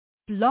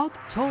Blog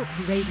Talk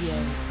Radio.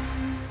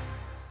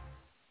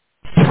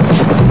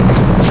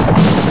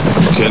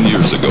 10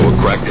 years ago, a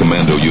crack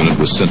commando unit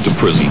was sent to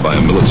prison by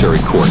a military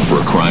court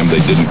for a crime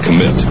they didn't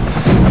commit.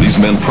 These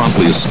men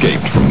promptly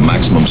escaped from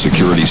maximum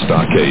security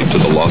stockade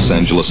to the Los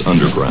Angeles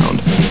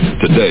underground.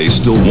 Today,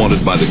 still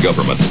wanted by the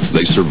government,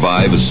 they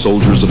survive as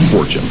soldiers of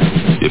fortune.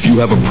 If you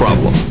have a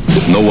problem,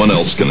 if no one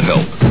else can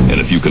help, and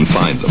if you can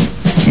find them,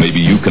 maybe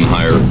you can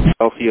hire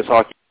LCS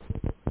Hockey.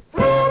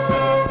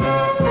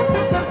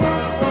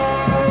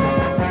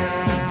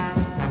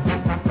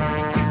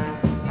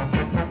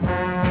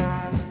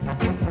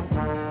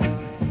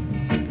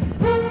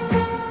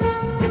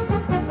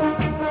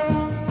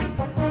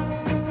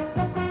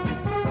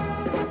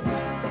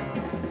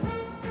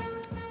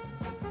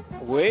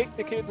 Wake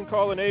the kids and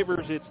call the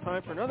neighbors. It's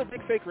time for another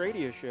Big Fake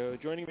Radio Show.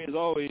 Joining me as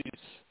always,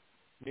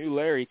 new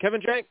Larry.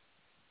 Kevin Jank.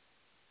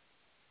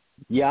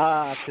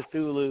 Yeah,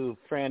 Cthulhu,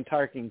 Fran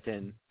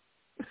Tarkington.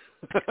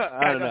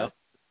 I don't know.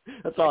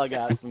 That's all I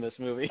got from this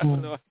movie. I have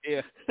no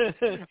idea.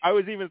 I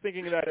was even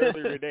thinking of that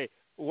earlier today.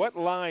 What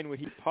line would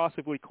he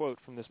possibly quote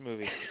from this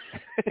movie?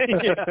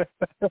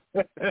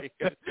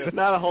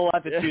 Not a whole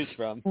lot to choose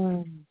from.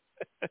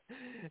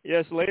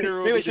 Yes,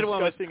 later we'll be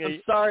discussing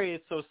I'm sorry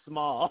it's so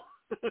small.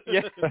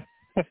 Yeah.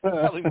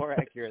 Probably more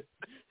accurate.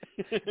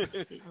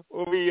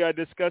 We'll be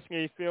discussing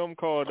a film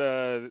called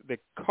The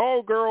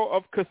Call Girl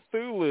of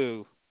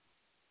Cthulhu.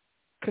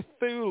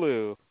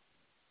 Cthulhu.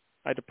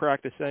 I had to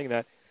practice saying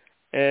that.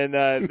 And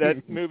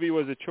that movie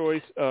was a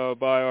choice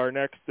by our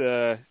next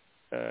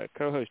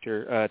co-host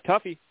here,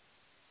 Tuffy.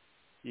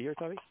 You hear,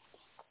 Tuffy?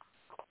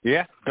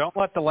 Yeah, don't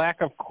let the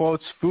lack of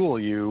quotes fool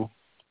you.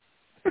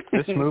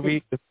 This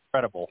movie is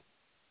incredible.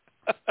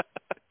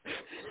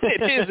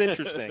 It is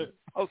interesting.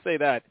 I'll say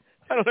that.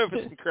 I don't know if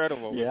it's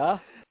incredible. Yeah?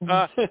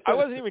 I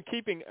wasn't even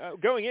keeping,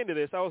 going into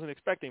this, I wasn't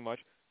expecting much,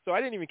 so I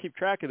didn't even keep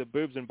track of the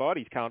boobs and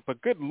bodies count, but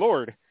good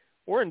Lord,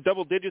 we're in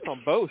double digits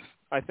on both,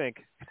 I think,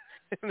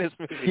 in this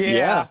movie.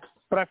 Yeah.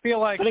 But I feel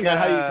like... Depending on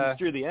how you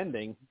construe the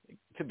ending, it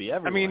could be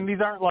everyone. I mean,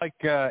 these aren't like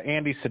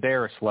Andy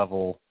Sedaris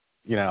level,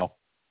 you know.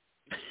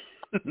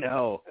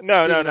 No.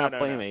 No.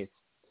 Playmates.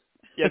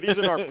 Yeah, these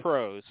are our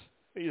pros.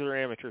 These are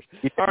amateurs.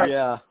 All right,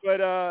 yeah.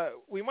 But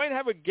we might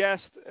have a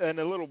guest in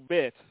a little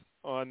bit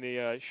on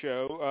the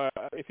show.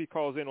 If he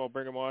calls in, we'll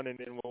bring him on, and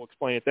we'll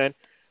explain it then.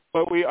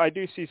 But I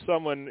do see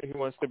someone who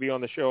wants to be on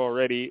the show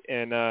already,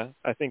 and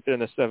I think they're in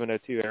the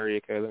 702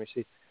 area code. Let me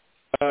see.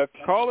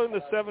 Call in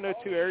the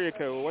 702 area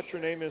code. What's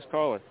your name is,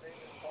 caller?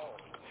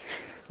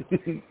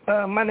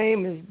 My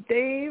name is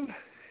Dave.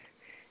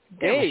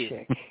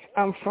 Dave.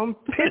 I'm from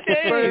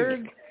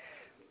Pittsburgh,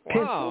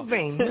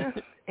 Pennsylvania,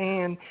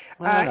 and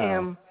I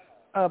am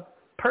a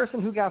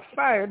person who got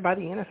fired by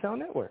the NFL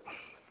Network.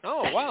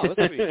 Oh, wow, that's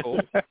pretty cool.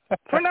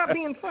 For not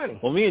being funny.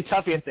 Well, me and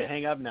Tuffy have to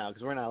hang up now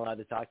because we're not allowed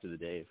to talk to the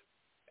Dave.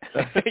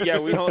 Yeah,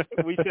 we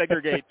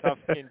segregate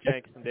Tuffy and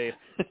Jenks and Dave.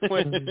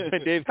 When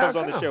Dave comes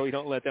on the show, we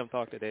don't let them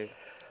talk to Dave.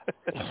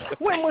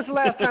 When was the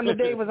last time the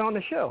Dave was on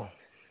the show?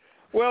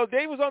 Well,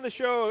 Dave was on the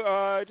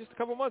show just a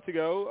couple months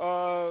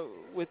ago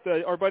with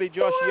our buddy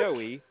Josh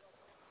Yowie.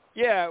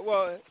 Yeah,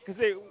 well,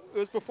 because it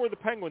was before the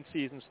Penguin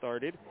season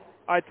started.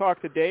 I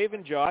talked to Dave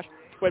and Josh,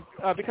 but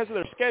because of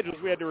their schedules,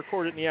 we had to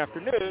record it in the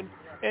afternoon.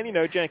 And,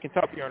 Jenk and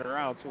Tuffy aren't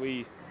around, so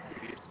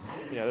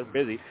they're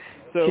busy.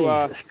 So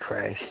Jesus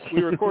Christ.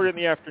 We recorded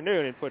in the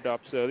afternoon and put it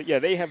up. So, yeah,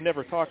 they have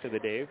never talked to the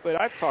Dave,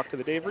 but I've talked to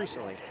the Dave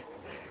recently.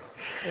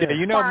 Yeah,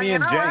 me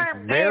and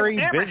Jenk, very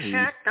busy.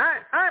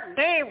 I'm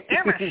Dave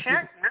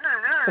Demashek.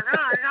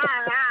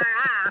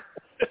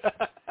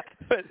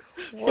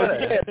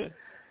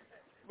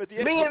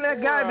 Me and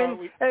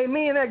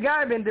that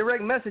guy been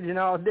direct messaging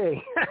all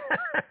day.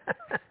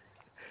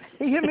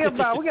 He hit me up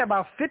we got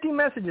about 50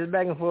 messages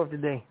back and forth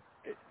today.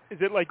 Is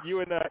it like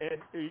you and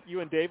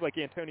Dave, like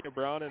Antonio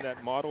Brown and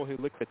that model who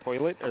licked the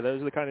toilet? Are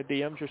those the kind of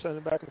DMs you're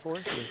sending back and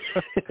forth?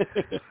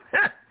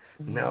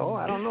 No,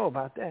 I don't know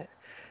about that.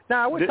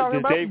 Now we're talking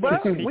about, Dave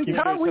but we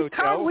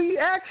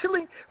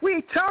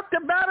talked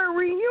about a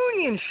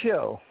reunion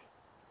show.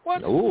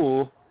 What?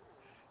 Ooh.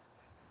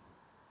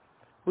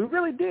 We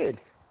really did.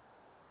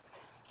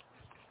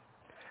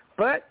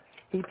 But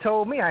he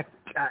told me I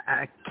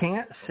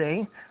can't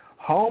say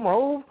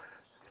homo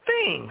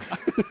things.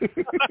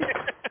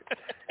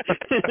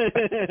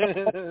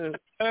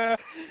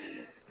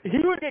 He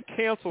would get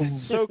canceled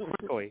so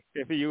quickly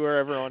if you were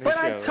ever on his show.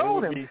 I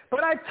told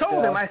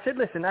him, I said,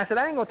 listen, I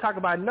ain't going to talk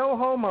about no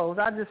homos.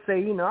 I just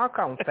say, I'll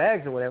call them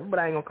fags or whatever, but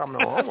I ain't going to call them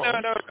no homos.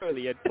 No,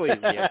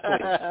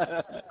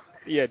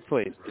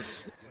 please.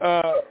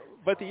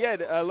 But the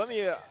Ed,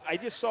 I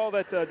just saw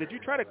that, did you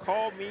try to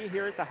call me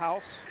here at the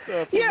house?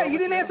 Yeah, you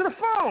didn't answer the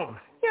phone.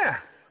 Yeah.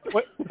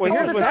 Well,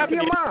 here's what happened.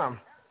 To your mom.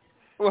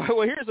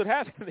 Well, here's what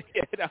happened.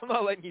 I'm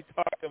not letting you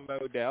talk to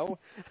Modell,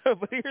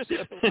 but here's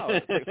what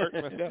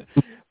happened.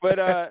 But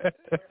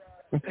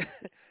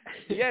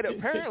Yet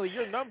apparently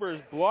your number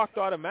is blocked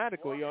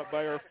automatically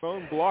by our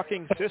phone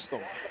blocking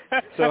system.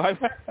 So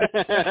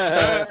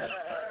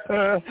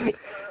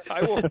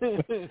I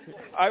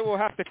will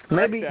have to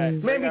correct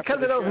that. Maybe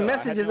because of those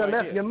messages I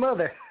left your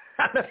mother.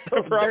 I left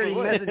those dirty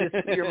messages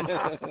to your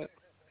mom.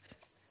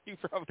 You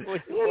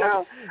probably. You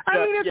know, I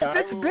mean,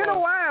 it's been a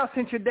while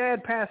since your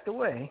dad passed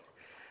away.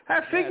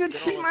 I figured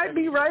she might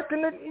be ripe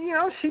in the, you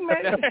know, she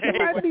might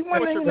be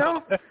one, you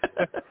know.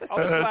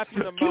 I'll slap you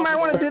in the mouth. She might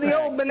want to do the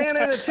old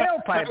banana in the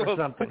tailpipe or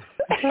something.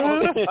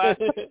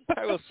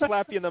 I will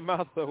slap you in the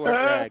mouth with a wet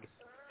rag.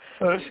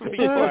 Be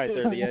quiet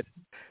there, the Ed.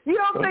 You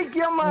don't think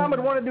your mom would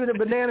want to do the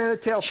banana in the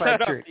tailpipe trick?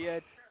 Shut up, the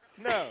Ed.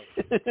 No.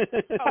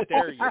 How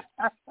dare you?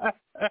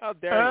 How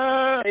dare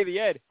you? Hey, the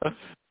Ed.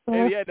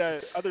 Hey, the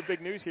Ed, other big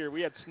news here.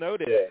 We had snow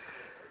today.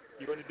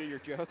 You want to do your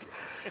joke?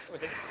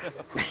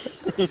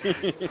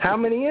 How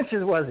many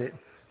inches was it?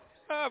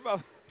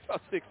 About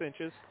 6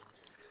 inches.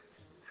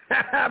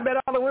 I bet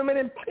all the women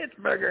in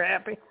Pittsburgh are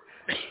happy.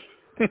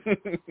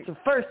 It's the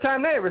first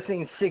time they ever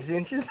seen 6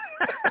 inches.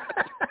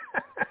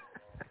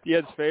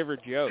 Ed's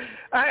favorite joke.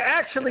 I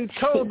actually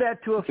told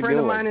that to a friend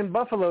of mine in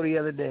Buffalo the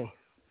other day.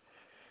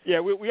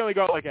 Yeah, we only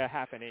got like a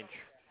half an inch.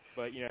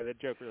 But, you know, that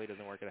joke really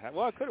doesn't work at a half.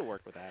 Well, it could have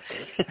worked with a half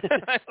inch.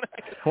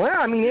 Well,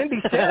 I mean, Indy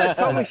Sarah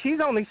told me she's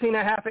only seen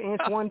a half an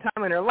inch one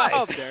time in her life.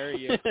 How dare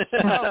you?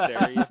 How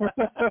dare you?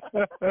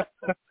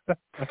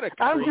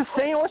 I'm just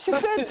saying what she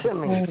said to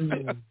me.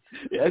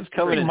 Yeah, it's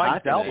coming in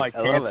Mike Dell might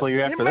cancel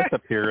you after this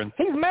appearance.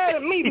 He's mad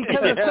at me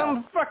because of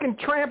some fucking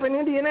tramp in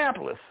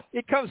Indianapolis.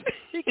 He comes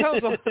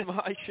on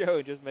my show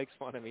and just makes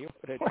fun of me.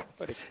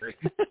 What a freak.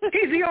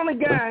 He's the only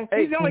guy.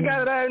 He's the only guy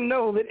that I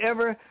know that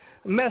ever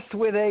messed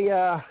with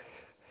a.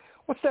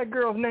 What's that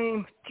girl's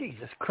name?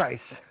 Jesus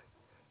Christ.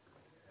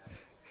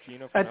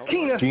 Tina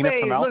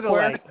Fey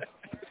lookalike.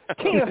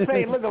 Tina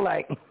Fey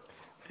lookalike.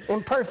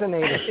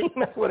 Impersonator. He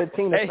messed with a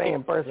Tina Fey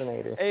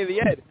impersonator. Hey,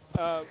 the Ed.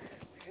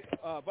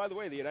 By the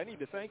way, the Ed, I need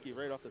to thank you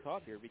right off the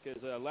top here because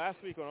last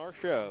week on our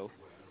show,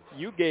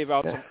 you gave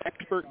out some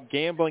expert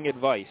gambling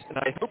advice, and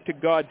I hope to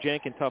God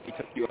Jank and Tuffy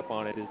took you up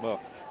on it as well.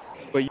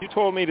 But you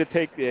told me to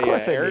take the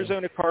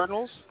Arizona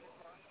Cardinals.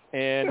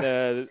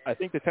 And I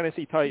think the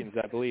Tennessee Titans,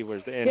 I believe,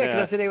 was the.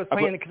 Because they was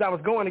playing because I was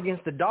going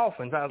against the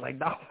Dolphins. I was like,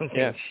 Dolphins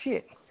ain't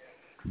shit.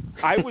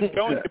 I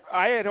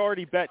had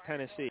already bet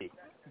Tennessee,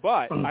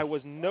 but I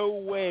was no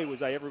way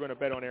was I ever going to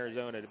bet on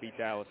Arizona to beat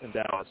Dallas in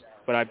Dallas.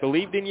 But I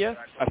believed in you.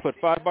 I put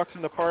 $5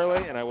 in the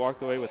parlay, and I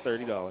walked away with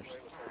 $30. How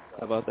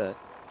about that?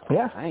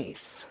 Yeah, nice.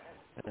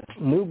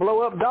 New blow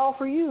up doll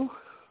for you.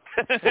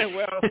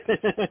 Well,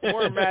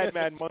 more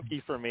Mad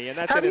Monkey for me, and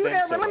that's have you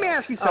ever? Let me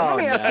ask you something. Let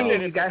me ask any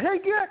of you guys.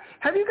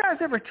 Have you guys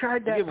ever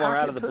tried that? You get more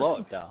out of the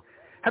blow-up doll.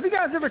 Have you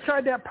guys ever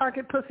tried that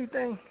pocket pussy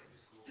thing?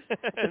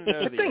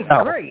 No, the thing's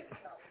great.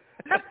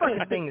 That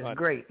fucking thing is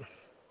great.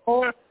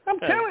 I'm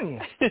telling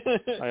you.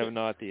 I have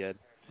not yet.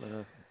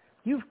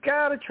 You've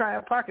got to try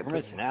a pocket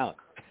pussy. Missing out.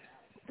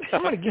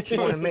 I'm going to get you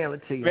one and mail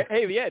it to you.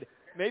 Hey, Ed,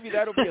 maybe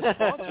that'll be a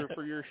sponsor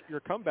for your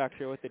comeback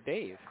show at the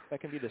Dave.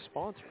 That can be the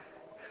sponsor.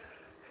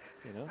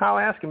 You know? I'll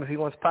ask him if he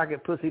wants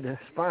Pocket Pussy to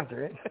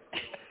sponsor it.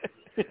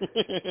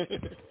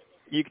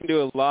 You can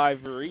do a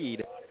live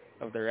read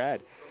of their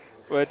ad.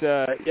 But,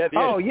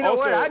 you know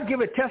what? I'd give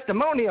a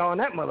testimonial on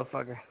that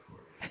motherfucker.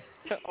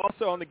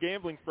 Also, on the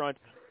gambling front,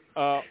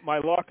 my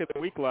lock of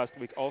the week last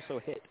week also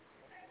hit.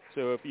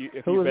 So if you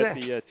bet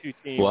the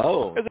two-team...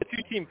 Whoa. It was a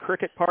two-team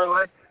cricket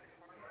parlay.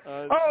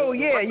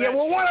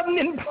 Well, one of them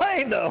didn't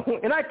play though,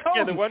 and I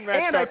told you,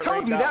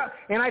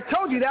 and I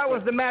told you that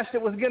was the match that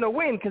was going to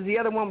win because the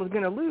other one was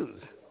going to lose.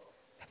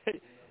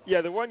 Yeah,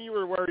 the one you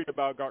were worried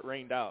about got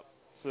rained out.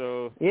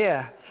 So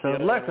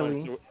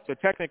luckily,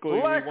 technically we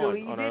won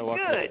on our luck.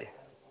 Good.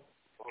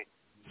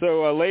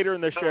 So later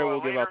in the show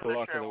we'll give out the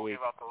luck of the week.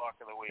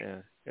 Yeah,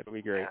 it'll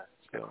be great.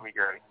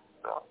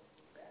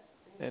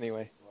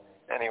 Anyway.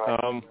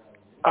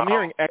 I'm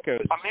hearing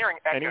echoes.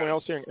 Anyone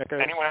else hearing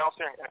echoes?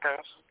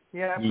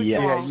 Yeah, you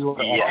are.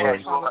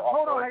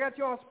 Hold on, I got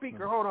you on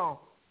speaker. Hold on.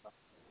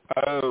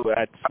 Oh,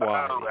 that's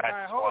why. All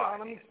right, hold on.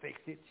 Let me fix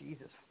it.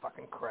 Jesus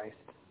fucking Christ.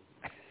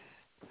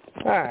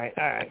 All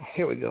right.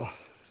 Here we go.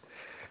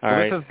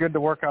 This is good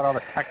to work out all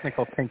the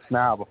technical kinks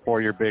now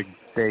before your big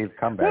Dave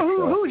comeback.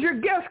 Well, who's your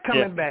guest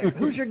coming back?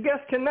 Who's your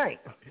guest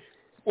tonight?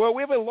 Well,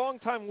 we have a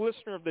longtime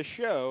listener of the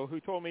show who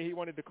told me he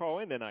wanted to call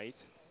in tonight,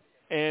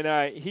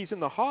 and he's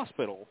in the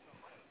hospital.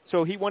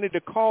 So he wanted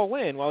to call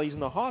in while he's in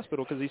the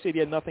hospital because he said he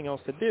had nothing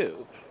else to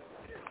do.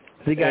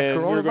 He got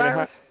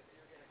coronavirus?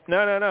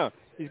 No.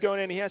 He's going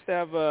in. He has to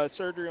have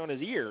surgery on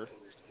his ear.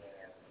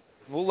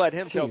 We'll let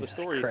him tell the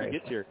story if he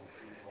gets here.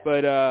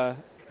 But, so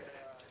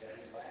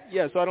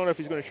I don't know if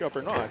he's going to show up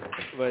or not.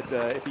 But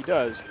if he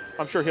does,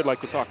 I'm sure he'd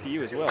like to talk to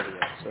you as well.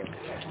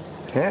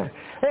 Yeah.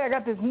 Hey, I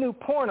got this new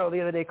porno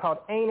the other day called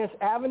Anus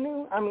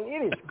Avenue. I mean,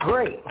 it is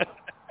great.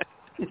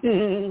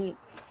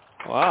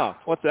 Wow.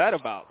 What's that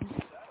about?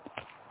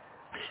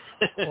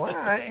 Well,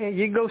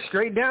 you go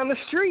straight down the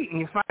street and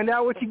you find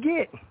out what you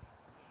get.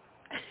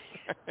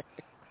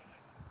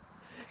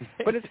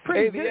 But it's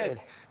pretty good.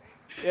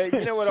 Yeah,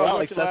 you know what I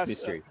was watching Sesame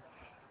Street.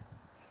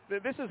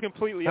 this is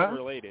completely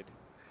unrelated.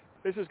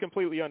 This is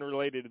completely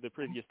unrelated to the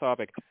previous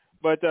topic.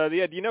 But,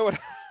 yeah, do you know what?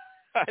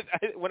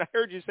 When I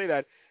heard you say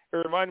that, it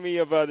reminded me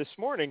of this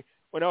morning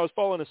when I was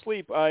falling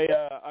asleep.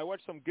 I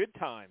watched some Good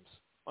Times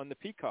on the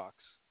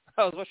Peacocks.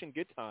 I was watching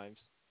Good Times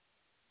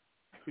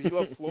because you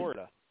love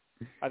Florida.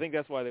 I think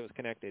that's why they was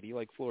connected. You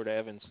like Florida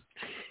Evans.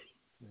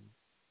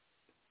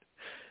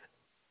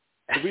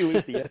 Did we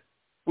lose the Ed?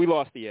 We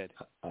lost the Ed.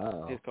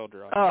 Oh. His call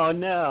dropped. Oh,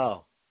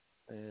 no.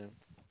 Yeah.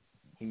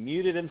 He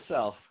muted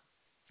himself.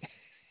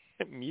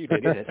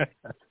 Muted it.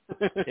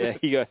 Yeah,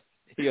 he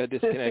got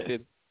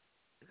disconnected.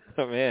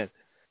 Oh, man.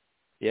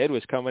 The Ed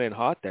was coming in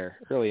hot there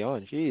early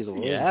on. Jeez,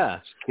 yeah.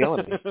 It's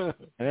killing me.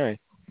 All right.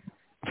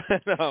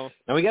 No.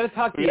 Now we got to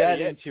talk the Ed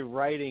into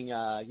writing,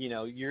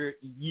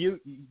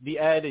 the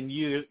Ed and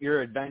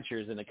your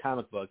adventures in a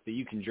comic book that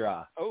you can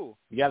draw. Oh.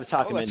 You got to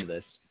talk him into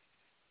this.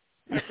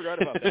 I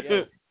forgot about that.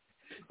 Yeah.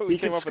 We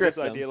came up with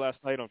this idea last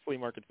night on Flea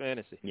Market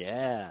Fantasy.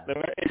 Yeah.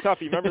 Hey,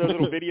 Tuffy, remember those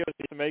little videos we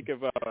used to make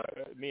of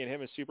me and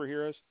him as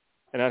superheroes?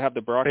 And I'd have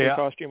the broccoli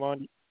costume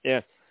on?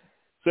 Yeah.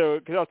 So,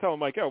 because I was telling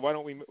Mike, why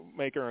don't we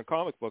make our own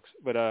comic books?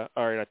 But, all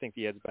right, I think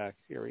the Ed's back.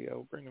 Here we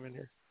go. Bring him in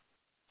here.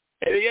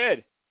 Hey, the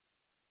Ed.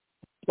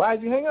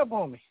 Why'd you hang up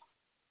on me?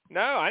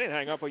 No, I didn't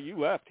hang up. You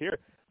left. Here.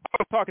 I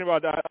was talking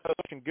about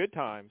watching Good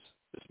Times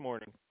this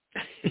morning.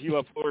 You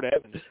love Florida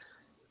Evans.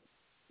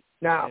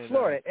 Now,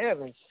 Florida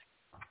Evans,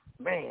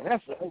 man,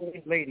 that's a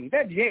holy lady.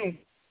 That James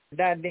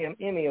goddamn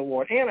Emmy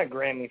Award and a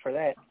Grammy for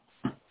that.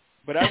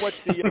 But I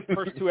watched the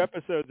first 2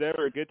 episodes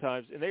ever of Good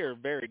Times, and they are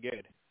very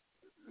good.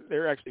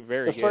 They're actually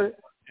very good.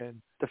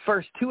 The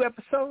first 2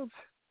 episodes?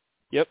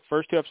 Yep,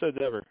 first 2 episodes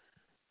ever.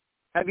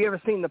 Have you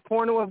ever seen the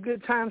porno of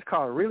Good Times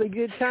called Really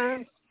Good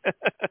Times?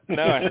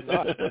 No, I have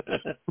not.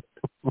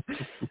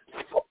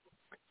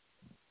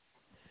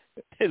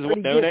 Is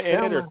Winona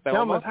in it or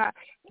Thelma?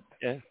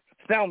 Yeah.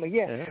 Thelma,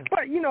 yeah.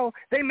 But,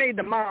 they made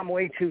the mom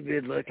way too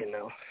good looking,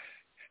 though.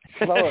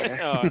 Florida.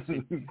 Oh,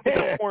 it's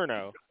a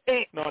porno.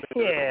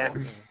 Yeah.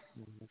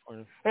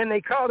 And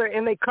they called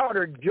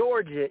her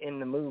Georgia in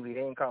the movie.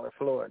 They didn't call her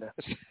Florida.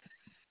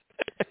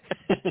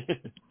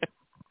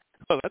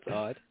 Oh, that's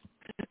odd.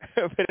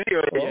 But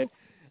anyway,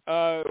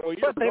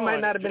 but they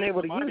might not have been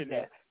able to use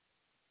that.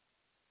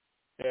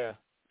 Yeah.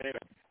 Anyway,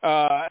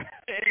 last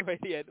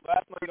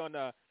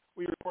night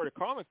we recorded a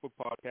comic book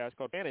podcast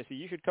called Fantasy.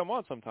 You should come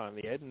on sometime,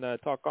 Ed, and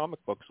talk comic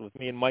books with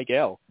me and Mike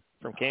L.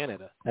 from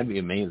Canada. That'd be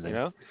amazing.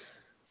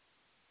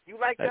 You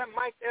like that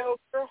Mike L.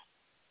 girl?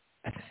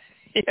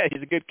 Yeah,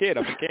 he's a good kid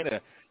up in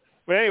Canada.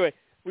 But anyway,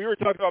 we were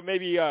talking about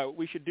maybe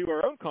we should do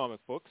our own comic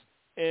books,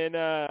 and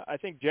I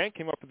think Jen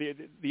came up with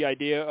the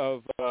idea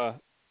of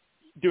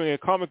doing a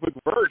comic book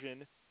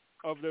version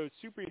of those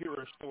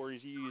superhero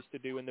stories you used to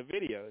do in the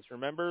videos.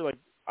 Remember, like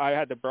I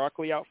had the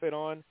broccoli outfit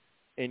on,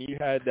 and you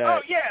had that.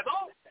 Oh yeah,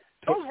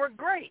 those were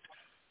great.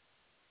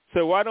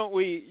 So why don't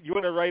you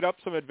want to write up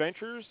some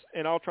adventures,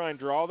 and I'll try and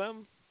draw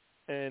them,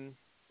 and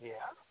yeah.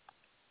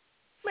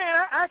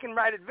 Man, I can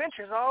write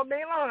adventures all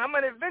day long. I'm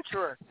an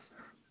adventurer.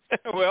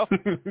 Well,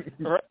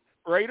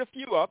 write a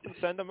few up and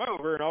send them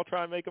over, and I'll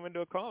try and make them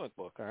into a comic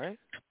book, all right?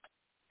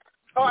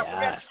 Oh, I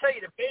forgot to tell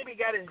you, the baby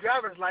got his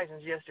driver's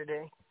license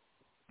yesterday.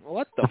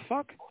 What the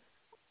fuck?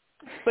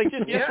 It's like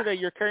just yesterday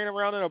you're carrying him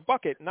around in a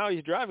bucket, and now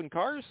he's driving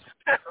cars?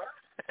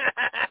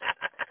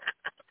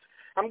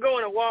 I'm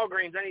going to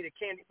Walgreens. I need a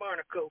candy bar and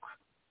a Coke.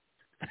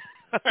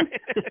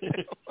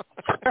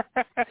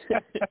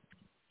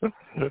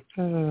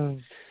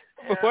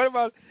 What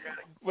about,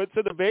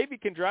 so the baby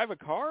can drive a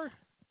car?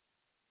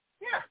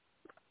 Yeah.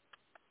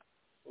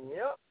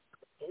 Yep.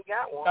 He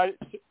got one.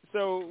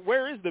 So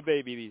where is the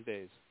baby these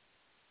days?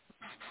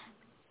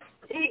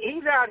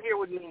 He's out here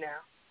with me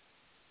now.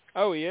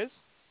 Oh, he is?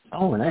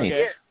 Oh, nice.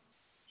 Okay.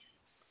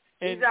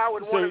 Yeah. He's out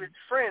with one of his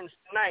friends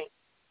tonight.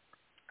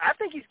 I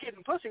think he's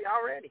getting pussy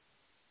already.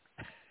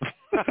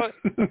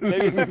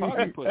 Maybe it's a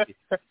fucking pussy.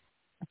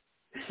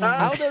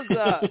 How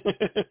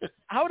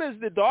does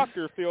the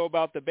doctor feel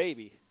about the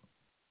baby?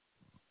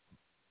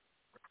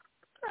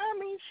 I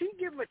mean, she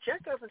give him a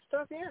checkup and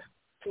stuff, yeah.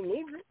 He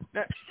needs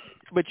it.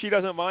 But she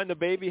doesn't mind the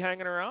baby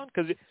hanging around?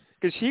 Because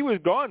he was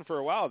gone for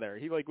a while there.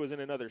 He, was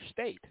in another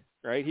state,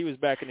 right? He was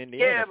back in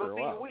Indiana for a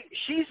while. Yeah, but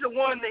she's the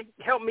one that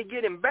helped me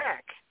get him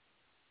back.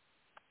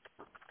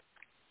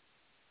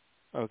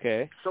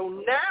 Okay. So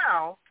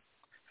now,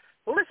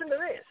 listen to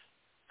this.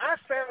 I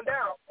found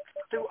out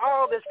through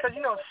all this, because,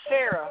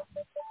 Sarah,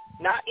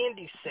 not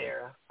Indy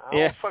Sarah. I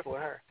don't fuck with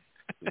her.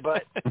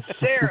 But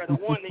Sarah, the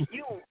one that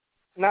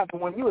not the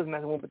one you was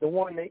messing with, but the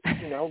one that,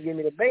 give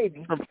me the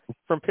baby.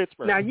 From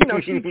Pittsburgh. Now,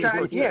 she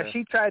tried,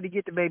 she tried to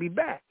get the baby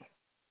back.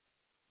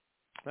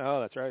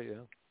 Oh, that's right,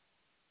 yeah.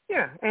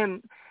 Yeah,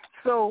 and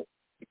so,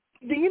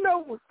 do you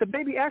know the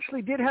baby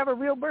actually did have a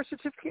real birth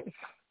certificate?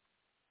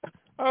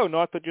 Oh,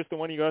 not just the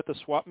one you got at the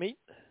swap meet?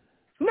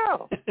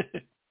 No.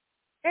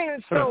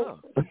 And so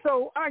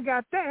I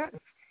got that.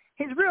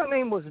 His real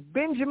name was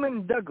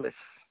Benjamin Douglas.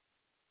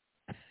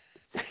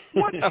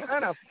 What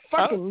kind of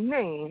fucking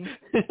name?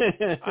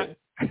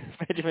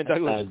 Benjamin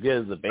Douglas. As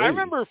good as the baby. I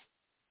remember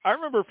I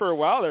remember for a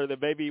while there the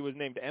baby was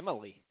named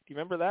Emily. Do you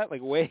remember that?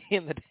 Like way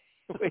in the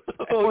day.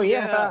 Oh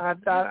yeah,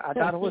 I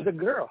thought it was a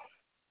girl.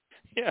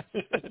 Yeah.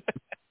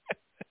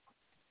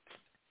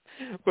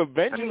 But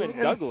Benjamin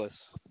Douglas.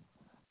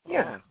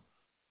 Yeah.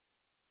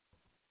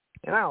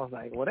 And I was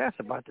like, well, that's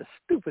about the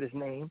stupidest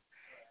name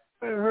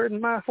I've ever heard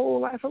in my whole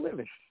life of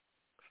living.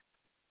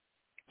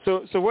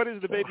 So what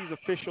is the baby's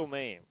official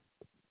name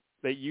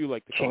that you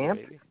like to call the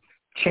baby?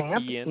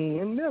 Champ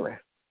Ian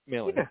Miller.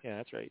 Miller. Yeah,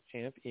 that's right.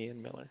 Champ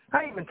Ian Miller.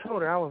 I even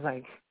told her, I was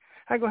like,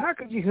 how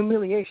could you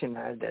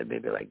humiliationize that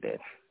baby like that?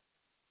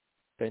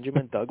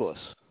 Benjamin Douglas.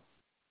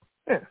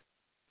 Yeah.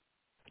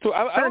 So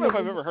I don't know if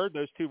I've ever heard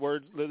those two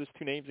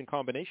names in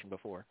combination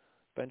before.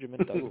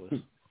 Benjamin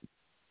Douglas.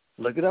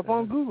 Look it up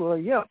on Google or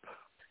Yelp.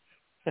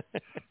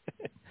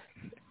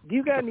 Do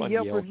you got any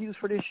Yelp reviews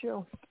for this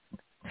show?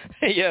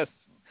 Yes.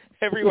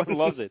 Everyone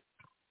loves it.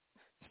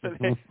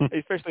 They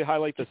especially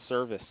highlight the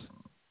service.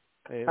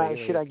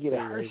 Should I get a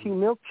Hershey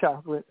milk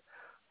chocolate,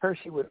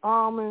 Hershey with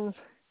almonds,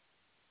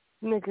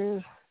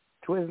 Snickers,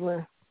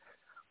 Twizzler,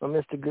 or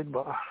Mr.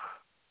 Goodbar?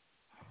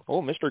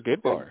 Oh, Mr.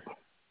 Goodbar.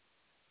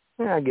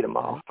 Yeah, I get them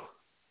all.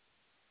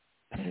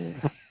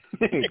 There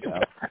you go.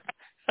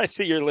 I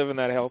see you're living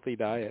that healthy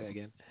diet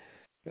again.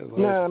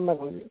 No, I'm not.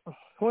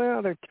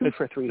 Well, they're two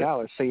for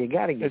 $3, so you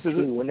got to get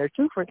two. When they're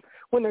two for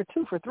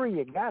 $3,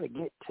 you got to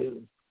get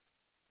two.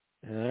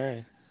 All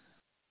right.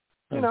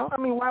 You know, I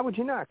mean, why would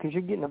you not? Because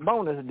you're getting a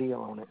bonus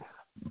deal on it.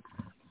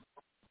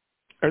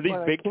 Are these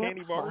big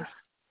candy bars?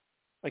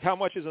 Like, how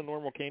much is a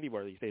normal candy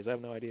bar these days? I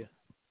have no idea.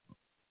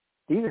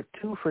 These are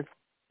two for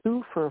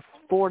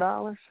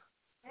 $4.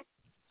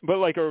 But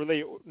like, are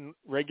they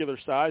regular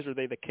size, or are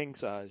they the king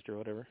sized or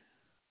whatever?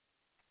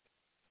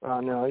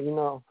 No, you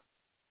know,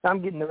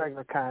 I'm getting the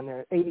regular kind.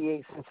 They're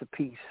 88 cents a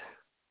piece.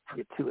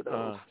 Get two of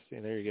those. See,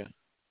 there you go.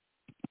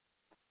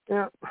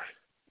 Yeah.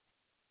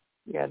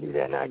 You gotta do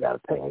that, and I gotta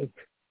pay.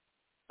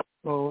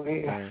 Oh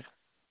yeah. Right.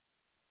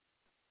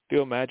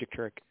 Do a magic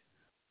trick.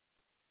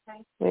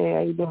 Hey,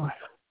 how you doing?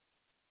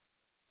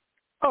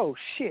 Oh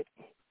shit!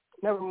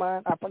 Never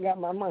mind. I forgot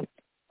my money.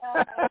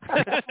 I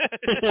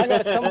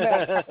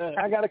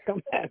gotta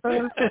come back.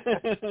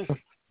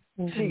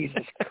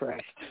 Jesus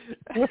Christ!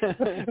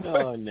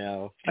 Oh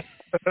no!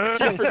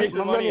 You forget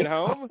your money at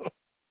home?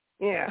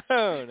 Yeah.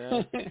 Oh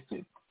no!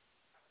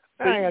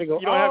 I gotta go.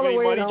 You don't have any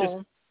money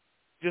home.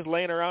 just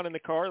laying around in the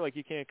car, like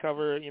you can't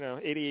cover,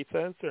 88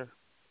 cents, or?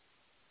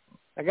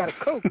 I got a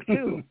Coke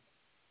too.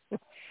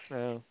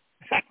 Oh.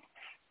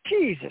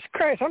 Jesus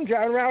Christ! I'm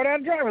driving around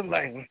without a driver's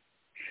license.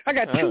 I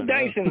got two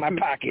dice in my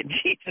pocket.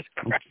 Jesus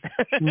Christ!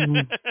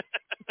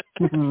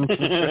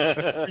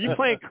 Are you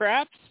playing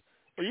craps?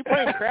 Were you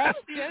playing craps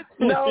yet?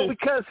 No,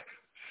 because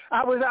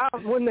I was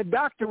out when the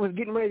doctor was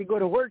getting ready to go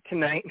to work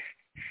tonight.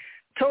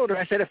 Told her,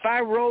 I said, if I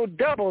roll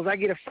doubles, I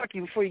get a fuck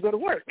you before you go to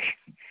work.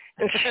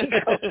 And she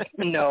goes,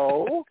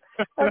 no.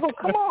 I go,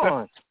 come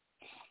on.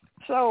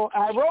 So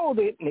I rolled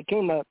it, and it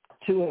came up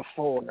 2 and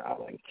 4. I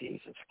was like,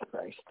 Jesus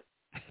Christ.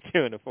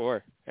 2 and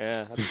 4.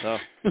 Yeah, that's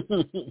tough.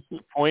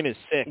 Point is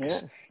 6.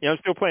 Yeah, I'm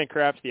still playing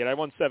craps yet. I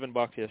won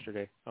 $7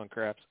 yesterday on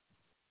craps.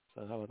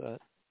 So how about that?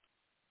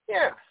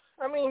 Yeah.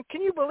 I mean,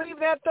 can you believe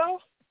that, though?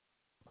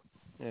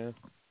 Yeah.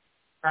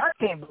 I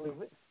can't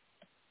believe it.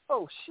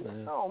 Oh, shit.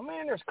 Yeah. Oh,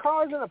 man, there's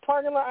cars in the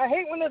parking lot. I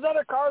hate when there's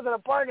other cars in the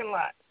parking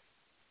lot.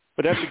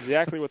 But that's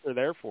exactly what they're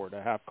there for,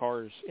 to have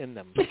cars in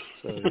them.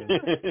 So,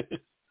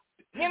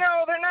 you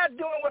know, they're not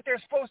doing what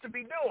they're supposed to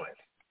be doing.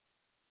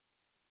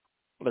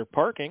 They're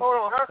parking. Hold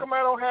on. How come I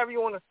don't have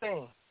you on the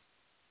thing?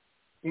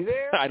 You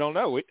there? I don't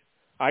know.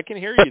 I can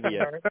hear you,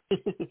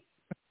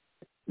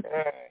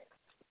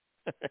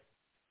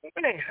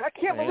 Man, I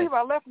can't believe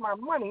I left my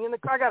money in the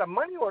car. I got a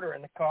money order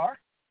in the car.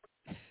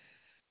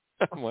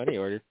 Money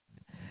order.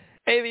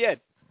 Hey, the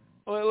Ed.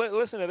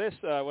 Listen to this.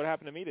 What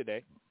happened to me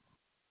today?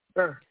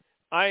 Sure.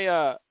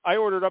 I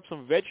ordered up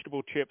some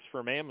vegetable chips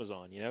from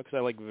Amazon. Because I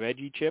like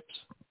veggie chips,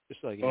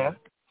 just like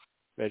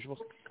vegetables.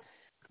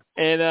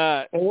 And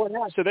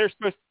so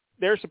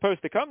they're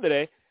supposed to come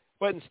today,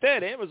 but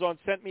instead Amazon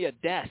sent me a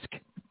desk.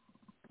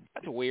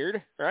 That's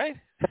weird, right?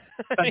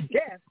 A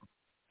desk?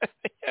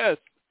 Yes.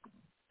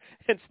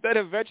 Instead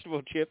of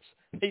vegetable chips,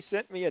 they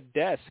sent me a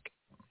desk.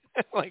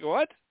 Like,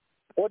 what?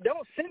 Well,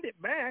 don't send it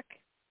back.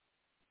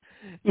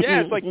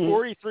 Yeah, it's like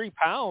 43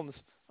 pounds.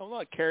 I'm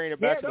not carrying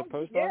it back to the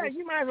post office. Yeah,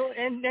 you might as well.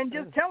 And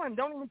just tell him.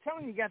 Don't even tell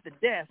him you got the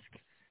desk.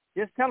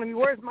 Just tell him,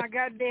 where's my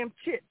goddamn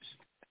chips?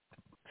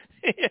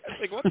 Yeah,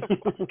 it's like, what the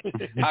fuck?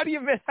 How do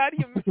you mess that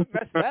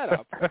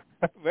up?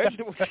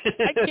 Vegetables.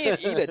 I can't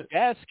eat a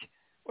desk.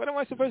 What am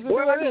I supposed to do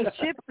with this?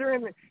 Chips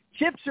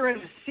are in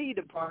the C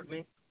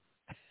department.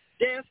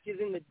 Desk is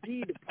in the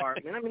D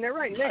department. I mean, they're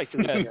right next to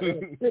each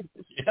other.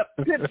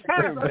 Good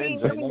time. I mean,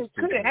 it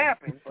could have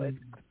happened, but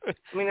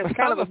I mean, it's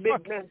kind of a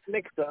big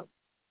mix-up.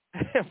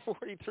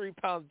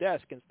 43-pound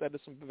desk instead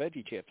of some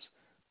veggie chips.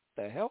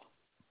 The hell?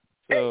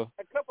 So,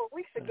 hey, a couple of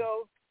weeks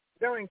ago,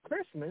 during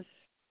Christmas,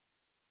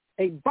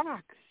 a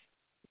box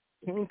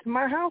came to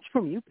my house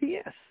from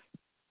UPS.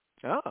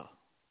 Oh.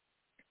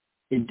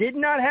 It did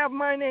not have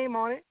my name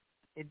on it.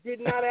 It did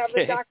not have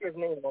the doctor's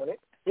name on it.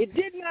 It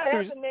did not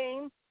have the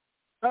name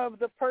of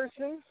the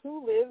person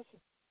who lives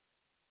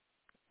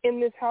in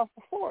this house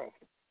before us.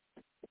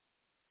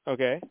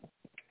 Okay.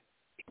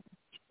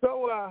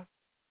 So,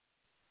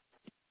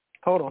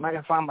 hold on, I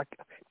gotta find my.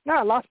 No,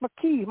 I lost my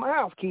keys, my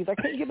house keys. I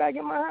can't get back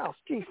in my house.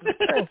 Jesus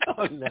Christ!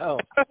 Oh no!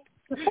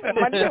 What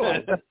am I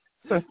doing?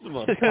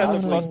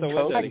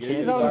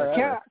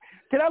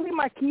 Did I leave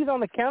my keys on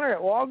the counter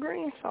at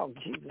Walgreens? Oh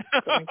Jesus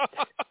Christ!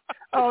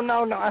 Oh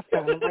no, I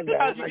found them. I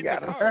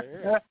got them.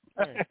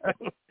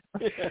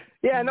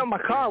 Yeah, I know my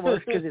car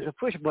works because it's a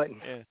push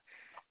button. Yeah.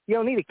 You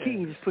don't need a key;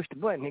 you just push the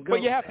button. It goes.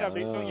 But you have to have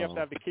don't you have to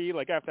have the key?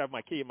 Like I have to have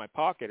my key in my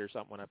pocket or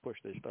something when I push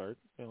the start.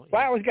 Well,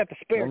 I always got the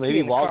spare key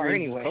in the car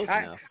anyway.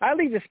 I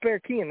leave the spare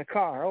key in the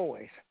car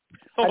always.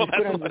 I just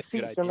put it under the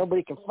seat so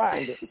nobody can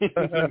find it.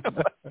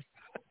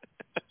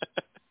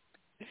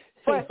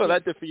 Well,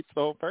 that defeats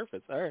the whole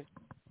purpose. All right.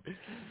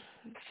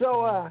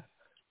 So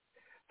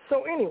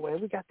anyway,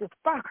 we got this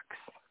box.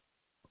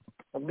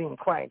 I'm being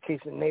quiet in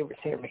case the neighbors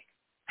hear me.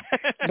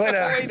 But wait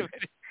a minute.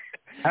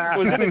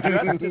 Was it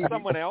addressed to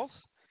someone else?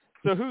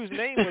 So whose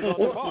name was on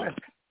the box?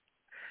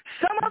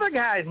 Some other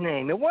guy's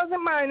name. It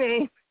wasn't my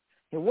name.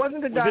 It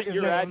wasn't the doctor's name.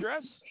 Was it your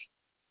address?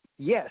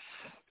 Yes.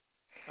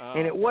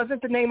 And it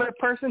wasn't the name of the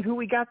person who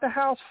we got the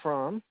house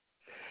from.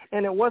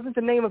 And it wasn't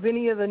the name of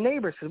any of the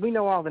neighbors, because we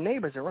know all the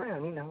neighbors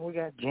around. You know, we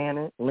got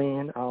Janet,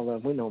 Lynn, all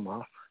of them. We know them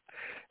all.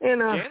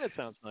 And, Janet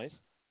sounds nice.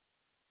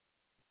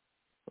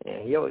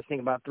 Yeah, you always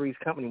think about Three's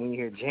Company when you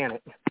hear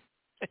Janet.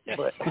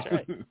 But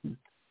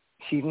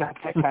she's not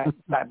that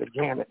type of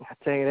Janet. I'll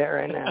tell you that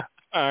right now.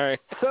 All right.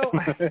 So,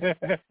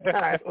 all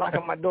right, lock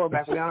up my door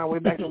back. We're on our way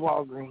back to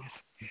Walgreens.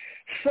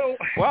 So,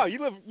 wow,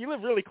 you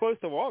live really close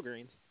to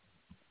Walgreens.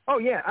 Oh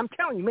yeah, I'm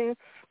telling you, man.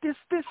 This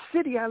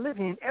city I live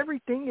in,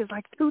 everything is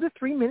like 2 to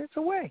 3 minutes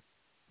away.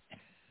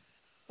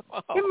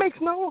 Wow. It makes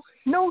no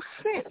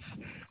sense.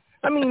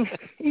 I mean,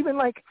 even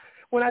like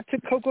when I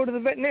took Coco to the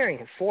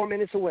veterinarian, 4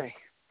 minutes away.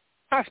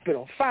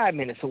 Hospital, 5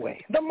 minutes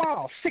away. The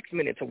mall, 6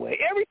 minutes away.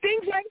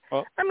 Everything's like,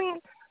 I mean,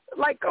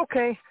 like,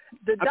 okay.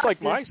 That's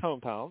like my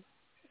hometown.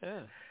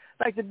 Yeah.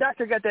 Like the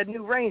doctor got that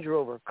new Range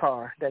Rover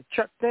car, that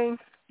truck thing.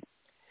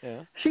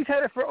 Yeah. She's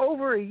had it for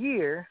over a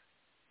year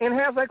and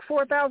has like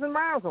 4,000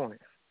 miles on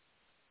it.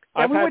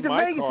 And we went to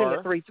Vegas in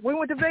the 3. We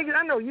went to Vegas.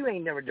 I know you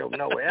ain't never drove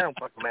nowhere. I don't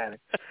fucking matter.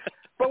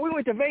 But we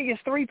went to Vegas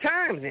 3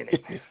 times in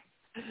it.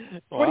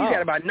 Wow. What do you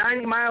got, about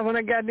 90 miles on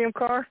that goddamn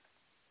car?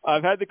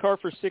 I've had the car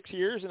for 6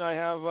 years, and I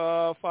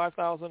have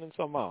 5,000 and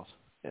some miles.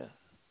 Yeah.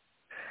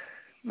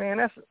 Man,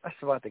 that's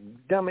about the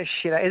dumbest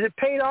shit. Is it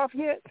paid off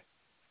yet?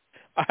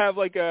 I have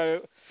like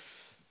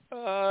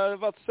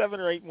about 7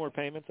 or 8 more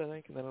payments, I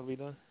think, and then it'll be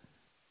done.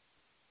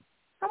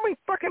 How many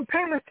fucking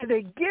payments did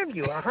they give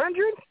you?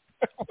 100?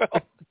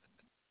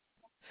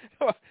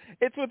 Well,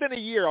 it's within a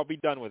year I'll be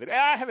done with it.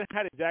 I haven't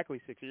had exactly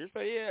 6 years,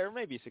 but yeah, or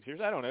maybe 6 years.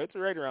 I don't know. It's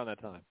right around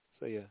that time.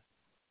 So yeah.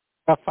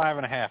 About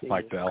 5.5,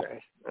 Mike Bell.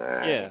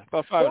 Yeah,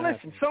 about 5.5. Well,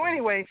 listen. So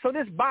anyway,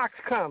 this box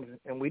comes,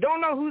 and we don't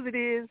know whose it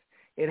is.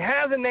 It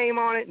has a name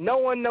on it. No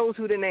one knows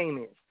who the name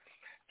is.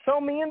 So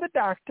me and the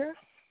doctor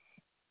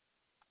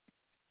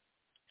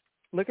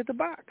look at the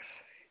box,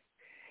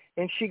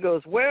 and she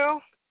goes,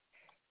 "Well,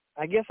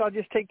 I guess I'll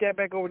just take that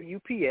back over to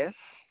UPS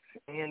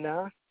and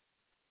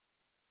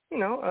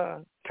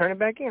turn it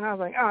back in." I was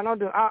like, "Oh, no,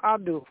 I'll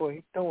do it for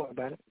you. Don't worry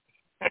about it."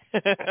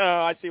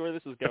 Oh, I see where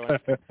this is going.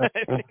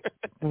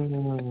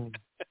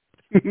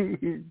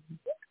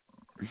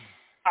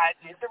 I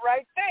did the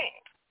right thing.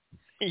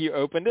 You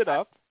opened it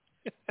up.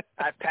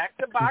 I packed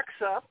the box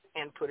up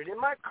and put it in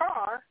my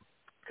car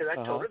because I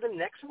told her the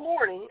next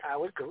morning I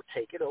would go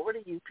take it over to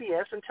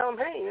UPS and tell them,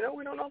 hey,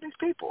 we don't know these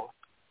people.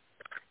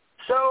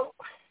 So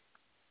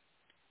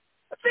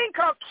a thing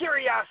called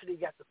curiosity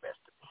got the best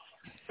of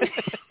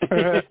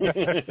me.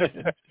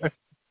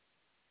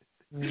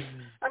 I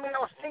mean, I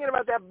was thinking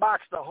about that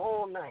box the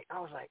whole night. I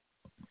was like,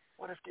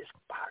 what if this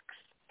box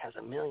has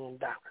 $1 million in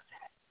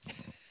it?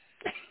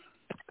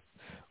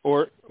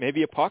 Or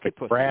maybe a pocket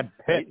pussy. Brad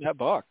Pitt. Right in that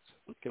box.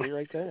 It could be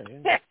right there.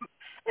 Yeah.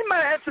 It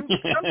might have some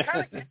kind of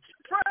surprise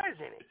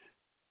in it.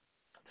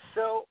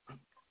 So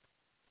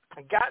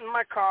I got in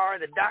my car.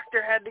 The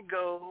doctor had to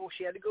go.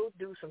 She had to go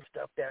do some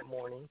stuff that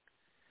morning.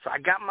 So I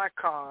got my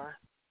car,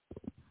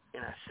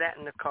 and I sat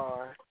in the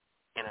car,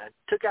 and I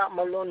took out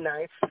my little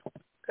knife.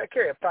 I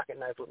carry a pocket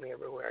knife with me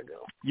everywhere I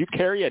go. You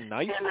carry a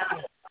knife? And,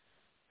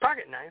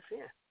 pocket knife,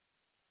 yeah.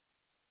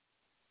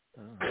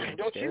 Oh,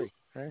 don't scary.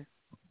 you? Right.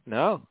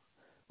 No.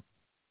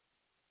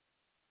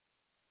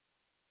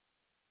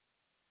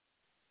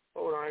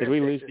 Hold on. Did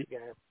we lose the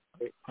guy?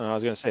 I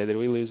was going to say, did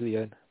we lose the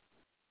end?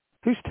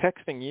 Who's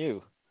texting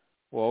you?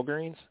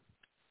 Walgreens?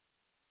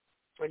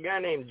 A guy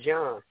named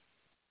John.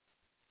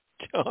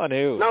 John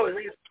who? No,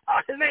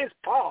 his name's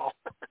Paul.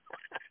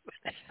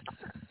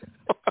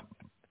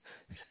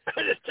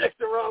 I just texted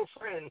the wrong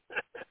friend.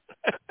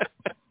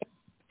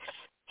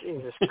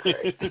 Jesus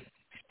Christ.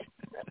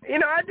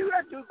 I do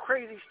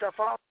crazy stuff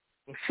all.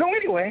 So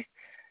anyway,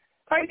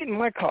 I get in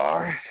my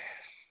car,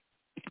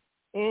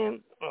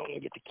 and let me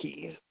get the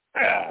keys.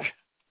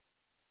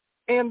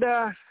 And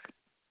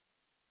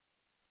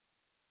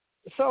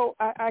so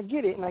I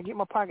get it, and I get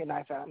my pocket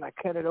knife out, and I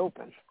cut it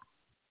open.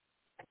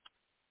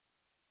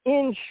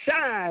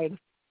 Inside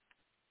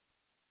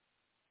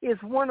is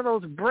one of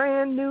those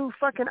brand new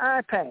fucking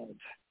iPads,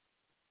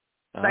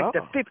 like the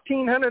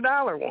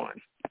 $1,500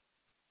 one.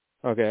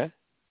 Okay.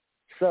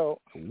 So,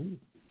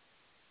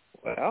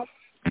 well,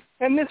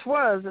 and this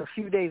was a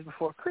few days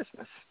before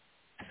Christmas.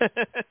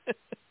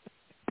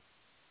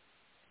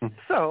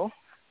 So,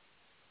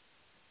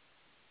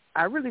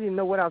 I really didn't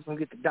know what I was going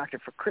to get the doctor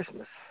for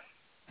Christmas.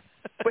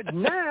 But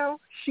now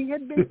she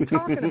had been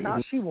talking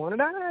about she wanted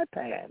an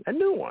iPad, a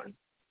new one.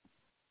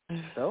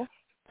 So,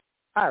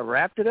 I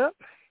wrapped it up,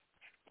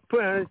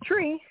 put it under the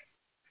tree.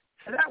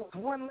 So that was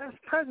one less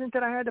present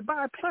that I had to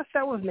buy. Plus,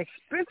 that was an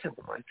expensive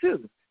one,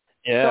 too.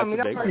 Yeah, so, I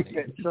mean, I already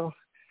spent, so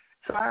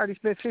I already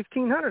spent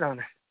 $1,500 on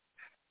it.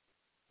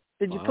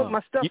 Did you put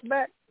my stuff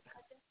back?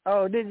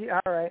 Oh, did you?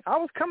 All right. I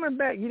was coming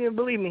back. You didn't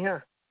believe me, huh?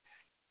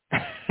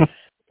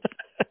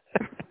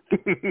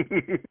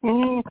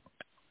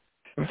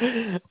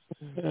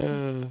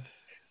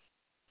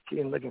 She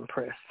didn't look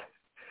impressed.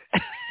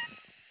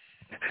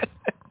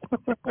 All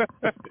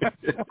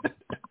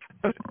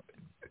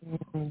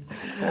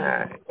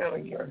right,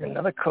 let me get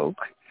another Coke.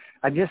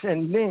 And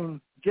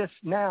then just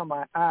now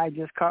my eye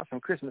just caught some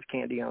Christmas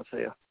candy on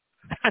sale.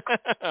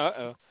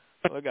 Uh-oh.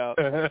 Look out.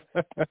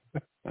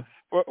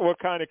 What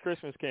kind of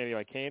Christmas candy?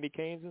 Like candy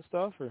canes and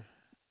stuff? Or?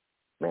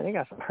 Man, they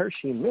got some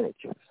Hershey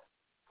miniatures.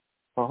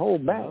 A whole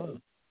bag. Oh.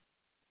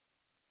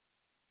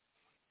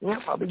 Yep,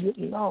 I'll be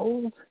getting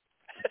those.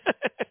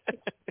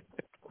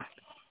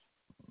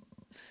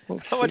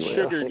 How much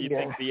sugar do you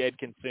think the Ed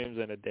consumes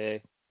in a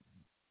day?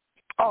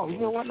 Oh, you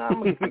know what? Now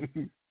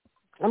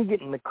I'm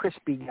getting the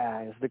crispy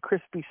guys, the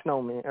crispy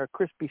snowman or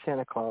crispy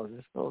Santa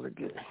Clauses. Those are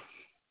good.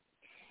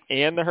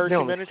 And the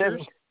Hershey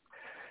miniatures?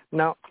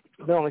 No,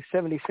 they're only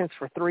 70 cents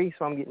for 3,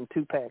 so I'm getting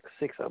 2 packs,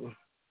 6 of them.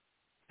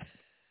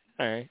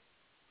 All right.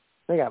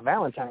 They got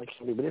Valentine's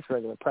candy, but it's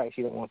regular price.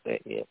 You don't want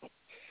that yet.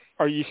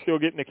 Are you still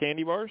getting the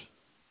candy bars?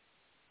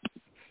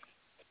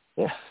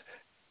 Yeah.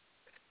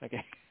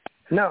 Okay.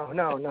 No.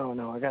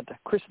 I got the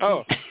crispy.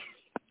 Oh.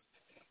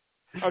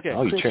 Okay.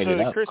 Oh, you traded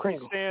so up. the crispy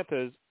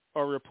Santas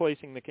are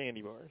replacing the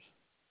candy bars.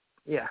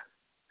 Yeah.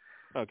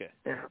 Okay.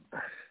 Yeah.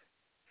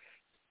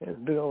 There's a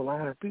big old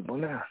line of people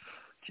now.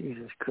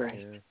 Jesus Christ.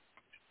 Yeah.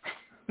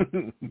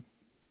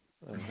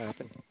 What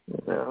happened?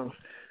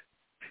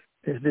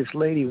 There's this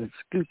lady would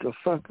scoot the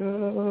fuck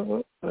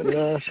up, but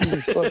she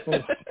was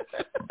fucking.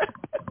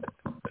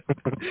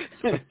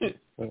 No,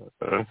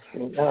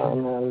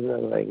 there's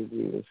that lady,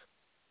 Jesus.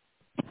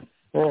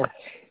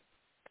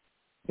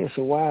 It's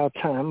a wild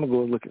time. I'm gonna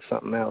go look at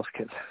something else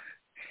because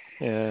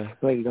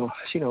lady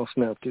don't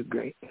smell too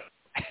great.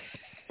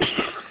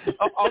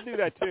 I'll do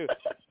that too.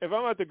 If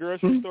I'm at the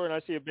grocery store and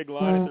I see a big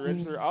line at the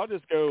register, I'll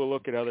just go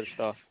look at other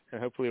stuff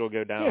and hopefully it'll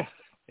go down. Yeah.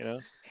 You know?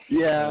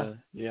 Yeah.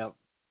 Yep.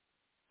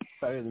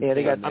 Yeah,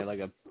 they got there like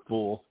a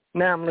fool.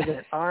 Now I'm looking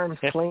at arm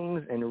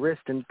slings and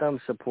wrist and thumb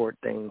support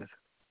things.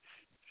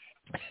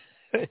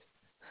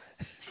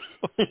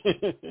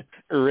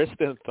 Wrist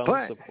and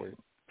thumb support.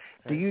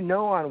 Do you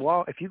know on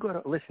Wall? If you go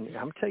to listen,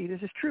 I'm gonna tell you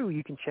this is true.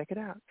 You can check it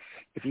out.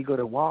 If you go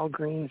to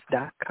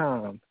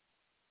Walgreens.com,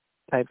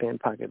 type in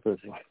pocket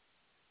pussy.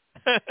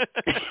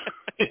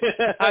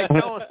 I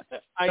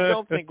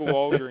don't think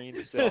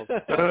Walgreens sells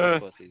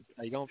pocket pussies.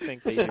 I don't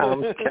think they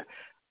do.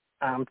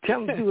 I'm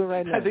telling you, do it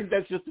right now. I think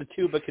that's just a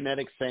tube of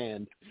kinetic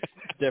sand.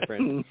 It's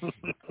different.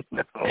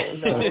 No.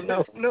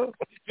 It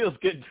feels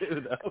good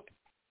too, though.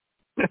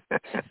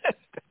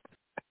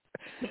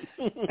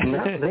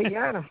 No, they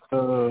got them.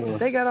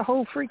 They got a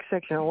whole freak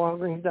section on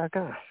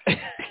Walgreens.com.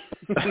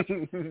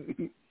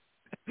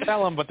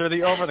 Tell them, but they're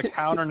the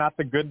over-the-counter, not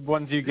the good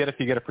ones you get if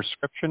you get a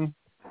prescription.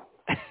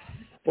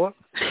 Well,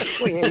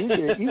 yeah,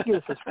 you get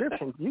a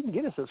subscription. You can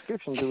get a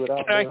subscription to it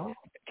all day long.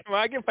 Can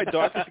I get my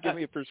doctor to give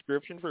me a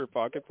prescription for a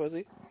pocket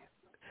pussy?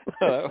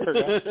 Yeah,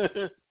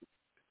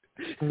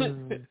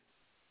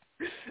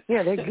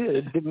 they're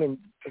good.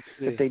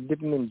 If they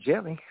dip them in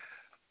jelly.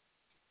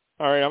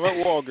 All right, I'm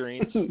at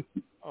Walgreens. I'm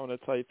going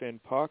to type in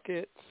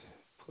pocket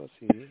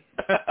pussy.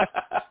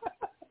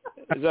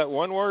 Is that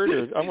one word?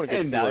 Or I'm going to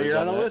get and now you're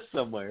on a list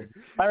somewhere.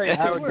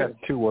 I would get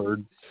 2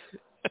 words.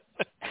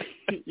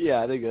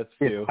 Yeah, I think that's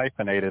 2. It's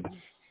hyphenated.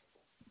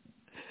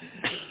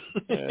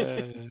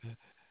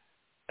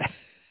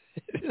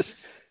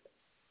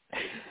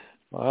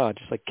 Wow,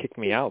 just like kick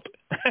me out.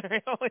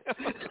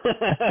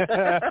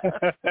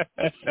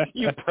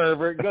 You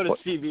pervert. Go to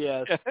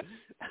CVS.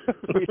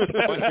 We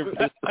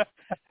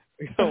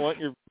don't want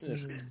your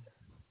business.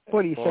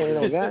 What are you saying,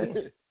 old guy?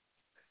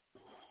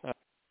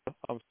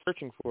 I'm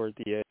searching for it.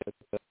 Yeah.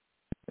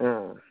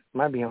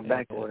 Might be on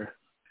back order.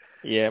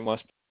 Yeah, it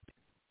must be.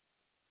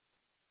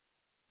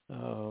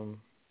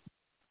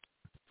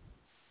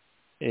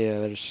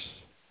 Yeah,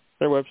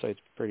 their website's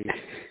pretty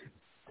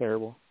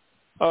terrible.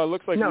 Oh, it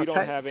looks like we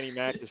don't have any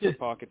matches for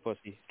pocket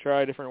pussy.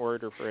 Try a different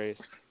word or phrase.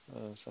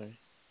 Oh, sorry.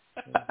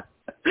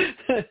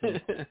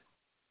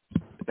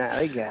 Nah,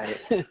 they got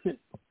it.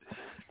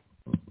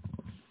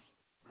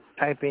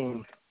 type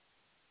in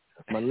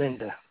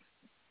Melinda.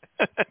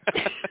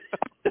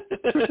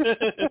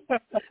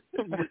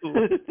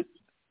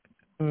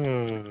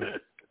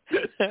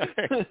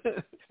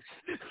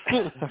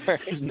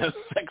 There's no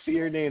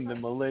sexier name than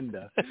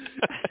Melinda.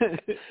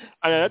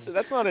 I mean,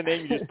 that's not a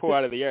name you just pull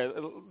out of the air.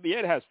 The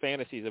Ed has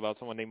fantasies about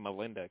someone named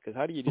Melinda, because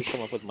how do you just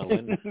come up with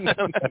Melinda?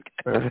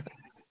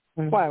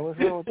 Why? What's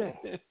wrong with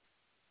that?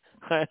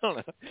 I don't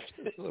know.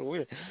 It's a little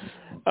weird.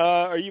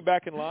 Are you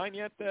back in line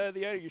yet, the Ed,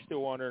 or are you still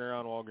wandering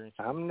around Walgreens?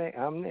 I'm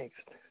next.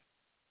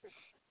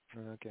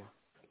 Okay.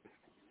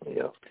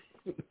 Yep.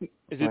 Is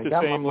it I the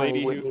got same my money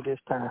lady with who... me this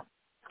time.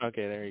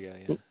 Okay, there you go,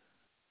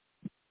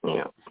 yeah.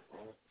 Yeah.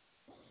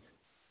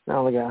 I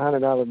only got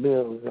 $100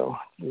 bills, though.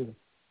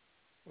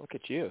 Look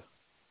at you.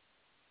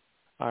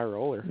 High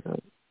roller.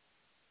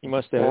 You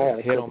must have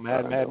hit on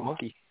Mad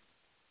Monkey.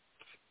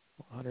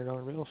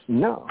 $100 bills.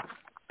 No.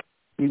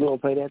 You going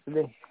to play that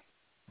today?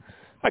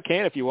 I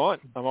can if you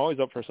want. I'm always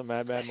up for some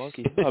Mad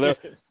Monkey. Although,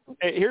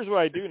 hey, here's what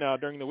I do now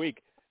during the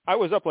week. I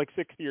was up like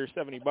 $60 or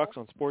 $70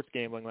 on sports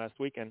gambling last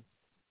weekend.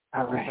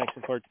 All right. Thanks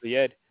in part to the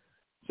Ed.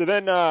 So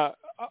then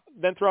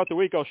throughout the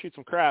week I'll shoot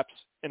some craps,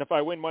 and if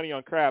I win money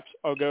on craps,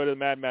 I'll go to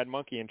Mad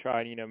Monkey and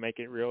try and make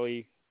it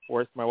really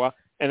worth my while.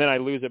 And then I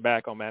lose it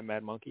back on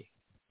Mad Monkey.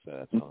 So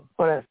that's all.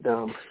 Oh, that's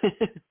dumb.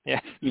 Yeah,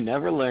 you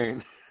never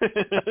learn.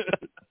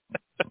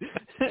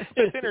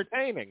 It's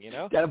entertaining,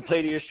 Got to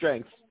play to your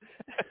strengths.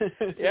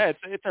 Yeah,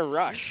 it's a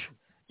rush.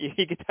 You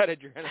get that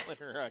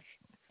adrenaline rush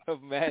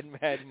of Mad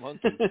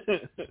Monkey.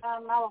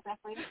 I'll walk back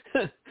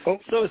later.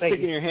 So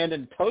sticking your hand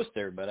in a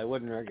toaster, but I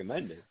wouldn't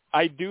recommend it.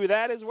 I do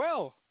that as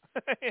well.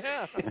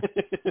 Yeah.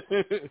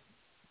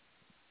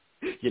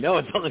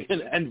 It's only going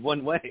to end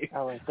one way.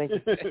 All right, thank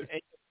you.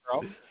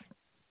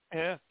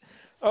 Yeah.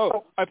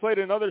 Oh, I played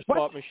another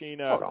slot machine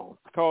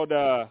called,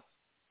 I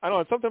don't know,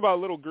 it's something about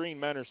little green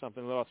men or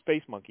something, little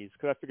space monkeys,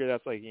 because I figured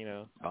that's like,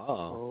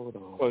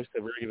 close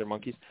to regular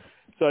monkeys.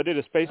 So I did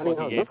a space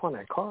monkey game. Look on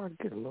that card.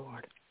 Good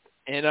Lord.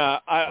 And I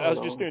was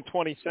just doing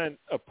 20 cents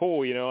a pull,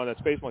 on that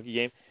space monkey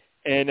game.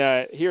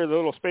 And here the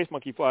little space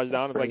monkey flies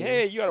down. It's like,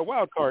 hey, you got a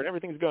wild card.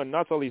 Everything's going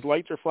nuts. All these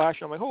lights are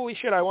flashing. I'm like, holy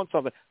shit, I won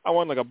something. I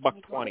won like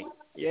 $1.20.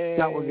 Yeah.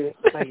 That was good.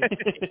 Thank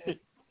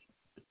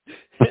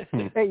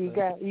you. Hey,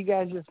 you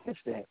guys just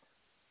missed that.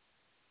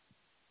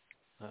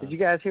 Did you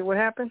guys hear what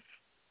happened?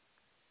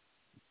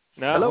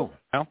 No. Hello?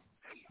 No.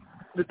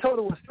 The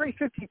total was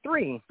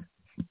 $3.53.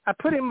 I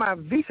put in my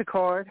Visa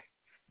card,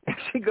 and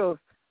she goes,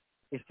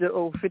 "You still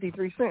owe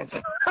 53 cents."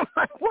 I'm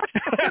like, what?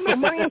 I have no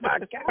money in my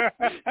account.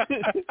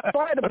 So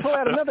I had to pull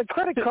out another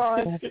credit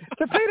card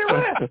to pay the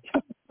rest.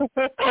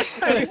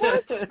 Like,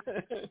 what?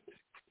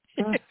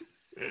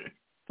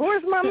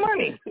 Where's my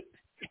money?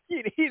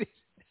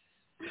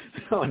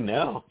 Oh,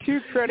 no. 2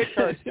 credit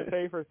cards to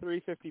pay for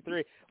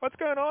 $3.53. What's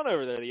going on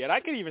over there yet? I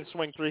could even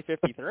swing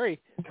 $3.53.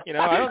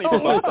 I don't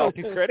even want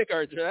 2 credit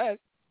cards for that.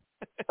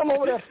 I'm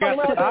over there fucking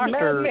around with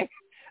Madman.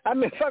 I've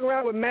been fucking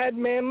around with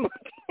Madman.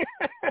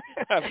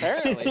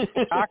 Apparently.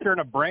 Doctor in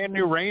a brand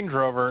new Range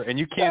Rover, and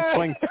you can't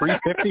swing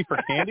 $3.50 for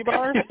candy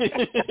bars? This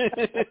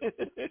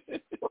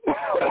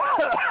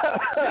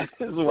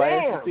is why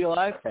I have to steal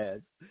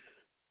iPads.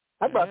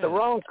 I brought the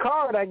wrong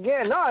card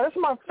again. No, that's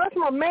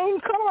my main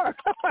card.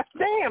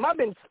 Damn, I've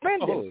been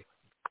spending.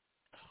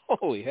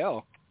 Holy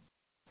hell.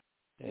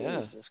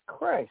 Yeah. Jesus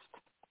Christ.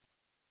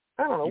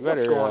 I don't know You what's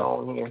better, going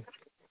on here.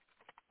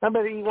 I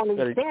better eat one of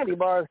these candy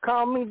bars.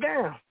 Calm me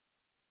down.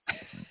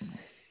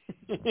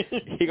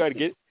 You got to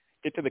get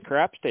to the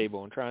craps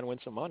table and try and win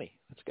some money.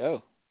 Let's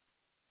go.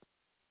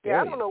 Yeah,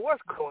 I don't know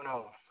what's going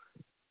on.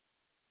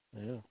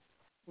 Yeah.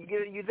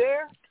 You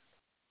there?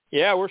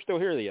 Yeah, we're still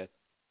here yet.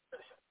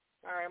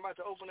 All right, I'm about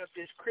to open up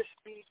this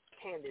crispy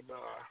candy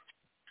bar.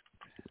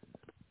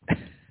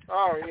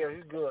 Oh, yeah,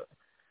 he's good.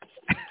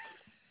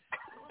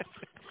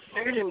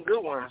 Here's some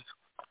good ones.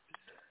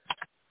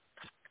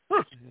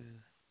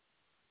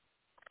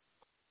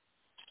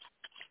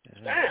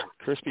 Damn,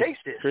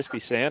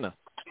 Crispy Santa.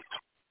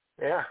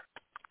 Yeah.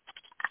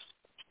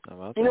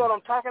 You know what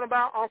I'm talking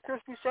about on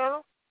Crispy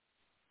Santa?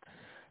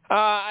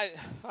 I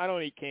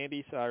don't eat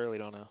candy, so I really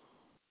don't know.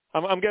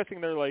 I'm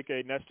guessing they're like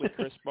a Nestle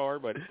Crisp bar,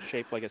 but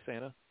shaped like a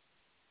Santa.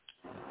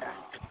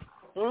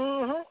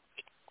 Mm-hmm.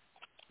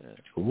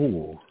 Yeah.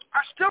 Ooh.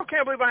 I still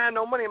can't believe I had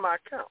no money in my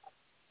account.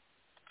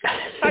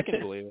 I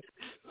can believe it.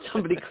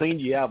 Somebody cleaned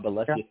you out but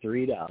left you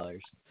 $3.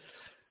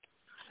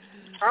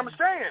 I'm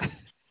saying.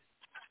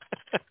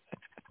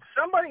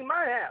 Somebody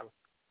might have.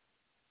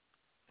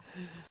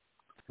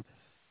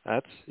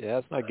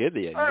 That's not good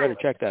yet. You better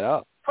check that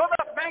out. Pull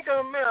up Bank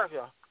of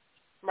America.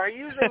 My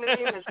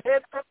username is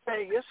Ed from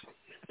Vegas.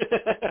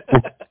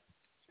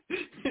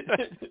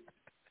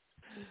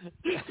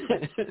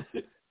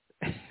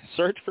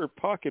 Search for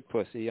Pocket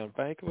Pussy on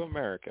Bank of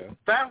America.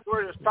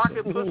 Password is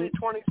Pocket Pussy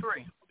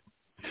 23.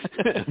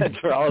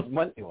 That's where all his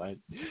money went.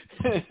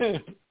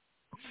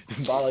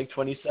 Bought like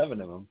 27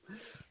 of them.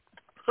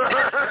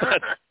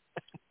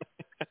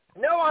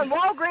 No, on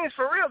Walgreens,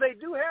 for real, they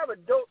do have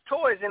adult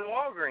toys in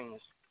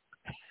Walgreens.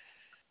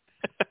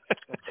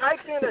 Type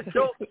in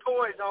adult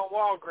toys on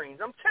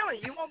Walgreens. I'm telling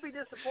you, you won't be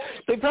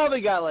disappointed. They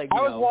probably got like.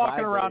 I was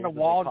walking around vibrators to that they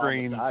call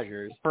Walgreens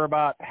massagers. for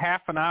about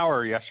half an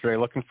hour yesterday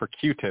looking for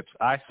Q-tips.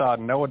 I saw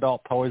no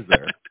adult toys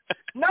there.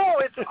 No,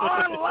 it's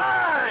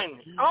online.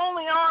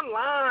 Only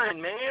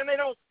online, man. They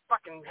don't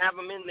fucking have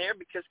them in there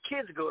because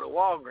kids go to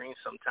Walgreens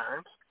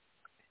sometimes.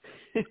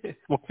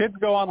 Well, kids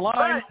go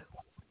online.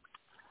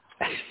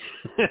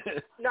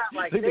 Not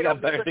like they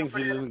got better things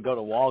to do than go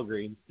to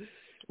Walgreens.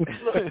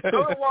 Look,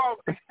 go to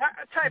Walgreens.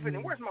 Type it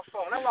in. Where's my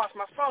phone? I lost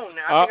my phone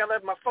now. I think I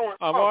left my phone.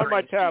 I'm on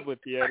my tablet,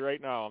 Ed,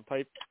 right now.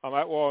 I'm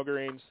at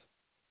Walgreens.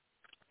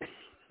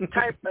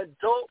 Type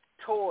adult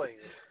toys.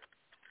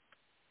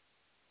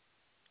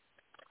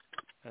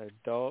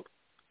 Adult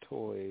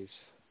toys.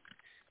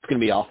 It's gonna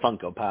be all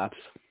Funko Pops.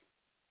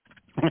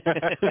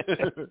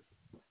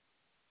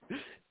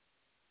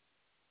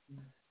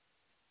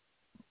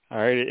 All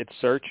right, it's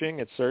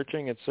searching.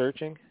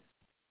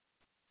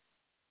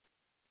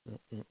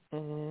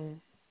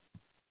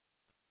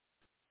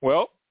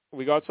 Well,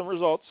 we got some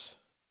results.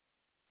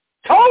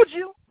 Told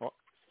you. All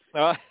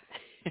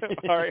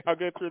right, I'll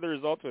go through the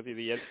results with you,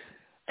 Ian.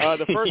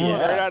 The first one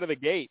right out of the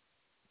gate.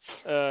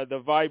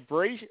 The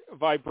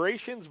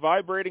Vibrations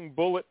Vibrating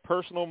Bullet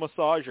Personal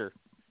Massager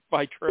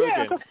by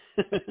Trojan.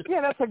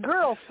 Yeah, that's a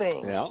girl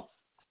thing.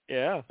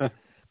 Yeah.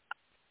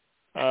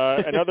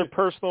 Another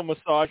personal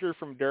massager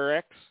from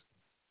Durex.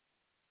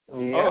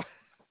 Yeah.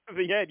 Oh,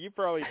 Ed, you're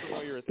probably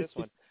familiar with this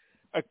one.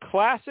 A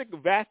classic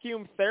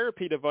vacuum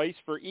therapy device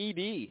for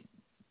ED.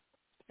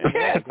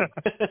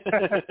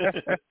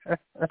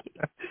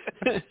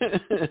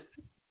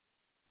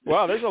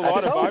 Wow, there's a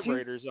lot of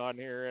vibrators on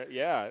here.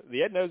 Yeah,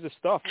 the Ed knows his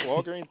stuff.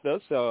 Walgreens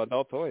does sell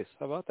adult toys.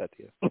 How about that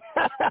to you?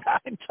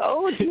 I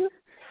told you.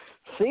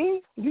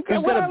 See? Who's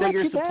got a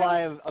bigger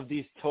supply of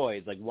these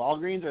toys, like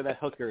Walgreens or that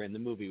hooker in the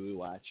movie we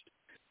watched?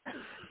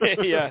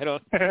 Yeah, I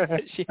don't.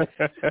 She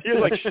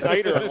was like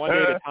Schneider on One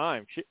Day at a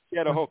Time. She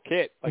had a whole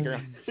kit, like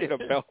she had a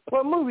belt.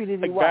 What movie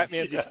did you watch?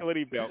 Batman's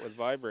utility belt with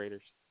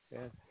vibrators.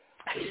 Yeah.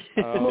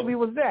 What movie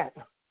was that?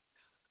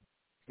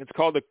 It's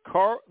called the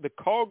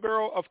Call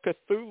Girl of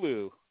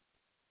Cthulhu.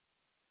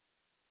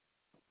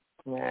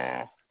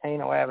 Nah, ain't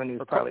no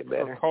Avenue's probably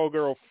better. Call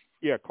Girl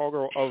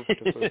of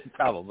Cthulhu.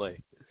 Probably.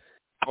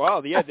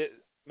 Wow, yeah,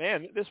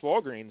 man, this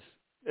Walgreens,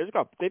 they've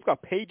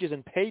got pages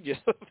and pages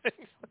of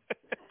things.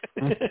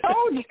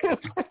 Told you.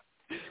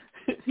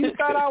 You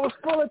thought I was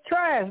full of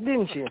trash,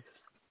 didn't you?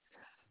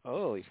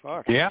 Holy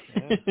fuck. Yeah.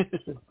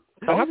 So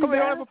how come they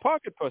don't have a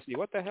pocket pussy?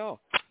 What the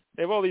hell?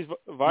 They have all these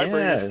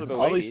vibrators for the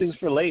all ladies. these things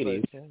for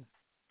ladies.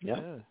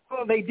 Yeah.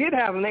 Well, they did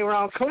have them. They were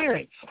on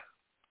clearance.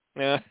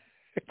 Yeah.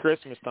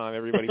 Christmas time,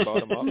 everybody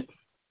bought them up.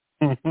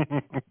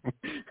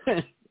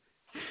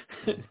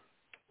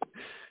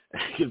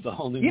 Gives a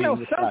whole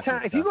new.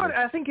 Sometimes if you go to,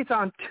 I think it's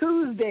on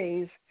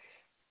Tuesdays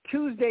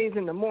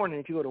in the morning.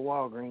 If you go to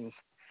Walgreens,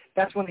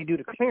 that's when they do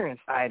the clearance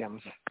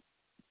items.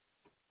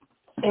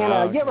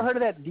 And you ever heard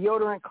of that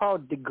deodorant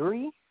called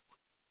Degree?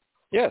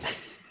 Yes.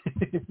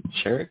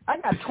 Sure. I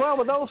got 12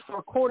 of those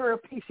for $1 a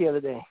piece the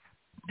other day.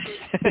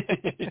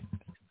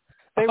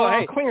 They were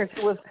on clearance.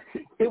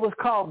 It was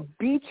called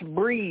Beach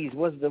Breeze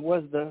was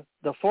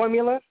the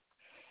formula,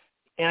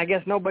 and I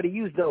guess nobody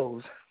used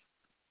those.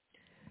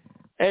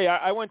 Hey,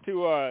 I went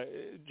to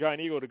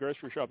Giant Eagle at a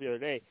grocery shop the other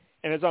day,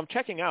 and as I'm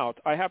checking out,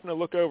 I happen to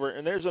look over,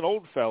 and there's an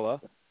old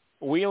fella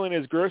wheeling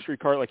his grocery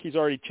cart like he's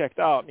already checked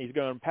out, and he's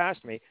going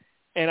past me.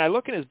 And I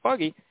look in his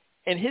buggy,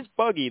 and his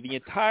buggy, the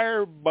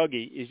entire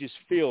buggy is just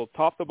filled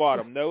top to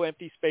bottom, no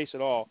empty space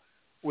at all,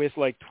 with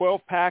like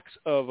 12 packs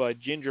of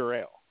ginger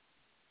ale.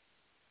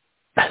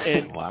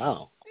 And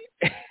wow.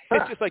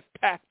 It's just like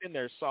packed in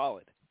there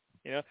solid,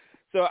 you know?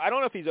 So I don't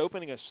know if he's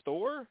opening a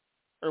store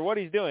or what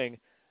he's doing,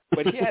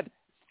 but he had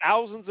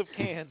thousands of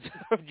cans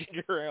of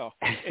ginger ale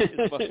in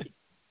his buggy.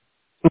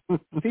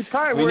 He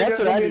probably that's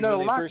what I did when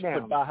they first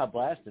put Baja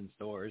Blast in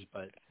stores,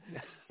 but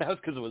that was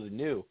because it was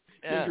new.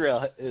 Yeah. Ginger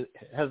ale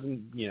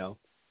hasn't,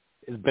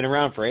 it's been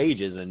around for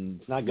ages, and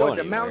it's not going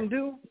anywhere.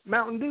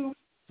 Mountain Dew?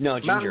 No,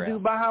 ginger Mountain ale. Dew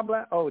Baja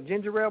Blast? Oh,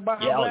 ginger ale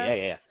Baja Blast?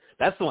 Yeah.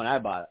 That's the one I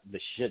bought the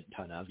shit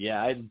ton of.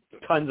 Yeah, I had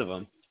tons of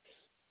them.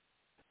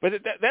 But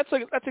that's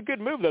a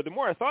good move, though. The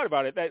more I thought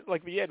about it, that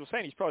like the Ed was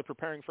saying, he's probably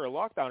preparing for a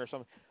lockdown or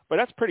something. But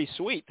that's pretty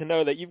sweet to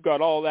know that you've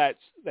got all that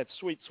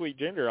sweet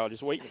ginger ale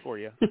just waiting for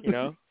you,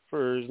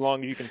 for as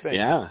long as you can think.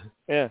 Yeah.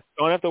 Yeah.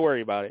 Don't have to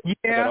worry about it. Yeah.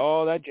 You got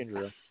all that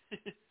ginger ale.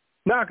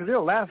 No, because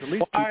it'll last at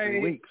least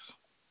 2-3 weeks.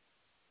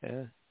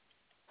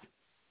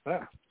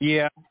 Yeah.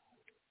 Yeah.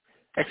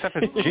 Except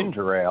it's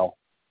ginger ale.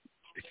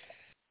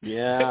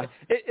 Yeah.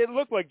 It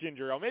looked like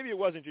ginger ale. Maybe it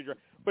wasn't ginger ale,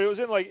 but it was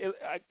in like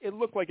it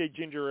looked like a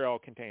ginger ale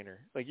container.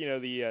 Like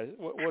the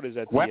what is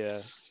that?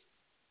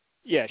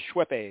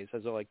 Schweppes,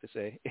 as I like to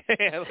say.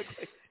 It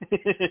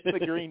looked like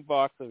the green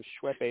box of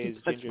Schweppes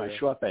That's ginger my ale.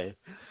 Schweppe.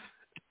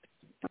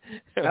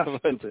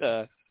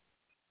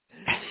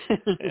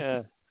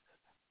 Yeah.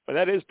 But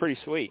that is pretty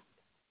sweet.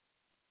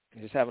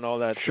 Just having all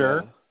that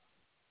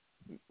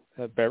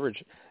that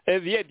beverage. Do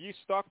you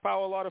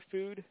stockpile a lot of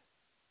food?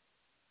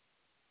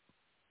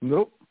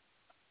 Nope.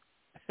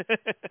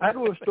 I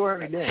go to the store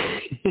every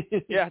day.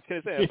 Yeah, I was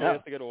going to say, I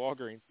have to go to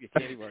Walgreens to get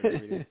candy bars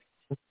every day.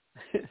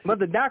 But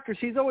the doctor,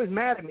 she's always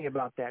mad at me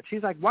about that.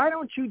 She's like, why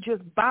don't you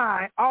just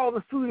buy all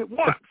the food at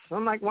once?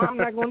 I'm like, well, I'm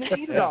not going to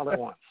eat it all at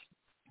once.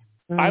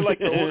 I like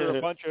to order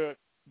a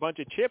bunch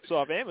of chips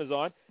off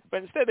Amazon,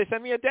 but instead they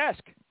send me a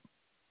desk.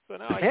 So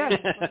now I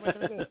can't. What am I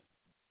going to do?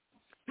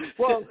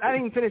 Well, I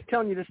didn't even finish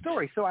telling you the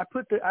story. So I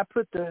put the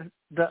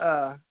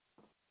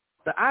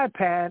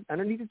iPad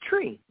underneath a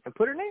tree and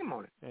put her name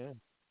on it. Yeah.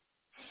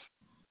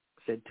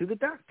 Said to the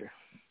doctor.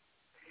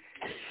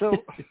 So,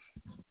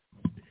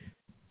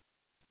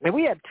 and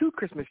we had 2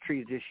 Christmas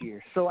trees this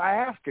year. So I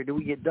asked her, do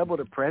we get double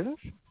the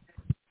presents?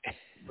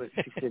 But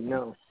she said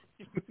no.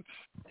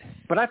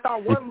 But I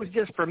thought one was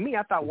just for me.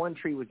 I thought one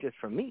tree was just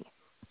for me.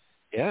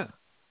 Yeah.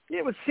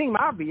 It would seem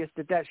obvious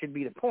that should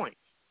be the point.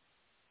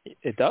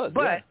 It does.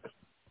 But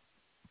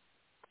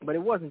but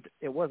it wasn't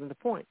the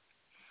point.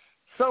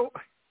 So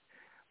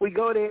we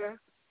go there,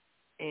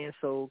 and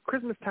so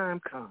Christmas time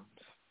comes,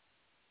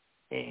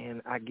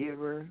 and I give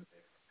her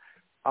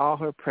all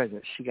her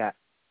presents. She got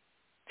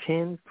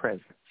 10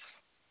 presents.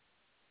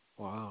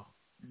 Wow.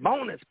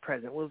 Bonus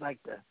present was like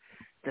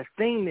the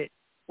thing that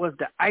was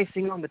the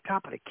icing on the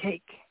top of the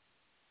cake.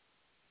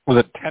 Was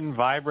it 10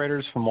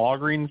 vibrators from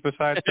Walgreens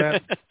besides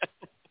that?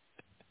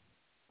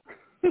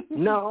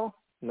 No.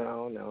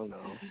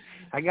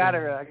 I got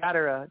her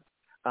a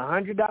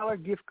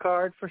 $100 gift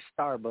card for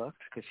Starbucks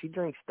because she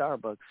drinks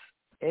Starbucks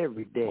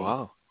every day.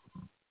 Wow.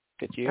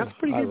 Good you. That's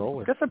pretty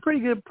good. That's a pretty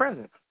good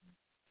present.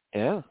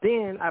 Yeah.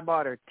 Then I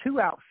bought her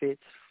 2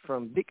 outfits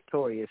from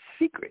Victoria's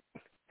Secret.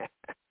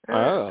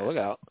 Oh, look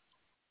out.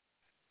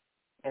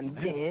 And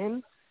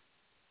then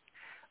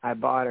I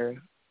bought her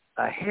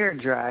a hair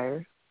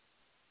dryer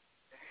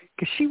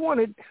because she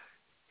wanted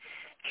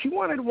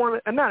one,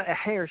 not a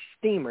hair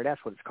steamer.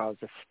 That's what it's called.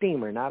 It's a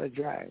steamer, not a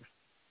dryer.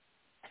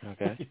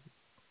 Okay.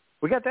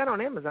 We got that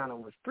on Amazon. It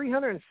was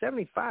 $375.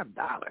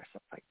 I'm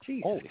like,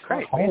 Jesus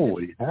Christ.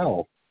 Holy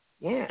hell.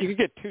 Yeah. You could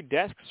get 2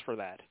 desks for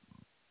that.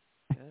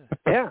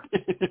 Yeah.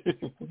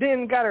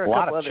 Then got her a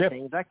couple other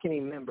things. I can't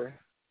even remember.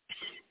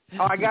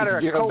 Oh, I got her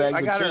a coat.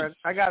 I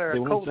got her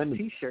a Colts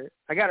T-shirt.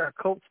 I got her a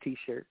Colts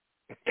T-shirt.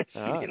 She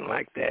didn't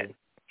like that.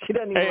 She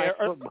doesn't even like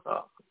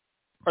football.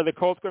 Are the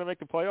Colts going to make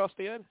the playoffs,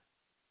 Dan?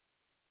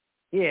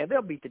 Yeah,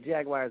 they'll beat the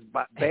Jaguars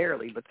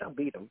barely, but they'll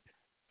beat them.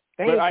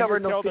 They but ain't I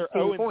covered heard no 15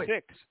 they're 0-6. points.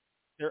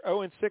 They're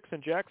 0-6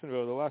 in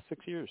Jacksonville the last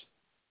 6 years.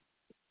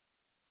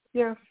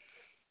 Yeah.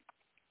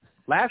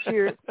 Last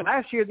year,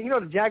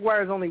 the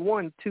Jaguars only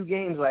won 2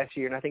 games last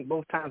year, and I think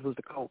both times was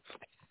the Colts.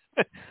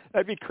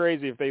 That'd be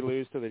crazy if they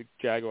lose to the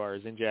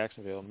Jaguars in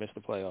Jacksonville and miss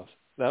the playoffs.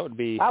 That would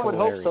be I would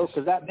hilarious. hope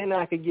so, because then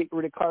I could get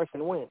rid of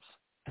Carson Wentz.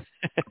 All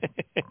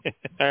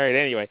right,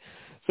 anyway.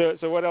 So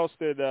what else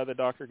did the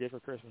doctor give for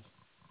Christmas?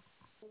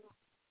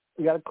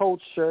 We got a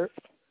Colts shirt.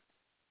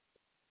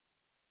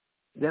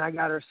 Then I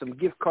got her some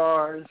gift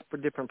cards for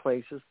different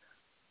places.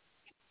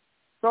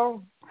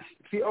 So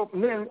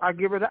then I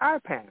give her the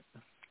iPad.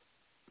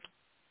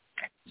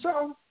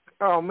 So,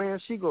 oh man,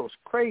 she goes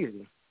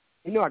crazy.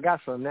 You know I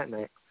got something that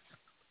night.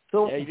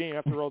 So yeah, you didn't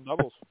have to roll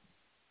doubles.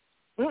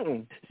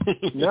 No.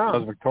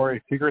 Was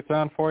Victoria's Secret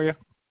on for you?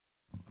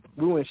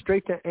 We went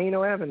straight to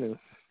Ano Avenue.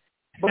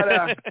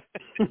 But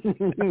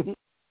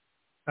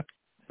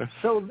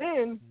so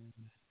then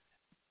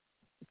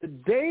the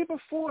day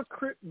before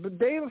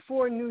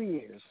New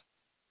Year's,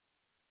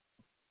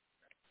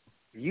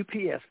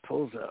 UPS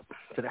pulls up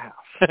to the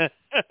house.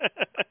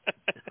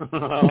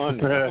 Oh,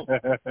 no.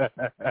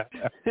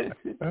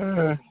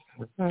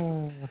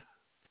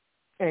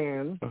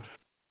 And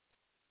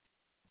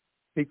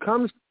he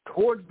comes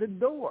towards the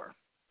door.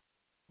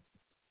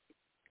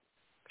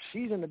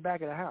 She's in the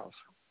back of the house.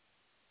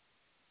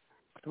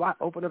 So I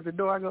open up the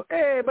door. I go,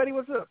 "Hey, buddy,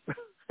 what's up?"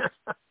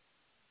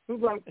 He's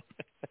like,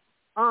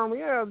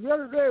 yeah, the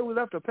other day we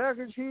left a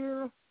package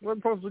here.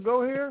 Wasn't supposed to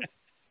go here.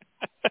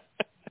 I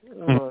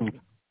don't know.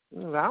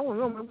 We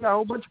got a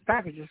whole bunch of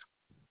packages.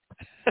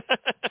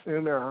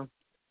 And,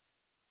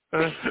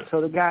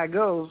 so the guy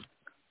goes,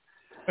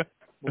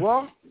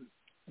 "Well,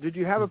 did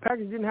you have a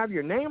package that didn't have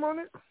your name on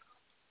it?"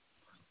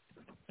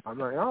 I'm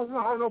like, I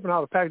don't open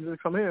all the packages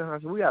that come here. I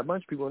said, we got a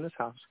bunch of people in this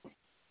house.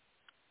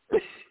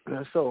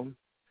 And so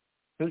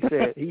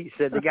he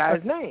said the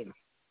guy's name.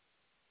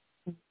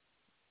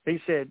 He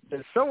said,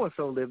 does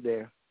so-and-so live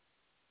there?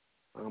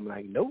 I'm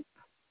like, nope.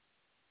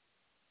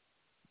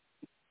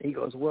 He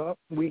goes, well,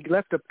 we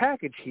left a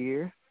package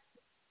here.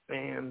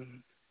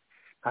 And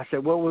I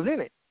said, what was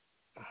in it?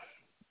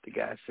 The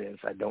guy says,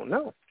 I don't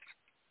know.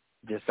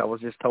 I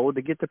was just told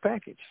to get the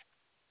package.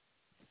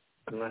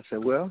 And I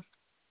said, well,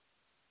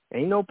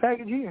 ain't no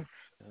package here.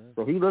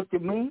 So he looked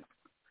at me,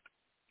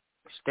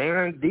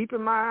 staring deep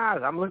in my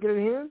eyes. I'm looking at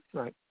him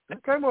like,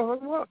 okay, well,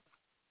 hook him up.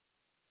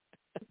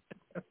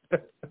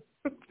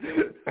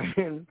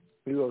 And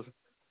he goes,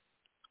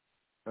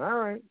 all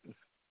right.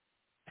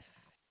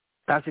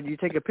 I said, did you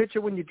take a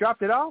picture when you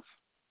dropped it off?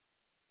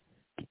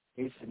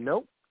 He said,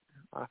 nope.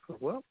 I said,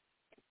 well,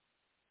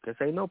 guess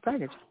ain't no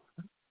package.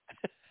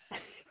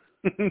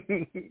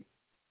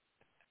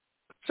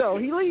 So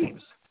he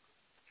leaves.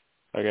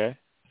 Okay.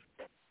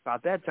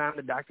 About that time,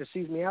 the doctor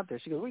sees me out there.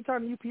 She goes, "What are you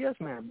talking to UPS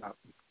man about?"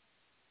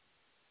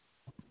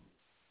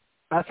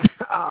 I said,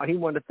 "Oh, he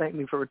wanted to thank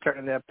me for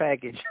returning that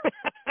package."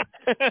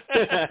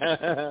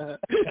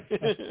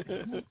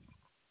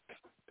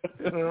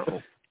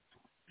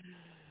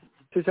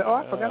 She said, "Oh,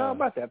 I forgot all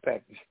about that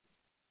package."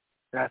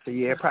 And I said,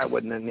 "Yeah, it probably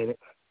wasn't nothing in it."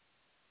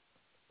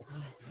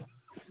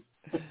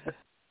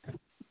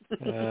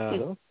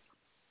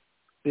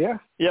 Yeah.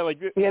 Yeah, like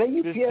the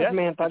UPS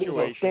man thought he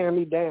was staring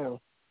me down.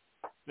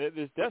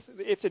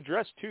 It's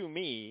addressed to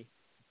me,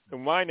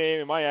 and my name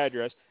and my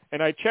address,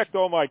 and I checked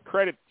all my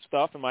credit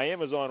stuff and my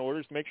Amazon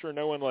orders to make sure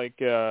no one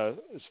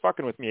is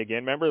fucking with me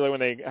again. Remember when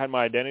they had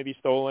my identity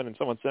stolen and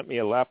someone sent me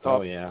a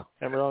laptop? Oh yeah.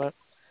 Remember all that?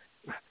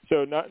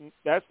 So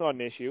that's not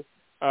an issue.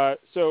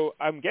 So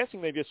I'm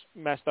guessing they just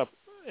messed up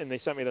and they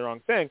sent me the wrong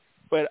thing,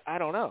 but I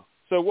don't know.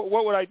 So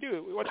what would I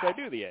do? What should I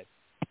do, the Ed?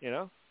 You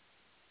know?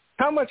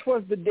 How much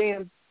was the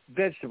damn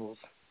vegetables?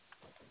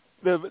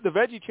 The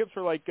veggie chips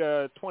were like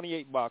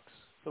 $28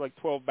 for like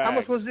 12 bags. How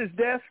much was this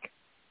desk?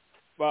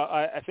 Well,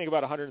 I think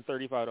about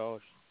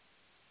 $135.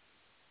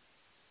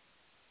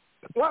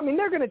 Well, I mean,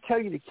 they're going to tell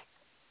you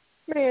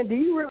man, do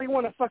you really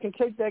want to fucking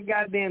take that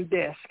goddamn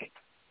desk?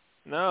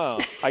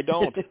 No, I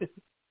don't.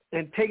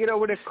 And take it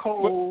over to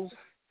Kohl's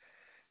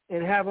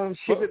and have them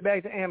ship it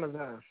back to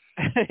Amazon.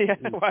 Yeah,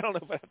 well, I don't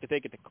know if I have to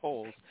take it to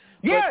Kohl's.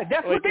 Yeah, but,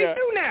 that's what they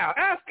do now.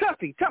 Ask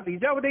Tuffy. Tuffy,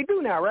 is that what they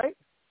do now, right?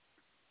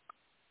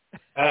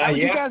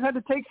 You guys had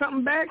to take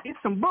something back? It's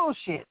some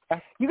bullshit.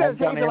 You guys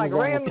had to like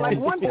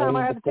one time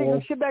I had to take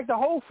some shit back to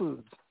Whole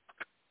Foods.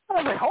 I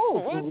was like,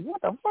 Whole Foods?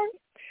 What the fuck?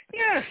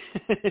 Yeah.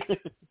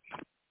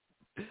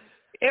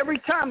 Every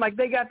time, like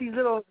they got these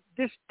little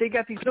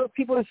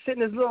people that sit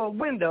in this little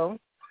window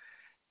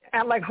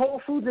at like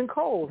Whole Foods and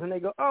Kohl's, and they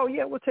go, "Oh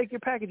yeah, we'll take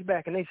your package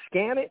back," and they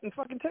scan it and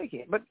fucking take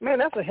it. But man,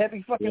 that's a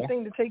heavy fucking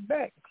thing to take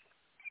back.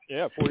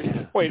 Yeah,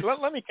 40. Wait,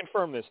 let me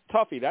confirm this.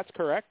 Tuffy, that's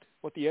correct?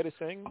 What the Ed is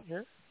saying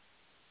here?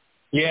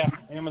 Yeah,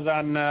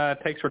 Amazon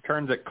takes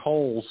returns at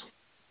Kohl's.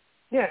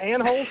 Yeah,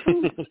 and Whole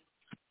Foods.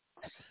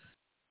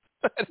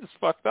 That is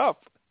fucked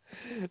up.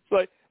 It's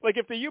like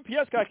if the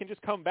UPS guy can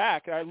just come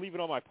back, I leave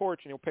it on my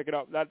porch and he'll pick it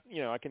up. That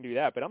I can do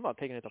that, but I'm not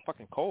taking it to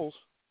fucking Kohl's.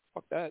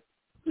 Fuck that.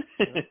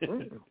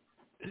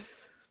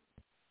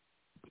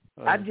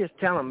 I'd just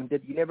tell them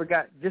that you never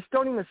got. Just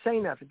don't even say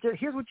nothing.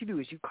 Here's what you do: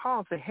 is you call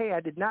and say, "Hey, I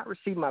did not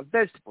receive my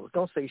vegetables."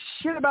 Don't say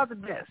shit about the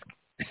desk.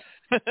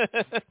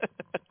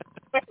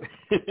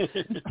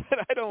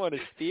 I don't want to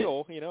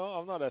steal.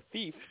 I'm not a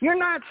thief. You're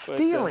not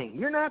stealing.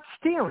 You're not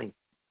stealing.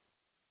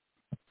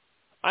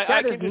 I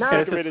can just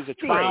think of it as a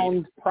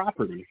trade.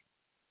 Property.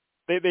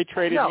 They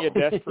traded me a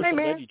desk for some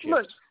veggie chips.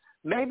 Look,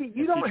 maybe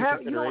you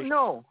don't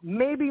know.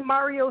 Maybe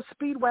Mario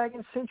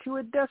Speedwagon sent you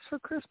a desk for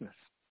Christmas.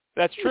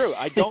 That's true.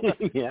 I don't.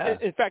 Yeah.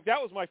 In fact, that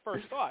was my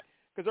first thought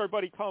because our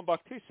buddy Tom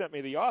Buck-2 sent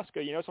me the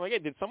Oscar. So I'm like, hey,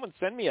 did someone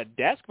send me a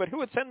desk? But who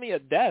would send me a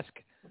desk?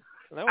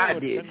 I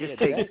did. Just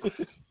take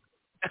it.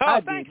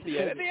 Oh, thanks,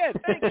 Ed.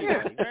 Thank you.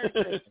 Very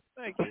good.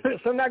 Thank you.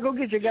 So now go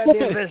get your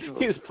goddamn vegetables.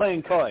 He was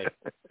playing coy.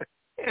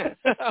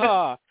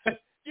 Oh,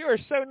 you are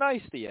so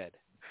nice, Ed.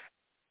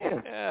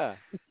 Yeah.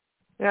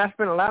 Yeah, I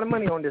spent a lot of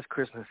money on this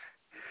Christmas.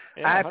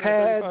 Yeah,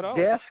 iPads,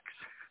 desks.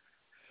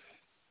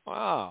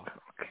 Wow.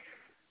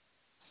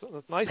 So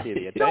that's nice, Ed.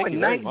 You know, Thank you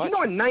very much. You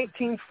know in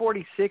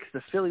 1946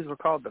 the Phillies were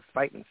called the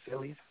Fighting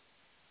Phillies?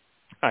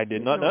 I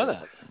did not know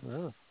that.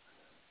 Oh.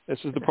 This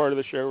is the part of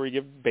the show where we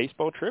give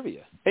baseball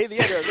trivia. Hey, the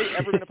Ed, are they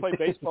ever going to play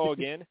baseball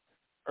again?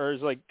 Or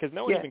is because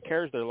no one even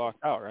cares they're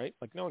locked out, right?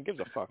 Like no one gives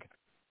a fuck.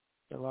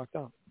 They're locked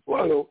out.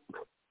 Well,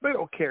 they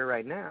don't care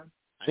right now.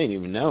 I didn't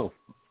even know.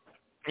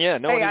 Yeah,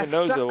 no one even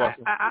knows they're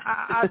locked out.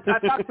 I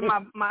talked to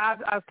I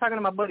was talking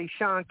to my buddy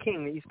Sean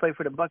King that used to play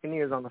for the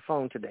Buccaneers on the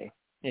phone today.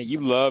 Yeah,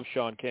 you love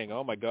Sean King.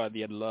 Oh my God,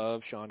 the Ed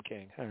loves Sean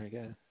King. All right,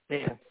 yeah.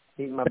 Yeah.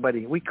 He's my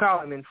buddy. We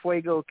call him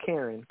Fuego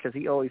Karen because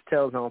he always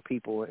tells on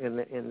people. In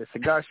the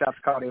cigar shops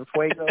called him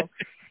Fuego,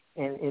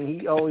 and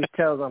he always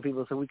tells on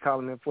people, so we call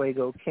him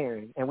Fuego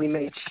Karen. And we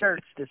made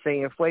shirts to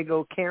say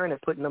Fuego Karen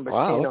and put number 10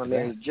 on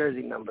there, his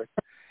jersey number.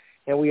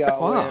 And we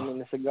all wear them in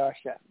the cigar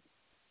shop.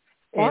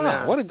 Wow,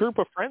 and, what a group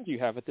of friends you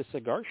have at this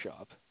cigar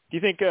shop. Do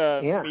you think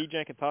me,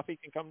 Jank, and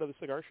Tuffy can come to the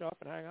cigar shop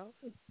and hang out?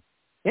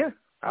 Yeah,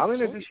 I'll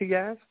introduce you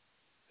guys.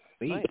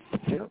 Nice.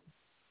 Yeah.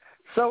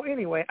 So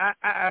anyway,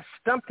 I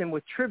stumped him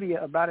with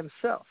trivia about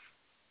himself.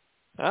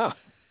 Oh,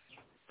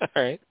 all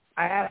right.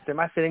 I asked him,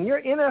 I said, in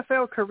your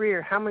NFL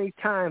career, how many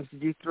times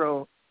did you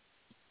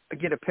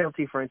get a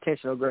penalty for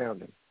intentional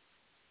grounding?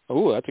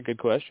 Oh, that's a good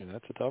question.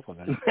 That's a tough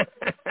one.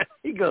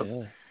 He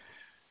goes,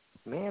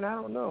 man, I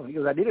don't know. He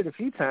goes, I did it a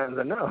few times,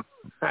 I know.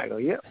 I go,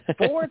 yep,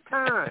 4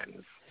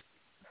 times.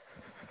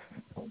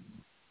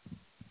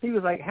 He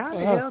was like, how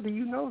the hell do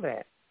you know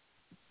that?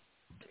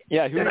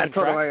 Yeah, who can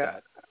track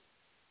that?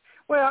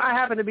 Well, I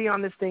happen to be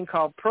on this thing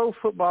called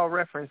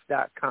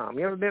ProFootballReference.com.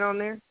 You ever been on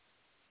there?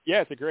 Yeah,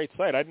 it's a great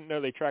site. I didn't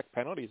know they track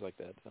penalties like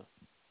that. So.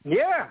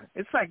 Yeah,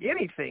 it's like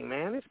anything,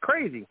 man. It's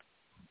crazy.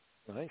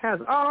 Nice. It has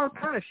all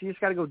kinds of shit. You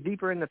just got to go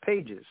deeper in the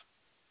pages.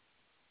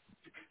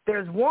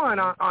 There's one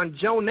on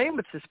Joe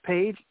Namath's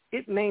page.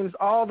 It names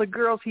all the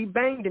girls he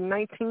banged in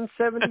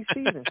 1970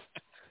 season.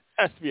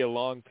 Has to be a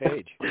long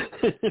page.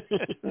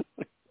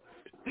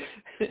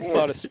 A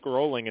lot of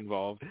scrolling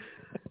involved.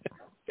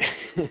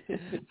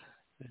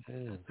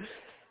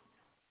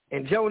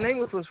 And Joe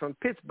Namath was from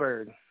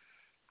Pittsburgh.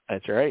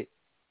 That's right.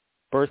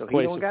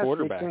 Birthplace so of got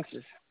quarterbacks. 6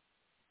 inches.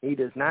 He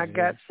does not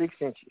got 6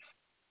 inches.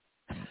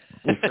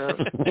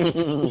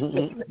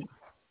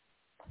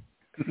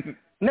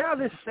 Now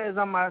this says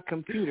on my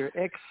computer,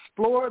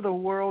 explore the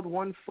world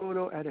one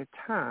photo at a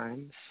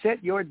time.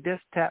 Set your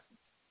desktop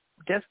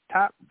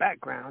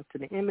background to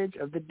the image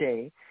of the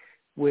day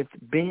with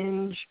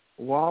Binge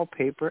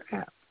Wallpaper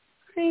app.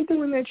 I ain't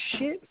doing that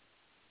shit.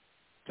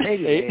 Hey,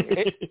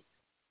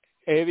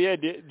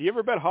 do you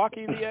ever bet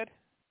hockey, Ed?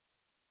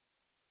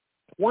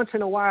 Once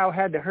in a while, I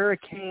had the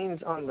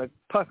Hurricanes on the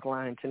puck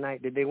line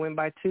tonight. Did they win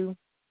by 2?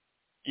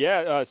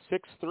 Yeah,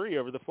 6-3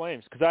 over the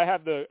Flames. Because I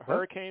have the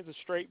Hurricanes a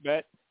straight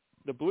bet,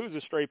 the Blues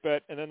a straight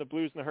bet, and then the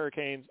Blues and the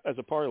Hurricanes as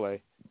a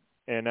parlay.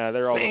 And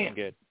they're all looking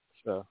good.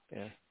 So,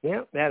 yeah.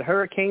 Yeah, that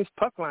Hurricanes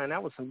puck line,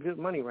 that was some good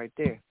money right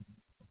there.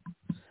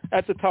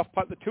 That's a tough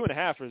putt. The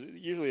 2.5 is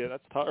usually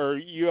that's tough. Or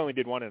you only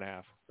did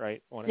 1.5,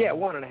 right? 1.5. Yeah,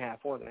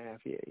 1.5.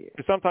 Yeah.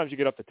 Because sometimes you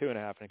get up to 2.5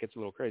 and it gets a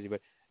little crazy. But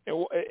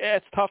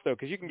it's tough though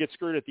because you can get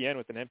screwed at the end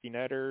with an empty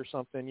netter or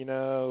something,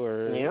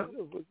 Or yeah.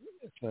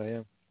 So,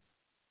 yeah.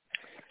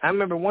 I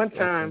remember one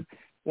time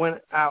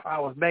when I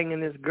was banging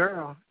this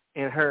girl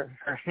and her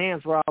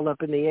hands were all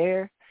up in the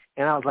air,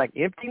 and I was like,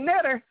 empty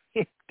netter,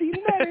 empty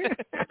netter.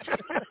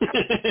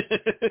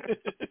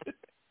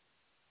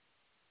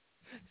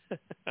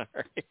 All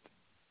right.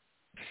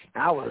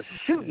 I was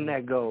shooting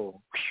that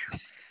goal.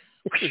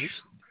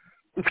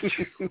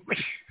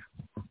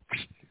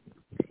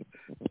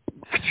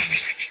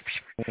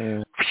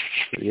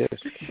 Yes.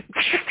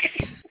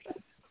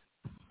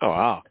 Oh,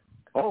 wow.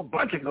 A whole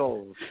bunch of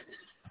goals.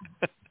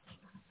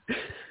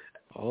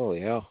 Oh,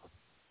 yeah.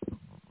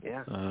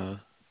 Yeah.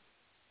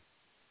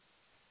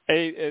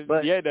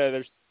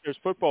 There's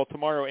football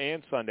tomorrow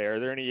and Sunday. Are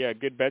there any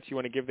good bets you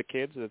want to give the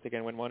kids that they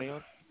can win money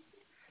on?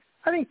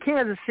 I think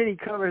Kansas City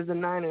covers the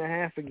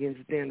 9.5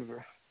 against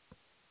Denver.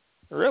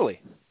 Really?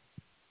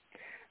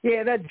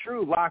 Yeah, that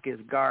Drew Lock is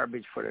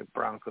garbage for the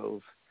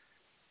Broncos.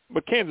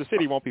 But Kansas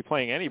City won't be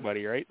playing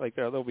anybody, right? Like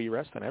they'll be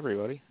resting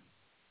everybody.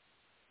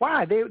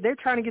 Why? They're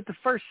trying to get the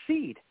first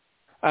seed.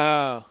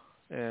 Oh,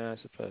 yeah,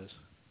 I suppose.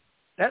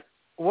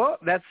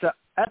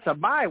 That's a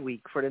bye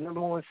week for the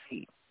number 1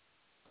 seed.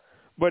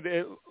 But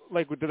do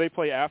they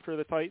play after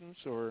the Titans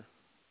or?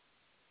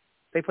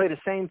 They play the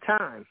same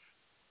time.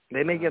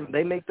 They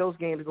make those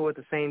games go at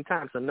the same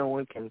time, so no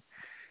one can,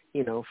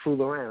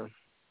 fool around.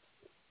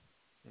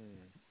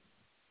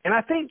 And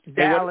I think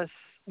Dallas.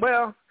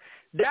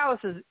 Dallas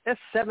is a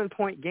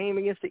 7-point game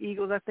against the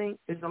Eagles. I think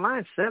is the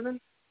line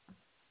 7.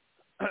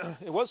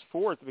 It was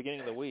 4 at the beginning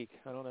of the week.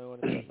 I don't know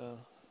what it is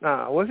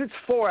now. If it's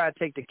 4, I'd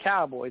take the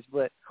Cowboys.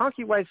 But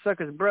Honky White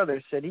Sucker's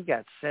brother said he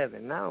got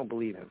 7. I don't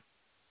believe him.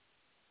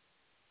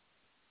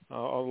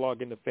 I'll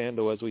log into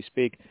FanDuel as we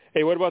speak.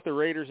 Hey, what about the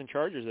Raiders and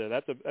Chargers there?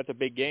 That's a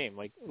big game.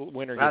 Like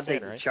winner gets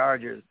in, right? I'll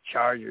take the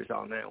Chargers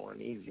on that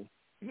one, easy.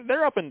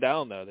 They're up and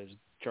down though. There's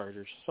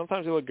Chargers.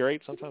 Sometimes they look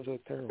great. Sometimes they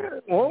look terrible.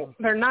 Well,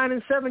 they're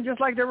 9-7,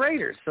 just like the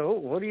Raiders. So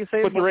what do you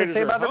say? But the Raiders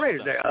say about the home,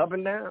 Raiders? though. They're up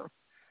and down.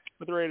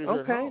 But the Raiders are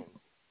at home.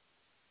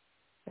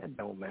 That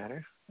don't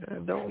matter.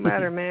 That don't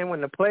matter, man. When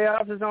the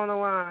playoffs is on the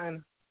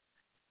line,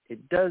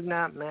 it does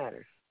not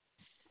matter.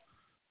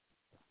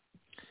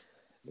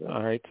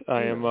 All right.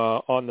 I am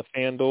on the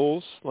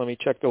FanDuels. Let me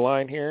check the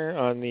line here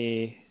on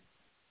the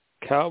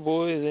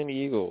Cowboys and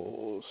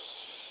Eagles.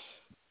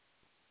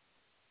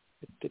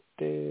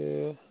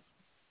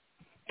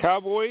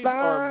 Cowboys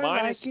are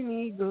minus. Like an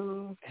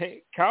eagle.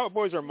 Hey,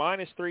 Cowboys are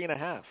minus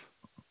 3.5.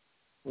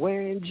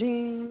 Wearing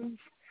jeans.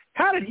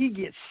 How did he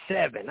get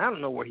 7? I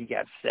don't know where he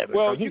got 7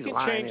 well, from. you can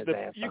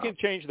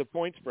change the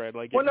point spread.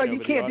 Like no,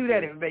 you can't do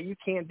that in Vegas. You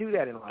can't do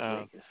that in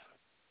Las Vegas.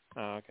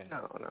 Oh, okay.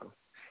 No.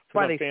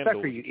 That's why they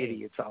sucker you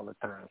idiots all the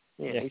time.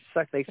 Yeah,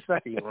 they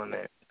sucker you on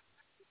that.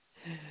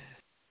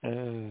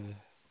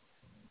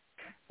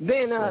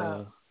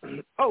 Then,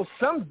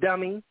 some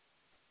dummy,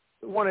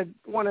 one of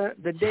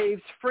the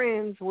Dave's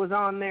friends was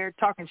on there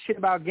talking shit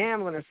about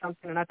gambling or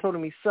something, and I told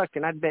him he sucked,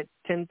 and I'd bet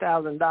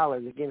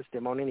 $10,000 against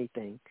him on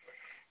anything.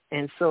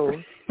 And so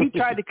he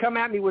tried to come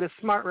at me with a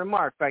smart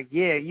remark, like,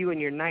 yeah, you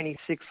and your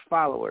 96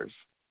 followers.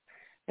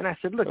 And I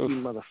said, look, you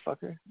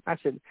motherfucker. I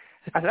said,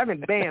 I've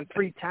been banned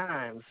 3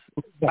 times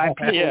by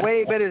people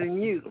way better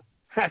than you.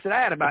 I said,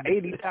 I had about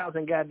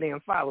 80,000 goddamn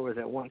followers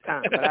at one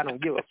time, but I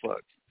don't give a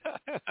fuck.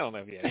 I don't know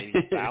if you had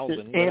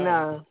 80,000.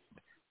 And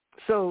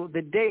so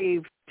the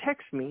Dave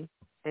texts me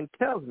and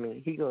tells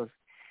me, he goes,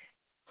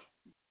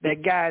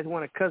 that guy's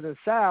one of Cousin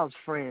Sal's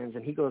friends.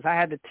 And he goes, I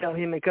had to tell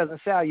him and Cousin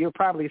Sal, you're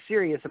probably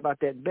serious about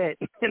that bet.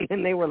 And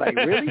then they were like,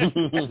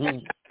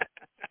 really?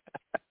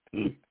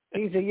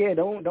 He said, yeah,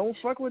 don't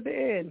fuck with the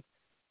Ed.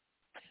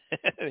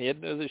 The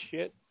Ed knows his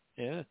shit.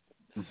 Yeah.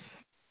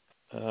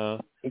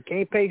 He You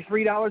can't pay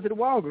 $3 at the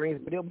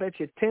Walgreens, but he'll bet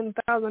you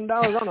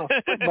 $10,000 on a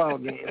football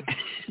game.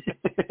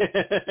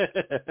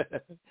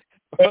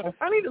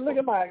 I need to look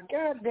at my.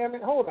 God damn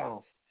it! Hold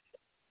on.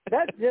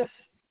 That just.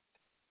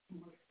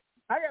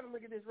 I got to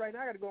look at this right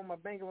now. I got to go on my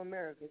Bank of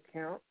America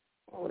account.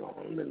 Hold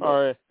on.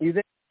 All right. You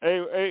think?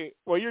 Hey,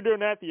 while you're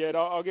doing that, Ed,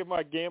 I'll give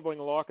my gambling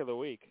lock of the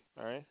week.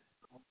 All right.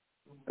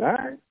 All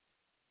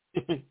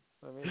right.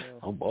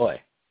 Oh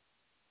boy.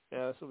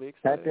 Yeah, this will be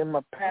exciting. Type in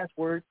my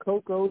password.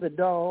 Coco the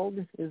dog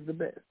is the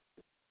best.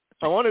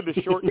 I wanted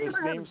to shorten this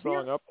theme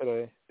song up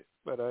today,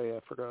 but I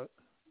forgot.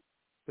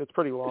 It's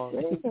pretty long.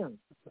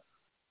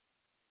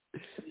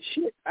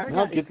 Shit.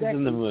 I'll get this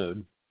in the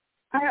mood.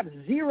 I have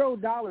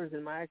 $0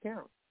 in my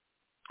account.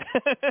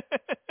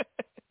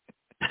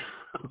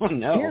 Oh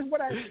no. Here's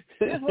what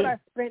I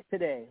spent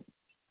today.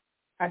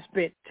 I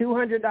spent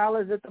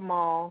 $200 at the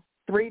mall,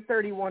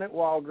 $3.31 at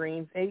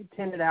Walgreens,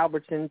 $8.10 at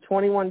Albertsons,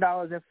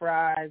 $21 at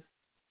Fry's,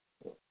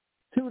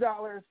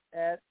 $2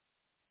 at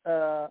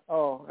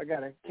I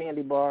got a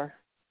candy bar,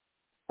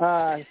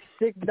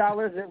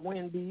 $6 at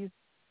Wendy's,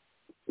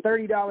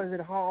 $30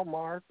 at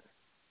Hallmark,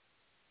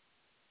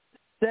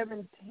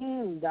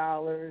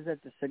 $17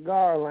 at the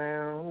Cigar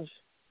Lounge.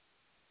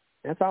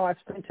 That's all I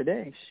spent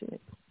today.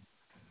 Shit.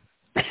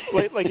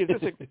 Like is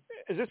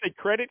this a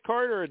credit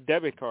card or a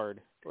debit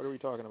card? What are we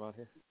talking about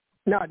here?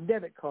 No,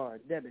 debit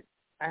card. Debit.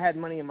 I had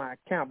money in my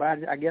account,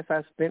 but I guess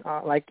I spent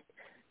like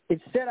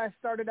it said. I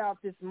started out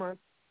this month.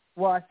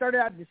 Well, I started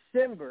out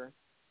December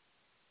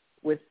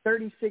with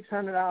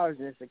 $3,600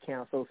 in this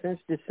account. So since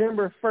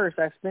December 1st,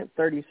 I spent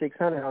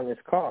 $3,600 on this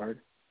card.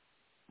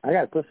 I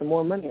got to put some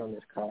more money on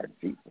this card.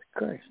 Jesus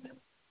Christ!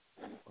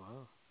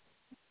 Wow.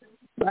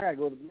 But I got to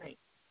go to the bank.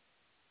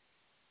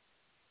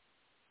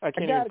 I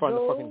can't even find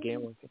the fucking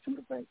gambling.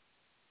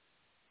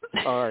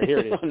 All right, here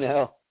it is. Oh,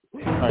 no.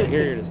 All right,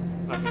 here it is.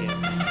 I'm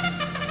gambling.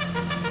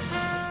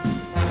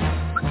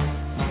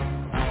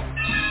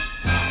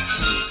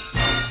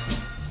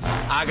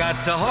 I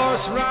got the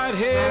horse right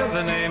here,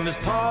 the name is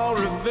Paul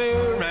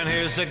Revere, and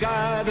here's the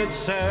guy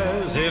that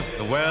says if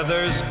the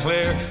weather's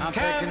clear, I'm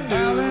taking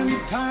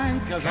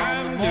Valentine, 'cause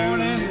on the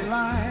morning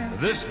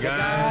line, this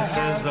guy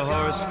says the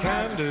horse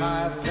can do,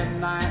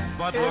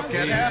 but look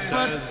at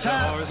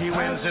Epitaph, he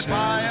wins it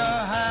by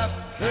a half,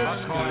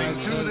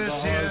 according to this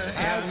here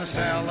and the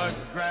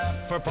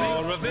telegraph, for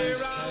Paul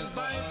Revere I'll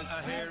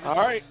bite. All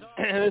right,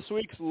 this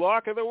week's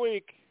lock of the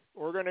week,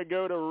 we're going to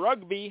go to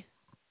rugby.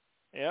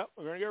 Yeah,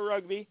 we're going to go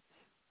rugby.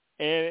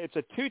 And it's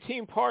a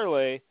two-team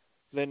parlay,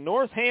 the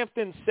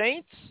Northampton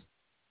Saints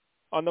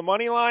on the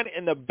money line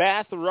and the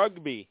Bath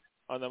Rugby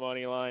on the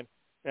money line.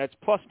 That's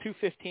plus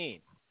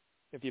 215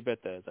 if you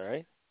bet those, all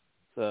right?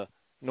 So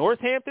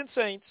Northampton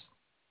Saints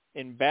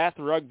and Bath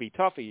Rugby.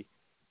 Tuffy,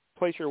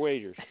 place your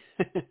wagers.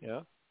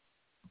 Yeah.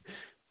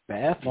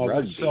 Bath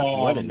Rugby.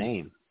 What a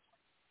name.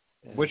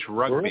 Yeah. Which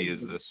rugby is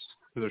this?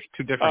 There's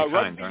two different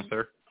kinds, aren't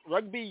there?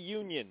 Rugby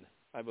Union,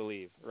 I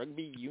believe.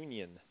 Rugby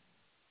Union.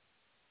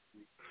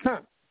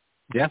 Huh.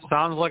 Yeah,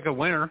 sounds like a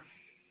winner.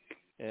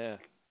 Yeah.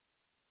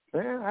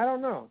 Well, I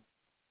don't know.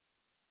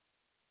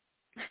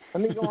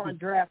 Let me go on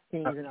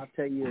DraftKings and I'll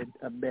tell you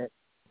a bet.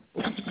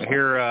 I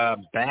hear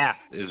Bath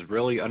is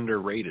really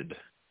underrated.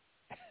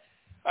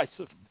 Yeah,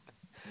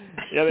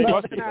 they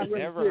must be. I've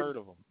never heard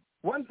of them.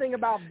 One thing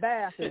about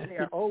Bath is they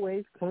are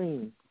always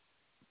clean.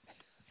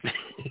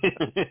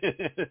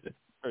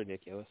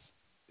 Ridiculous.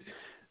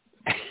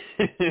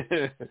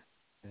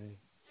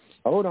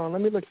 Hold on,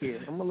 let me look here.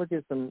 I'm gonna look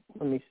at some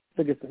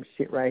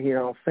shit right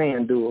here on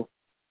FanDuel.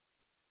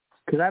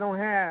 Cause I don't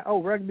have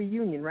Rugby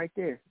Union right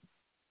there.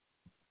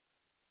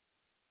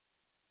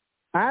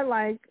 I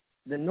like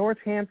the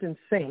Northampton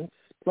Saints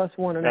plus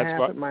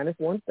 1.5 at minus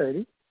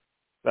 130.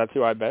 That's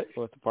who I bet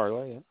with the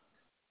parlay.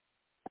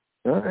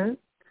 Yeah. All right.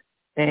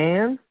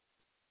 And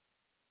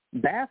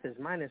Bath is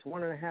minus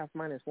 1.5,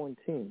 minus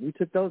 110. You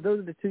took those. Those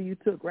are the two you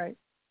took, right?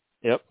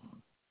 Yep.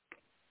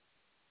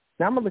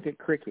 Now I'm gonna look at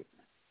cricket.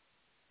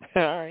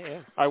 All right,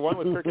 yeah. I won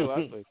with cricket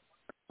last week.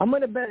 I'm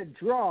going to bet a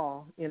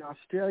draw in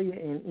Australia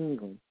and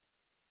England.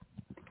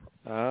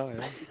 Oh,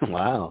 yeah.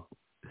 Wow.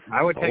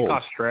 I would take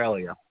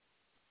Australia.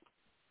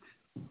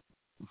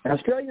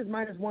 Australia's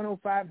minus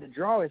 105. The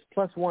draw is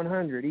plus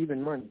 100,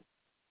 even money.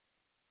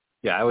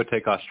 Yeah, I would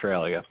take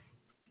Australia.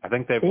 I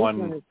think they've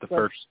won the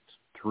first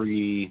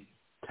 3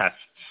 tests.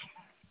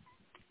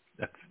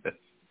 That's it.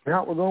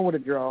 No, we're going with a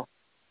draw.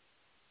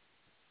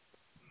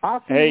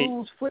 Aussie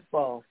rules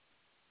football.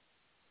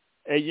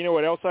 Hey, you know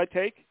what else I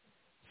take?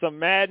 Some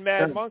Mad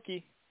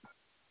Monkey.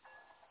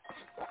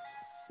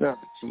 Oh,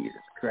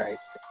 Jesus Christ.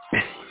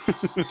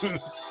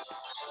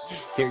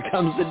 Here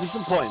comes the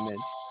disappointment.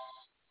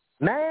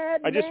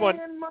 Mad Monkey.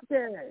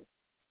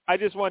 I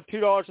just won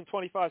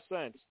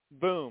 $2.25.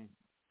 Boom.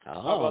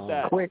 Oh. How about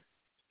that? Quit.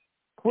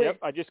 Yep,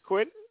 I just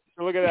quit.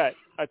 So look at that.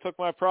 I took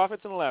my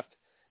profits and left.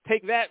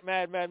 Take that,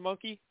 Mad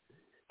Monkey.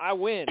 I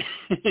win.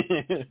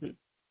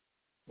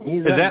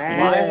 He's a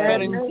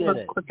madman.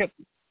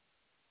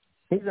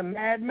 He's a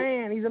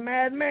madman. He's a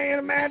madman.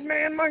 A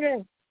madman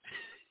monkey.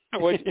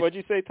 What'd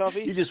you say,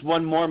 Tuffy? You just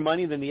won more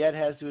money than the Ed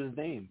has to his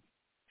name.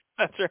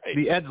 That's right.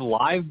 The Ed's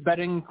live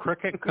betting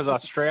cricket because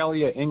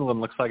Australia,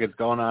 England looks like it's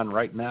going on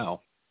right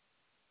now.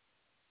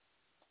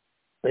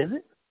 Is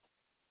it?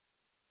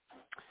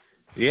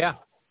 Yeah.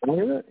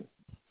 Is it?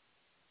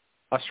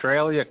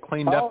 Australia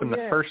cleaned up in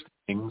the first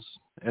innings,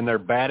 and they're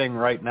batting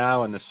right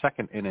now in the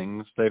second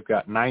innings. They've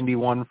got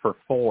 91 for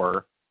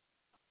 4.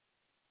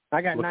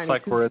 I got Looks 92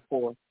 like we're at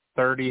for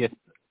 4. 30th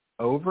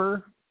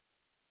over.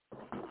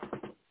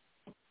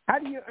 How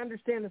do you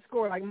understand the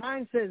score? Like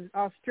mine says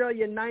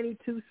Australia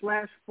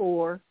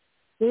 92/4,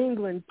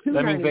 England 294/6.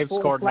 That means they've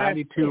scored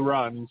 92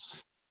 runs,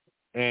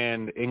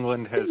 and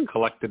England has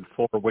collected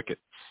 4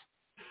 wickets.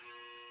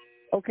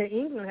 Okay,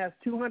 England has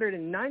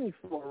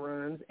 294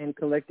 runs and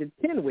collected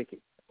 10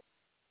 wickets.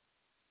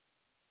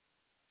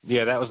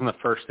 Yeah, that was in the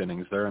first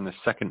innings. They're in the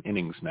second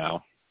innings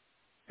now.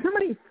 How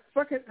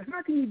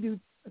can you do,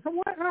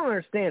 what? I don't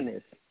understand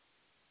this.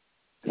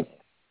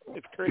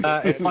 It's crazy.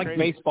 It's like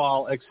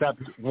baseball, except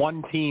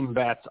one team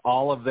bats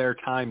all of their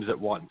times at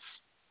once.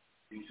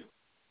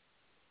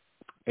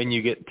 And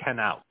you get 10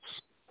 outs,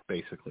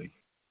 basically.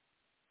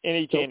 In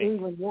each So inning.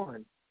 England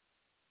won.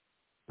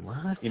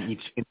 What? In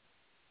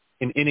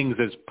innings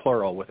is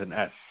plural with an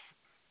S.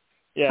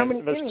 Yeah, How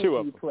many there's innings 2 do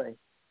of you them. play?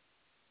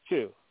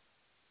 2.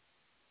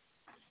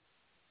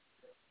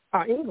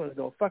 England's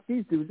going to fuck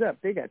these dudes up.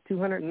 They got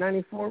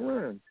 294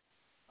 runs.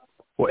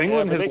 Well,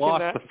 England but has they can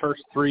lost the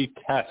first 3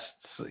 tests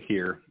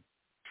here,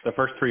 the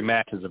first 3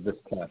 matches of this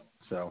test.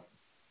 So,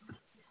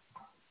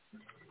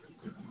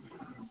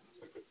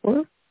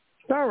 Well,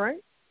 it's all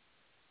right.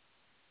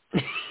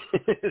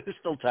 There's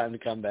still time to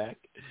come back.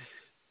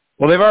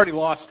 well, they've already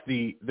lost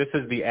this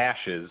is the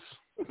Ashes.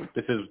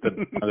 This is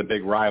one of the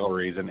big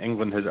rivalries, and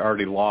England has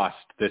already lost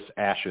this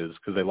Ashes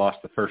because they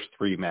lost the first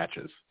 3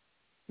 matches.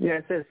 Yeah,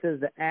 it says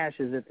the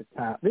Ashes at the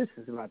top. This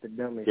is about the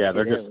dumbest Yeah,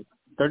 shit ever.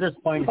 they're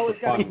just playing for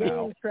It's got a fun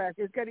now. game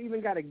tracker. It's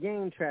even got a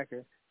game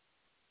tracker.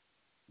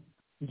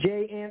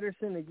 Jay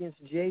Anderson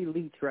against Jay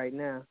Leach right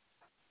now.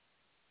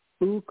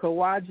 U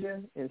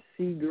Kawaja and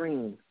C.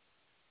 Green.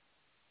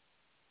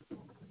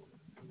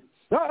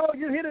 Uh-oh,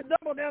 you hit a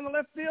double down the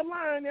left field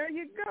line. There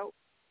you go.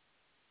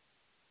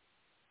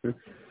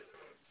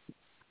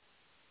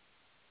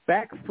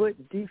 Back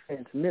foot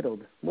defense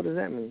middled. What does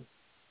that mean?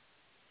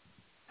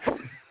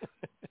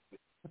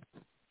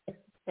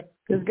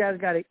 This guy's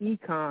got an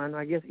econ.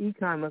 I guess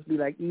econ must be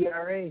like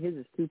ERA. His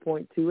is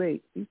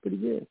 2.28. He's pretty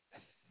good.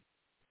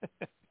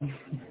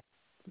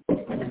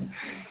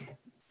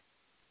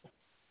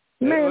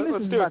 Man,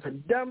 this is about the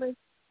dumbest.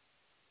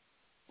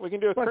 We can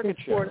do a cricket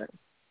show. Sport.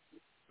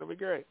 That'll be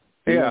great.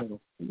 Yeah.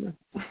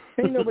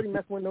 Ain't nobody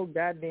messing with no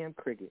goddamn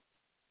cricket.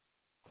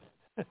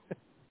 It's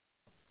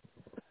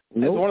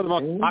one of the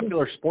most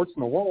popular sports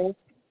in the world.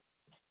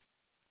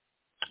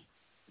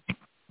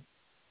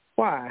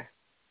 Why?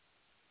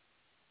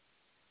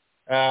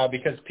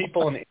 Because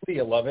people in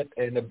India love it,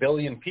 and 1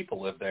 billion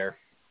people live there.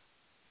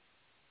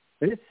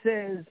 It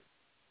says,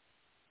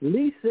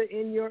 Lisa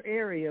in your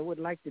area would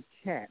like to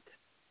chat.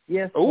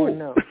 Yes or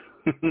no?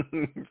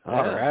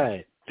 All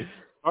right.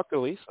 Talk to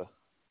Lisa.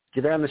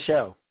 Get her on the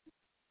show.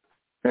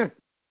 Huh.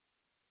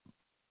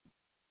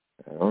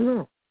 I don't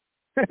know.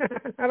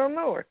 I don't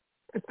know her.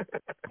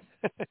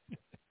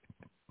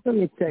 Let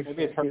me text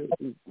her.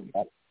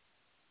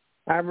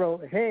 I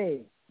wrote,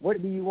 hey,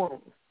 what do you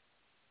want?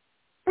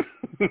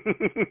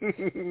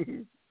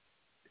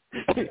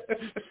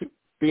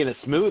 Being a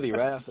smoothie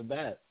right off the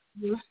bat.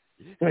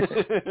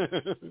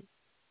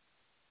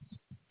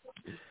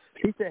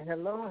 She said,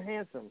 hello,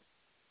 handsome.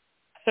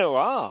 Oh,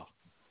 wow.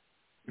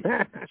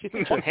 She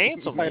thinks you're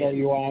handsome. What site are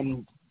you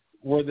on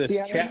where this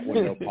chat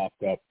window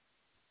popped up?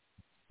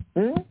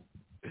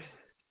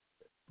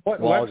 What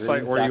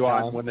website were you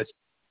on when this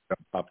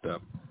popped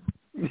up?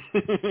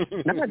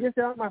 No, just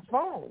on my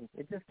phone.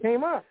 It just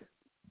came up.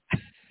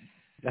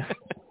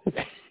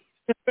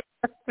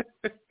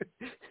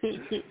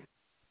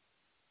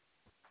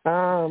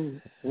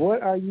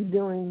 What are you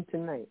doing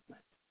tonight?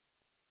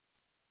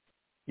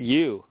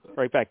 You.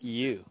 Right back,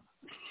 you.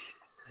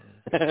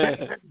 She's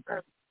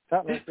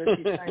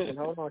typing.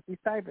 Hold on. She's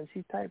typing.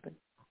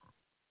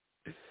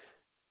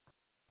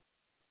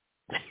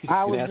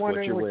 I was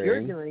wondering what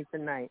you're doing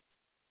tonight,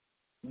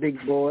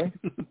 big boy.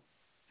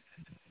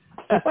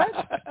 What?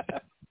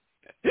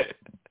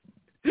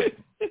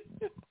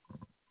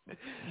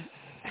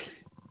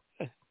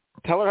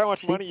 Tell her how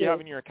much money you have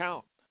in your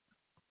account.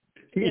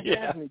 She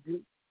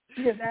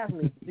just asked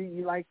me, do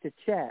you like to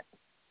chat?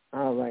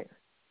 I was like,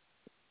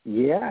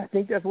 yeah, I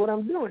think that's what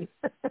I'm doing.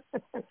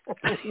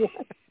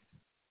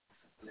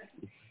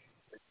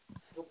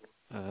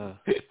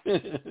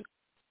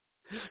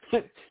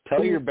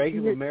 Tell your Bank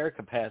of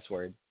America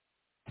password.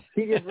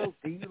 He just wrote,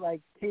 do you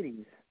like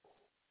titties?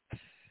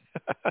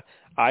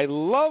 I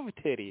love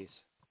titties.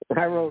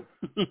 I wrote,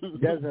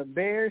 does a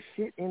bear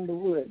shit in the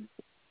woods?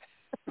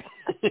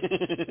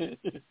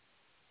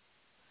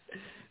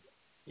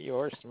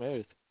 You're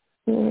smooth.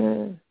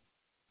 Yeah.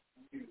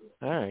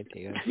 All right,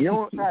 Tia. You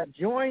don't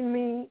join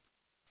me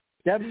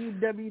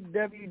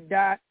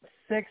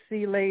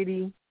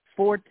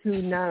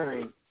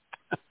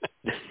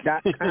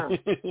www.sexylady429.com.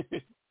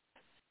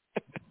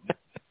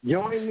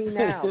 Join me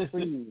now,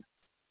 please.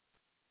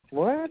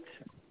 What?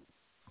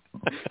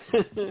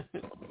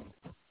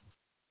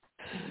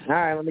 All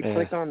right, let me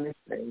click on this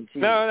thing.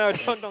 Jeez. No,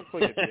 don't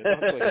click it. Don't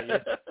click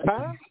it.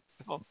 Huh?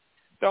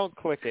 Don't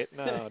click it.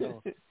 No,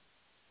 don't.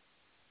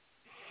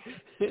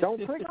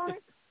 Don't click on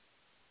it?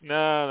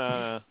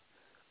 No.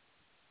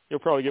 You'll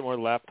probably get more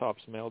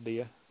laptops mailed to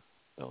you.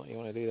 Don't you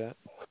want to do that?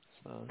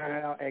 So. All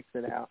right, I'll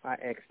exit out. I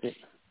exited.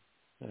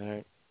 All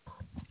right.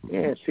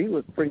 Yeah, she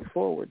was pretty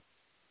forward.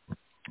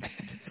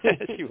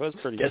 She was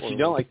pretty Guess forward. you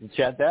don't like to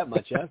chat that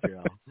much after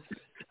all.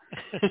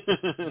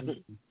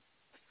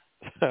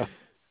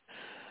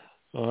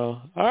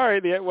 Well, all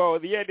right. We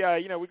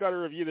got to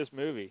review this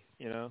movie.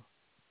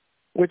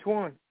 Which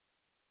one?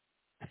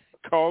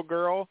 Call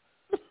Girl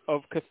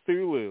of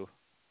Cthulhu.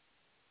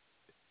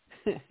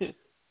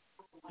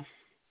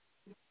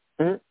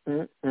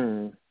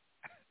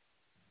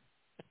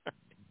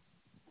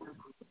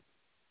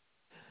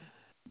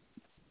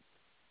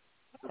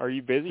 Are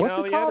you busy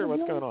now yet, or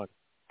what's going on?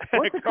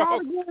 What's it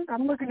called again?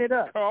 I'm looking it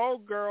up. Call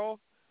Girl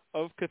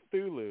of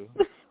Cthulhu.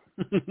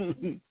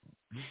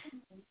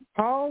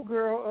 Call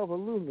Girl of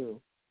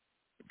Alulu.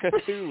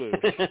 Cthulhu.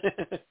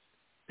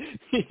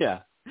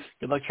 Yeah.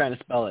 Good luck trying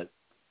to spell it.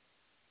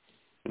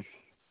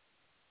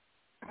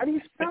 How do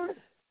you spell it?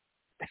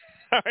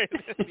 All right.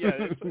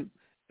 Yeah,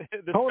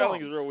 the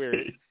spelling is real weird.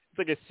 It's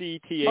like a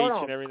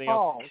CTH and everything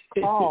else.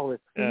 Call is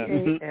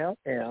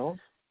C-A-L-L.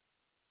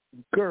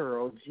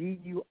 Girl,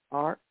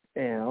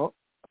 G-U-R-L.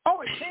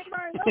 Oh, it came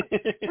right up.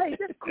 Hey,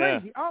 that's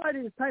crazy. Yeah. All I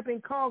did is type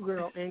in Call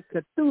Girl, and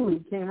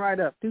Cthulhu came right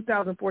up.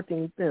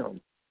 2014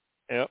 film.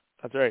 Yep,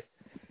 that's right.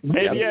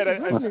 Hey,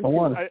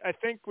 I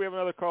think we have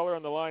another caller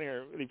on the line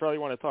here. They probably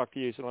want to talk to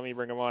you, so let me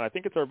bring him on. I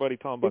think it's our buddy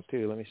Tom Buck,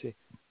 too. Let me see.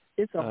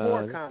 It's a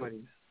horror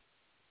comedy.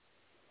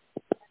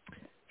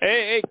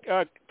 Hey,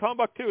 Tom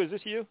Buck, too. Is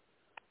this you?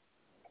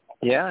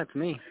 Yeah, it's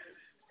me.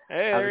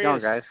 Hey, how's it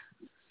going, guys?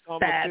 Tom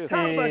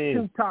Buck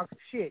 2 talks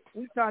shit.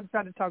 We tried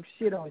to talk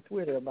shit on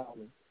Twitter about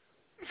me.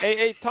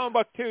 Hey, Tom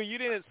Buck 2, you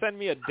didn't send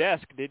me a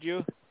desk, did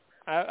you?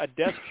 A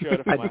desk showed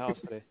up at my house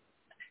today.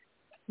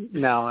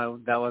 No,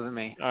 that wasn't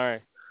me. All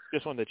right.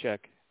 Just wanted to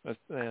check.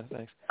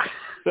 Thanks.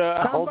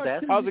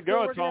 How's it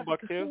going, Tom Buck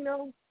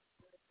 2?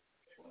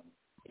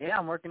 Yeah,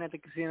 I'm working at the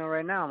casino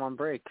right now. I'm on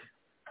break.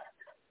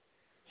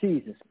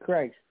 Jesus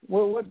Christ.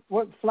 What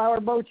flower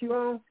boat you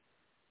on?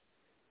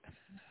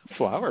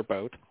 Flower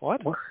boat?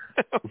 What? What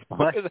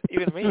does that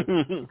even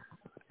mean?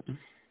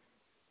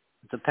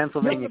 It's a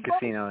Pennsylvania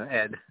casino,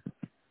 Ed.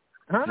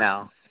 Huh?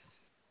 No.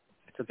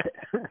 It's a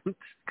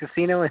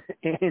casino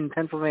in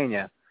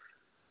Pennsylvania.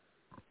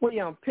 What,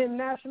 you on Penn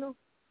National?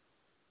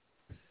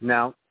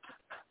 No.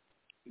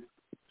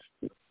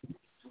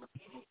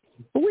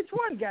 Which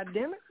one,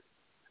 goddammit?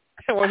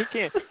 Well, he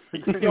can't.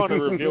 He's going to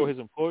reveal his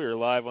employer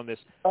live on this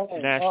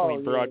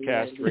nationally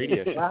broadcast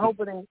radio show. I hope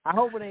it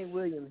ain't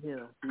William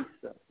Hill.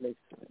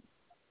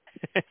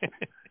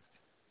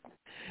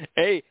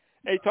 Hey,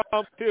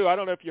 Tom, too. I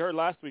don't know if you heard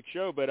last week's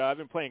show, but I've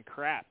been playing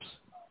craps.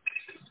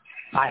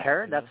 I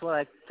heard. That's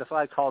why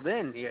I called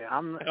in.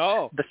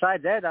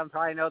 Besides Ed, I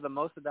probably know the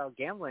most about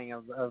gambling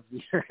of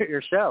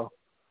your show.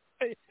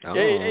 Hey,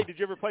 did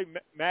you ever play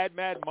Mad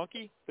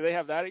Monkey? Do they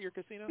have that at your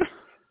casino?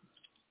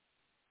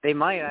 They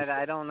might.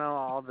 I don't know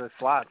all the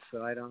slots,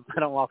 so I don't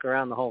walk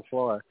around the whole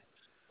floor.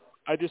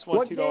 I just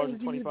won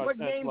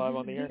 $2.25 live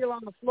on the air. What games do you deal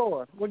on the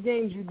floor? What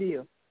games you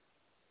deal?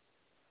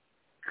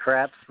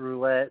 Craps,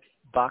 roulette,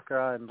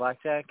 baccarat, and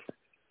blackjack.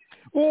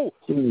 Oh,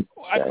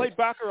 I played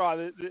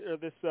baccarat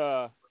this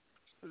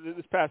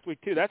past week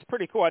too. That's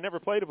pretty cool. I never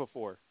played it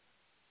before.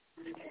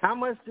 How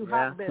much do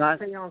hot bets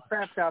pay on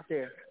craps out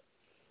there?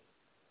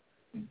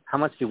 How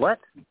much do what?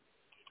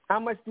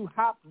 How much do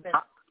hot bets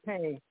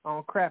pay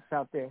on craps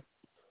out there?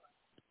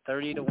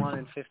 30-1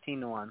 and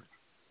 15-1.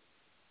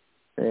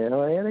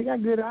 Yeah, they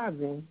got good odds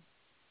in.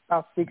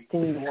 About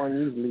 16-1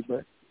 usually,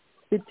 but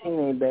 15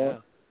 ain't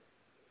bad.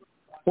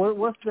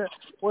 What's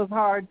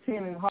hard 10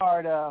 and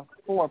hard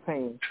 4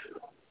 paying?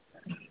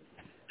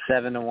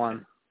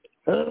 7-1.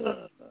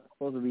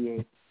 Supposed to be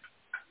 8.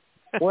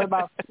 What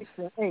about 6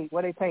 and 8?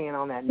 What are they paying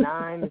on that?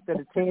 9 instead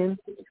of 10?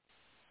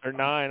 Or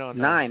 9 on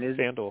 9 is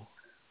FanDuel.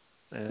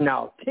 Yeah.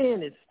 No,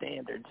 10 is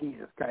standard.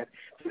 Jesus Christ.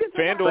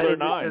 FanDuel or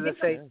 9.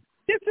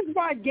 This is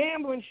why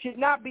gambling should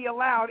not be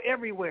allowed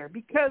everywhere,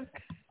 because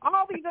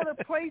all these other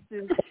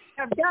places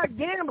have got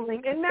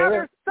gambling, and now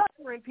they're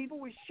suffering people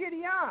with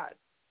shitty odds.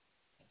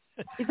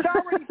 It's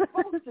already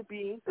supposed to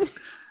be.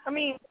 I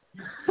mean,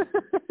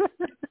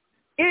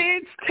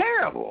 it's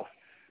terrible.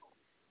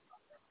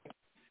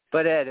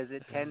 But Ed, is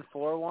it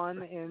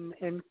 10-4-1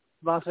 in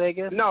Las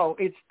Vegas? No,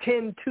 it's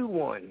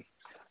 10-2-1.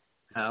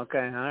 Okay,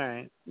 all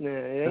right. Yeah,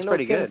 it ain't That's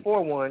pretty no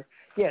 10-4-1.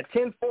 good. Yeah,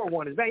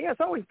 10-4-1 is bad. Yeah,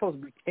 it's always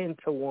supposed to be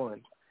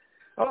 10-1.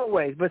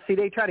 Always, but see,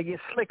 they try to get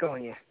slick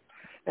on you,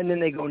 and then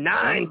they go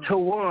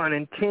 9-1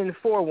 and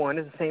 10-4-1.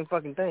 It's the same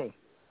fucking thing.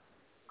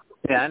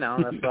 Yeah, I know.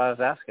 That's what I was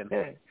asking.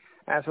 Yeah.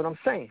 That's what I'm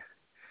saying.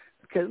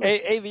 Because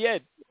hey, the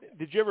Ed,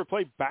 did you ever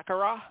play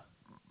Baccarat?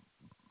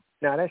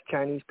 No, that's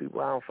Chinese people.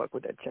 I don't fuck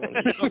with that Chinese.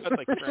 No, that's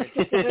like French.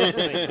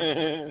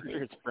 I'm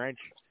sure it's French.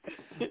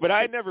 But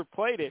I never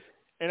played it,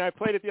 and I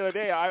played it the other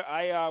day.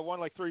 I won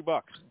like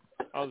 $3.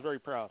 I was very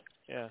proud.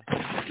 Yeah.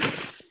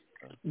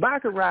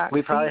 Baccarat.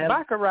 We probably have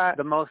Baccarat,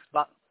 the most.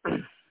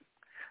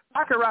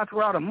 Baccarat's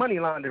where all the money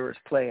launderers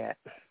play at.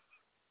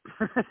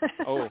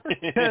 Oh.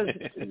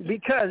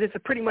 because it's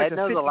pretty much Ed a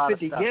knows a lot of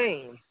 50-50 stuff.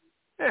 game.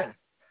 Yeah.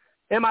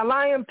 Am I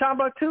lying,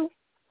 Timbuktu?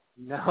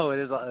 No, it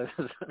is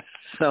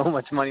so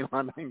much money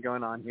laundering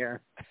going on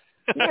here.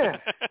 Yeah.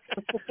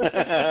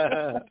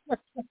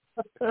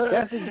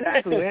 That's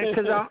exactly it.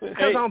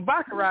 Because on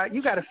Baccarat,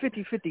 you got a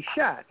 50-50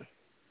 shot.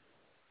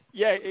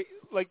 Yeah,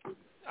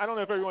 I don't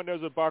know if everyone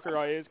knows what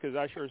Baccarat is because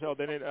I sure as hell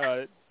didn't.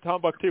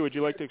 Timbuktu, would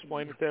you like to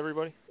explain it to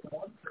everybody?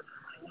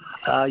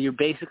 You're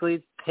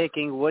basically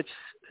picking which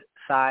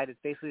side. It's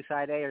basically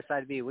side A or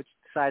side B. Which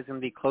side's going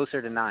to be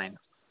closer to 9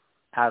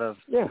 out of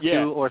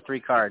 2 or 3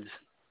 cards.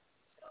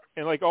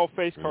 And like all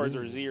face cards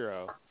are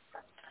 0.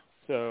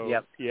 So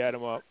you add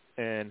them up.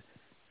 And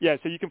yeah,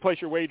 so you can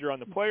place your wager on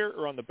the player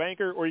or on the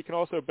banker, or you can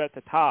also bet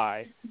to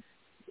tie.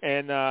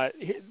 And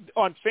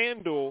on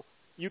FanDuel,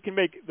 you can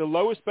make the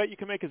lowest bet you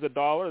can make is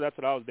 $1. That's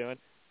what I was doing.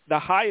 The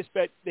highest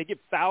bet, they give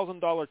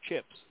 $1,000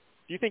 chips.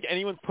 Do you think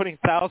anyone's putting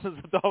thousands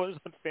of dollars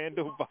on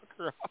FanDuel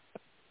Baccarat?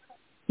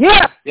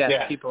 Yeah.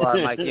 Yes, people are,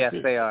 Mike. Yes,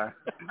 they are.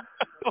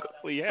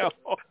 Holy hell.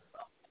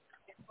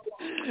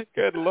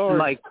 Good Lord.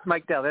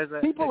 Mike Dell, there's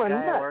a guy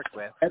I work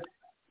with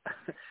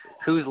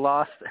who's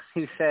lost.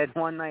 He said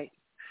one night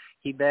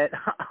he bet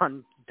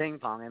on ping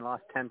pong and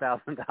lost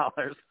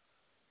 $10,000.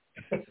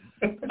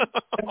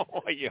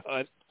 Oh, my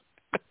God.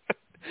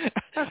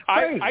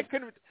 I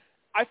couldn't.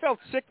 I felt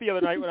sick the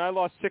other night when I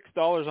lost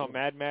 $6 on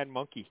Mad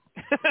Monkey.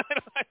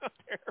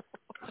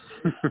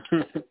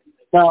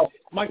 Well,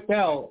 Mike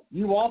Bell,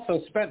 you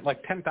also spent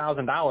like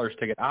 $10,000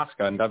 to get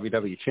Asuka and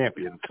WWE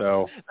champion.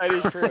 So that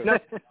is true.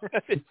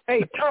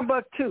 Hey,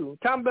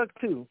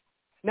 Timbuktu.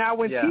 Now,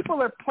 when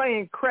people are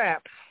playing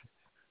craps,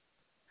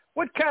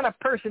 what kind of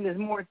person is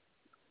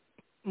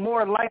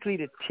more likely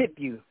to tip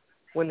you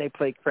when they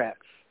play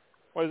craps?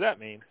 What does that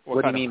mean?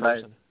 What do you mean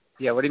by?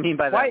 Yeah, what do you mean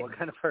by that? White, what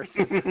kind of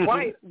person?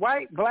 White,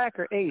 black,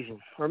 or Asian,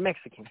 or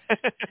Mexican?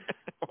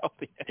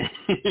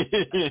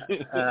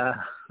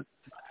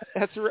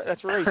 That's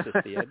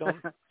racist. Yeah.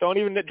 Don't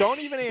even answer. Don't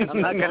even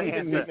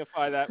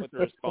dignify that with a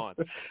response.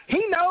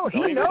 He knows.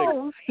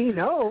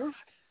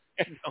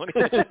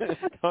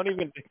 Don't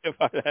even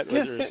dignify that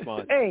with a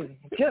response. Hey,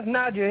 just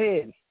nod your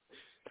head.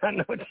 I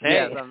know what you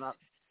Yes, I'm not.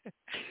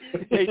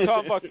 Hey,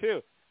 Tom Buck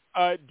too.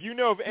 Do you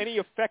know of any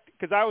effect?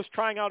 Because I was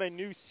trying out a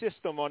new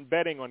system on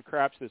betting on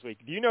craps this week.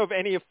 Do you know of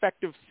any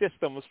effective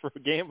systems for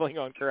gambling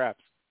on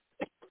craps?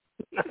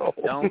 No.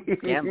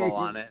 Don't gamble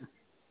on it.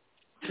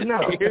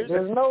 No, there's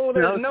no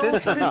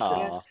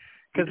system.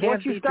 Because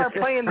once you start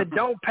playing the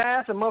don't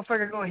pass, a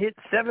motherfucker's going to hit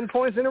 7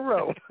 points in a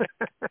row.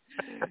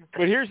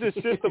 But here's this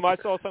system I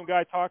saw some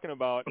guy talking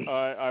about.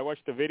 I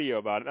watched a video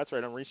about it. That's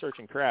right, I'm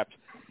researching craps.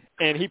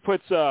 And he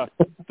puts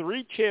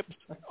 3 chips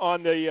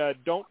on the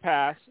don't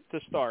pass to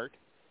start.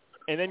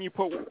 And then you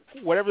put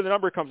whatever the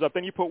number comes up.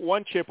 Then you put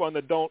 1 chip on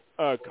the don't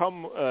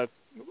come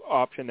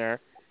option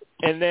there.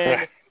 And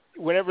then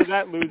whenever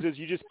that loses,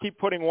 you just keep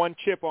putting 1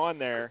 chip on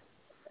there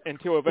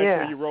until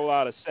eventually you roll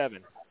out a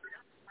 7.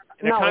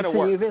 And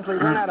until you eventually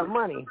run out of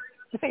money.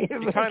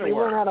 It kind of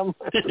works. Run out of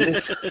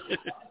money.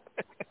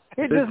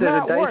 It does the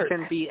not dice work.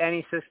 can be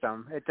any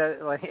system. It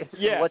does. Like, I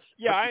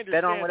understand.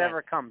 Bet on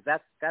whatever comes.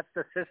 That's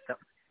the system.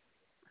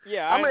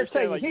 Yeah, I'm I going to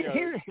tell understand.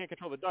 you, you can't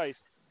control the dice,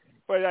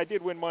 but I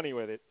did win money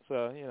with it,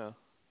 so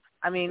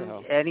I mean,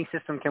 any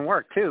system can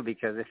work too,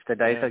 because if the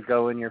dice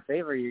go in your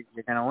favor, you're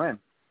going to win.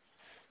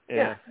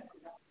 Yeah.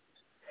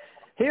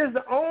 Here's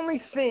the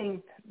only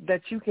thing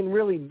that you can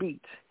really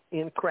beat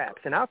in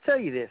craps, and I'll tell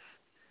you this,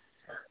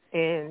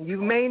 and you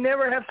may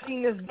never have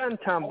seen this done,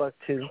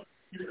 Timbuktu,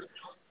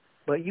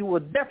 but you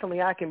will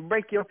definitely, I can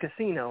break your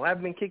casino.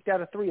 I've been kicked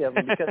out of 3 of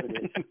them because of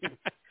this.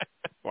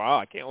 Wow,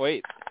 I can't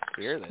wait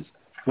to hear this.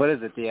 What is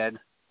it, Ed?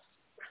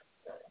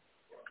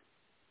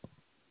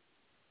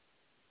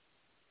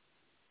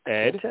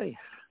 Ed? Can't tell you.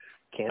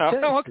 Can't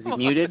tell you. Is he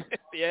muted?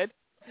 Ed?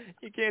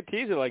 You can't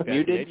tease it like that.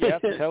 Muted? Ed. You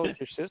have to tell us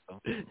your system.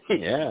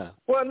 Yeah.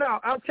 Well, no,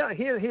 I'll tell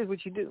you. Here's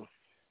what you do.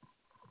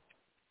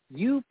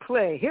 You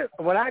play. Here,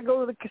 when I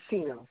go to the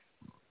casino,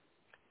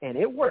 and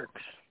it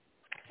works,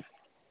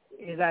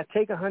 is I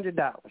take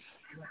 $100.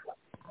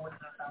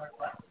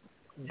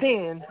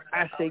 Then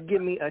I say,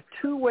 give me a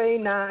 2-way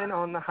 9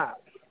 on the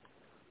hop.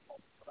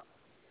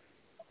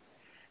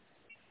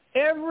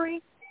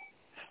 Every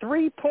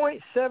 3.7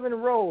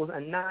 rolls,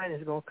 a 9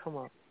 is going to come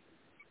up.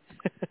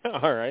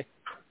 All right.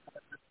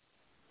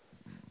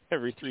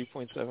 Every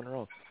 3.7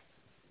 rolls.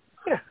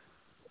 Yeah.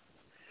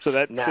 So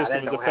that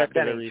system is effective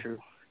that every... ain't true.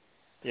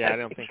 Yeah, I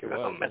don't think it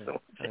was.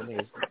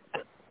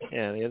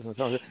 It isn't.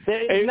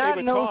 There's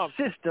not no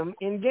system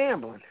in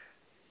gambling.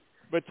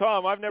 But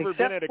Tom, I've never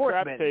been at a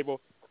craps table.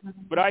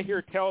 but I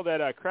hear tell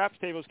that craps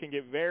tables can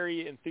get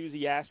very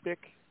enthusiastic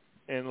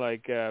and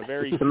like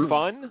very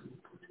fun.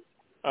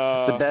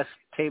 The best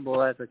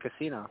table at the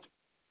casino.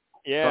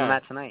 Yeah, from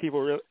that tonight.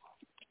 People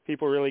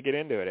really get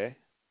into it,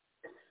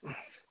 eh?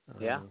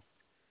 Yeah.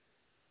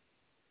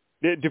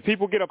 Do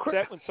people get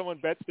upset when someone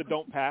bets the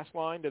don't pass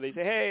line? Do they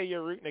say, "Hey,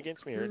 you're rooting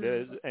against me," or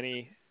does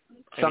any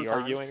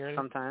arguing or anything?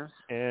 Sometimes.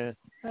 Yeah.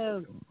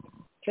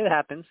 It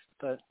happens,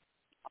 but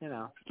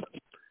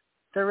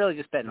they're really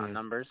just betting on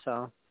numbers,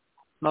 so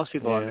most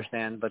people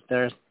understand. But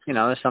there's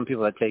some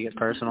people that take it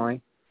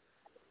personally.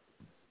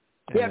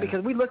 Yeah,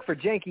 because we look for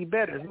janky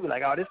bettors. We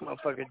like, oh, this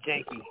motherfucker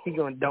janky. He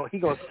gonna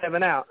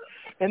 7 out,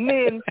 and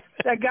then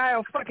that guy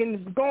will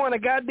fucking go on a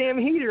goddamn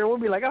heater, and we'll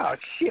be like, oh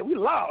shit, we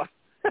lost.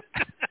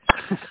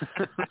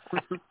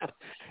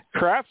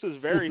 Craps is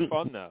very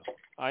fun though.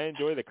 I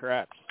enjoy the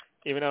craps,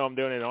 even though I'm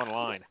doing it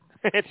online.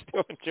 It's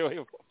still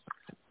enjoyable.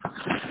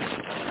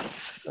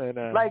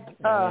 And,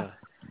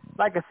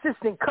 like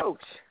assistant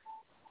coach,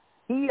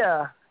 he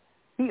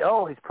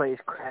always plays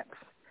craps.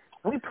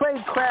 We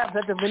played craps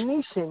at the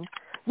Venetian.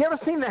 You ever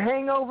seen The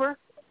Hangover?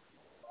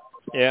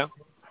 Yeah.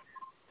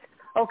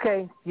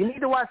 Okay, you need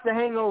to watch The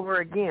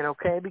Hangover again,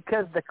 okay?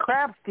 Because the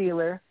craps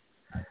dealer,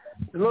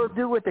 the little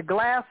dude with the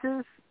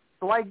glasses,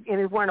 and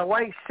he's wearing a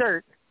white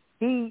shirt,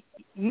 he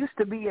used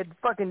to be a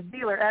fucking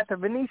dealer at the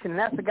Venetian, and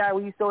that's the guy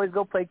we used to always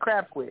go play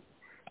craps with.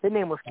 His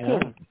name was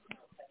Kenny.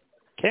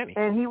 Kenny.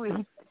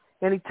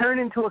 And he turned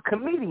into a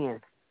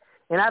comedian.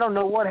 And I don't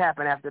know what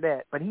happened after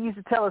that, but he used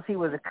to tell us he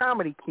was a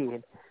comedy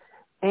kid.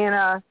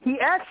 And he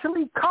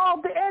actually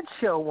called the Ed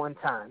Show one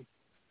time.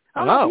 I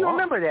don't know if you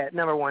remember that,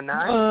 number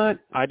 19.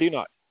 I do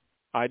not.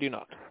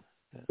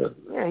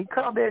 Yeah, he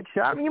called the Ed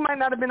Show. I mean, you might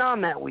not have been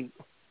on that week.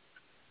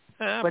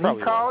 But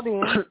he called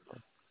in.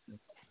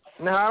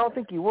 No, I don't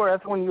think you were.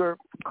 That's when you were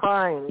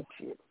crying and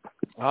shit.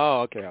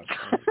 Oh, okay.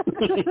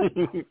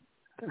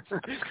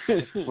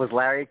 Was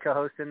Larry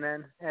co-hosting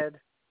then, Ed?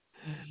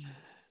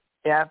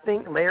 Yeah, I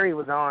think Larry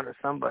was on or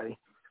somebody.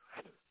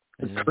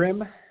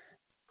 Trim?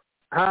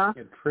 Huh?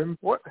 Trim?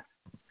 What?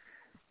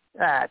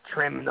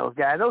 Trim those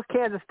guys. Those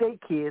Kansas State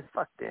kids,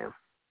 fuck them.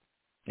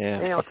 Yeah.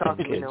 They don't talk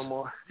to me no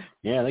more.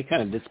 Yeah, they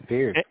kind of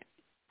disappeared.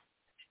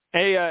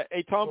 Hey,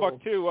 Tom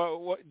Buck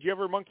too. Do you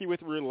ever monkey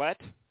with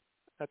roulette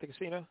at the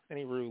casino?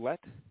 Any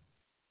roulette?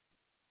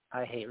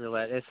 I hate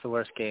roulette. It's the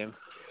worst game.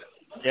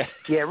 Yeah.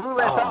 Yeah,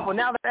 roulette's awful.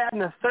 Now they're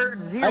adding a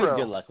third zero. I had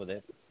good luck with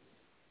it.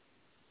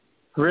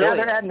 Really? Now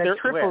they're adding a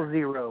triple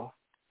zero.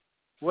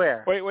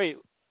 Where? Wait.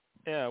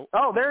 Yeah.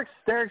 Oh, they're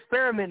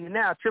experimenting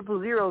now. Triple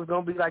zero is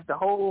going to be like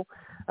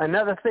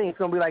another thing. It's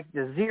going to be like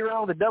the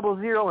zero, the double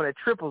zero, and a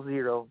triple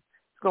zero.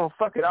 It's going to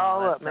fuck it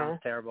all up, man. That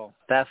sounds terrible.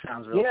 That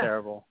sounds real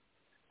terrible.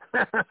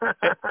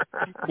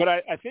 But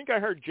I think I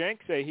heard Jank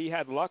say he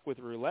had luck with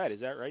roulette. Is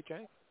that right,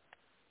 Jank?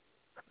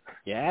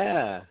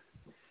 Yeah.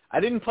 I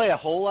didn't play a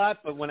whole lot,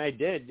 but when I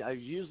did, I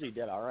usually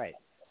did all right.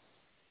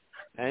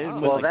 I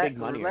didn't win big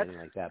money or anything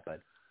like that,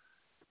 but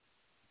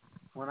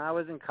when I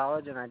was in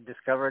college and I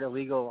discovered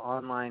illegal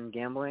online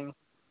gambling,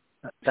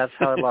 that's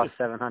how I lost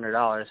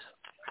 $700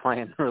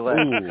 playing roulette.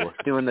 Ooh.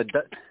 doing the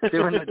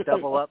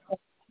double up.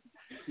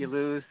 You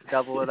lose,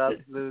 double it up,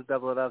 lose,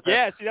 double it up.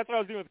 Yeah, see, that's what I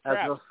was doing with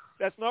craps.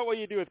 That's not what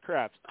you do with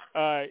craps.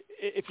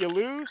 If you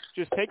lose,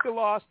 just take the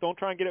loss. Don't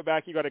try and get it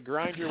back. You got to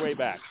grind your way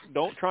back.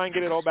 Don't try and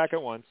get it all back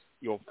at once.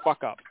 You'll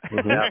fuck up.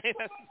 Mm-hmm.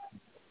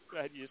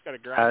 You just got to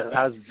grind.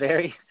 I was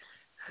very,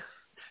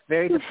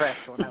 very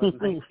depressed when I was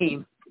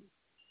 19.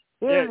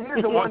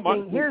 Here's the one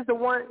thing. Here's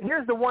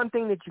the one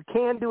thing that you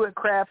can do at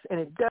craps, and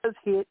it does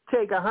hit.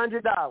 Take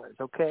 $100.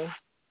 Okay.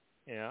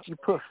 Yeah. You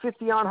put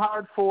 50 on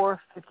hard 4,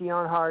 50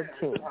 on hard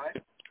 10.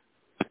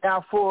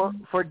 Now for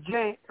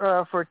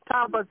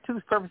Tom Buck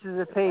 2's purposes,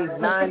 it pays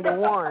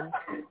 9-1.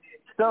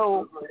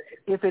 So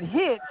if it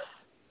hits,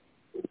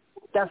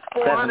 that's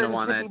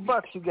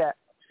 $450 you got.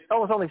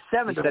 Oh, it's only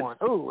 7-1.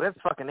 Oh, that's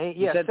fucking 8.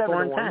 Yeah,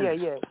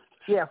 7-1.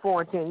 Yeah,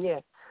 4 and 10. Yeah.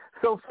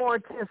 So 4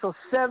 and 10. So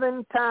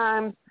 7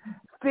 times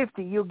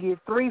 50, you'll get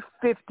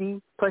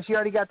 $350. Plus, you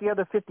already got the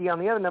other 50 on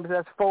the other numbers. So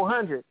that's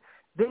 $400.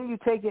 Then you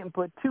take it and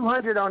put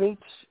 $200 on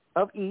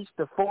each,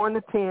 the 4 and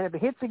the 10. If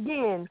it hits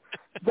again,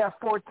 you got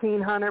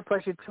 $1,400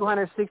 plus your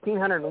 $200,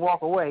 $1,600, and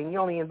walk away. And you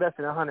only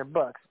invested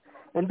 $100.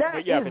 And that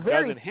but if it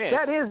doesn't hit.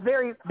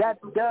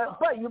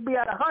 But you'll be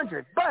at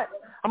 $100. But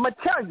I'm gonna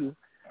tell you,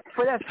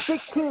 for that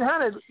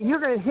 $1,600, you're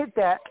gonna hit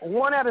that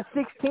 1 out of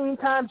 16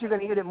 times. You're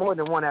gonna hit it more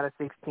than 1 out of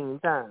 16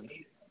 times.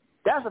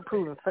 That's a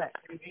proven fact.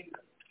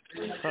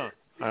 Huh.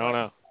 I don't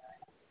know.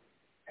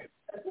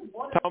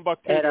 Tom Buck,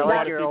 Ed, I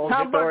like your old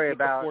story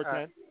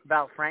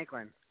about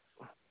Franklin.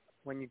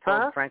 When you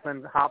told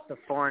Franklin hop the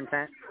 4 and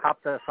 10,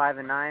 hop the 5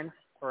 and 9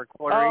 for a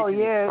quarter each,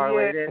 and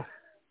parlayed it.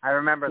 I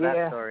remember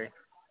that story.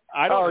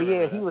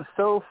 He was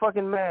so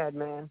fucking mad,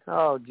 man.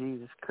 Oh,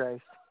 Jesus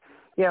Christ.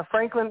 Yeah,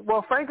 Franklin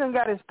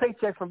got his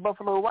paycheck from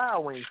Buffalo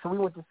Wild Wings, so we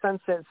went to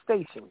Sunset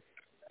Station.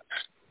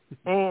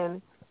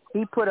 And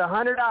he put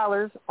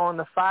 $100 on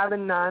the 5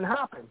 and 9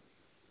 hopping.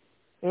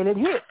 And it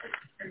hit.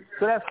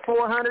 So that's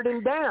 $400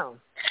 and down.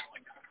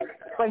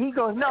 But he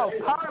goes, no,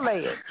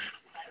 parlay it.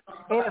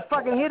 and it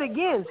fucking hit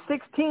again,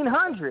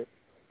 1,600.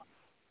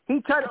 He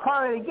tried to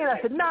parlay it again.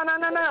 I said, no.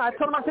 I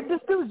told him, I said,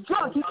 this dude's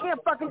drunk. He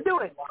can't fucking do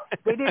it.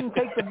 They didn't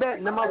take the bet,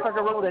 and the motherfucker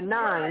rolled a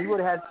 9. He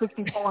would have had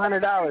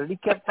 $6,400. He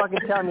kept fucking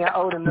telling me I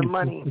owed him the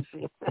money and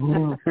shit.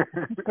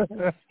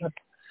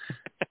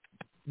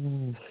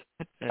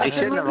 They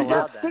shouldn't have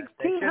allowed that.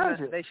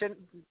 1,600. They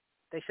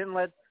shouldn't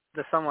let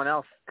someone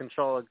else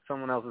control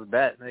someone else's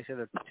bet. They should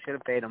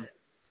have paid him.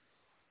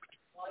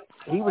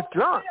 He was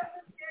drunk.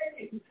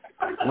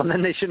 Well,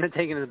 then they shouldn't have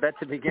taken his bet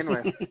to begin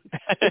with.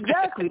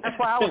 Exactly. That's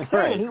why I was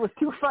saying he was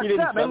too fucked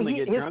up. I mean,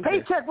 his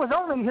paycheck was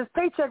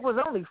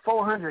only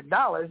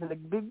 $400 in the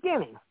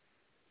beginning.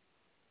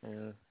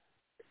 Yeah.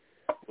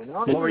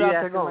 What were you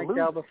asking, Mike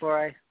Dell,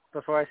 before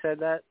I said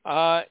that?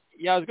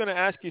 Yeah, I was going to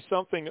ask you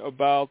something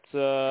about.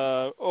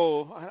 I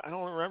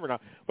don't remember now.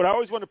 But I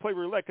always wanted to play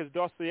roulette because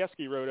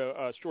Dostoevsky wrote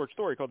a short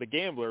story called The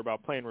Gambler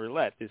about playing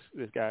roulette.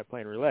 This guy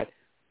playing roulette.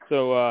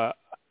 So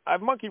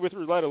I've monkeyed with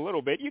roulette a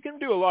little bit. You can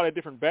do a lot of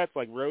different bets,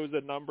 like rows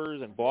of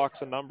numbers and blocks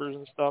of numbers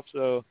and stuff.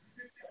 So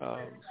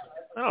I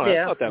don't know.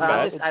 It's not that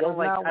bad. I don't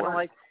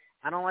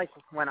like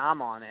when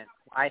I'm on it.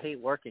 I hate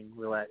working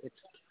roulette. It's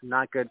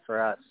not good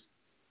for us.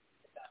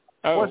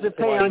 Oh, what's it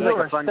paying? It's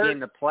like a fun game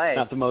to play.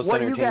 Not the most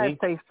what entertaining. What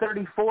do you guys pay?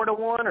 34 to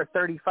 1 or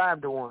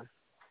 35 to 1?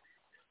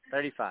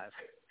 35.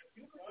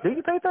 Do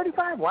you pay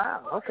 35?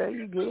 Wow. Okay,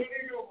 you good.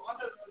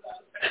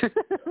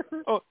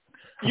 Oh,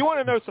 you want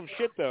to know some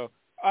shit though?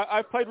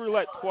 I've played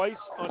roulette twice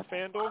on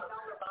FanDuel.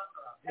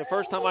 The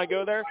first time I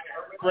go there,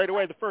 right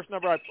away, the first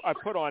number I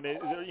put on is,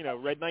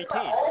 red 19, 19,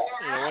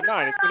 it's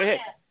going to hit.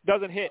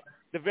 Doesn't hit.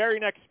 The very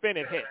next spin,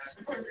 it hits.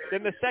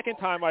 Then the second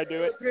time I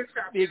do it,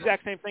 the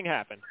exact same thing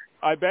happened.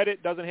 I bet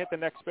it doesn't hit the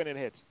next spin, it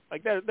hits.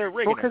 Like, they're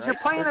rigging it, because you're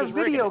playing a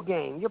video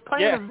game. You're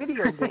playing a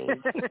video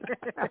game.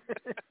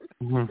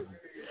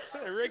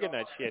 They're rigging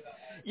that shit.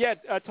 Yeah,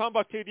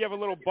 Tombuctoo, do you have a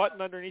little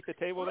button underneath the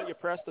table that you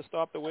press to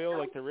stop the wheel,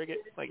 like to rig it?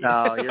 Like,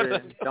 no,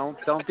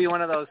 don't be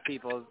one of those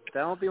people.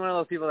 Don't be one of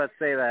those people that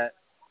say that.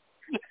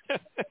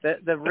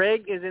 The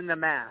rig is in the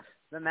math.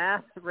 The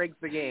math rigs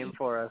the game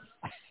for us.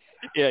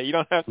 Yeah, you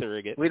don't have to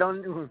rig it. We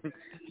don't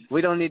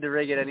need to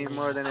rig it any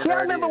more than it I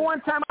already remember is.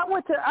 one time I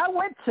went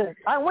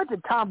to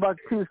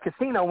Tombuctoo's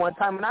casino one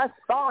time and I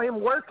saw him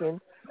working.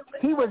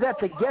 He was at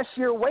the Guess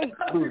Your Weight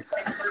booth.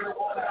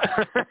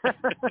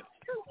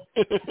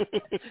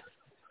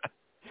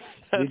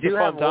 We do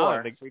have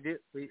war.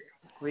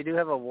 We do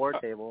have a war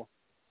table.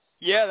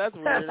 Yeah, that's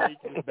weird. You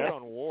can just bet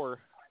on war.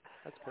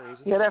 That's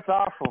crazy. Yeah, that's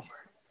awful.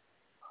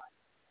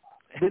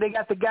 Do they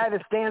got the guy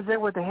that stands there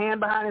with the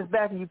hand behind his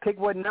back and you pick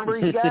what number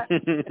he got?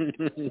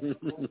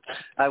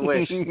 I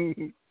wish.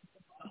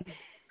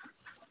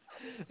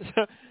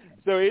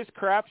 So is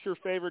craps your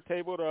favorite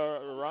table to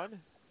run?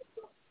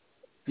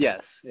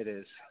 Yes, it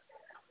is.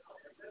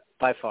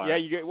 By far. Yeah,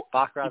 you get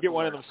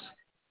one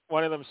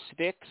of them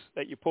sticks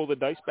that you pull the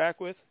dice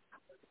back with.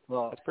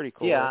 Well, that's pretty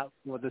cool. Yeah,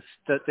 well,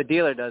 the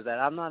dealer does that.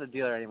 I'm not a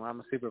dealer anymore. I'm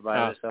a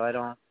supervisor, so I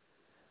don't.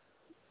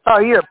 Oh,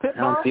 you're a pit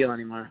boss? I don't deal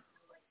anymore.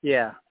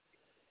 Yeah.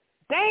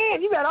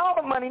 Damn, you got all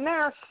the money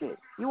now. Shit,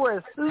 you wear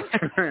a suit.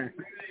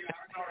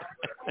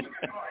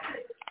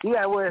 You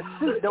gotta wear a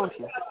suit, don't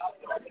you?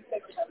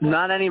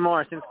 Not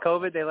anymore. Since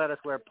COVID, they let us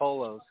wear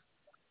polos.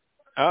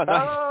 Oh,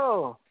 nice.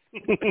 Oh.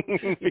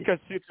 Because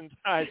suits and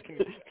ties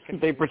can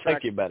they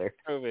protect you better.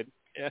 COVID.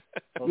 Yeah.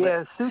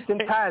 Yeah, suits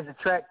and ties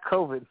attract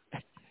COVID.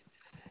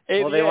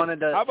 Well, they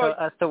wanted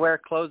us to wear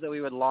clothes that we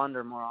would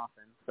launder more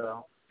often.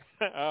 So.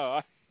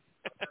 Oh.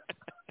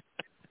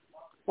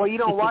 Well, you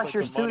don't wash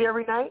your suit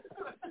every night?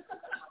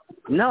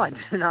 No, I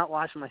do not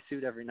wash my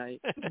suit every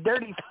night.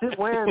 Dirty suit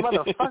wearing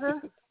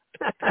motherfucker.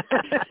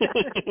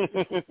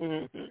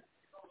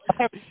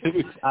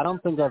 I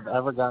don't think I've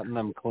ever gotten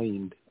them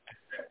cleaned.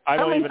 I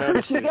don't even know.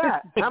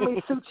 How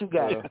many suits you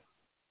got? 7.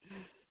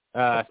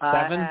 I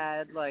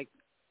had like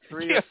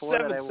 3 or 4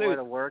 that I wore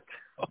to work.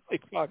 Holy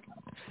fuck.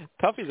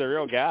 Tuffy's a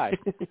real guy.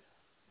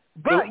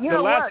 But you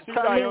know what? The last suit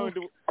I owned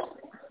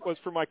was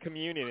for my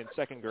communion in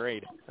 2nd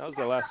grade. That was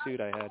the last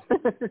suit I had.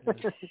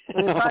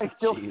 It probably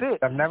still fits.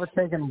 I've never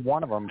taken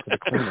one of them to the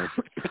cleaners.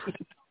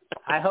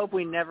 I hope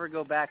we never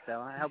go back, though.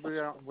 I hope we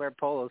don't wear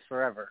polos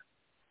forever.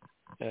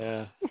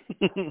 Yeah.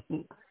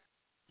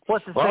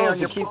 What's it say on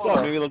your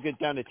polo? Maybe we'll get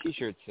down to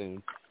T-shirts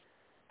soon.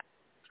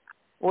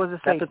 What does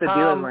it say? That's what the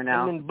dealers wear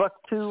now. And then Buck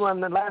 2 on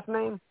the last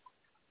name?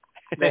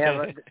 They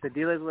have the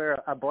dealers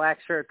wear a black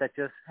shirt that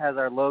just has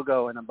our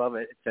logo, and above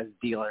it says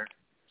dealer.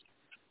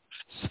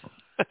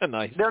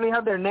 Nice. They only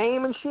have their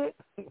name and shit?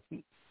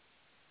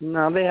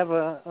 No, they have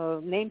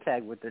a name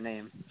tag with their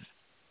name.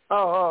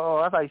 Oh!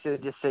 I thought you should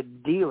have just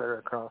said dealer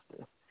across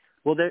it.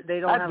 Well, they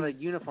don't have a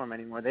uniform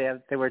anymore.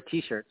 They wear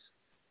T-shirts.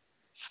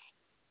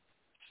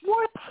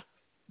 What?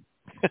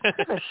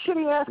 What a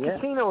shitty ass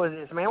casino is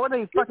this, man? What, do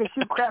they fucking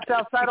shoot craps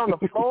outside on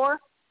the floor?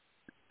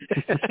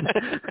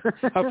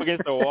 Up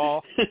against the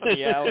wall in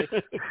the alley.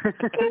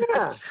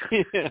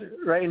 Yeah.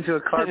 Right into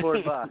a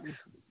cardboard box.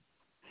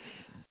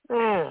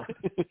 Yeah.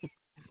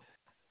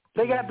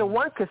 They got the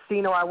one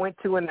casino I went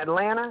to in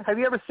Atlanta. Have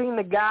you ever seen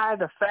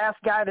the fast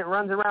guy that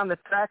runs around the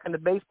track on the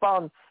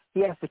baseball and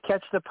he has to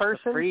catch the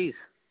person? The freeze.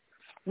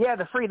 Yeah,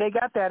 the free. They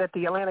got that at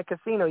the Atlanta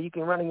casino. You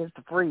can run against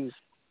the freeze.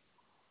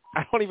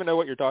 I don't even know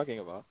what you're talking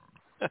about.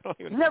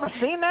 You've never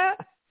seen that?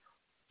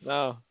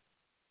 No.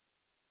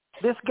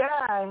 This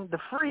guy, the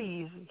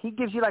freeze, he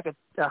gives you like a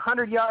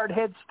 100-yard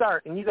head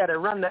start, and you got to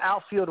run the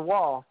outfield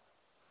wall,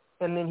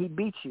 and then he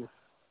beats you.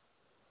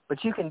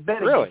 But you can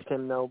bet against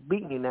him, though,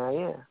 beating you now,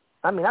 yeah.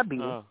 I mean, I beat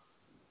him.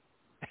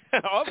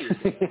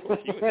 Obviously.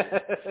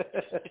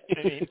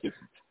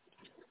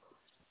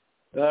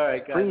 All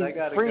right, guys, I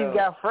got to go. Freeze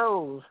got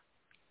froze.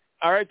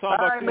 All right, Tom.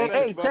 All right, man.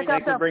 Hey, check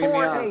out that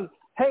 4.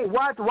 Hey,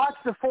 watch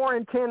the 4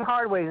 and 10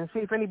 hard ways and see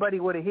if anybody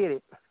would have hit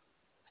it.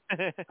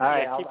 All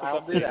right,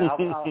 I'll do that.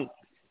 I'll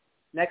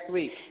next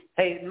week.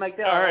 Hey, Mike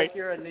Dell, I like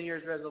your New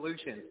Year's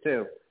resolutions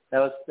too. That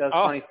was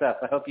funny stuff.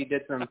 I hope you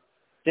did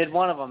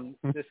one of them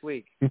this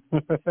week.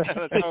 All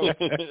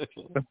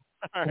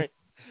right.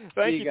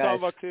 Thank you,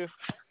 Tom Buck-2.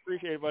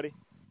 Appreciate it, buddy.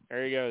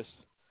 There he goes.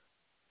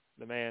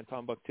 The man,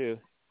 Tom Buck-2.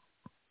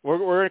 We're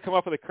going to come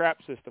up with a crap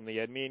system,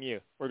 Ed, me and you.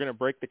 We're going to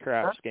break the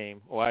craps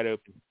game wide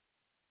open.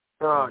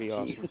 Oh,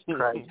 Jesus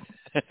Christ.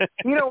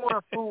 You don't want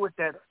to fool with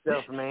that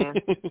stuff, man.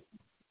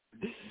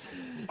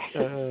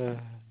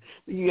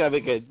 You got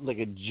to be like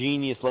a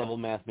genius level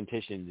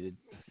mathematician to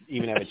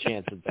even have a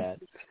chance at that.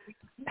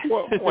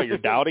 What, you're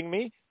doubting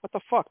me? What the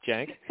fuck,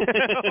 Jank?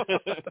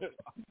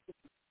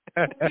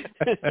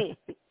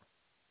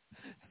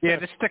 Yeah,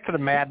 just stick to the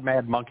Mad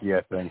Monkey,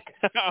 I think.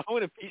 I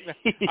already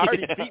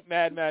beat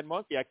Mad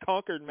Monkey. I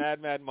conquered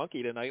Mad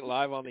Monkey tonight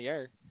live on the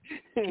air.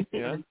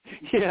 Yeah,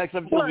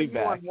 except he'll be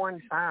back. One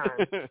time.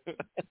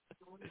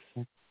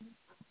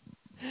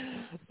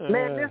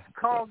 Man, this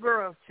call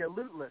girl of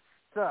Cthulhu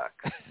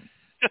sucks.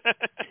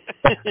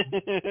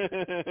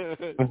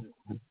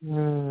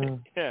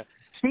 Yeah.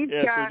 She's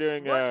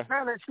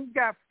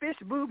got fish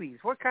boobies.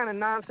 What kind of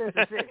nonsense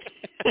is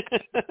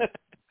this?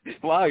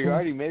 Wow, you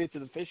already made it to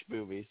the fish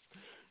boobies.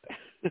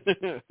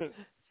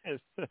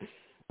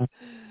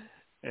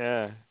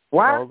 Yeah.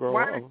 Why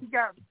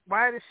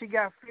does she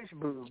got fish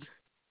boobs?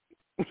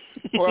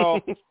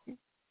 Well,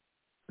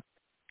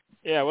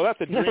 yeah. Well, that's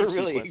a dream never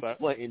really sequence.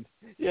 Explained.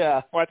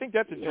 Yeah. Well, I think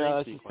that's a dream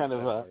sequence. Kind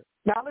of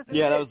now, listen,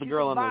 that was the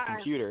girl on the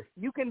computer.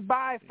 You can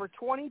buy for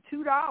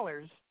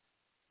 $22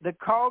 the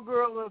Call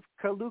Girl of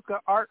Kaluka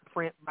art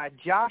print by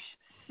Josh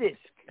Sisk.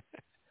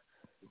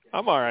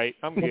 I'm all right.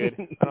 I'm good.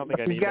 I don't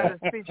think I need that.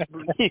 Fish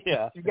boobies.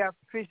 Yeah. You got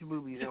fish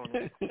boobies on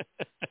it.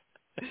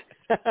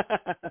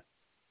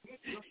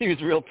 He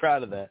was real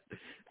proud of that.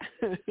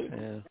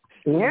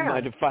 Yeah.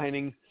 My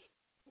defining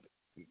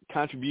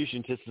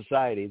contribution to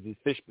society, these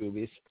fish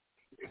boobies.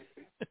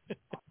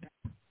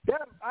 Yeah,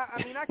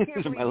 I mean, I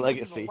can't believe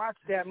you even watch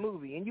that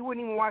movie, and you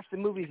wouldn't even watch the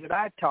movies that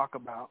I talk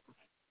about.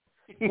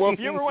 Well, if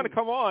you ever want to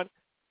come on,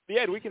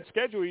 Ed, we can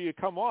schedule you to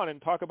come on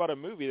and talk about a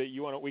movie that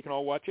you want. We can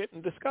all watch it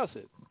and discuss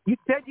it. You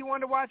said you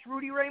wanted to watch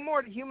Rudy Ray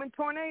Moore, The Human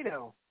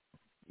Tornado.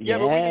 Yeah,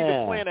 but we need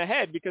to plan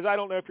ahead because I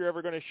don't know if you're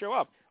ever going to show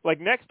up.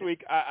 Like next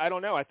week, I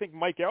don't know. I think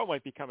Mike L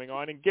might be coming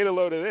on, and get a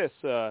load of this,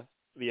 Ed.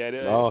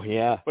 Oh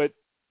yeah. But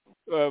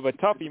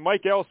Tuffy,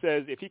 Mike L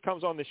says if he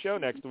comes on the show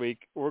next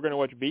week, we're going to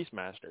watch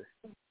Beastmaster.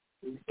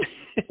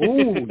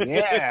 Ooh,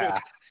 yeah.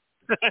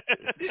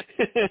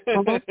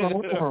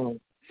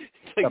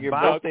 It's like your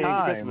birthday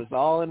and Christmas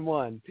all in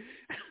one.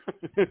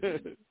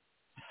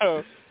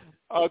 So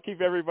I'll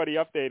keep everybody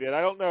updated.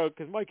 I don't know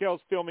because Mike L's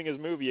filming his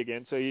movie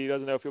again, so he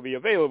doesn't know if he'll be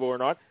available or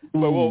not.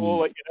 But we'll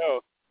let you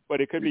know.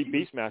 But it could be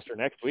Beastmaster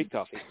next week,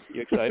 Tuffy.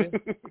 You excited?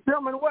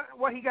 Filming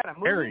what? He got a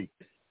movie? Harry.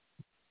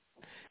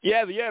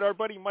 Yeah, our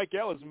buddy Mike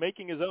L is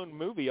making his own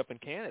movie up in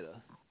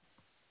Canada.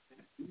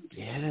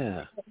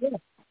 Yeah.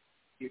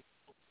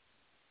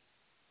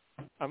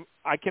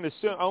 I can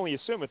only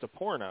assume it's a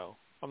porno.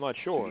 I'm not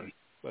sure,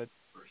 but.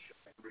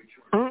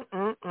 I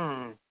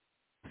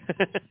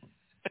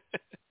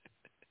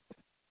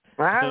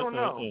don't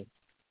know.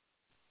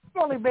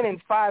 I've only been in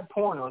 5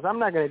 pornos. I'm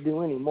not going to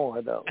do any more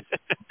of those.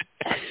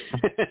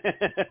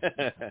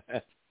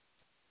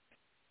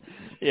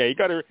 Yeah, you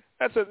got to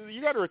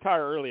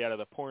retire early out of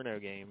the porno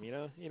game. You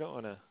know, you don't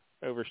want to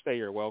overstay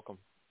your welcome.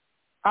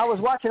 I was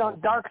watching on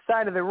Dark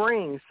Side of the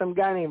Ring. Some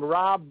guy named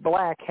Rob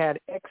Black had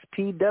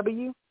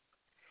XPW,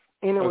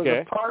 and it was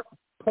a part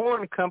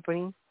porn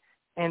company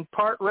and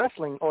part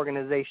wrestling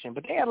organization.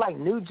 But they had like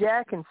New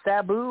Jack and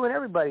Sabu and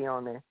everybody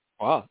on there.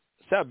 Wow,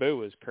 Sabu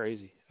was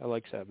crazy. I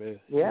like Sabu.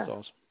 Yeah, he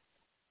was awesome.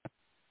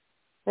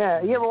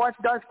 Yeah, you ever watch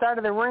Dark Side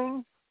of the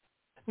Ring?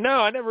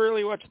 No, I never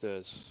really watched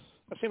those.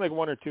 I've seen like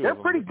 1 or 2 They're of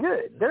them. pretty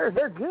good. They're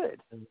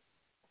good.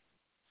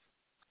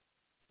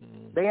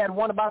 They had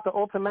one about the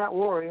Ultimate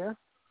Warrior.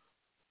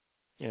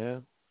 Yeah.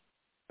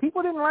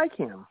 People didn't like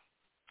him.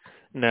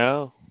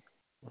 No.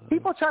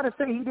 People try to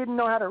say he didn't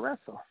know how to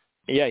wrestle.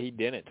 Yeah, he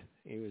didn't.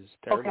 He was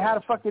terrible. Okay, how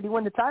the fuck did he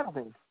win the title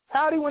then?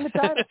 How did he win the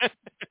title?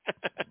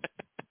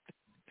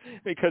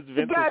 Because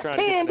Vince was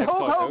trying to get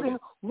Hulk Hulk Hogan.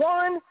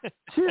 1,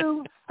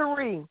 2,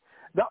 3.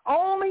 The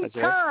only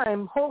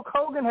time Hulk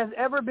Hogan has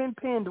ever been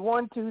pinned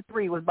 1, 2,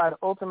 3 was by the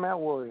Ultimate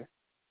Warrior.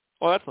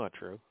 Well, that's not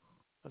true.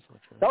 That's not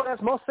true. No,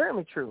 that's most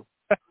certainly true.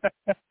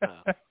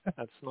 No,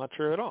 that's not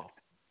true at all.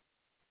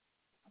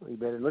 Well, you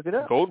better look it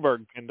up.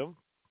 Goldberg pinned him.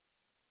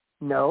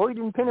 No, he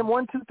didn't pin him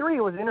 1, 2, 3.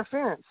 It was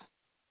interference.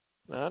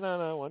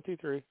 No. 1, 2,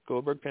 3.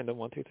 Goldberg pinned him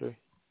 1, 2, 3.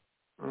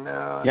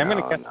 No. Yeah, I'm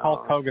going to guess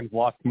Hulk Hogan's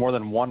lost more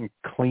than one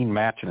clean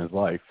match in his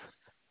life.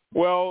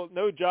 Well,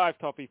 no jive,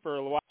 Tuffy. For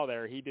a while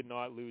there, he did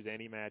not lose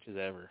any matches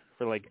ever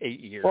for like 8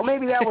 years. Well,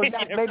 maybe that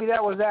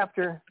was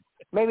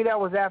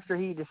after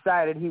he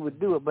decided he would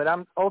do it. But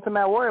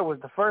Ultimate Warrior was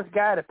the first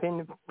guy to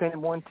pin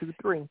him 1, 2,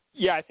 3.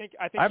 Yeah, I think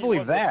I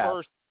believe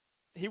that.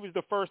 He was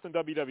the first in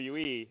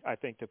WWE, I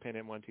think, to pin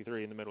him 1, 2,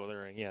 3 in the middle of the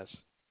ring. Yes,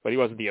 but he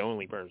wasn't the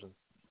only person.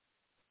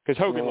 Because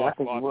Hogan lost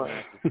lots of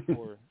matches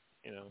before,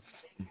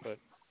 But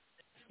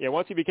yeah,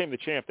 once he became the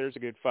champ, there's a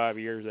good 5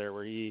 years there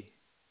where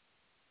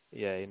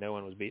no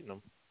one was beating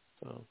him.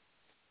 So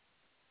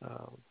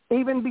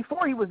even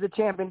before he was the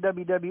champ in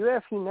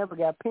WWF, he never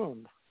got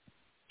pinned.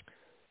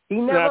 He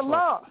never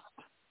lost.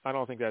 I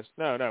don't think that's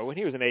no. When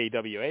he was in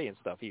AEWA and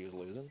stuff, he was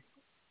losing.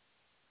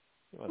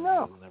 He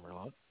never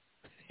lost.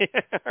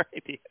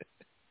 Right.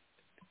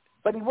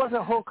 But he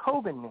wasn't Hulk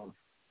Hogan then.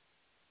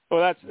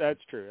 Well,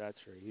 that's true. That's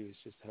true. He was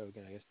just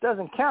Hogan, I guess.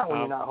 Doesn't count when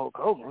you're not Hulk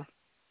Hogan.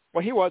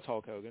 Well, he was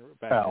Hulk Hogan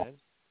back then,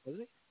 was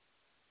he?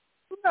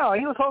 No,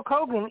 he was Hulk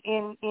Hogan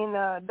in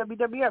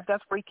WWF.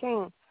 That's where he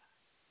came.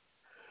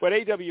 But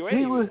AWA,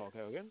 he was Hulk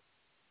Hogan.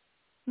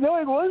 No,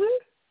 he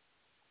wasn't.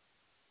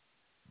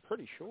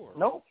 Pretty sure.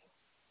 Nope.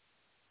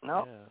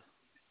 Yeah, I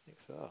think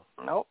so.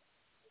 Nope.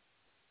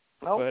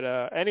 But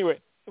anyway,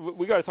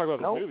 we got to talk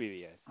about the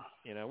movie yet.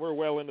 We're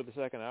well into the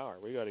second hour.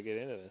 We got to get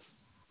into this.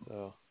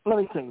 So let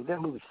me tell you,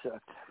 that movie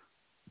sucked.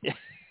 Yeah.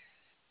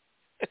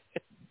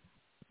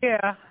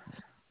 Yeah.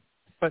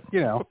 But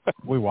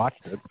we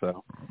watched it,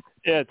 so.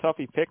 Yeah,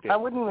 Tuffy picked it. I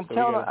wouldn't even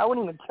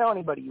tell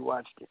anybody you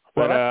watched it.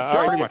 But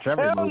pretty much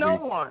every movie. No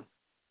one.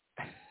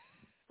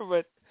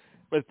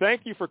 But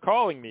thank you for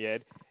calling me,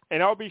 Ed,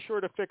 and I'll be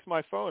sure to fix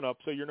my phone up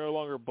so you're no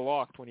longer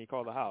blocked when you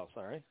call the house.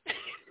 All right?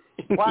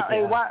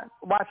 Hey,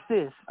 watch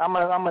this. I'm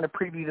gonna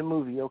preview the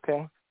movie,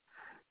 okay?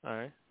 All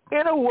right.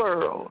 In a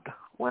world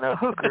when a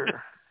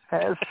hooker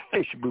has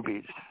fish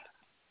boobies,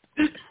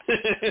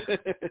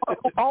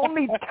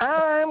 only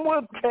time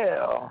will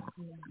tell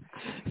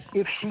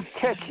if she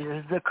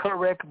catches the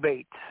correct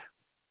bait.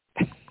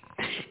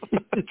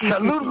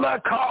 Salute my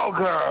call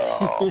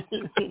girl.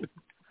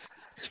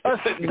 A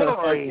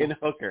story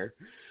hooker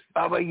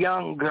of a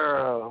young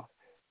girl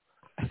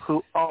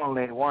who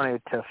only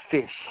wanted to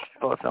fish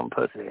for some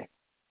pussy.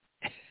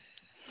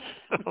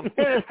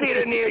 In a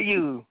theater near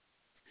you.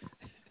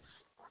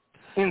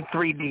 In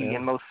 3D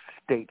in most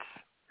states.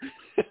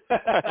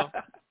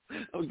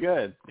 Oh,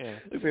 good. Yeah.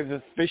 Looks like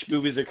the fish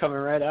boobies are coming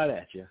right out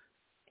at you.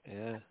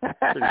 Yeah.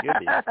 Pretty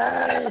good.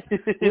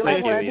 You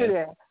like when I do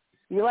that?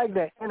 You like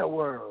that in a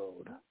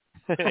world.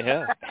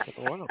 Yeah.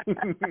 Wow.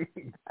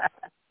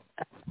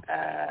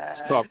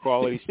 Top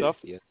quality stuff.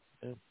 Yeah.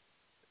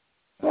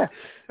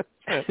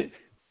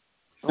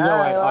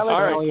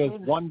 Australia is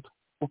 1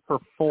 for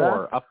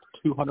 4, up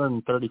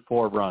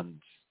 234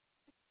 runs.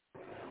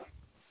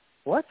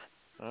 What?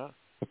 A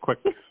quick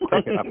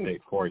cricket update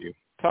for you.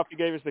 Tuffy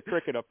gave us the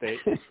cricket update.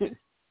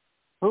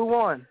 Who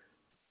won?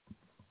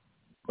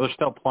 They're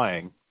still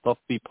playing. They'll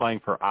be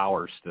playing for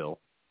hours still.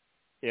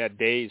 Yeah,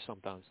 days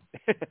sometimes.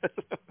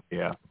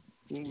 Yeah.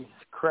 Jesus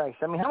Christ.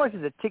 I mean, how much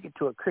is a ticket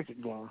to a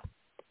cricket game?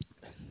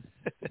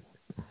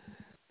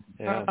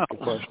 Yeah, good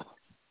question.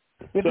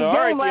 If the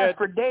game lasts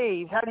for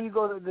days, how do you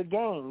go to the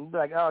game? You'd be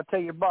like, tell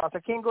your boss, I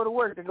can't go to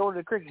work to go to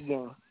the cricket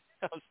game.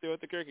 I'll still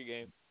at the cricket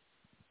game.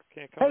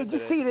 Can't come did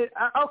you see that?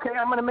 Okay,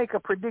 I'm going to make a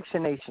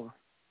prediction, Nation.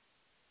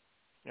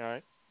 All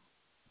right.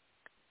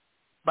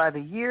 By the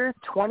year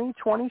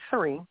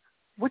 2023,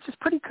 which is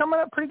coming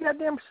up pretty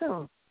goddamn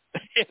soon.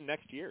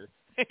 Next year.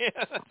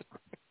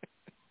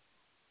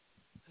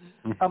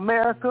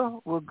 America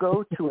will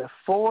go to a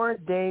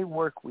 4-day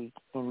work week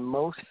in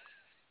most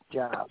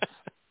jobs.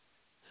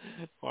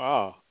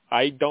 Wow.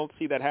 I don't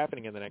see that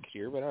happening in the next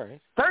year, but all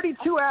right.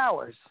 32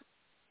 hours.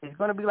 It's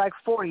going to be like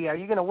 40. Are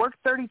you going to work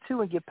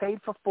 32 and get paid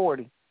for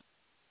 40?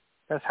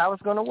 That's how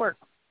it's going to work.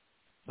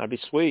 That'd be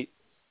sweet.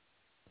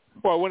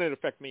 Well, it wouldn't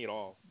affect me at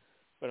all.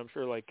 But I'm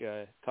sure like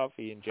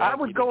Tuffy and Jack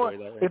would enjoy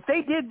that. Right? If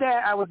they did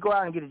that, I would go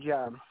out and get a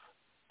job.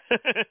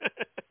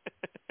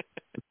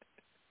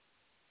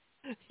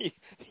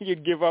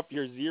 You'd give up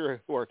your 0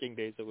 working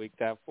days a week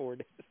to have 4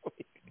 days a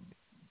week.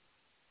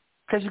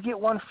 Because you get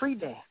 1 free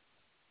day.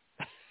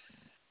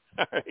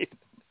 All right.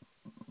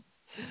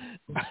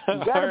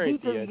 You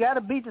got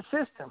to beat the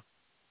system.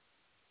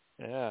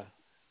 Yeah.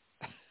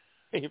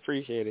 I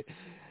appreciate it.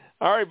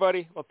 All right,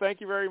 buddy. Well,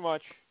 thank you very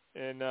much.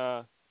 And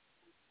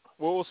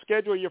we'll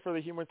schedule you for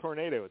the Human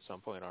Tornado at some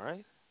point, all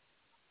right?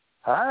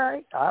 All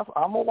right. I'm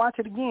going to watch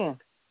it again.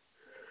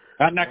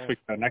 Not next week,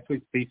 though. Next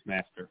week's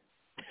Beastmaster.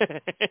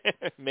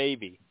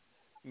 Maybe.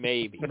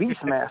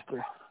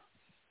 Beastmaster.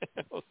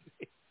 We'll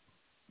see.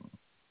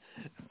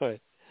 But,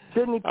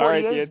 Sidney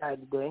Poitier died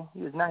today.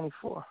 He was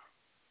 94.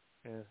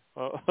 Yeah.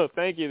 Well,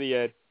 thank you, the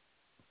Ed.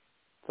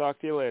 Talk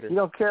to you later. You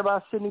don't care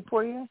about Sidney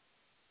Poitier?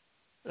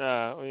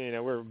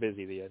 We're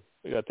busy, the Ed.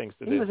 We got things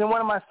to do. He was in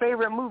one of my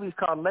favorite movies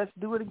called Let's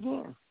Do It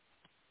Again.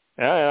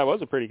 Yeah, that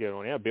was a pretty good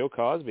one. Yeah, Bill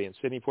Cosby and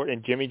Sidney Poitier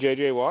and Jimmy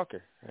J.J.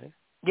 Walker, right?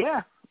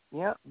 Yeah.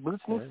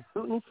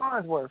 Bootney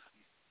Farnsworth.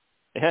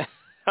 Yeah,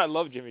 I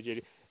love Jimmy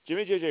J.J.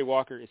 Jimmy J.J.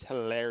 Walker is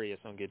hilarious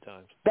on Good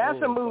Times.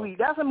 That's a movie.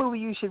 That's a movie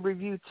you should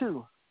review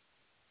too.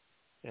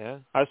 Yeah,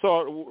 I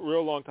saw it a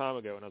real long time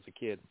ago when I was a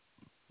kid.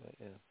 But,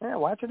 yeah,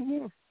 watch it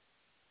again.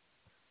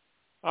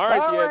 All right.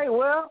 All right.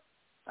 Well,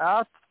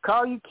 I'll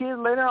call you kids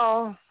later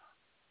on.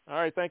 All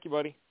right. Thank you,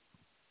 buddy.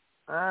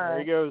 All right. There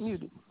he goes.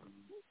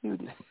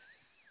 Muted.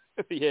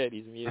 Yeah,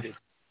 he's muted.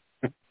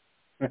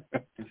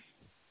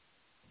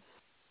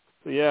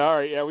 So yeah, all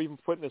right. Yeah, we've been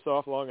putting this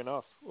off long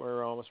enough.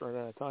 We're almost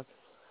running out of time.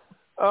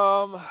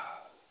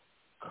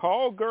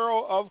 Call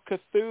Girl of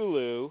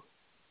Cthulhu,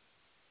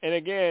 and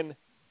again,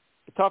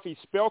 Tuffy,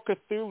 spell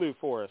Cthulhu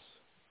for us.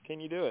 Can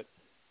you do it?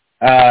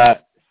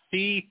 Cthulhu.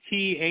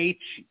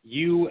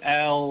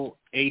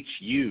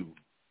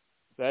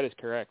 That is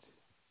correct.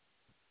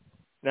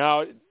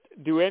 Now,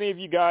 do any of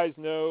you guys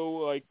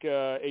know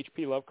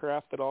H.P.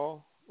 Lovecraft at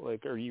all?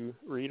 Are you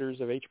readers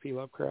of H.P.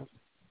 Lovecraft?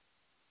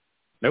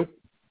 Nope.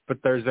 But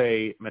there's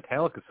a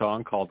Metallica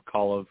song called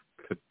Call of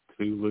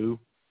Cthulhu.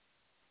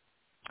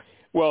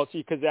 Well,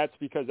 see, because that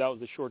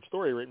was a short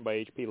story written by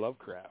H.P.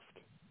 Lovecraft.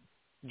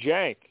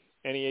 Jank,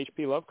 any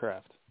H.P.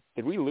 Lovecraft?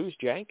 Did we lose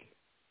Jank?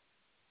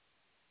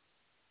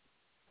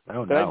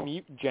 Oh, Did I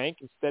mute Jank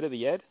instead of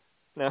the Ed?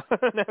 No,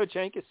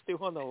 Jank is still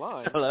on the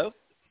line. Hello?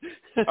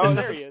 Oh,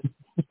 there he is.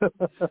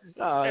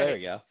 Oh, there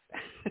we go.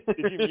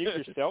 Did you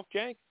mute yourself,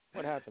 Jank?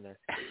 What happened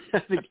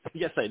there?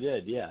 Yes, I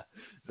did, yeah.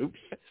 Oops.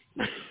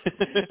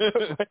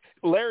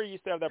 Larry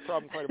used to have that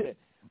problem quite a bit.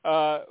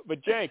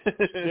 But Jank,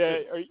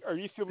 are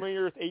you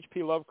familiar with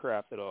H.P.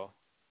 Lovecraft at all?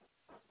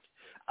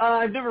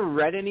 I've never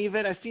read any of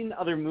it. I've seen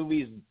other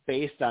movies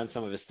based on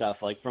some of his stuff,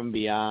 like From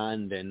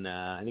Beyond and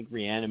I think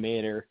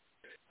Reanimator,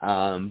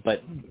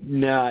 but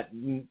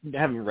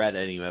haven't read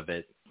any of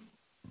it.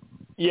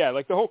 Yeah,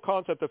 the whole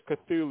concept of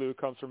Cthulhu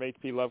comes from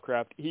H.P.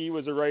 Lovecraft. He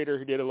was a writer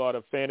who did a lot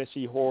of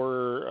fantasy,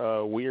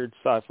 horror, weird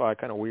sci-fi,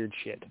 kind of weird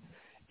shit.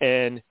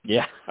 And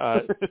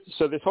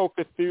so this whole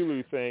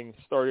Cthulhu thing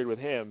started with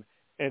him,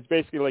 and it's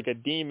basically like a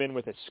demon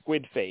with a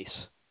squid face,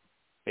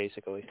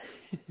 basically.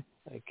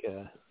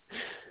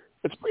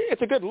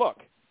 It's a good look,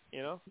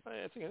 you know.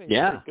 It's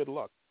a good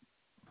look.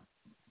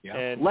 Yeah,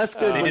 and, less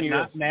good when you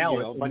have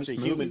a bunch of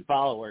human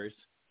followers.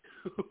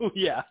 Who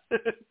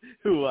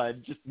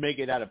just make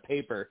it out of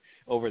paper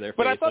over their face,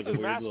 but I thought like a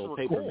those weird little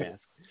paper cool.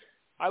 mask.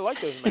 I like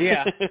those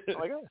masks.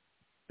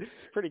 Yeah,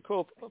 pretty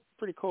cool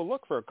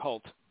look for a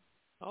cult.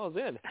 I was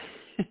in.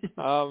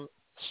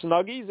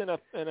 Snuggies in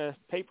a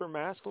paper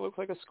mask looks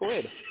like a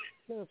squid.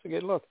 Yeah, that's a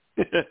good look.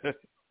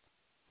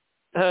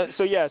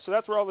 So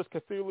that's where all this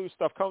Cthulhu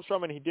stuff comes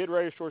from, and he did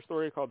write a short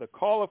story called The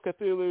Call of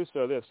Cthulhu.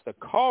 So this, The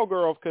Call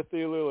Girl of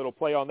Cthulhu, it'll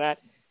play on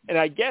that. And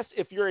I guess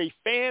if you're a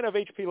fan of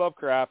H.P.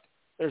 Lovecraft,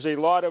 there's a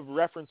lot of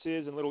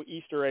references and little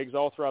Easter eggs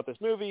all throughout this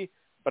movie,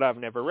 but I've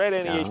never read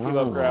any H.P.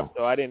 Lovecraft,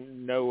 so I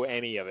didn't know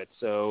any of it.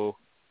 So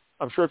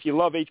I'm sure if you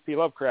love H.P.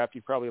 Lovecraft,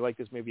 you probably like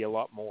this movie a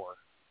lot more.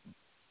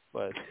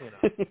 But,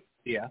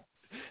 Yeah.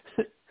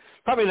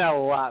 Probably not a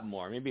lot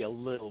more, maybe a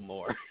little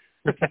more.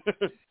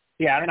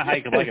 Yeah, I don't know how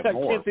you could like it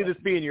more. I can't see this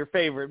being your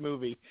favorite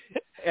movie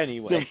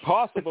anyway. It's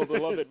impossible to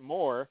love it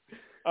more.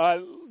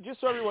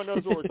 Just so everyone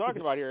knows what we're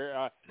talking about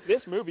here,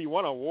 this movie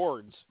won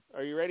awards.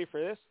 Are you ready for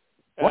this?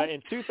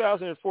 In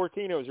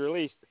 2014, it was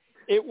released.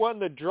 It won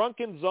the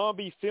Drunken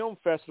Zombie Film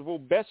Festival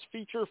Best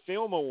Feature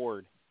Film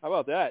Award. How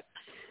about that?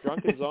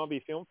 Drunken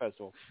Zombie Film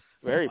Festival.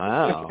 Very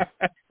wow.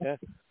 Yeah.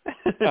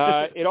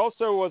 It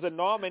also was a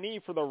nominee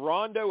for the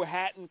Rondo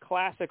Hatton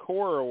Classic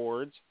Horror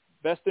Awards,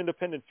 Best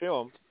Independent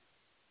Film.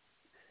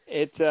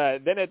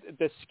 Then at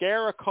the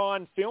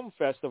Scaricon Film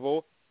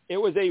Festival, it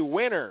was a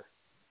winner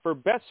for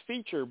Best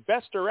Feature,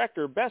 Best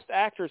Director, Best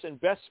Actress,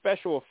 and Best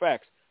Special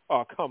Effects.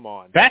 Oh, come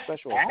on. Best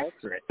special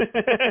Actress?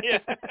 Yeah.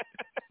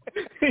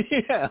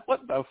 Yeah,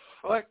 what the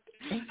fuck?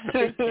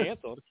 It's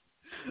canceled.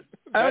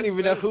 I don't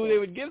even know who they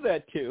would give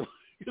that to,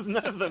 because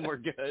none of them were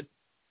good.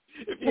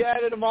 If you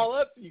added them all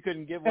up, you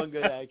couldn't give one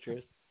good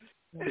actress.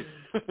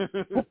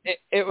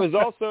 It was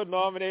also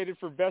nominated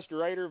for Best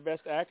Writer,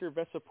 Best Actor,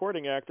 Best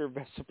Supporting Actor,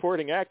 Best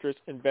Supporting Actress,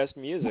 and Best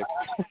Music.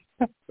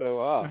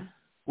 So,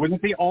 was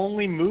it the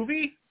only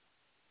movie?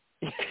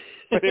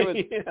 But it was,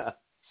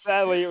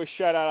 sadly, it was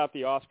shut out at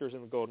the Oscars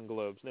and the Golden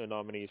Globes. No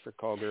nominees for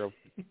Call Girl.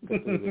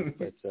 But,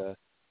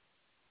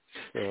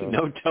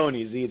 no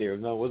Tonys either.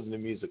 No, it wasn't a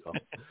musical.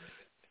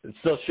 It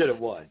still should have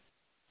won.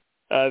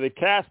 The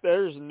cast,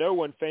 there's no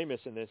one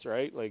famous in this,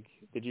 right?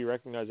 Did you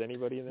recognize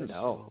anybody in this?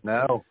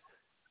 No.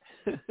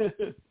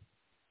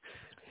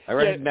 I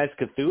recognize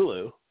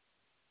Cthulhu.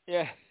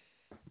 Yeah.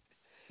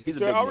 He's a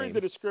so big I'll name. read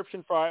the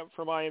description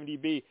from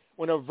IMDb.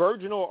 When a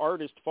virginal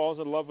artist falls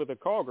in love with a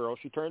call girl,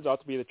 she turns out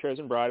to be the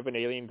chosen bride of an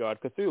alien god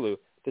Cthulhu.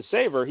 To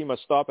save her, he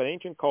must stop an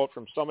ancient cult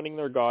from summoning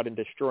their god and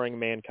destroying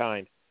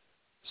mankind.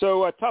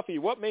 So, Tuffy,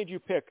 what made you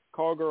pick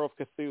Call Girl of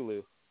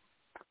Cthulhu?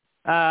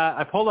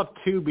 I pulled up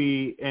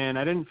Tubi, and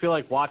I didn't feel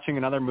like watching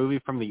another movie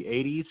from the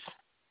 80s.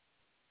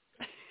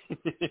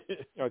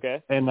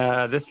 Okay. And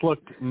this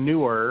looked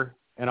newer,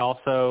 and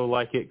also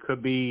like it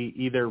could be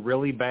either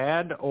really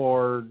bad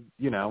or,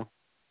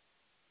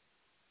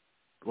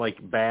 like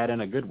bad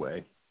in a good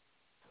way.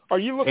 Are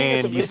you looking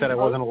at the movie? And you said I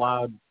wasn't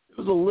allowed. It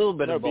was a little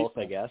bit of both,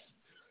 I guess.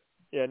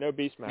 Yeah, no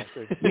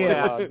Beastmaster.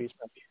 Yeah.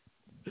 Beastmaster.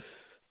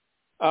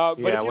 But if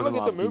you look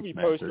at the movie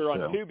poster on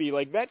Tubi,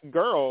 like that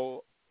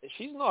girl,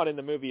 she's not in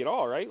the movie at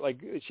all, right? Like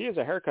she has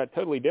a haircut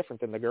totally different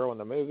than the girl in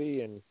the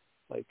movie, and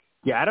like.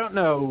 Yeah, I don't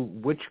know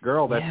which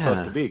girl that's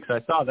supposed to be,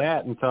 because I saw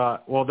that and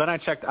thought, well, then I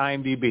checked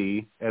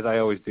IMDb, as I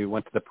always do,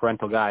 went to the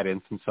parental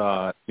guidance and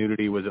saw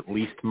nudity was at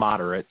least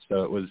moderate,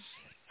 so it was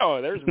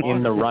there's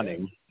in the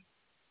running.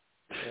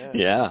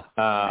 Yeah.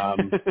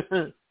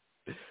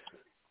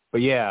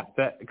 But yeah,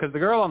 because the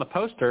girl on the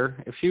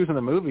poster, if she was in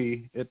the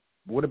movie, it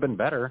would have been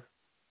better.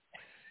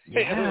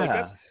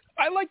 Yeah.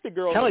 I like the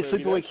girl. Kind of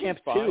like Sleepaway Camp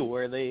 2,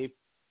 where they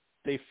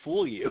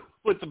fool you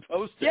with the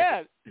poster.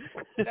 Yeah,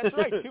 that's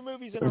right. 2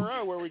 movies in a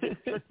row where we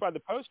get tricked by the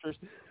posters.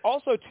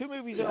 Also, 2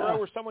 movies in a row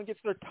where someone gets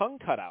their tongue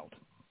cut out.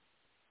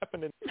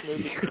 Happened in this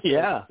movie.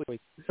 Yeah.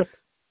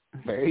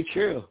 Very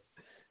true.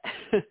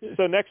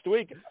 So next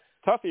week,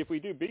 Tuffy, if we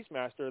do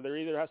Beastmaster, there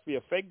either has to be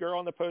a fake girl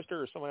on the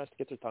poster or someone has to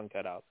get their tongue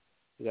cut out.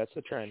 That's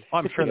the trend.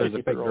 Well, I'm sure there's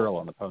a fake girl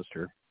on the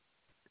poster.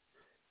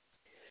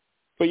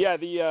 But yeah,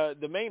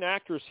 the main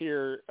actress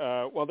here,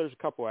 there's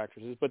a couple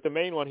actresses, but the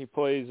main one who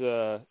plays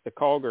the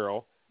call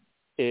girl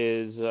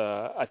is,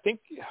 I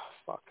think,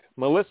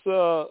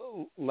 Melissa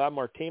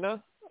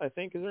LaMartina, I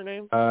think is her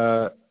name.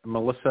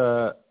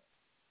 Melissa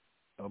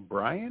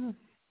O'Brien?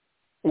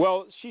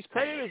 Well, she's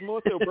credited as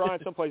Melissa O'Brien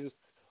some places,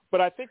 but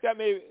I think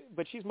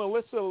but she's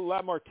Melissa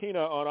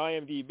LaMartina on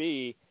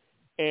IMDb,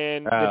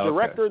 and the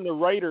director and the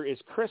writer is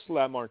Chris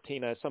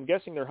LaMartina, so I'm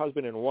guessing they're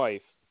husband and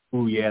wife.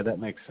 Oh, yeah, that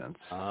makes sense.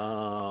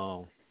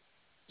 Oh.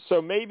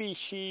 So maybe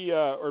she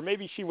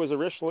was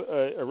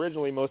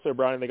originally Melissa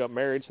O'Brien and they got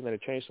married, so then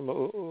it changed to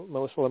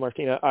Melissa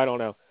LaMartina. I don't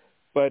know.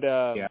 But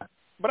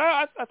but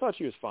I thought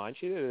she was fine.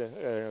 She did an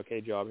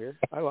okay job here.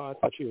 I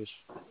thought she was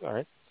all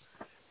right.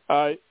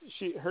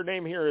 Her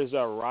name here is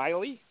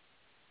Riley.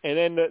 And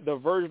then the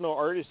virginal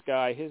artist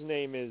guy, his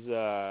name is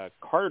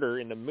Carter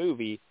in the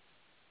movie.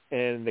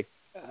 And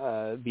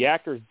the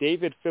actor is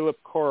David Philip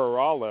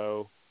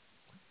Corallo.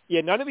 Yeah,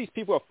 none of these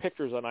people have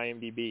pictures on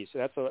IMDb, so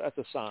that's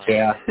a sign.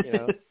 Yeah.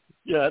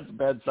 Yeah, that's a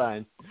bad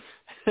sign.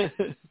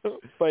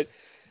 But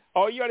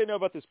all you got to know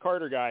about this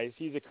Carter guy is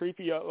he's a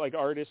creepy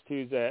artist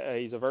who's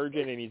he's a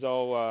virgin and he's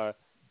all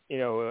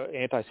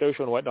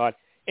antisocial and whatnot,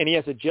 and he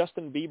has a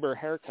Justin Bieber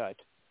haircut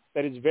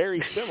that is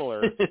very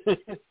similar to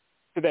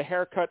the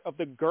haircut of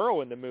the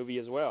girl in the movie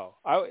as well.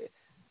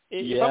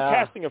 If I'm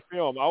casting a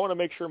film, I want to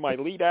make sure my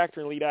lead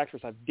actor and lead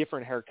actress have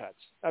different haircuts.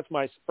 That's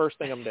my first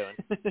thing I'm doing.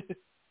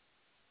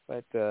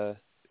 But a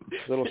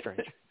little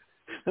strange.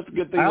 That's a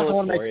good thing. I also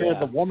want to make sure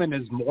the woman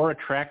is more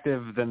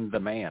attractive than the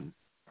man.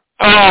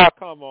 Oh,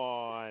 come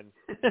on.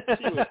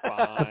 She was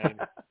fine.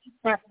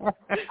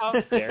 How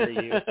dare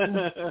you?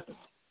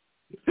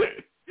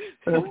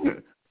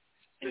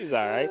 She's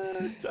all right.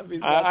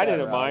 I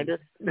didn't mind her.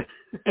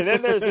 And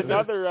then there's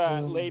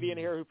another lady in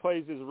here who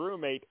plays his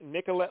roommate,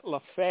 Nicolette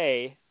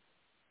LaFay,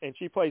 and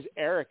she plays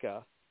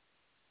Erica,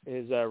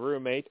 his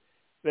roommate.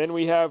 Then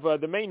we have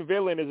the main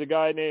villain is a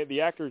guy named,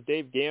 the actor is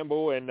Dave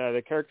Gamble, and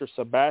the character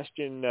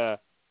Sebastian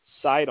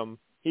Sidum.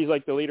 He's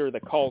like the leader of the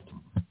cult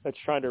that's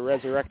trying to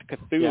resurrect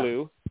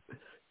Cthulhu.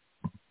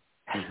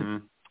 Yeah. Mm-hmm.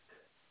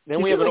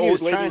 Then we have an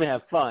old lady trying to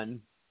have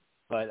fun,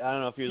 but I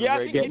don't know if he was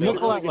very good.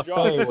 Nicolette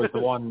LaFay was the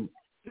one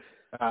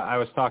I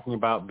was talking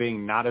about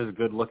being not as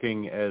good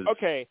looking as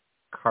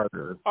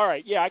Carter. All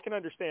right, yeah, I can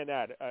understand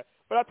that.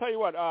 But I'll tell you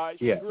what, not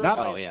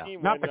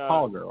the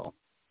call girl.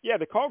 Yeah,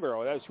 the call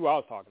girl. That's who I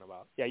was talking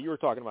about. Yeah, you were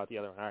talking about the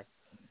other one. All right.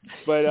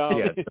 But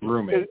the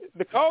roommate.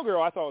 The call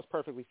girl I thought was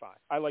perfectly fine.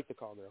 I like the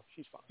call girl.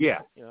 She's fine.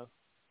 Yeah.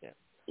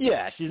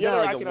 Yeah, she's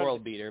not like a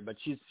world beater, but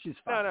she's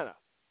fine. No.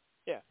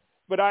 Yeah.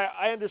 But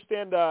I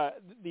understand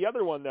the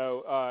other one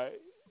though.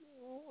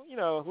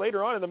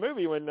 Later on in the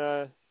movie when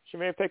she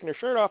may have taken her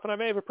shirt off and I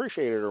may have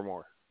appreciated her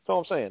more. That's all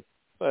I'm saying.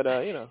 But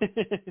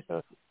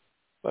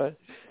but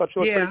thought she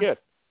looked pretty good.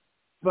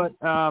 But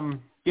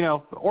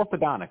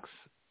orthodontics.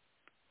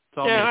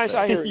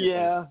 I hear you.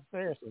 Yeah.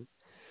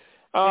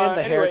 And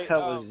the haircut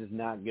was just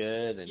not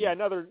good. And,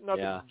 another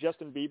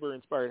Justin Bieber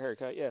inspired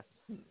haircut. Yeah.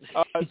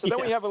 So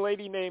then we have a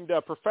lady named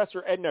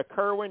Professor Edna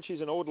Kerwin.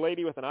 She's an old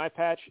lady with an eye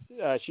patch.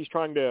 She's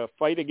trying to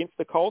fight against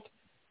the cult,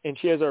 and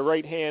she has a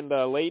right-hand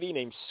lady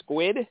named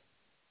Squid,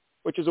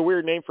 which is a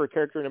weird name for a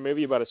character in a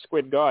movie about a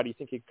squid god. You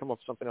think he'd come up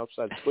with something else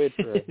besides squid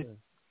for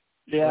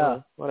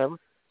whatever.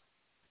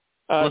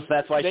 Plus,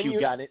 that's why she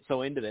got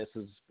so into this,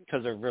 is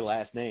because of her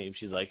last name.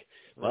 She's like,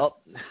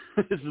 well,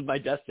 this is my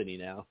destiny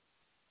now.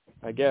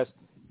 I guess.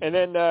 And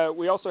then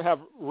we also have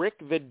Rick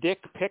the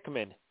Dick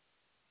Pickman,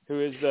 who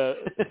is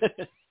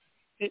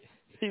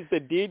he's the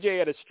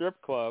DJ at a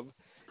strip club.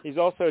 He's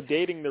also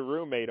dating the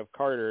roommate of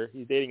Carter.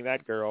 He's dating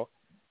that girl.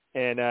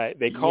 And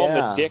they call him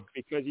the Dick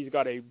because he's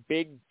got a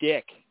big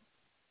dick.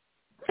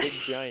 Big,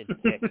 giant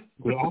dick.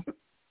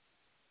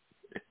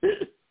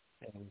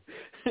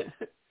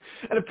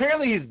 And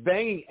apparently he's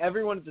banging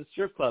everyone at the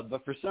strip club,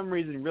 but for some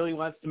reason really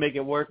wants to make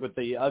it work with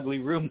the ugly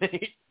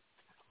roommate.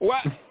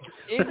 What?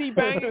 Is he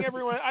banging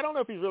everyone? I don't know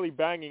if he's really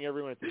banging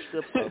everyone at the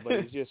strip club,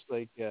 but he's just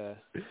like,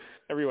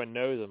 everyone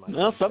knows him.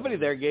 Well, somebody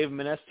there gave him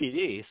an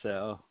STD,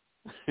 so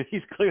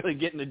he's clearly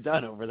getting it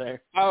done over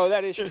there. Oh,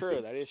 that is true.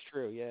 That is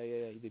true. Yeah,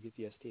 he did get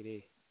the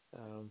STD.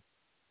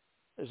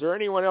 Is there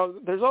anyone else?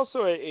 There's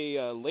also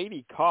a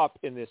lady cop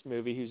in this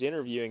movie who's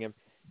interviewing him,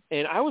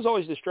 and I was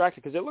always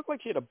distracted because it looked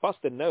like she had a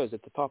busted nose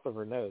at the top of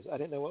her nose. I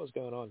didn't know what was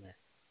going on there.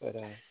 But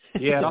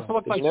yeah, it also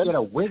looked like she had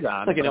a wig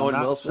on. Like an Owen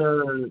Wilson.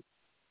 Sure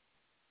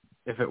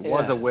if it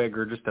was a wig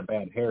or just a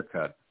bad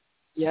haircut.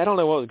 Yeah, I don't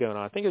know what was going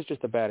on. I think it was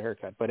just a bad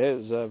haircut, but it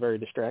was very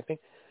distracting.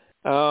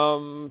 She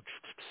was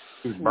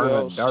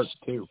burning darts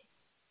too.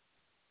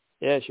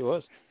 Yeah, she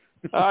was.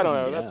 I don't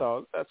know. That's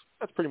all.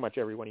 That's pretty much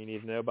everyone you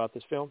need to know about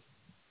this film.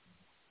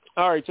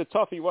 All right, so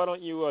Tuffy, why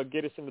don't you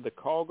get us into the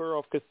Call Girl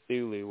of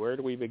Cthulhu? Where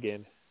do we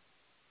begin?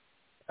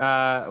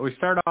 We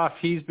start off,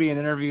 he's being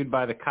interviewed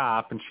by the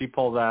cop, and she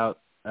pulls out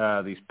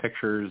these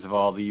pictures of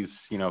all these,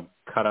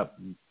 cut up,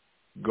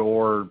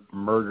 gore,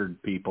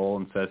 murdered people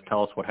and says,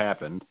 tell us what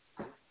happened.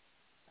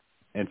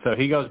 And so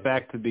he goes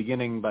back to the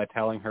beginning by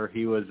telling her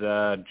he was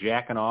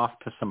jacking off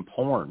to some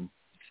porn.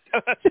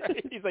 That's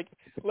right. He's like,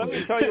 let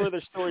me tell you where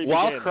the story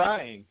while begins.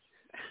 Crying.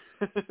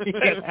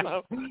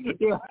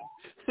 Yeah.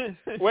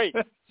 Wait,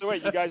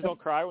 you guys don't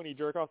cry when you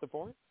jerk off the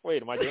porn?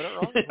 Wait, am I doing it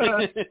wrong?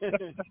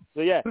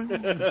 So yeah,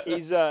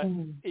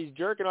 he's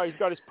jerking off. He's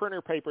got his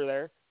printer paper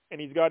there,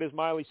 and he's got his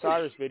Miley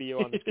Cyrus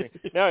video on the screen.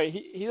 No,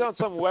 he's on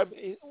some what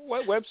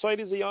website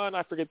is he on?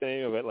 I forget the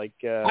name of it. Like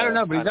I don't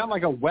know, but he's on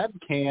like a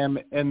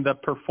webcam, and the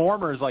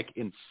performer's like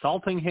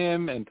insulting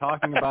him and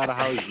talking about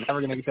how he's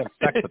never going to get to have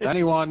sex with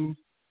anyone.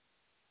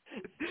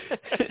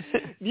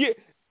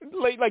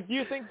 Do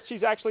you think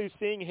she's actually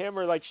seeing him,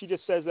 or like she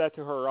just says that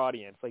to her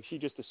audience? Like she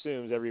just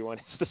assumes everyone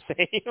is the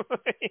same.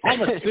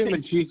 I'm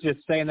assuming she's just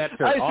saying that to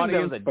her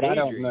audience, but I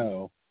don't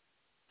know.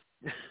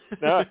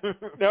 No,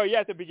 yeah.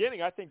 At the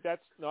beginning, I think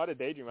that's not a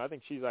daydream. I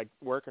think she's like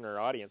working her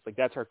audience. Like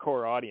that's her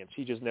core audience.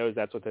 She just knows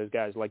that's what those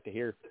guys like to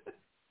hear.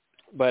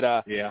 But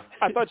yeah,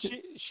 I thought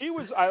she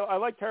was. I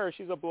liked her.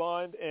 She's a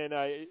blonde, and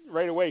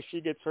right away she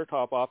gets her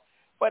top off.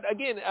 But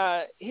again,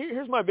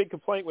 here's my big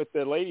complaint with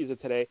the ladies of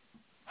today.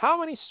 How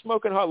many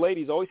smoking hot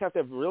ladies always have to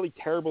have really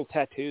terrible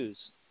tattoos?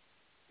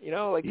 Come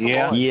on.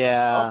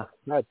 Yeah.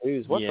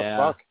 Tattoos. What the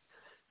fuck?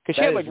 Because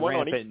she had like one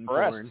on each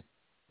breast.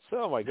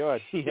 So, oh my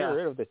God. Get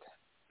rid of it.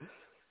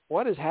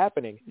 What is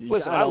happening?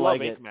 Listen, I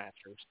love Ink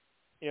Masters.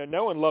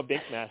 No one loved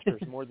Ink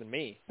Masters more than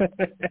me. But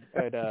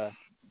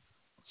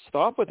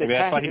stop with the tattoos.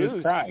 That's why he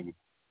was crying.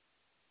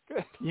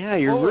 Good. Yeah,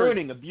 you're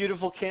ruining a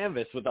beautiful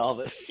canvas with all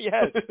this.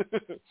 Yes.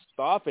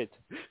 Stop it.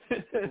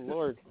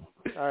 Lord.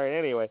 All right,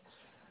 anyway.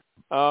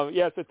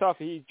 It's a tough.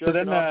 He's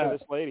jerking off to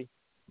this lady.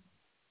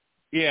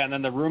 Yeah, and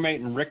then the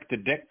roommate and Rick the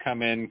Dick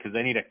come in because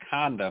they need a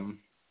condom.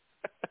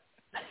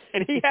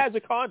 And he has a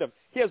condom.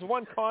 He has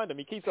one condom.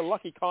 He keeps a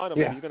lucky condom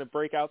that he's going to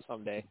break out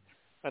someday.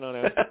 I don't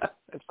know.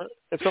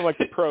 It's from like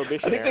the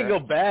Prohibition I think era. they go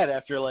bad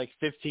after like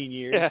 15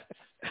 years. Yeah,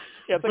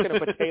 it's like in a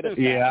potato sack.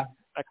 Yeah.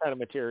 That kind of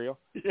material.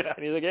 Yeah.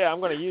 And he's like,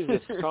 I'm going to use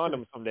this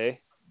condom someday.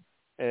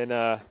 And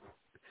so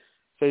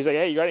he's like,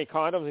 hey, you got any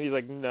condoms? And he's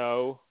like,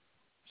 no.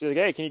 She's like,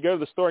 hey, can you go to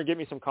the store and get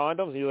me some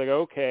condoms? And he's like,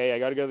 okay, I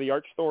got to go to the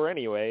art store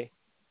anyway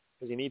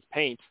because he needs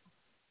paint.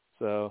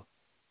 So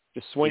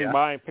just swing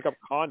by and pick up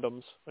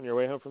condoms on your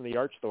way home from the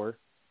art store.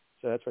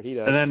 So that's what he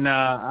does. And then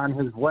on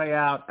his way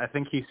out, I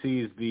think he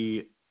sees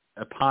the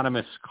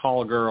eponymous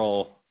call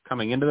girl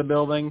coming into the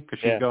building because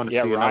she's going to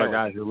see another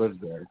guy who lives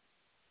there.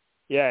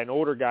 Yeah, an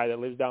older guy that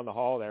lives down the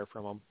hall there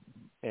from him.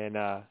 And,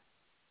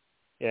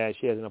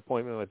 she has an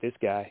appointment with this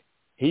guy.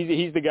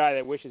 He's the guy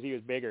that wishes he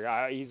was bigger.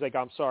 He's like,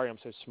 I'm sorry, I'm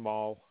so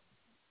small.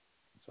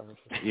 Sorry.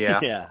 Yeah.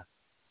 Yeah.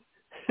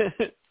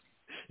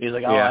 He's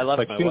like, I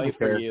left my wife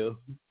for you.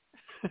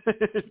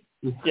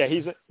 Yeah,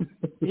 he's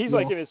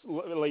like in his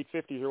late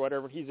 50s or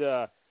whatever. He's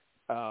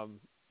in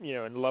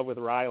love with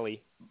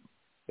Riley,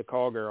 the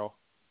call girl,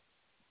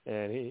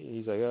 and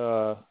he's like,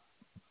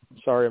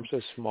 sorry, I'm so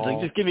small. He's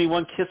like, just give me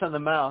one kiss on the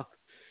mouth.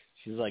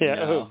 She's like, no.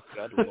 Oh,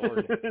 God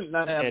Lord.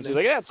 Not happening. And she's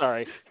like, that's all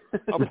right.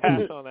 I'll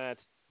pass on that.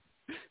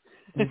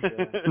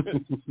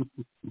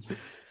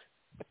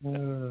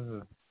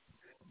 So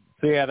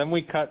then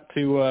we cut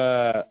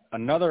to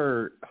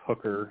another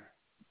hooker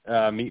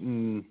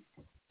meeting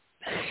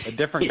a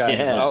different guy in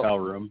the hotel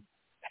room.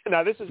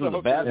 Now this is the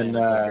hooker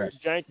that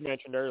Jank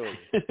mentioned earlier.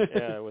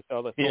 Yeah, with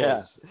all the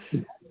toys.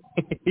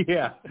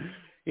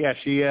 Yeah.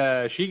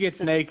 She gets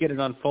naked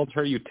and unfolds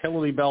her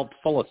utility belt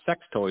full of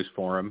sex toys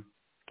for him.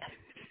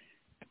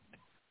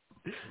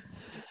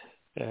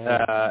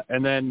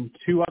 And then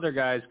two other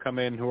guys come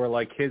in who are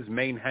like his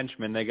main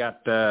henchmen. They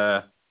got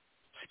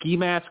ski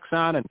masks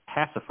on and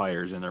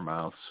pacifiers in their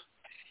mouths.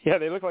 Yeah,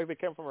 they look like they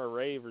come from a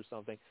rave or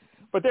something.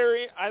 But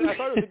I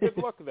thought it was a good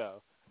look,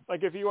 though.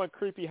 Like, if you want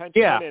creepy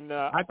henchmen. Yeah, and,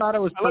 I thought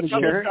it was pretty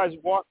good. good. How these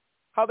guys walk,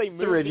 how they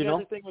moved and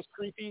everything was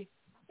creepy.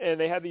 And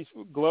they had these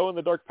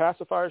glow-in-the-dark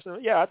pacifiers.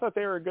 And, yeah, I thought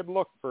they were a good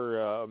look for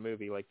a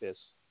movie like this.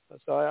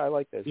 So I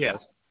like this. Yeah.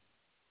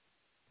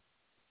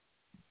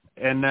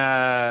 And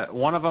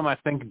one of them, I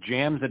think,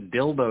 jams a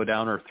dildo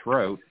down her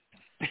throat.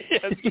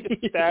 Yes,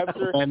 he stabs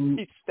her.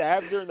 He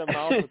stabs her in the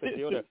mouth with the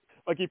dildo.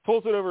 Like, he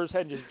pulls it over his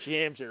head and just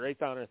jams it right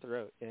down her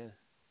throat. Yeah.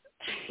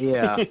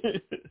 Yeah.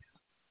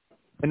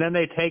 And then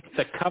they take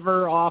the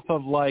cover off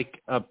of,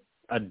 like,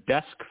 a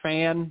desk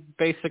fan,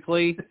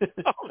 basically.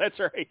 Oh, that's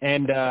right.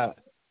 And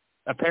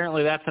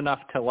apparently that's enough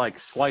to, like,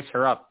 slice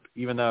her up,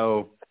 even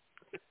though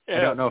I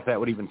don't know if that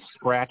would even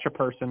scratch a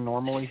person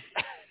normally.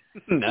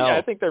 No. Yeah,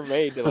 I think they're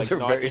made to, like, they're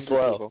knock very into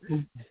slow.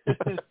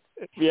 people.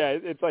 Yeah,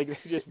 it's like they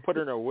just put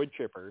her in a wood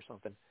chipper or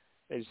something.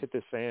 They just hit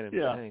this fan and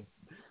bang.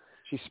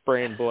 She's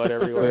spraying blood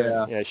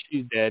everywhere. Yeah,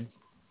 she's dead.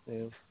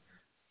 Yeah.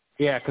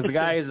 Yeah, because the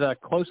guy is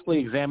closely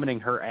examining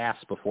her ass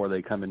before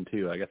they come in,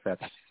 too. I guess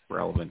that's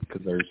relevant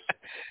because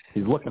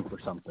he's looking for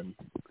something.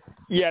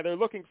 Yeah, they're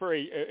looking for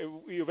you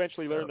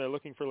eventually learn they're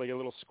looking for, like, a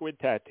little squid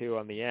tattoo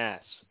on the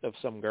ass of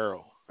some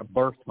girl. A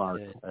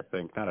birthmark, I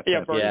think, not a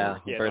tattoo.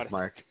 Birthmark. Yeah,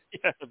 birthmark.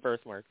 Yeah, a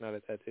birthmark, not a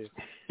tattoo.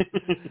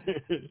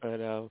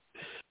 But,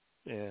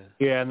 yeah.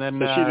 Yeah, and then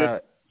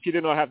so she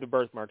did not have the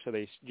birthmark, so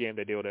they jammed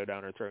a dildo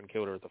down her throat and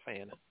killed her with a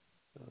fan.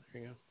 So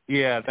there you go.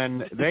 Yeah,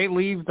 then they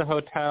leave the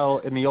hotel,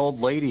 and the old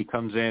lady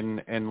comes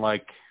in and,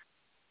 like,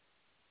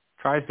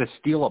 tries to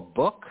steal a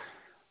book.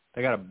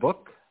 They got a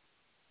book.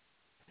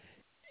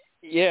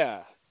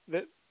 Yeah.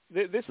 This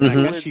is and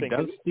a then weird she thing.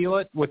 does steal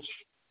it, which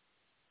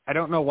I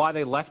don't know why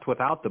they left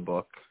without the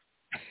book.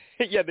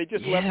 Yeah, they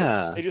just left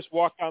it. They just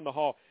walked down the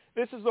hall.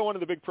 This is one of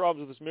the big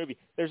problems with this movie.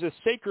 There's a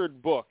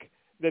sacred book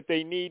that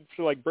they need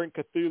to, like, bring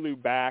Cthulhu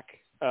back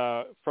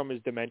from his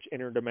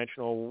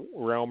interdimensional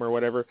realm or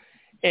whatever.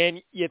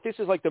 And yet this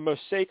is, like, the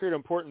most sacred,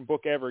 important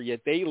book ever, yet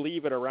they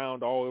leave it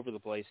around all over the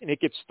place, and it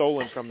gets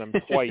stolen from them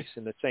twice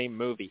in the same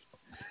movie.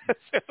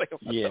 Like,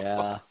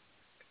 yeah.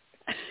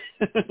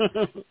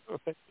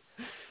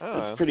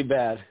 That's pretty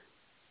bad.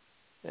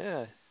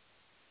 Yeah.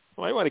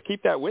 Well, you want to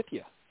keep that with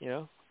you, you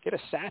know? Get a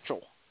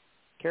satchel.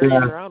 Carry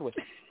it around with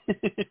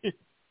you.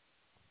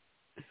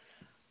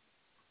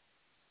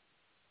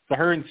 So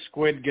her and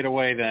Squid get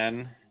away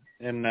then,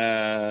 and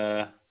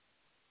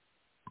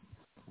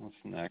what's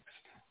next?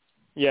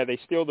 Yeah, they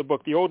steal the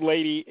book. The old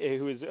lady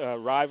who is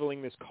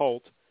rivaling this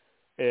cult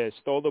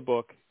stole the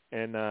book,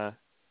 and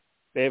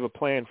they have a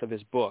plan for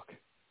this book.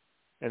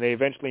 And they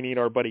eventually need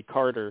our buddy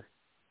Carter,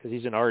 because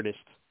he's an artist.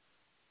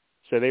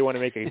 So they want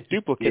to make a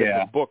duplicate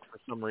of the book for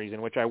some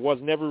reason, which I was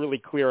never really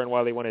clear on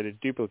why they wanted a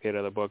duplicate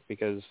of the book,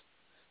 because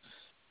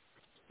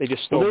they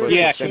just stole it.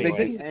 Yeah, anyway.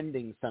 they did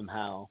ending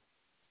somehow.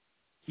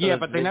 So yeah,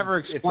 but they never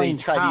explained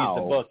if they tried how.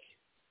 to use the book.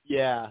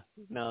 Yeah,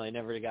 no, they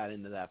never got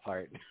into that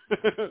part.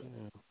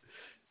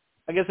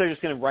 I guess they're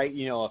just going to write,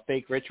 a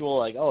fake ritual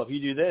like, oh, if you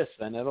do this,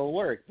 then it'll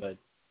work, but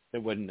they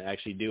wouldn't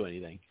actually do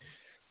anything.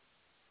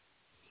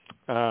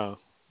 Oh.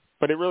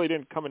 But it really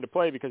didn't come into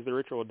play because the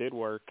ritual did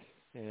work.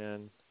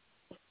 And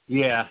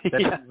yeah, that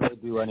didn't really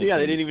do anything. Yeah,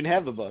 they didn't even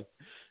have the book.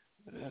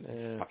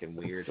 That's fucking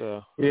weird.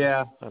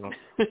 Yeah. I don't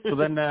know. So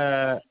then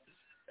I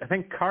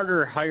think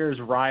Carter hires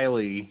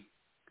Riley,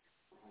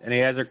 and he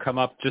has her come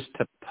up just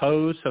to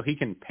pose so he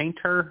can paint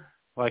her.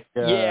 Like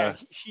yeah,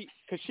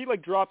 because she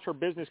like drops her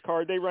business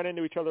card. They run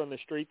into each other on the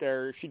street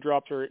there. She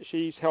drops her.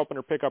 She's helping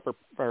her pick up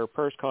her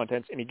purse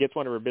contents, and he gets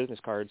one of her business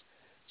cards.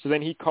 So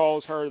then he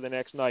calls her the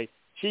next night.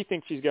 She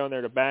thinks she's going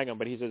there to bang him,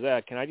 but he says,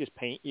 can I just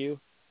paint you?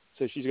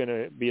 So she's going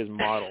to be his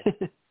model.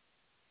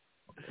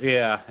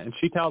 Yeah, and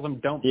she tells him,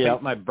 don't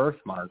paint my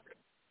birthmark.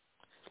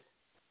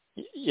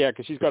 Yeah,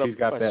 because she's got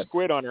a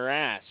squid on her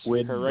ass,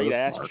 her right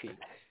ass cheek.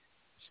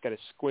 She's got a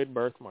squid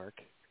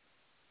birthmark.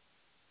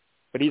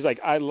 But he's like,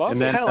 I love it.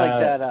 Kind of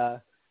like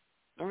that.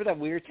 Remember that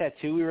weird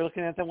tattoo we were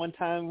looking at that one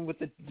time with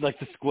the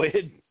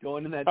squid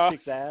going in that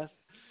chick's ass?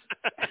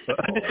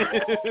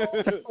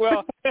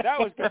 Well, that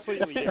was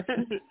completely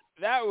different.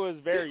 That was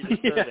very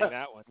disturbing,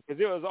 that one,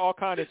 because it was all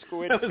kind of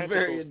squid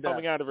tentacles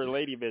coming out of her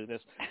lady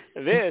business.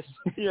 This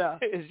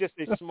is just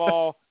a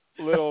small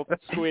little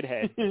squid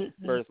head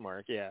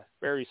birthmark. Yeah,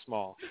 very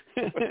small.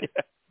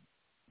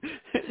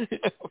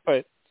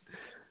 But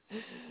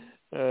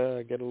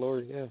good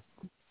Lord,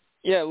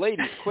 yeah,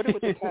 ladies, quit it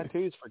with the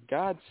tattoos, for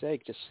God's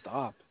sake. Just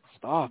stop.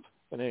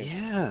 But anyway.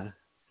 Yeah.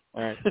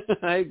 All right.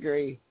 I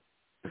agree.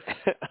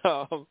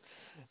 All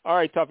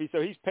right, Tuffy.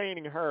 So he's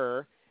painting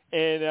her,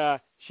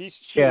 and she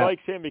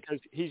likes him because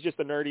he's just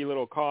a nerdy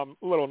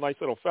little nice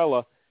little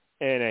fella,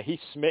 and he's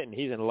smitten.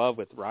 He's in love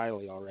with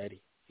Riley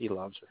already. He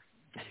loves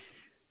her.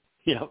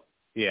 Yep.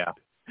 Yeah.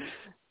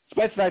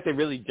 Despite the fact they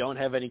really don't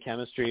have any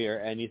chemistry or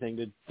anything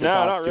to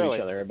talk to really.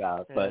 each other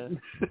about, but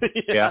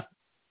yeah.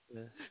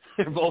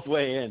 They're both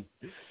way in.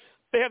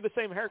 They have the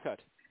same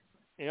haircut.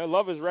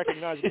 Love is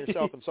recognizing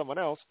yourself in someone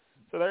else.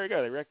 So there you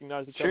go. They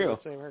recognize each other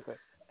with the same haircut.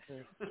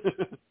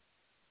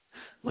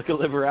 Look at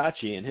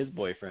Liberace and his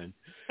boyfriend.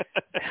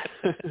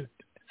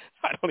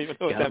 I don't even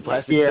know what that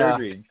plastic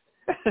surgery.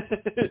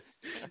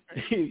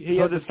 he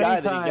had this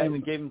guy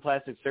that gave him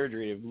plastic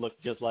surgery to look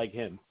just like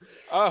him.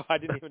 Oh, I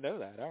didn't even know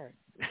that. All right.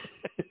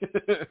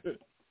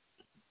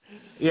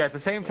 Yeah, at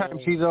the same time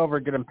she's over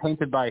getting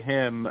painted by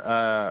him,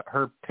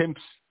 her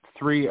pimp's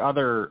 3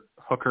 other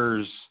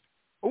hookers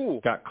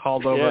got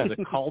called over as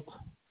a cult.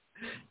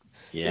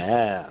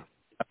 Yeah.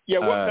 Yeah,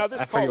 now this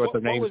I forget what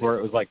their names were.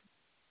 It was like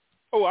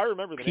Oh, I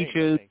remember the Peaches.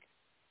 name, I think.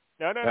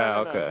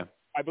 No. Okay.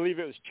 I believe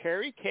it was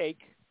Cherry Cake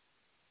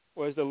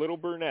was the little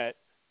brunette.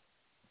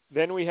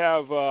 Then we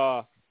have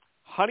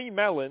Honey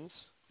Melons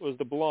was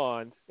the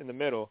blonde in the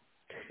middle.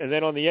 And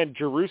then on the end,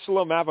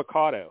 Jerusalem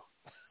Avocado.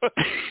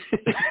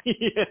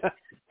 Yeah.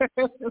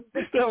 That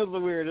was the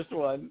weirdest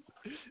one.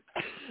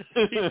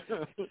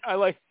 I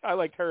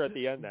liked her at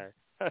the end there.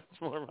 That's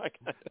more my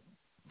kind of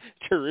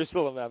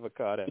Jerusalem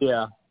Avocado.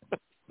 Yeah.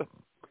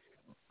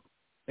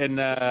 And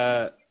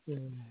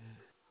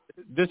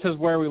this is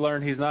where we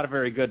learn he's not a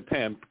very good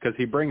pimp because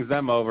he brings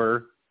them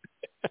over.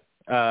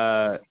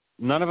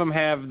 None of them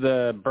have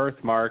the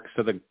birthmark,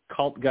 so the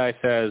cult guy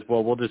says,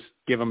 well, we'll just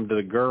give them to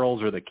the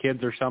girls or the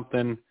kids or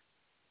something.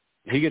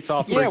 He gets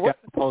all freaked out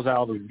and pulls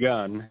out his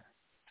gun.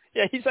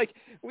 Yeah, he's like,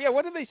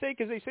 what did they say?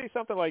 Because they say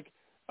something like,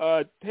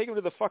 take him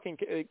to the fucking,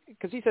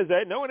 because he says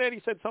that. No one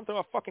Eddie said something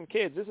about fucking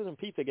kids. This isn't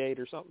Pizzagate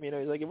or something. You know,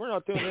 he's like, we're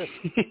not doing this.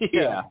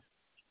 Yeah.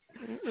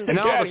 And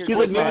all the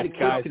Squid Mask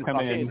guys come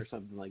in. Or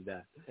something like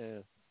that.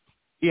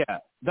 Yeah.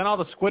 Then all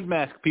the Squid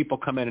Mask people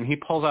come in, and he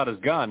pulls out his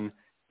gun,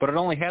 but it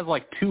only has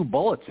like 2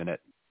 bullets in it.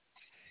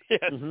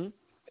 Yes. Mm-hmm.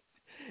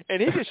 And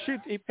he just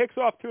shoots. He picks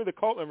off 2 of the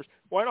cult members.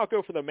 Why not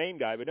go for the main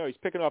guy? But no, he's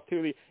picking off 2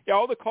 of the. Yeah,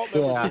 all the cult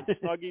members are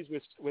snuggies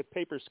with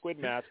paper squid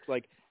masks.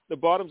 Like the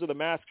bottoms of the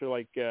masks are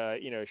like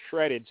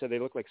shredded, so they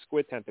look like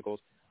squid tentacles.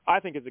 I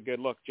think it's a good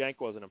look. Jank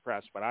wasn't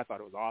impressed, but I thought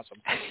it was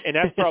awesome. And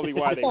that's probably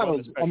why they won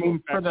the special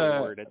effects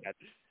award at that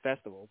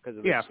festival. Cause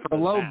of for a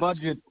low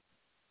budget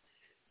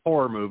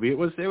horror movie, it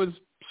was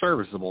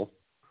serviceable.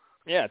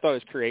 Yeah, I thought it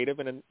was creative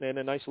and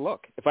a nice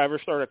look. If I ever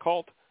start a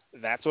cult,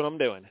 that's what I'm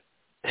doing.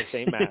 The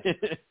same mask.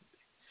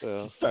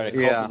 So start a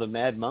cult of the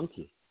Mad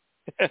Monkey.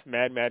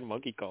 Mad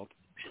Monkey cult.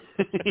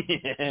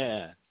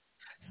 Yeah.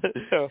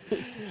 So,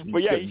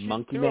 but yeah, you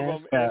shoots 2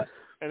 of them,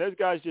 and those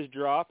guys just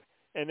drop.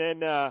 And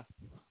then,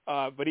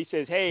 but he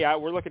says, "Hey,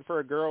 we're looking for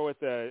a girl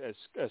with a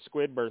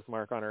squid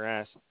birthmark on her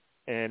ass."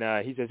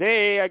 And he says,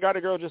 "Hey, I got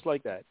a girl just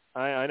like that.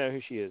 I know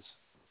who she is."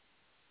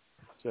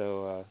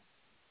 So,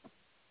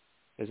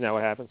 isn't that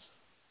what happens?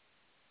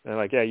 And they're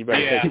like, "Yeah, you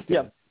better take it."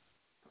 Yep.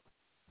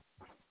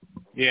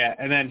 Yeah,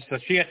 and then so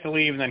she has to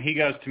leave, and then he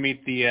goes to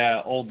meet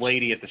the old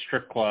lady at the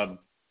strip club.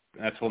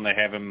 That's when they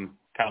have him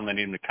tell him they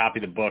need him to copy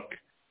the book.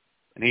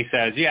 And he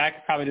says, I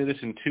could probably do this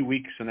in 2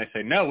 weeks. And they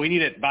say, no, we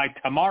need it by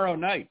tomorrow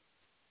night,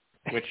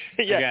 which,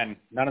 again,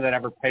 none of that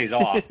ever pays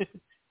off.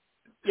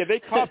 Yeah, they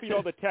copied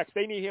all the text.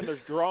 They need him.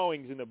 There's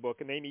drawings in the book,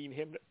 and they need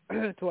him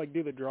to like,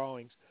 do the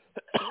drawings.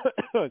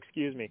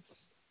 Excuse me.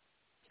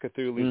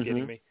 Cthulhu's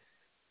getting me.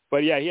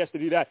 But, yeah, he has to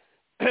do that.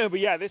 But,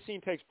 yeah, this scene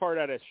takes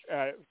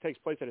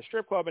place at a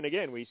strip club, and,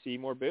 again, we see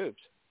more boobs.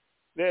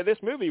 This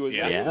movie was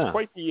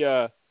quite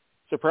the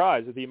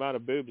surprise at the amount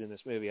of boobs in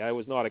this movie. I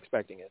was not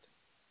expecting it.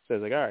 So I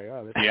was like, all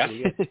right, this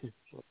is pretty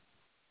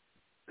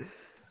good.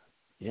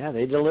 Yeah,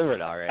 they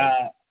delivered all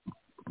right.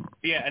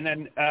 And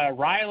then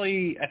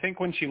Riley, I think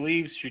when she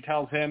leaves, she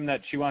tells him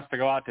that she wants to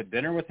go out to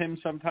dinner with him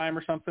sometime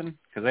or something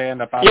because they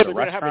end up out at a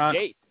restaurant. Have a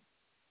date.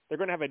 They're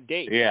going to have a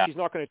date. Yeah. She's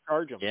not going to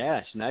charge him.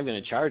 Yeah, she's not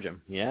going to charge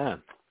him. Yeah.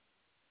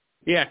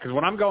 Yeah, because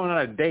when I'm going on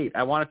a date,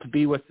 I want it to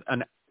be with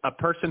a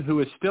person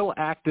who is still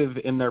active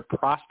in their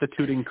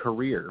prostituting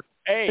career.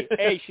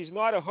 Hey, she's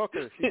not a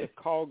hooker. She's a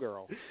call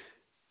girl.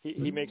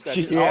 He makes that.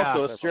 She's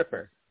also a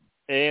stripper.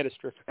 And a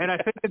stripper. And I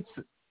think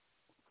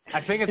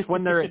it's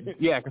when they're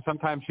because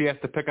sometimes she has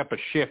to pick up a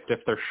shift if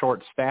they're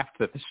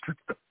short-staffed at the strip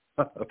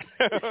club.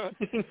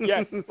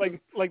 Yeah,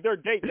 like their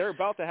date, they're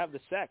about to have the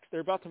sex. They're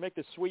about to make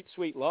the sweet,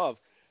 sweet love.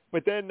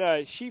 But then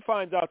she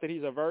finds out that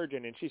he's a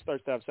virgin, and she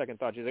starts to have second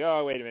thoughts. She's like,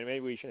 oh, wait a minute,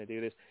 maybe we shouldn't do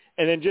this.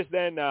 And then just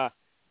then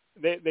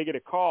they get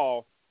a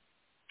call,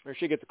 or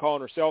she gets a call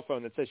on her cell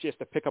phone that says she has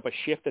to pick up a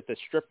shift at the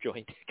strip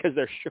joint because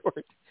they're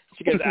short.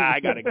 She goes, I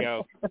got to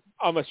go.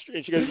 And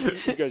she goes,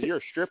 you're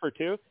a stripper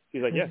too?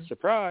 She's like, yes,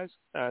 surprise.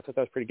 I thought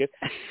that was pretty good.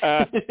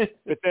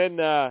 But then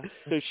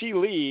so she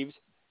leaves,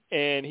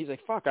 and he's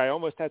like, fuck, I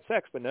almost had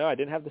sex, but no, I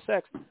didn't have the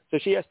sex. So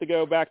she has to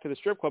go back to the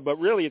strip club, but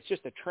really it's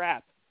just a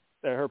trap.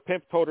 Her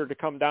pimp told her to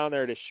come down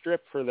there to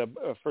strip for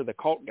the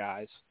cult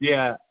guys.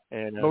 Yeah,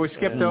 but we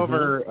skipped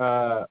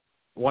over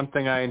one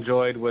thing I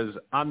enjoyed was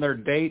on their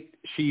date,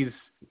 she's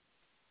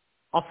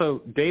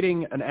also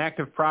dating an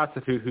active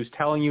prostitute who's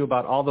telling you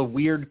about all the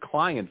weird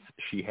clients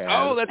she has.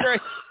 Oh, that's right.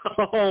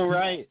 Oh,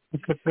 right.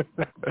 Because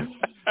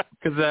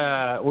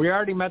we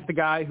already met the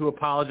guy who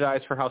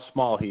apologized for how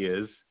small he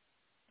is.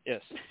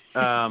 Yes.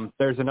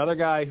 There's another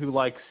guy who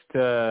likes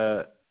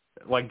to,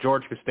 like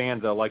George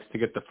Costanza, likes to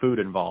get the food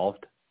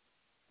involved.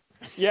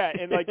 Yeah,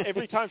 and like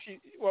every time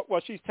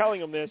while she's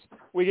telling him this,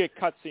 we get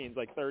cut scenes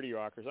like 30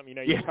 Rock or something.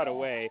 You cut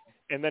away,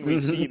 and then we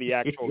see the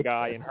actual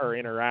guy and her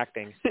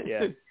interacting.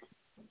 Yeah.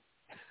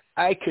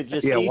 I could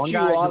just eat you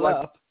all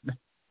up.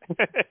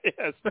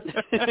 Yes.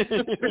 Yeah,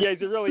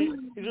 he's a really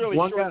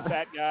short,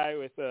 fat guy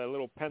with a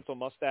little pencil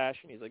mustache,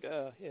 and he's like,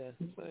 oh, yeah.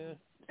 So,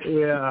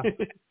 yeah.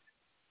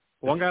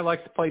 One guy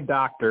likes to play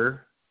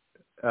doctor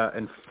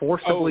and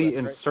forcibly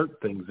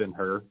insert things in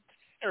her.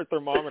 Her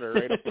thermometer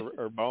right up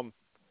her bum.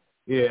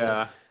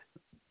 Yeah.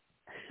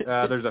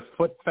 There's a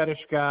foot fetish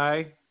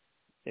guy.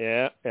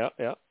 Yeah.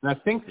 And I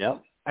think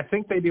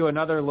they do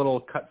another little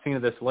cut scene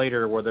of this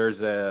later where there's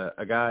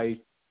a guy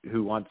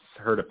who wants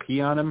her to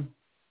pee on him.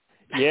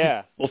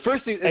 Yeah. Well,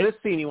 first in this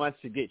scene he wants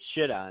to get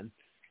shit on.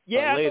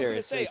 Yeah, later I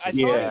was going to say, I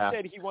thought he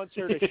said he wants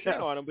her to shit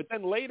on him, but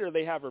then later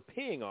they have her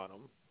peeing on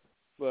him.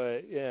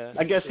 But yeah.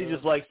 I guess he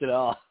just likes it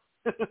all.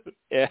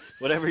 Yeah.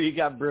 Whatever you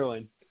got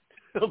brewing,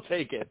 he'll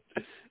take it.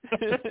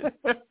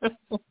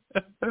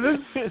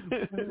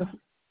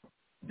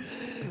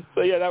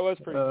 So yeah, that was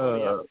pretty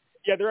funny.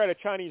 Yeah, they're at a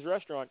Chinese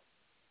restaurant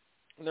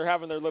and they're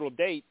having their little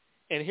date,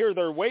 and here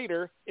their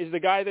waiter is the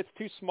guy that's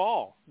too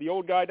small, the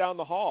old guy down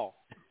the hall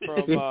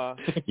from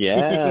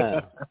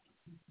Yeah.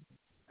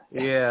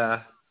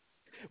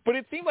 But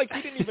it seemed like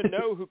he didn't even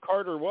know who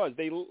Carter was.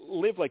 They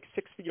live like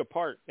 6 feet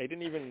apart. They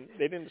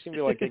didn't seem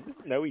to like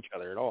know each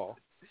other at all.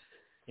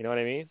 You know what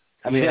I mean?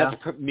 I mean,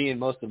 that's me and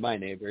most of my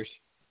neighbors.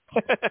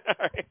 All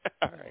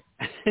right.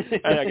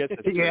 I guess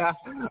that's true. Yeah,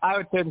 I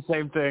would say the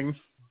same thing.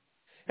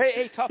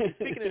 Hey, Tuffy,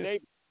 speaking of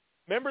neighbors,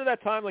 remember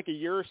that time like a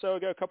year or so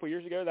ago, a couple of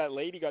years ago, that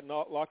lady got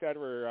locked out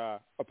of her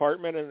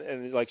apartment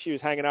and like she was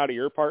hanging out at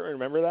your apartment?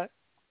 Remember that?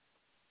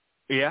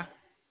 Yeah.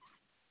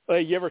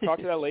 Like, you ever talk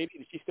to that lady?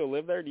 Does she still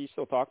live there? Do you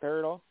still talk to her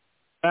at all?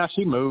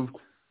 She moved.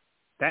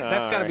 That's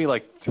got to be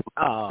like 2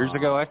 years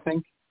ago, I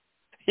think.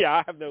 Yeah,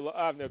 I have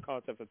no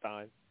concept of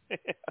time.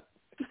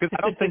 Because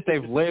I don't think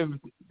they've lived.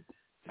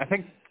 I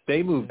think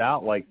they moved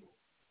out like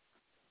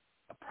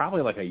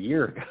probably like a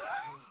year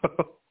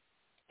ago.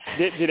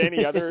 Did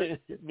any other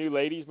new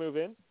ladies move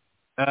in?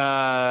 No,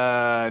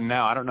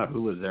 I don't know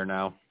who lives there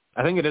now.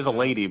 I think it is a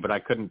lady, but I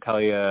couldn't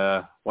tell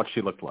you what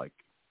she looked like.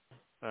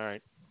 All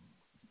right.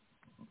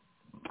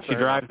 She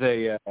drives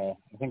I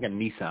think a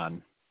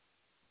Nissan.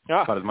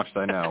 About as much as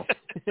I know.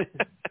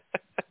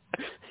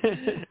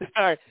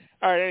 All right.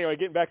 Anyway,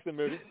 getting back to the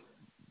movie.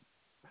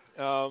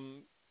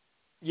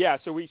 Yeah,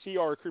 so we see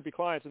our creepy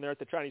clients, and they're at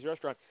the Chinese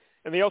restaurant,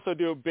 and they also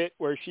do a bit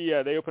where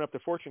they open up the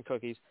fortune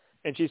cookies,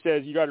 and she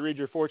says, "You got to read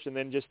your fortune,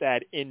 then just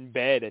add in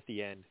bed at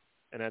the end,"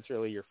 and that's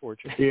really your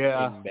fortune.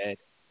 Yeah. In bed.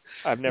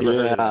 I've never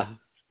heard of that.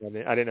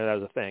 I didn't know that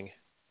was a thing.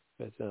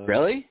 But,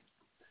 really?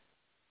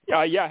 Yeah,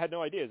 I had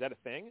no idea. Is that a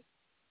thing?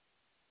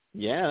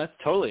 Yeah, that's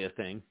totally a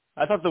thing.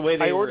 I thought the way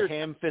they were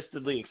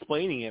ham-fistedly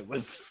explaining it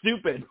was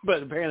stupid,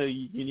 but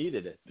apparently you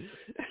needed it.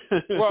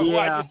 Well,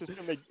 I just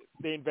assumed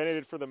they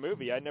invented it for the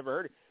movie. I'd never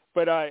heard it.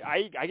 But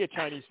I get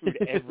Chinese food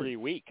every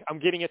week. I'm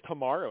getting it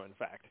tomorrow, in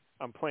fact.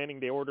 I'm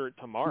planning to order it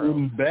tomorrow.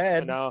 In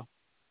bed? So now,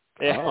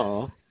 yeah.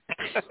 Oh.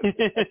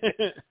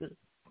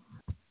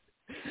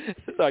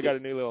 So I got a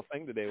new little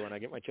thing today when I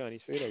get my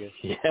Chinese food, I guess.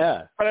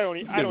 Yeah. But I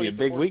don't be a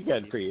big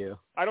weekend for you.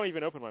 I don't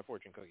even open my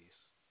fortune cookies.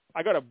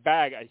 I got a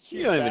bag.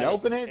 You don't even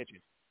open it?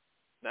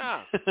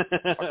 Nah.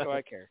 What do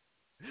I care?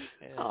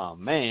 Yeah. Oh,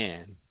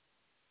 man.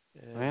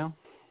 Yeah.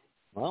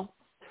 Well,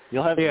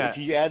 you'll have if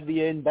you add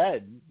the in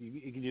bed,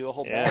 you can do a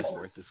whole bag's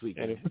worth this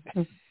weekend.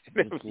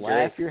 Just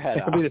laugh your head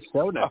off. It'll be the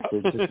show next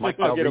week.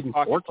 I'll get a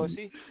pocket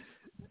pussy,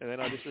 and then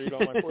I'll just read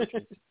all my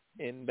fortunes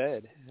in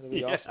bed. It'll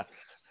be awesome.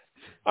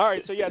 All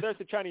right, so they're at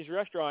the Chinese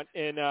restaurant,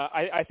 and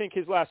I think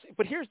his last.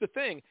 But here's the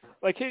thing: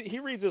 like he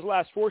reads his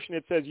last fortune.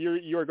 It says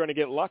you are going to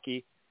get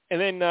lucky,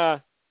 and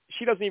then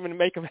she doesn't even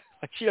make him.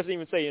 Like she doesn't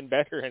even say in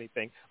bed or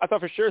anything. I thought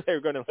for sure they were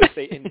going to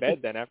say in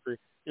bed then after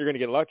you're going to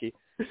get lucky,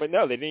 but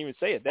no, they didn't even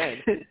say it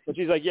then. But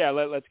she's like,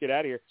 let's get out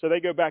of here. So they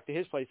go back to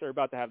his place. They're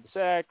about to have the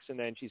sex, and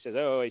then she says,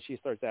 she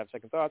starts to have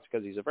second thoughts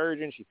because he's a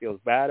virgin. She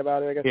feels bad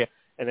about it, I guess. Yeah.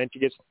 And then she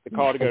gets the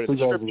call to go to the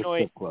strip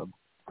joint.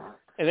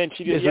 And then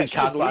she just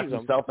believes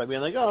himself by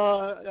being like,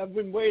 "Oh, I've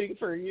been waiting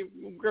for a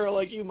girl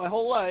like you my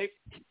whole life."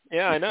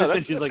 Yeah, I know.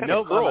 She's like,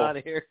 "Nope, I'm out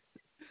of here."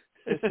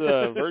 This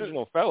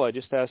virginal fella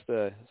just has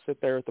to sit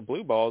there with the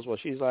blue balls while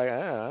she's like, I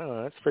don't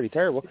know, that's pretty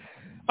terrible.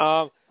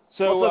 So it's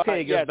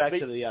okay. It goes back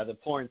to the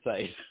porn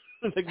site,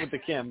 like with the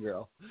cam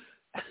girl.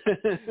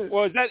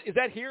 Well, is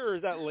that here or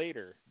is that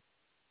later?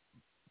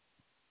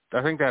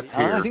 I think that's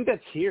here. I think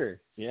that's here.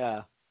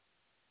 Yeah.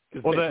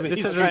 Well, this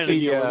isn't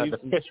the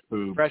fish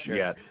boob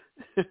yet.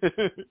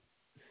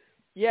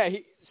 Yeah,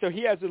 he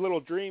has a little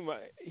dream.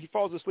 He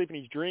falls asleep and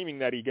he's dreaming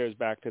that he goes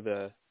back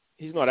to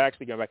he's not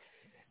actually going back.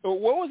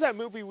 What was that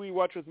movie we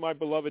watched with my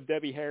beloved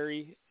Debbie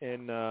Harry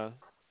and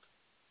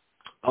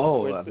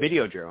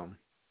Videodrome.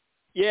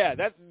 Yeah,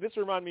 this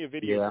reminded me of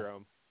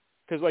Videodrome.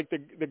 Because like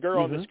the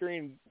girl on the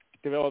screen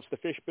develops the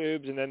fish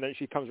boobs and then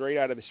she comes right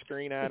out of the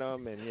screen at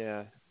him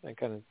and that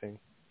kind of thing.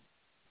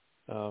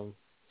 So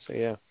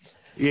yeah.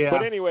 Yeah.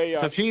 But anyway,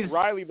 so she's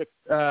Riley,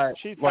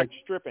 she's like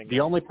stripping. The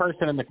only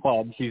person in the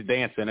club. She's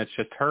dancing. It's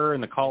just her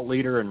and the cult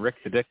leader and Rick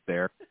the Dick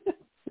there.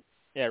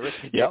 Yeah, Rick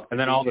the Dick. Yep. And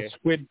then all the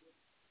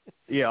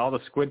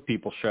squid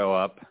people show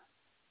up.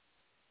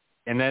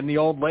 And then the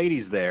old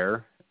lady's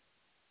there.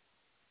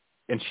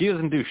 And she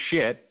doesn't do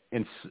shit.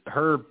 And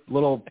her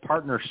little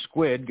partner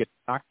squid gets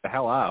knocked the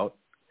hell out.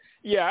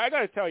 Yeah, I got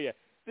to tell you,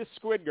 this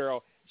squid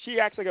girl, she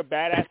acts like a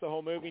badass the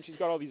whole movie, and she's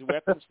got all these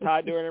weapons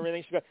tied to her and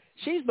everything.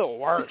 She's the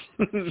worst.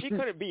 She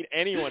couldn't beat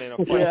anyone in a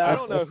fight. Yeah. I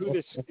don't know who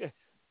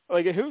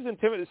who's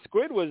intimidated.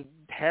 Squid was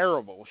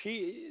terrible.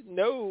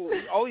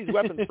 All these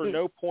weapons for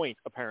no point,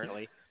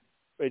 apparently.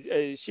 But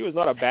she was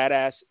not a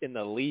badass in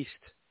the least.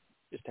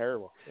 Just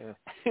terrible. Yeah.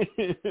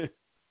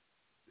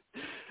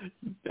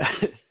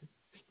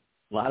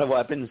 A lot of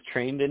weapons,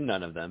 trained in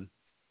none of them.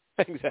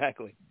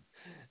 Exactly.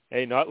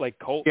 Hey, not like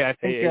Colt. Yeah, I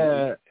think,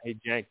 hey,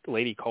 Jank,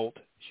 Lady Colt.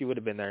 She would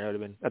have been there.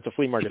 That's a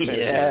flea market.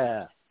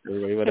 Yeah.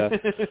 Everybody would have.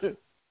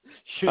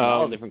 Shooting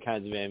all different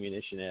kinds of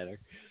ammunition at her.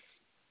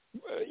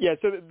 Yeah,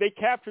 so they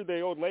captured the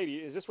old lady.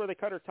 Is this where they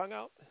cut her tongue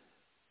out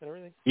and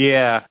everything?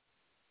 Yeah.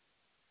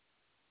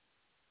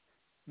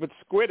 But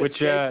Squid, which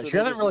she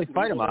doesn't really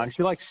fight him on.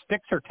 She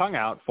sticks her tongue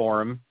out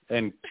for him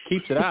and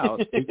keeps it out.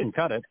 So he can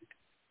cut it.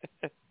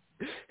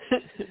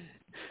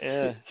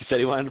 Yeah. He said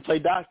he wanted to play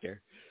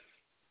doctor.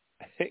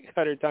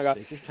 Cut her tongue out.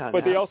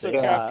 But they also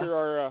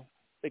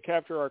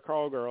capture our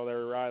call girl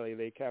there, Riley.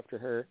 They capture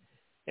her,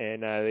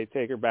 and they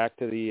take her back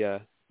to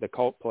the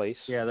cult place.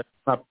 Yeah,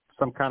 there's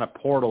some kind of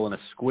portal, and a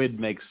squid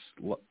makes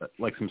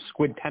some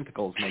squid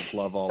tentacles make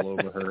love all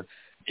over her.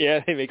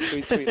 Yeah, they make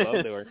sweet, sweet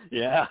love to her.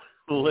 Yeah,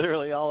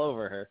 literally all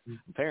over her.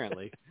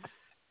 Apparently,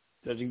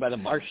 judging by the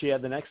mark she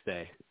had the next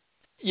day.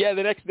 Yeah,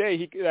 the next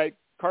day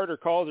Carter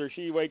calls her.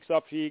 She wakes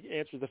up. She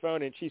answers the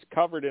phone, and she's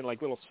covered in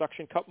little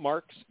suction cup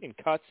marks and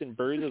cuts and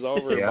bruises all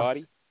over her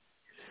body.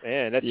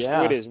 Man, that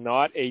squid is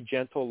not a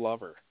gentle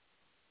lover.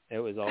 It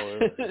was all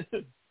over.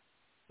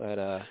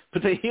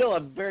 But they heal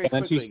up very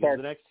quickly. The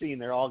next scene,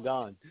 they're all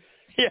gone.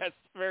 Yes,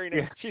 very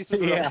nice. She put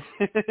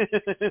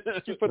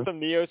some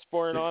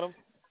Neosporin on them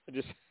and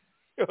just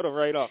healed them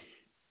right up.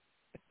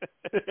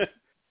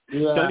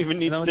 Don't even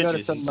need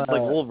stitches. She's like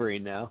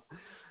Wolverine now.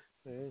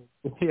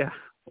 Yeah.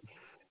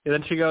 And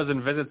then she goes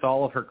and visits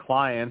all of her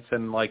clients,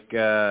 and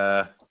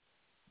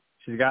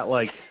she's got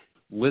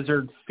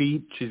lizard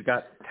feet. She's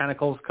got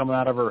tentacles coming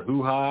out of her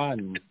hoo-ha.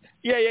 And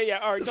yeah.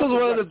 All right, this is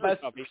one of the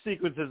best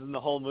sequences in the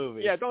whole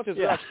movie. Yeah, don't just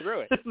rush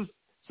through it.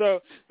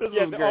 So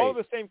all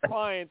the same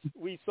clients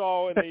we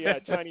saw in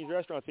the Chinese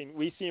restaurant scene,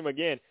 we see him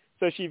again.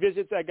 So she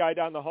visits that guy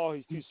down the hall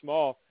who's too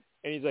small,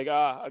 and he's like,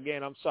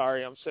 again, I'm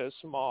sorry, I'm so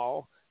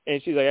small.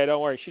 And she's like, hey,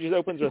 don't worry. She just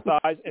opens her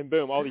thighs, and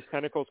boom, all these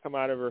tentacles come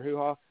out of her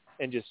hoo-ha.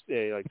 And just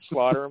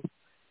slaughter him,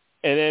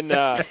 and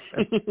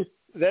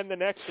then the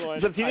next one.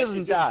 Except he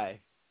doesn't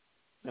die.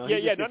 No,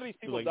 none of these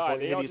people die.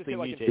 They all just get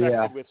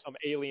infected with some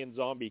alien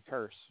zombie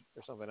curse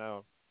or something. I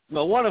don't.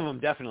 Well, one of them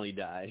definitely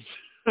dies.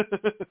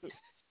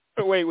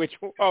 Wait, which?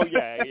 Oh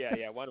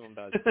yeah. One of them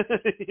does.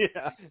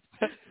 Yeah.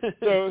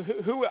 So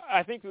who?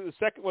 I think the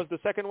second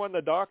one,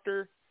 the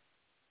doctor.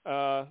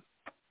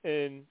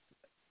 And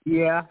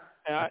yeah,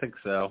 I think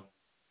so.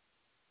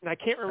 And I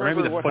can't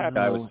remember what happened.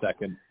 Guy was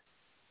second.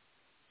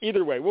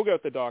 Either way, we'll go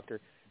with the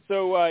doctor.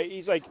 So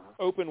he's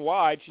open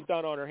wide. She's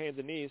down on her hands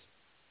and knees.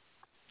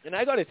 And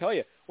I got to tell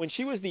you, when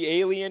she was the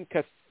alien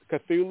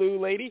Cthulhu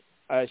lady,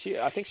 I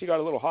think she got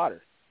a little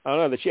hotter. I don't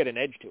know, that she had an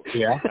edge to her.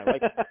 Yeah. I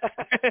like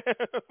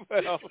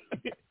but,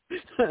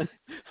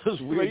 those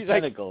weird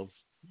tentacles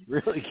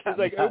really got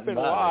she's open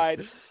wide,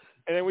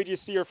 and then we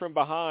just see her from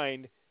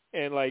behind,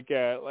 and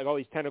all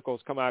these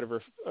tentacles come out of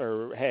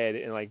her head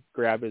and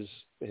grab his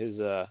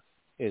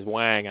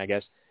wang, I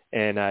guess,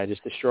 and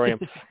just destroy him.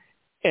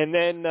 And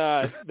then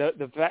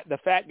the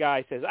fat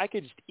guy says, I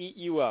could just eat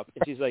you up.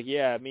 And she's like,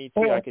 yeah, me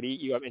too. I could eat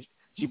you up. And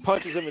she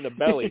punches him in the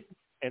belly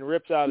and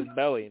rips out his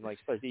belly and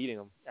starts eating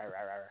him.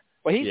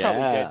 Well, he's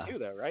probably dead too,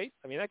 though, right?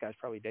 I mean, that guy's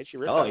probably dead. She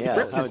ripped out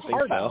his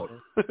heart out.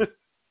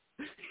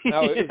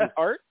 No, it was his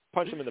heart?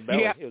 Punched him in the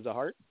belly. Yeah. It was a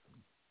heart?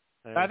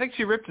 I think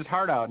she ripped his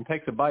heart out and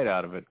takes a bite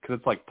out of it because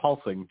it's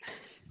pulsing.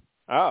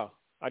 Oh,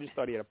 I just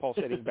thought he had a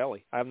pulsating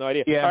belly. I have no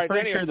idea. Yeah, I'm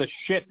pretty sure the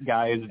shit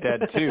guy is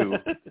dead too.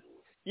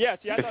 Yes,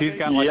 he's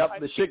got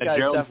the shit guy's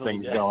Jones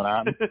thing going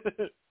on.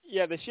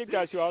 Yeah, the shit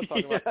guy's who I was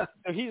talking about.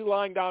 So he's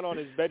lying down on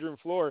his bedroom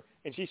floor,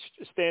 and she's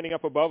standing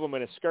up above him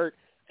in a skirt,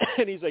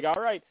 and he's like,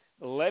 all right,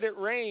 let it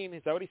rain.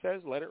 Is that what he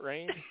says? Let it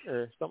rain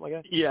or something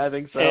like that? Yeah, I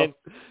think so.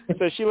 And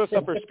so she lifts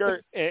up her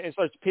skirt and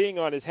starts peeing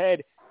on his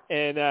head,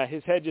 and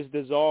his head just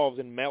dissolves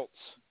and melts.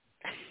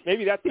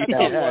 Maybe that's probably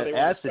why they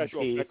won the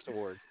Special Effects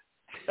Award.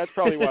 That's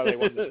probably why they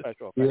won the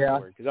Special Effects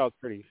Award, because that was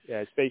pretty,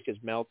 his face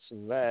just melts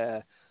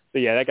and so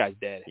yeah, that guy's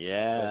dead.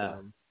 Yeah.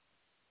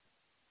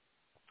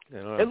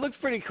 It looks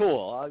pretty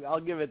cool.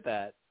 I'll give it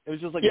that. It was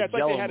just a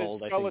jello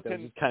mold. I think that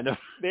was kind of.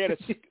 They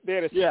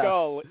had a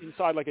skull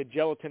inside a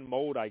gelatin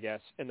mold, I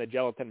guess, and the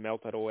gelatin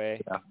melted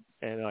away. Yeah.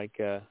 And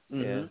so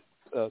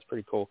that was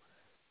pretty cool.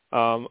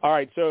 All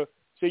right, so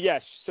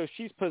so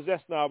she's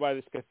possessed now by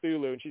this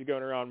Cthulhu, and she's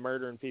going around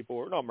murdering people,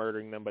 or not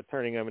murdering them, but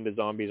turning them into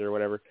zombies or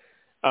whatever.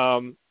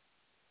 And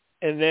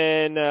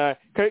then,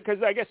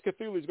 because I guess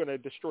Cthulhu's going to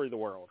destroy the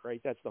world,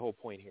 right? That's the whole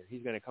point here.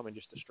 He's going to come and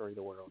just destroy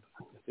the world,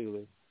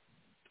 Cthulhu.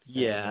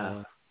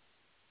 Yeah.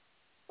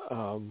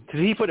 Because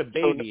he put a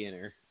baby in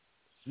her.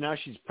 So now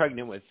she's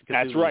pregnant with Cthulhu's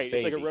That's right.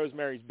 baby. It's like a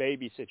Rosemary's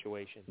Baby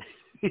situation.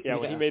 Yeah,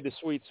 when he made the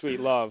sweet, sweet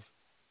love,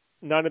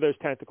 none of those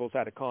tentacles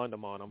had a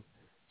condom on them.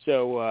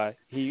 So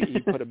he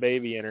put a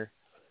baby in her,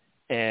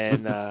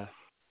 and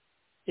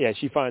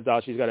she finds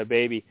out she's got a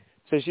baby.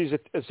 So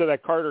so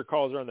that Carter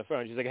calls her on the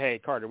phone. She's like, "Hey,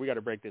 Carter, we got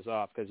to break this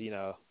off because she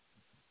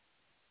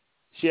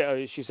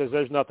says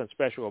there's nothing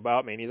special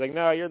about me." And he's like,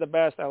 "No, you're the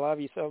best. I love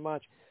you so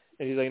much."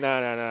 And she's like,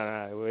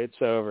 "No,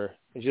 it's over."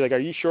 And she's like, "Are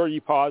you sure? Are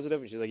you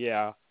positive?" And she's like,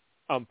 "Yeah,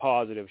 I'm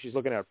positive." She's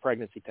looking at a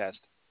pregnancy test,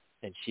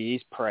 and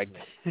she's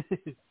pregnant.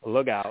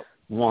 Look out!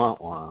 Wow,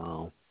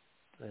 wow.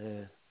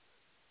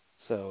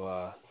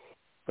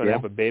 Gonna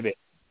have a baby.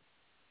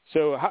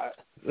 So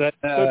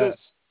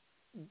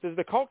does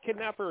the cult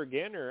kidnap her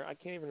again, or I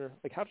can't even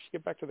how did she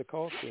get back to the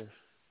cult? Or?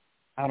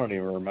 I don't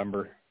even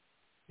remember.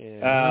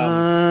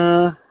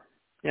 Yeah.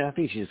 I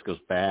think she just goes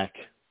back.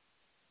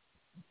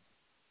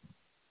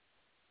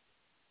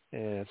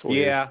 Yeah, that's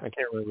weird. Yeah, I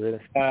can't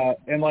remember either.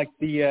 And like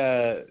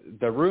the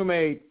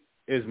roommate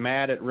is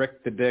mad at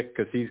Rick the Dick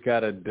because he's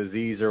got a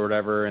disease or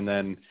whatever, and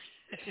then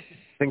I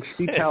think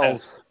she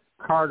tells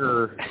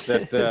Carter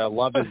that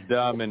love is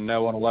dumb and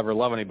no one will ever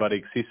love anybody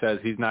because he says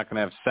he's not going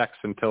to have sex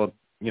until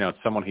it's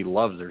someone he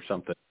loves or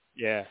something.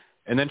 Yeah.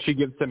 And then she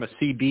gives him a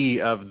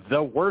CD of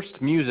the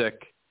worst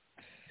music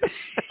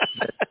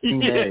that he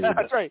made.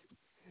 That's right.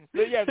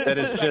 Yeah, that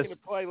is just to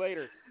play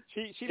later.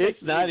 She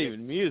it's not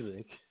even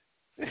music.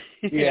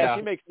 Yeah,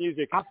 she makes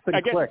music. I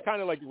guess it's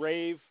kind of like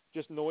rave,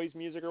 just noise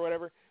music or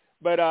whatever.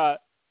 But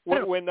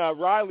when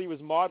Riley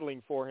was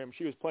modeling for him,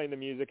 she was playing the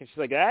music, and she's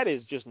like, "That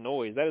is just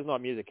noise. That is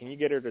not music. Can you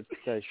get her to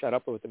shut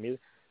up with the music?"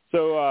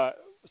 So,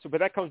 but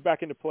that comes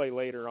back into play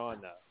later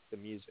on, the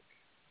music.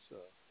 So.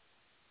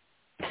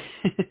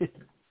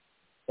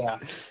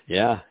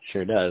 Yeah,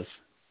 sure does.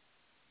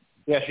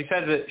 Yeah, she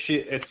says that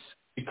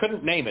you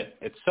couldn't name it.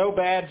 It's so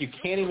bad you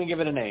can't even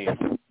give it a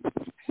name.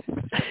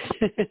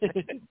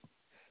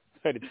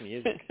 But it's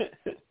music.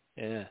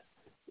 Yeah,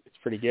 it's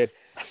pretty good.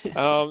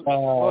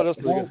 What else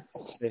do we got?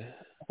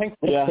 I think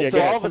so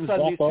all of a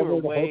sudden these two are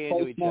way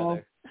into each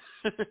other.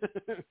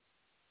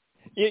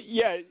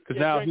 Because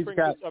now he's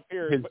got up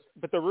here,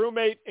 but the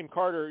roommate and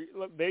Carter,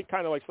 they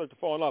kind of start to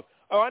fall in love.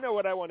 Oh, I know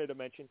what I wanted to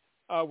mention.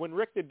 When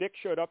Rick the Dick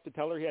showed up to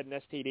tell her he had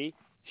an STD,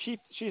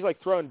 she's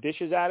throwing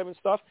dishes at him and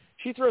stuff.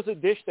 She throws a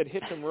dish that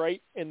hits him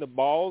right in the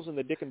balls, in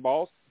the dick and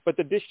balls, but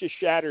the dish just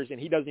shatters and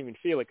he doesn't even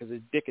feel it because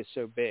his dick is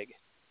so big,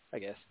 I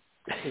guess.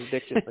 His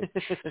dick just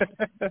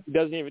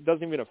doesn't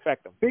even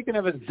affect him. Speaking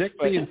of his dick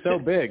being so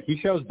big, he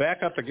shows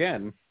back up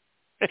again.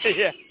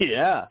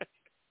 Yeah.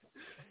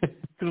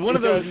 Because one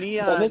of those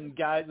neon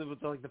guys with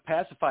the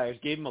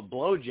pacifiers gave him a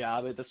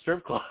blowjob at the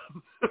strip club.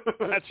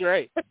 That's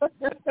right.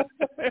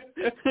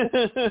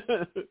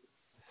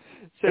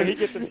 So he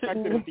gets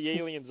infected with the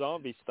alien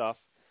zombie stuff,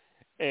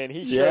 and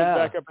he shows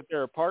back up at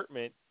their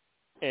apartment,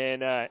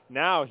 and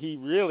now he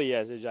really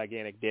has a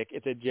gigantic dick.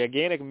 It's a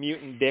gigantic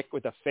mutant dick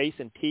with a face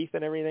and teeth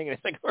and everything, and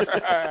it's like...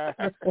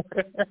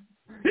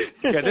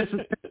 Yeah, this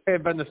may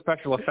have been the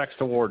special effects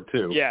award,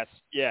 too. Yes.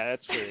 Yeah,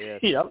 that's true. Yes.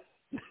 Yep.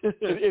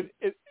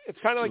 It's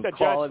kind of like that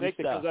giant snake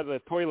that comes out of the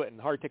toilet in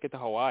Hard Ticket to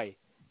Hawaii,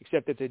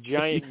 except it's a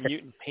giant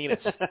mutant penis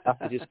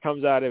that just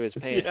comes out of his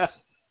pants. Yeah.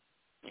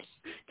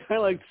 Kind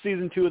of like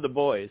season 2 of The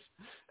Boys.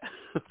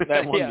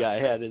 That one guy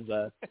had his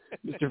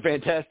Mr.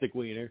 Fantastic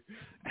wiener.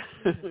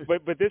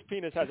 but this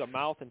penis has a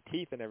mouth and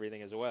teeth and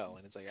everything as well,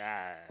 and it's like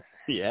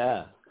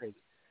yeah, crazy.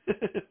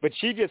 But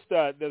she just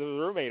the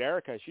roommate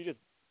Erica, she just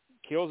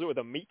kills it with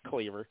a meat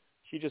cleaver.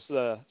 She just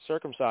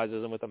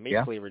circumcises him with a meat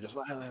cleaver, just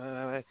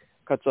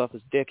cuts off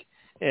his dick,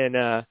 and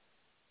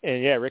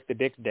Rick the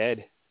Dick's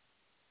dead.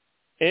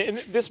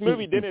 And this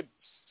movie didn't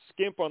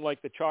skimp on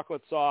the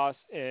chocolate sauce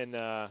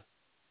and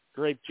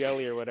grape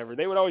jelly or whatever.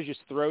 They would always just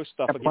throw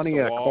stuff against plenty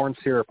the wall. Of corn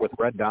syrup with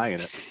red dye in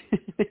it.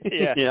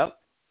 Yeah.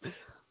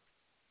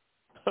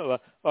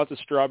 Yep. Lots of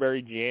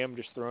strawberry jam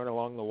just thrown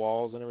along the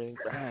walls and everything.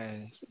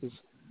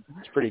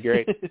 It's pretty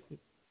great.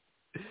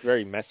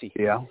 Very messy.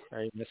 Yeah.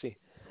 Very messy.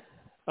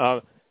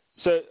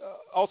 So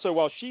also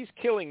while she's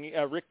killing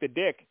Rick the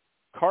Dick,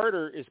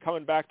 Carter is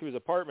coming back to his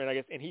apartment, I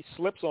guess, and he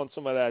slips on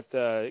some of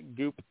that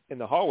goop in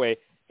the hallway.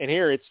 And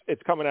here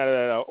it's coming out of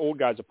that old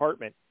guy's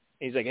apartment.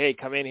 And he's like, "Hey,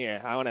 come in here.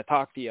 I want to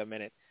talk to you a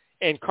minute."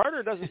 And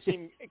Carter doesn't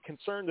seem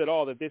concerned at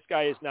all that this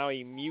guy is now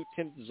a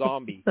mutant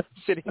zombie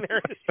sitting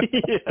there.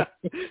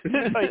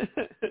 It's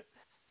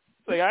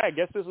like, I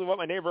guess this is what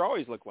my neighbor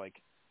always looked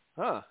like.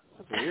 Huh?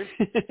 That's weird.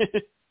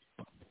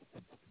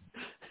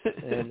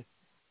 And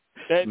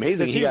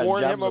amazing. Does he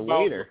warn him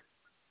about waiter?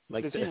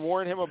 Does he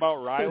warn him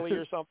about Riley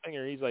or something,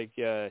 or he's like,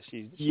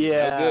 she's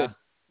no good.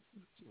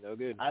 She's no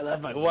good. I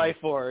left my wife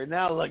for her.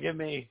 Now look at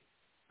me.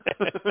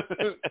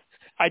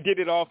 I did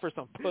it all for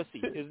some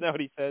pussy. Isn't that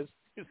what he says?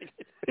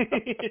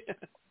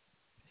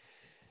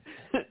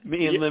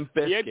 Me and Limp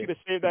Bizkit. He had to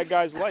save that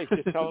guy's life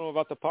just telling him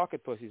about the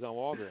pocket pussies on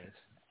Walgreens.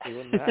 He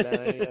wouldn't have had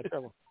any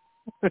trouble.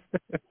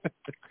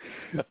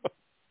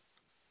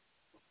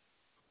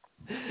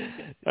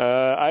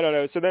 I don't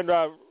know. So then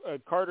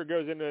Carter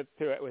goes into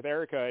with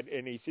Erica,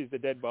 and he sees the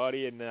dead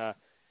body, and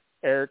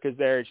Erica's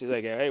there, and she's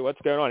like, "Hey,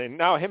 what's going on?" And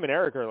now him and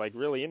Erica are like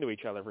really into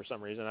each other for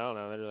some reason. I don't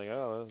know. They're like,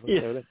 "Oh,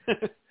 yeah."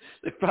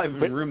 They've probably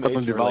been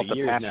roommates for like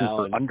years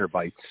now. And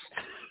underbites.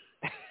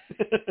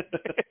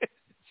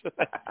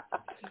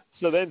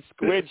 So then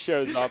Squid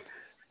shows up,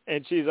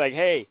 and she's like,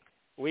 "Hey,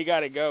 we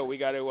got to go. We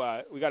got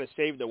to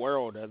save the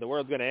world. The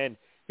world's going to end."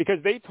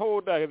 Because they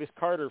told this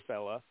Carter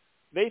fella,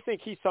 they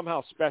think he's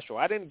somehow special.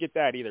 I didn't get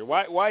that either.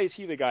 Why is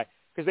he the guy?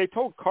 Because they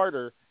told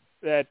Carter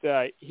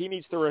that he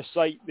needs to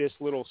recite this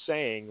little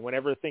saying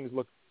whenever things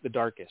look the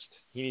darkest.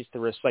 He needs to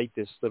recite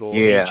this little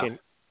ancient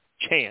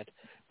chant.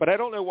 But I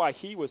don't know why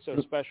he was so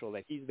special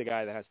that he's the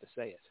guy that has to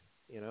say it,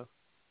 you know?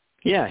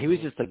 Yeah, he was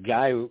just a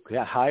guy who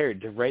got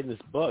hired to write this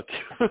book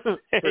for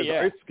his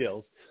art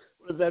skills.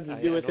 What does that have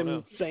to do with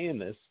him saying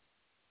this?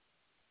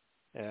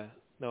 Yeah,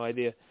 no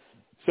idea.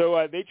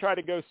 So they try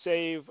to go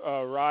save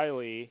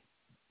Riley,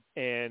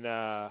 and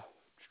the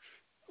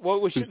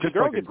girl like gets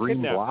a green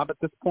kidnapped. blob at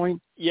this point.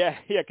 Yeah,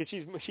 because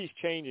she's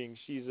changing.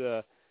 She's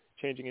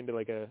changing into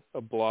like a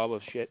blob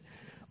of shit.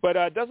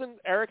 But doesn't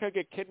Erica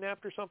get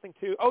kidnapped or something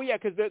too? Oh yeah,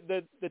 because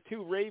the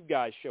two rave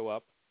guys show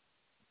up.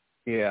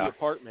 Yeah. The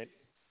apartment.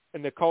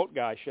 And the cult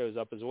guy shows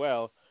up as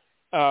well.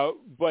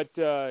 But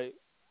they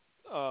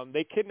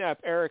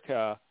kidnap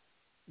Erica,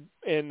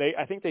 and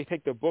I think they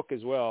take the book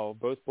as well,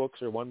 both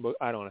books or one book,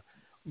 I don't know.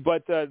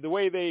 But the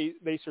way they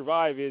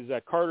survive is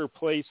Carter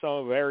plays some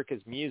of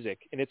Erica's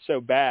music, and it's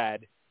so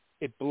bad,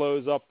 it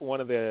blows up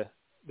one of the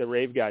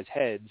rave guy's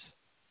heads.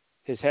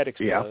 His head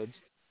explodes.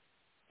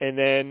 Yeah. And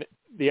then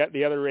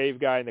the other rave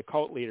guy and the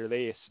cult leader,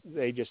 they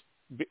just,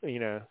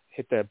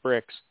 hit the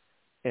bricks,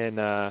 and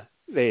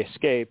they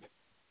escape.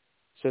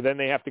 So then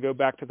they have to go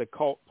back to the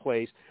cult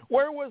place.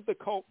 Where was the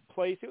cult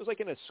place? It was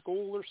like in a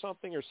school or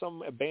something, or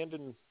some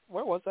abandoned.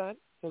 Where was that?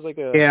 It was like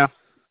a. Yeah,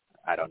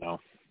 I don't know.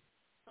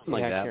 I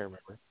can't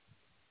remember.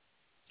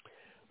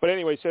 But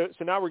anyway, so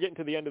now we're getting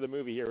to the end of the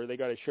movie here, where they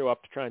got to show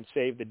up to try and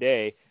save the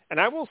day.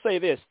 And I will say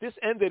this: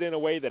 ended in a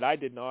way that I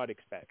did not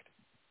expect.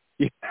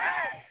 Yeah.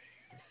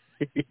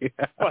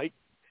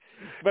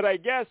 But I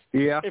guess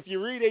if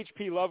you read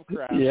H.P.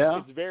 Lovecraft,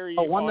 it's very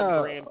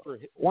on brand for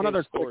his one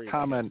other story. Quick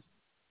comment.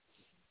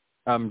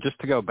 Just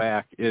to go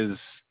back, is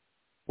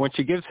when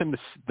she gives him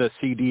the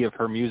CD of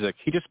her music,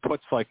 he just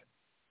puts like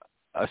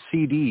a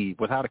CD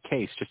without a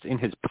case just in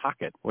his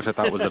pocket, which I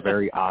thought was a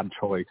very odd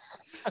choice.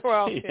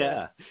 Well,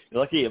 yeah.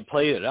 You're lucky you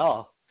played it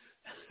all.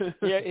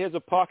 Yeah, he has a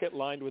pocket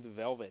lined with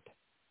velvet,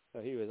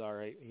 so he was all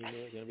right. He knew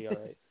it was going to be all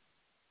right.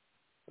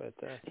 But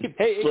he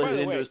slid it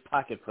into his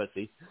pocket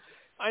pussy.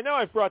 I know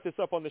I've brought this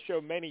up on the show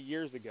many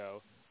years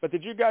ago, but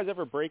did you guys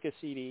ever break a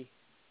CD?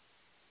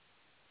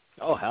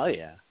 Oh, hell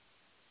yeah.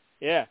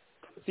 Yeah.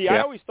 See, I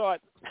always thought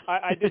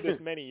I did this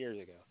many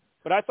years ago,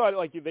 but I thought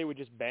like they would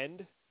just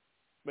bend,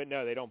 but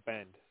no, they don't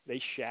bend.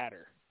 They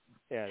shatter.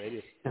 Yeah, they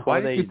just.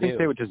 Why did you think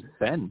they would just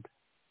bend?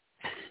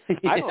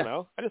 I don't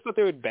know. I just thought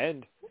they would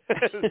bend.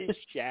 They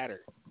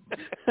shatter.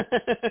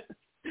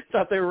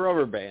 Thought they were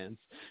rubber bands.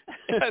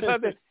 I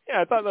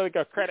thought like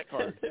a credit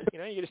card.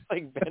 You just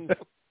like bend them.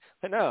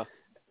 I know.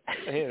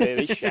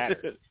 They shatter.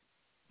 It's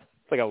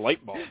like a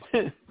light bulb.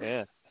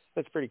 Yeah.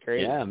 That's pretty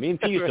crazy. Yeah, me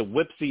and P used to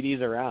whip CDs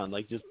around,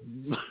 like just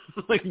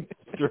like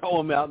throw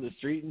them out in the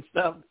street and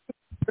stuff.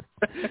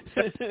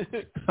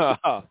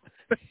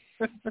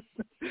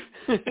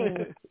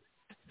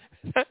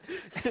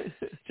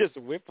 Just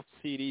whip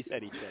CDs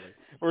at each other.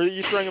 Or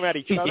you throwing them at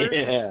each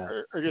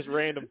other? Or just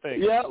random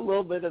things? Yeah, a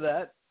little bit of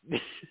that.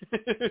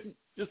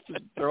 Just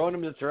throwing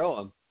them to throw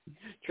them.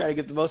 Try to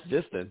get the most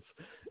distance.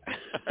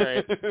 All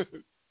right.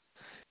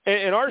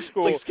 In our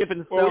school, like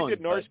skipping stones, we did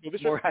in our school,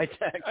 this more high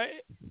tech.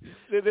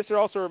 This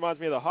also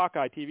reminds me of the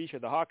Hawkeye TV show,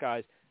 the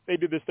Hawkeyes. They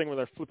did this thing where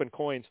they're flipping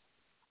coins.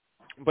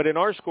 But in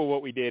our school,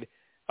 what we did,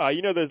 those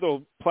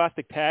little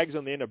plastic tags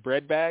on the end of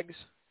bread bags?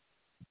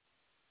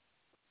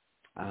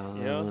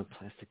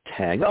 Plastic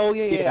tag. Oh,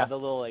 yeah. The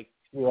little,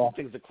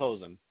 things that close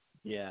them.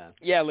 Yeah.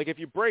 Yeah, like if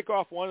you break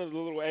off one of the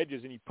little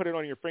edges and you put it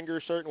on your finger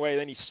a certain way,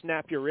 then you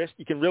snap your wrist,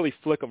 you can really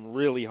flick them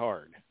really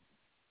hard.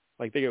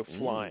 Like they go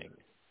flying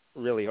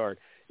really hard.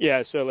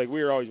 Yeah, so like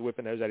we were always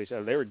whipping those at each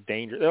other. They were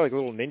dangerous. They're like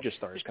little ninja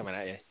stars coming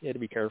at you. You had to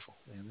be careful.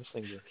 Man, those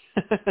things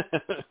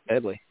are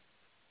deadly.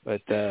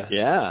 But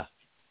yeah.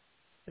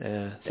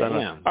 So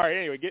all right.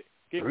 Anyway, get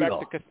back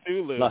to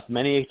Cthulhu. Lost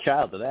many a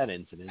child to that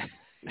incident.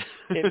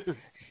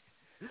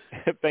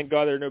 Thank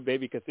God there are no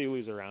baby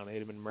Cthulhus around. They'd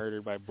have been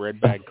murdered by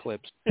bread bag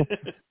clips.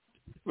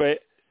 But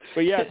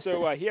yeah.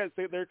 So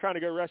they're trying to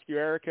go rescue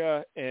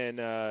Erica and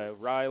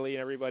Riley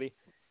and everybody,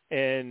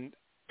 and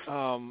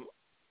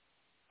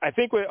I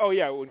think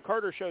when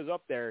Carter shows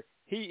up there,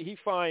 he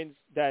finds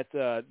that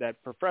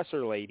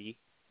professor lady,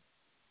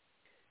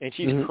 and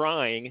she's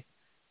crying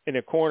in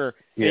a corner.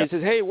 And he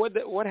says, "Hey,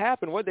 what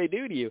happened? What'd they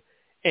do to you?"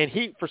 And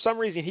he, for some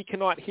reason, he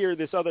cannot hear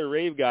this other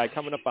rave guy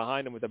coming up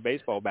behind him with a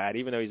baseball bat,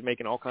 even though he's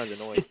making all kinds of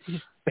noise.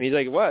 And he's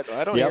like, what?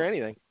 I don't hear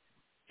anything.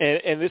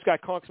 And this guy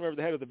conks him over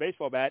the head with a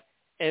baseball bat.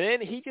 And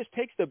then he just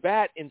takes the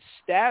bat and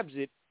stabs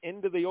it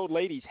into the old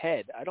lady's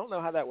head. I don't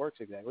know how that works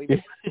exactly, but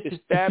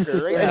just stabbed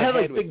her right in the head.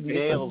 It had like big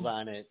nails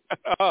on it.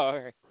 Oh, all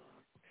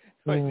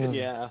right.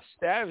 Yeah.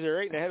 Stabs her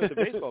right in the head with the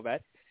baseball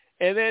bat.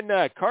 And then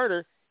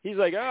Carter, he's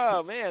like,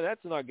 oh, man, that's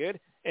not good.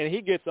 And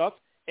he gets up,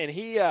 and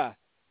he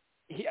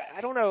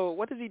I don't know,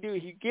 what does he do?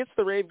 He gets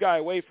the rave guy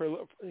away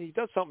he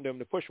does something to him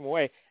to push him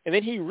away, and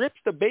then he rips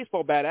the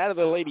baseball bat out of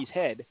the lady's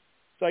head.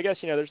 So I guess,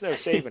 there's no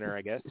saving her,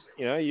 I guess.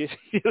 He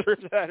just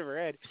rips it out of her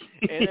head.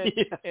 And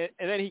then,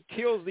 and then he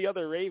kills the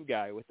other rave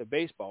guy with the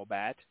baseball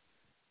bat.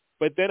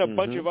 But then a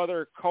bunch of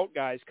other cult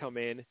guys come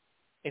in,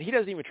 and he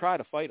doesn't even try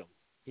to fight them.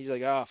 He's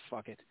like, oh,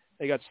 fuck it.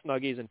 They got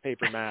Snuggies and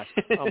paper masks.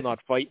 I'm not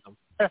fighting them.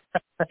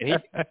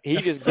 And he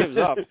just gives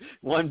up.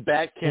 One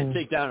bat can't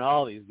take down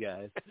all these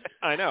guys.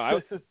 I know. I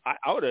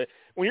would have.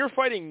 When you're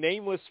fighting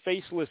nameless,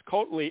 faceless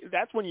cult,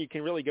 that's when you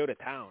can really go to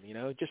town.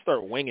 Just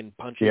start winging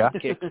punches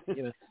and kicks.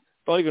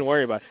 Don't even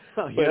worry about it.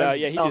 Oh, but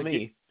he tell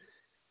me.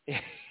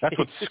 That's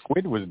what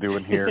Squid was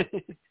doing here.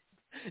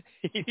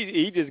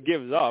 he just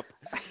gives up.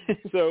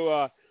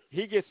 So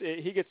he gets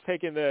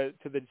taken to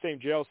the same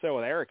jail cell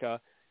with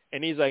Erica.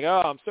 And he's like,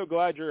 oh, I'm so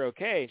glad you're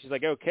okay. And she's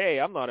like, okay,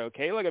 I'm not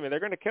okay. Look at me. They're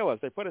going to kill us.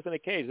 They put us in a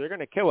cage. They're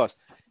going to kill us.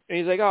 And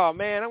he's like, oh,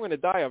 man, I'm going to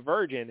die a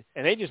virgin.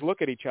 And they just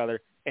look at each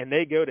other, and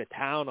they go to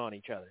town on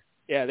each other.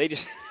 Yeah, they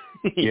just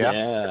 –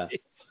 Yeah.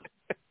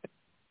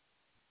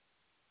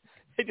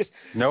 they just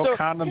no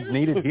condoms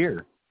needed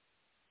here.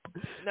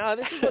 No,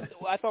 this is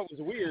what I thought was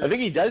weird. I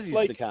think he does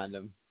use the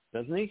condom,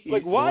 doesn't he?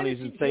 Why did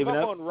he give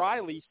up on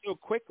Riley so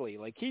quickly?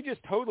 He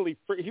just totally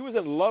 – he was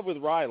in love with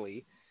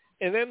Riley.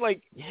 And then,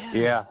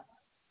 Yeah.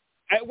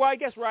 Well, I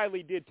guess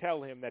Riley did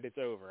tell him that it's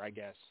over, I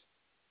guess.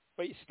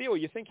 But still,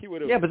 you think he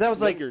would have... Yeah, but that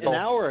was an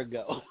hour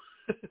ago.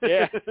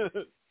 Yeah.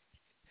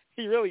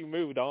 He really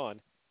moved on.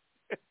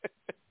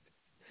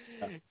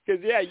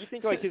 Because, you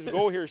think his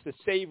goal here is to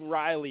save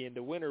Riley and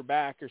to win her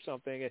back or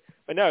something.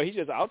 But no, he's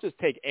just, I'll just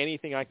take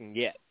anything I can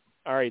get.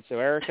 All right, so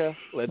Erica,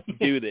 let's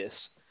do this.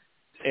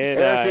 And,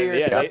 Erica,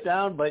 you're shut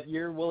down, but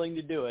you're willing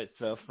to do it,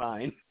 so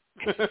fine.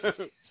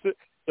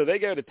 So they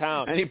go to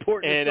town. Any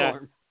port in a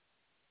storm.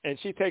 And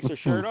she takes her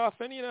shirt off,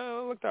 and, it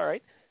looked all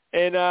right.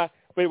 And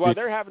but while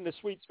they're having the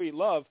sweet, sweet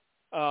love,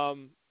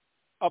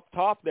 up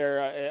top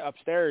there,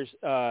 upstairs,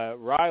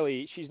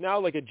 Riley, she's now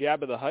like a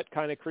Jabba the Hutt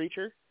kind of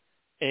creature,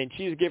 and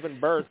she's given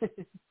birth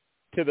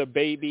to the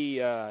baby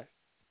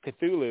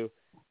Cthulhu,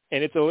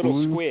 and it's a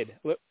little squid,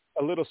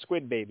 a little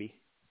squid baby,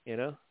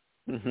 a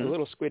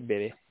little squid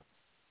baby.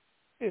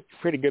 It's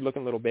a pretty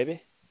good-looking little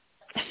baby.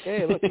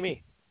 Hey, look at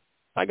me.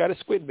 I got a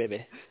squid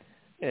baby.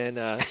 And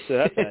so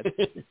that's that.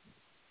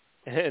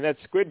 And that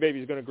squid baby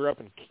is going to grow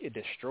up and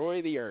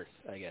destroy the earth,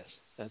 I guess.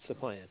 That's the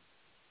plan.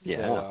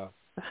 Yeah.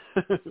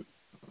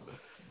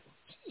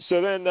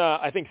 So then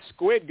I think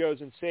Squid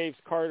goes and saves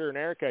Carter and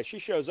Erica. She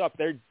shows up.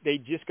 They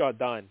just got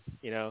done,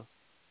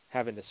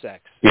 having the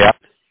sex. Yeah.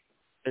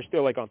 They're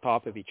still on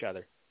top of each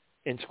other.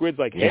 And Squid's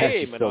like,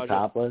 hey,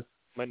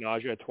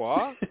 menage a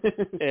trois.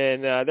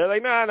 And they're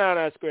like,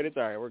 no, Squid, it's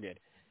all right. We're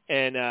good.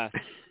 And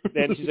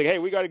then she's like, hey,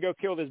 we got to go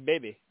kill this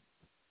baby.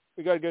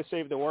 We got to go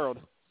save the world.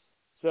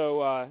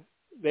 So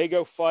they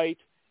go fight.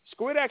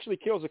 Squid actually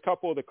kills a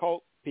couple of the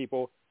cult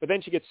people, but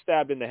then she gets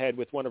stabbed in the head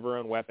with one of her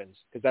own weapons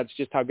because that's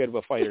just how good of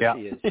a fighter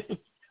she is.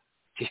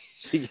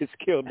 She gets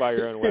killed by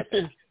her own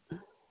weapon.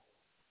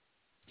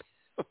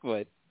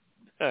 But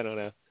I don't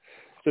know.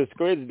 So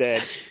Squid's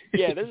dead.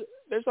 Yeah,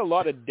 there's a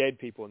lot of dead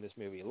people in this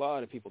movie. A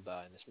lot of people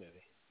die in this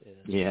movie.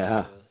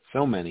 Yeah,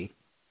 so many.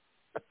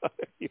 A lot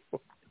of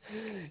people.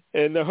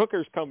 And the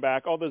hookers come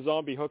back. All the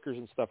zombie hookers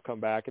and stuff come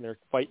back, and they're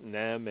fighting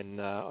them and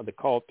the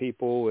cult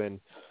people. And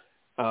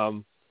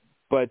and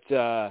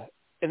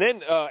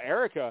then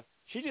Erica,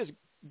 she just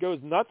goes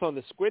nuts on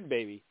the squid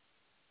baby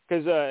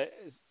because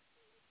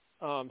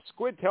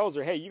Squid tells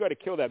her, "Hey, you got to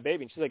kill that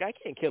baby." And she's like, "I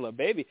can't kill a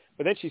baby."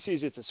 But then she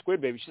sees it's a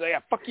squid baby. She's like,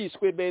 "Fuck you,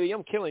 squid baby!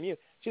 I'm killing you."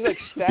 She's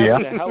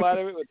stabbing the hell out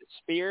of it with a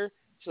spear.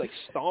 She's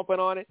stomping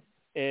on it,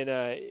 and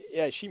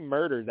she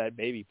murdered that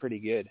baby pretty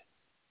good.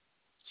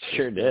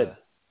 Sure did.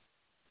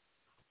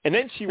 And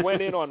then she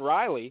went in on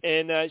Riley,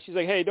 and she's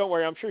like, hey, don't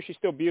worry, I'm sure she's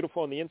still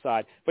beautiful on the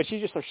inside. But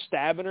she just starts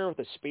stabbing her with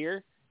a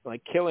spear,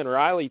 killing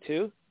Riley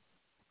too.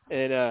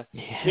 And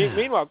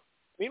meanwhile,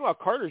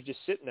 Carter's just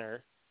sitting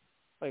there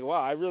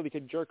wow, I really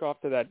could jerk off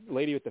to that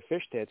lady with the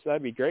fish tits.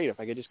 That'd be great if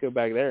I could just go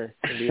back there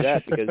and do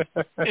that because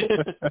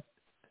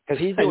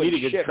he's doing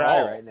shit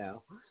all right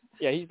now.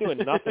 Yeah, he's doing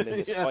nothing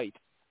in this fight.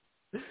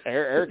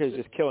 Erica's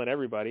just killing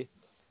everybody.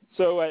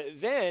 So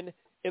then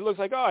it looks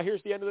like,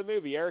 here's the end of the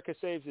movie. Erica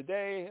saves the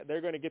day. They're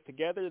going to get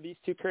together, these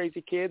two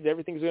crazy kids.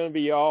 Everything's going to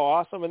be all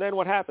awesome. And then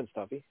what happens,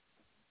 Tuffy?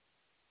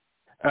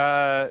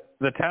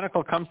 The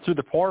tentacle comes through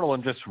the portal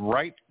and just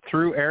right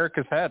through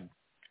Erica's head.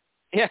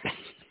 Yeah.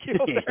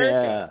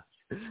 Yeah.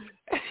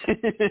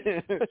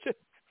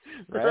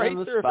 right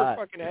through her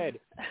fucking head.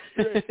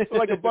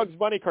 Like a Bugs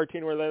Bunny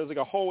cartoon where there was like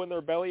a hole in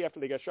their belly after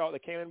they got shot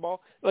with a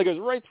cannonball. Like it was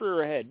right through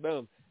her head,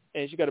 boom,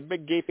 and she got a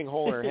big gaping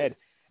hole in her head.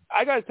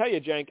 I got to tell you,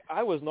 Jank,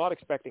 I was not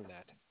expecting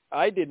that.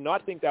 I did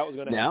not think that was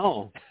going to happen.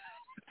 No.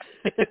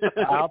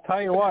 I'll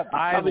tell you what,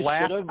 I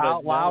laughed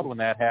out loud when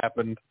that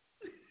happened.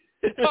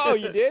 Oh,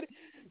 you did?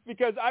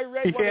 Because I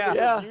read one of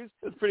the reviews.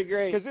 That's pretty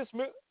great. Because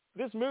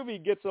this movie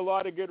gets a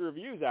lot of good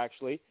reviews,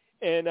 actually.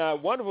 And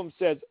one of them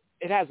says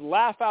it has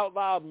laugh out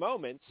loud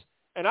moments.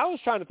 And I was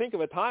trying to think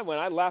of a time when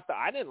I laughed.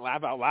 I didn't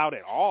laugh out loud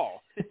at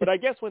all. But I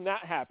guess when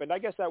that happened, I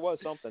guess that was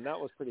something. That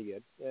was pretty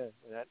good.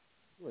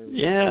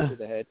 Yeah. To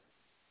the head.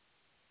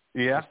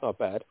 Yeah. That's not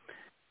bad.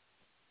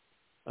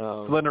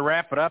 So then to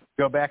wrap it up,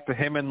 go back to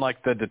him and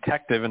like the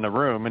detective in the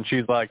room, and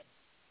she's like,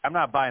 "I'm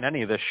not buying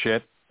any of this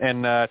shit."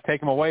 And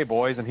take him away,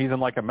 boys. And he's in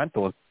like a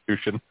mental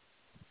institution.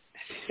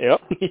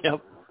 Yep.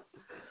 Yep.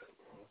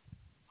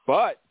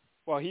 But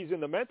while he's in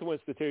the mental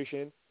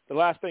institution, the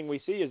last thing we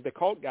see is the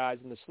cult guys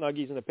and the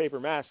Snuggies and the paper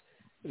masks.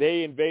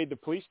 They invade the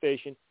police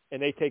station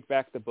and they take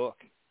back the book.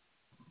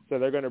 So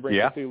they're going to bring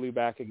Cthulhu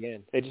back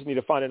again. They just need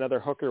to find another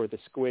hooker with a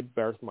squid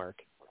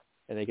birthmark,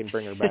 and they can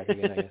bring her back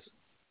again, I guess.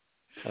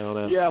 I don't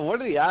know. Yeah,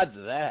 what are the odds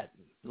of that?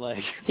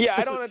 Like, yeah,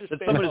 I don't understand.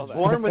 That someone is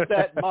born with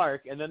that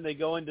mark, and then they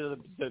go into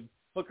the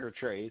hooker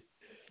trade.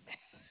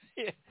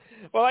 Yeah.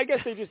 Well, I guess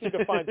they just need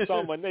to find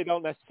someone. They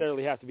don't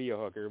necessarily have to be a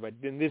hooker, but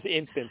in this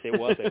instance, it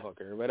was a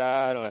hooker. But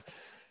I don't know.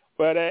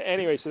 But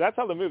anyway, so that's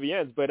how the movie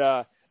ends. But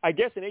I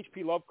guess in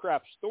H.P.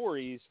 Lovecraft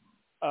stories,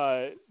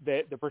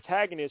 the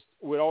protagonist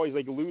would always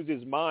like lose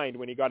his mind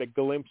when he got a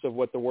glimpse of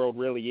what the world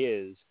really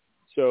is.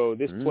 So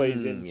this plays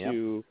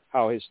into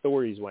how his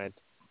stories went.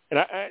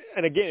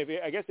 And again,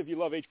 I guess if you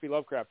love H.P.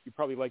 Lovecraft, you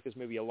probably like this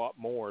movie a lot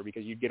more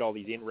because you'd get all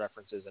these in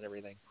references and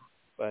everything.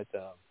 But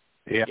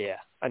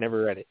I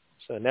never read it,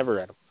 so I never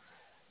read them.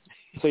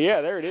 So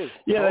yeah, there it is.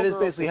 Yeah, that is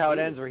basically how it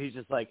ends, where he's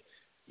just like,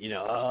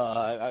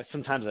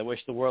 sometimes I wish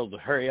the world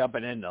would hurry up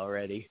and end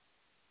already.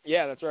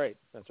 Yeah, that's right.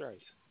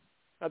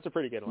 That's a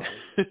pretty good line.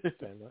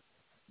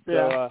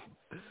 Yeah.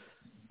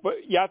 But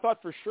yeah, I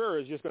thought for sure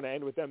it was just going to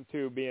end with them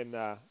two being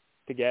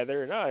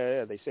together,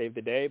 and they saved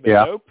the day. But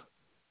nope,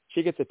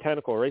 she gets a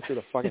tentacle right through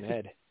the fucking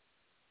head.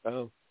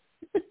 Oh,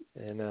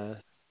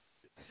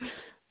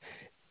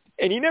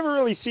 and you never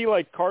really see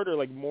like Carter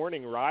like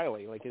mourning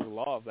Riley, like his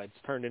love that's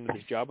turned into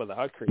this job of the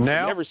hut creature. You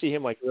never see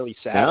him like really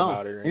sad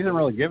about it. He doesn't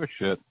really give a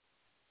shit.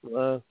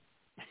 But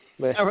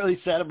not really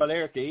sad about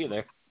Erica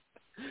either.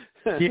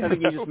 I think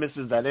he just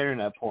misses that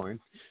internet porn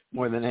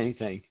more than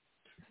anything.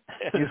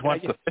 He just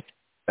wants to fix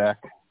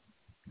back.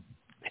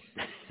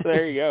 So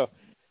there you go.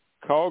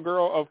 Call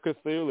Girl of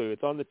Cthulhu.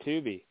 It's on the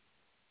Tubi.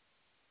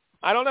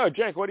 I don't know,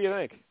 Jenk. What do you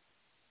think?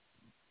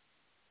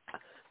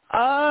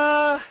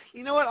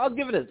 You know what? I'll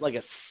give it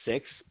a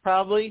 6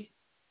 probably.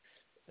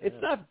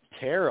 It's not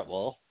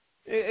terrible.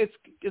 It's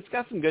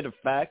got some good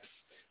effects.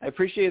 I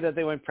appreciate that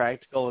they went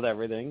practical with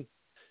everything.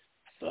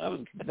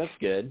 So that's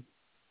good.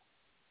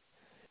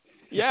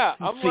 Yeah,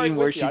 I'm seeing right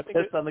where with you. she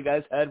pissed on the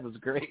guy's head was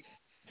great.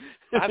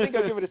 I think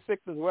I'll give it a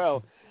 6 as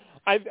well.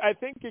 I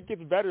think it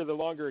gets better the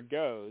longer it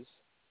goes.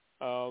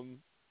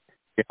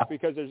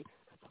 Because there's.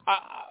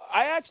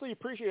 I actually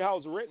appreciate how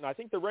it's written. I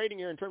think the writing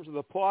here in terms of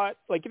the plot,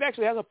 like it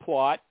actually has a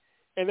plot,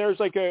 and there's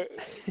like a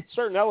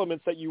certain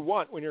elements that you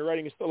want when you're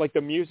writing a story. Like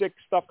the music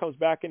stuff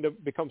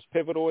becomes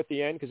pivotal at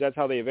the end because that's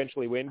how they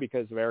eventually win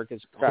because of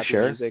Erica's crappy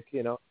music,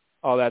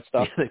 all that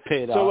stuff. They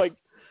pay it off. So like,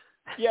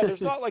 yeah,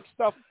 there's not like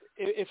stuff.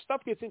 If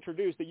stuff gets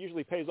introduced, it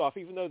usually pays off.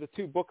 Even though the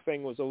 2-book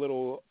thing was a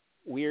little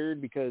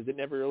weird because it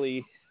never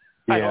really.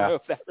 I don't know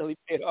if that really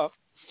paid off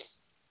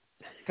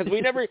because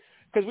we never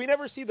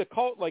see the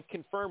cult like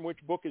confirm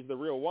which book is the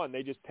real one.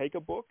 They just take a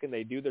book and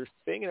they do their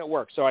thing and it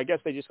works. So I guess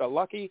they just got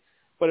lucky.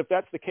 But if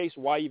that's the case,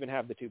 why even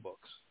have the 2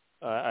 books?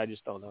 I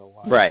just don't know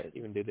why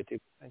even do the 2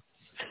 things.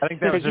 I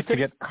think that was just to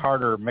get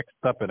Carter mixed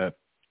up in it.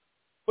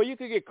 Well, you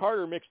could get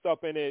Carter mixed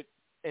up in it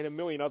in a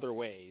million other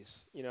ways.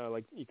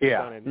 Like you could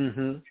have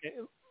done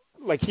it.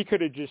 Like he could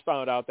have just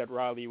found out that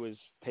Riley was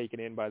taken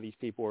in by these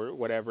people or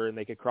whatever, and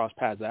they could cross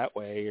paths that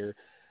way. Or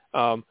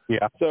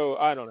So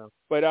I don't know,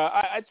 but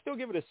I'd still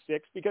give it a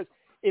 6 because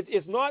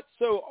it's not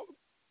so.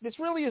 This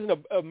really isn't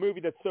a movie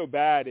that's so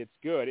bad it's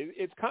good.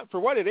 It's for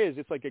what it is.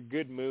 It's like a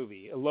good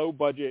movie, a low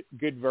budget,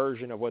 good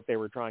version of what they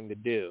were trying to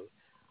do,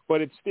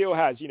 but it still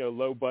has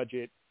low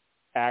budget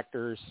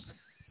actors,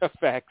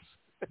 effects,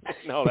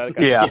 and all that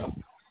kind of stuff.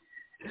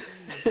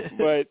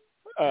 But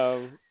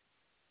so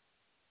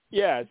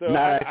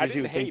I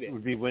didn't hate it.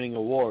 Would be winning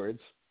awards.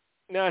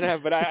 No,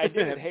 but I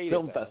didn't hate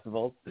film it. Film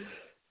festivals.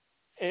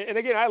 And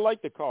again, I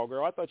liked the call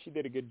girl. I thought she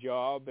did a good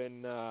job,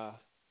 and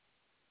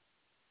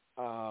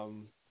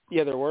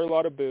there were a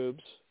lot of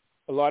boobs,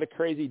 a lot of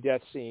crazy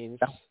death scenes,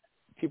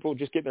 people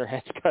just getting their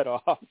heads cut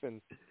off,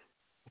 and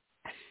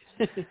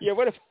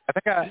what if? I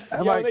think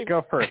I might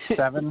go for a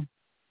 7.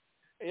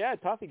 Yeah,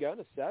 Tuffy going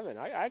to 7.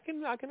 I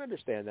can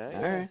understand that.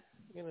 All right.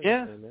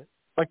 That.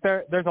 Like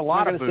there's a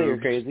lot of boobs. Say you're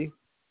crazy.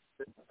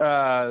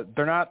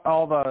 They're not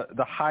all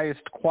the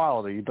highest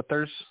quality, but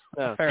there's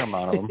a fair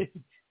amount of them.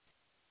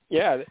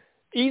 Yeah,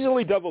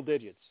 easily double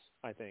digits,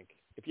 I think,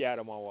 if you add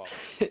them all up.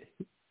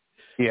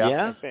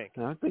 Yeah,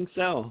 I think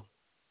so.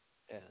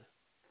 Yeah.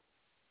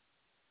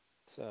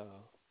 So,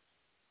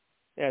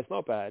 yeah, it's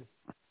not bad.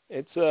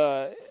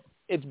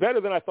 It's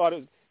better than I thought it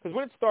was. Because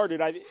when it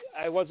started,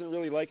 I wasn't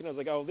really liking it. I was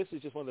like, oh, this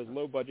is just one of those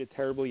low-budget,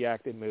 terribly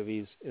acted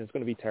movies, and it's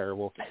going to be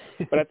terrible.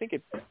 But I think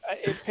it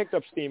picked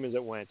up steam as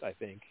it went, I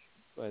think.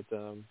 But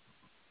I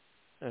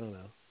don't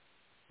know.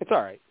 It's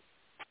all right.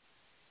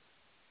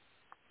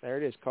 There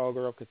it is, Call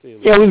Girl Cthulhu.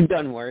 Yeah, we've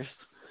done worse.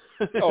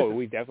 Oh,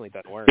 we've definitely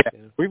done worse.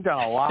 Yeah. We've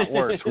done a lot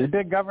worse. We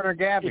did Governor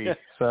Gabby,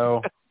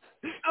 so.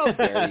 Oh,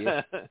 dare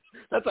you.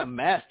 That's a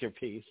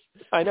masterpiece.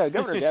 I know.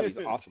 Governor Gabby's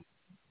awesome.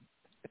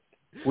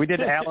 We did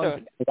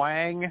Alan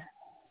Wang.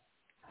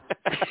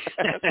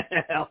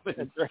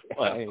 Alvin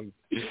Twang.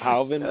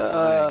 Alvin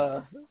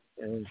Twang.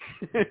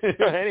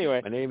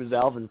 Anyway. My name is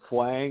Alvin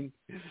Twang.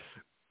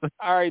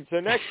 All right,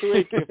 so next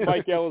week, if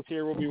Mike L is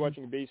here, we'll be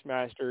watching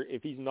Beastmaster.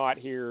 If he's not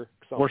here,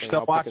 we're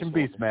still watching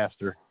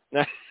Beastmaster.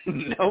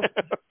 Nope.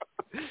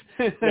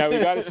 Now we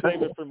got to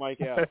save it for Mike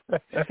L.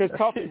 Because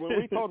Tuffy, when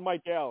we told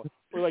Mike L,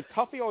 we're like,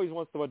 Tuffy always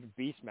wants to watch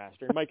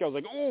Beastmaster. And Mike L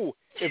was like, oh,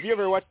 if you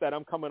ever watch that,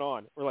 I'm coming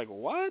on. We're like,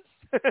 what?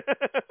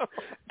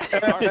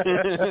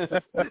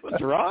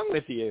 What's wrong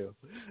with you?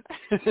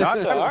 All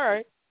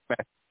right.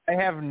 I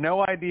have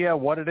no idea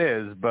what it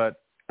is,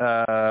 but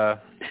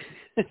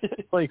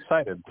really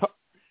excited.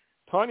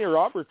 Tanya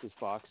Roberts is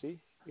Foxy.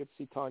 You get to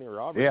see Tanya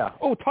Roberts. Yeah.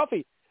 Oh,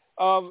 Tuffy.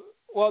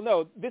 Well,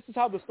 no, this is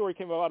how the story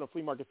came about on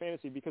Flea Market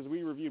Fantasy, because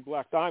we reviewed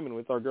Black Diamond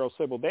with our girl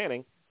Sybil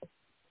Danning,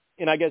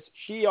 and I guess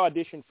she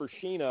auditioned for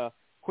Sheena,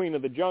 Queen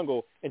of the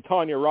Jungle, and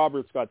Tanya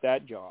Roberts got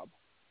that job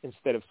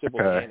instead of Sybil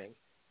Danning.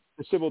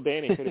 The Sybil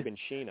Danning could have been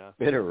Sheena.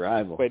 Bitter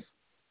rival. But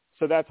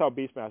so that's how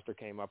Beastmaster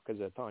came up, because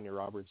of Tanya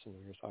Roberts, and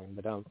we were talking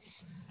about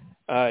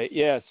them.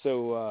 Yeah,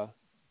 so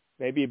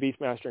maybe a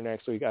Beastmaster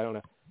next week. I don't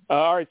know.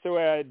 All right, so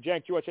Jank,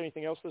 did you watch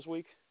anything else this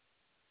week?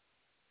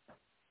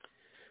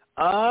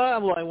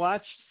 Well, I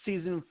watched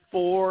season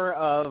 4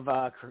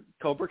 of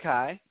Cobra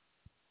Kai.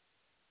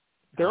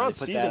 They're on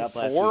season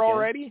 4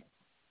 already?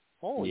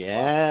 Holy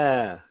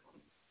yeah.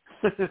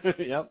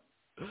 Yep.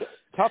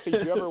 Tuffy,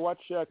 did you ever watch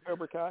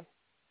Cobra Kai?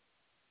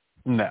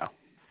 No.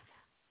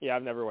 Yeah,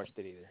 I've never watched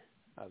it either.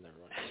 I've never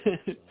watched it.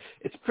 So.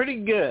 It's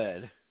pretty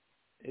good.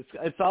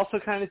 It's also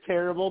kind of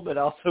terrible, but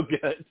also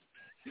good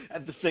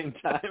at the same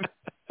time.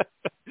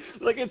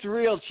 Like, it's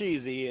real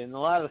cheesy, and a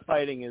lot of the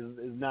fighting is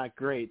not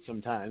great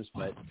sometimes,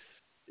 but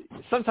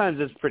sometimes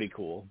it's pretty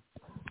cool.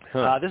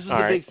 This is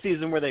the big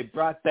season where they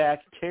brought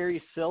back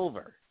Terry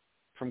Silver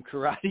from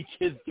Karate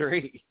Kid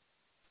 3.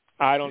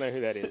 I don't know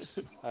who that is.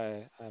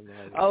 I have no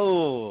idea.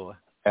 Oh,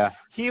 yeah.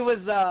 He was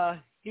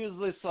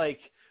this like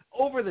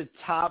over the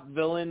top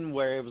villain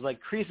where it was like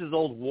Kreese's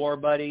old war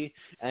buddy,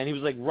 and he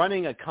was like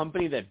running a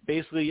company that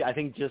basically, I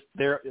think, just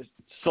their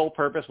sole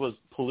purpose was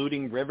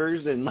polluting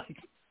rivers in like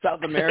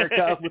South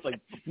America with like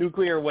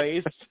nuclear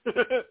waste.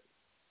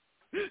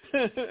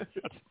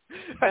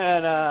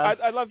 And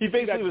I'd love to he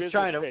basically was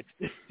trying to.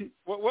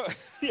 What?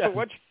 Yeah.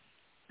 What?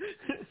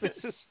 This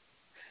is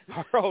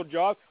our whole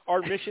job,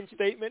 our mission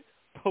statement: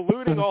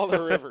 polluting all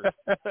the rivers.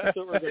 That's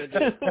what we're going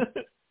to do.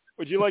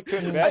 Would you like to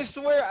invest? I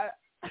swear,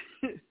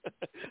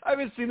 I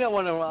haven't seen that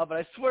one in a while, but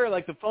I swear,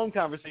 like, the phone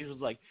conversation was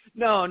like,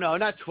 no,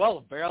 not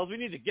 12 barrels. We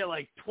need to get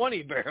like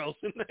 20 barrels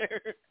in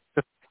there.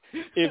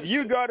 If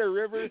you got a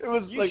river, it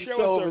was you like show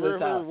so us a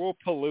river, we'll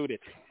pollute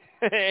it.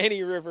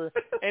 Any river,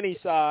 any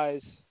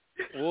size,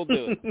 we'll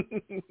do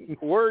it.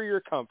 We're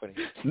your company.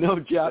 No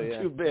job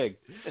too big.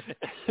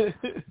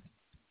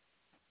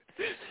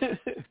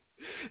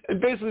 And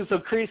basically, so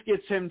Kreese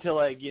gets him to,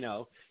 like, you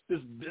know,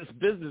 this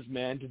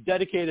businessman to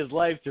dedicate his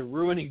life to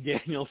ruining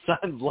Daniel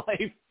San's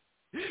life.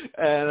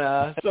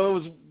 And so it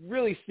was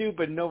really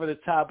stupid and over the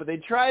top, but they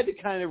tried to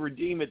kind of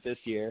redeem it this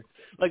year.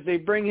 Like, they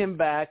bring him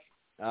back.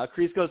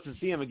 Kreese goes to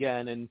see him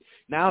again, and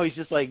now he's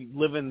just, like,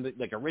 living,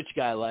 like, a rich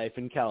guy life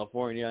in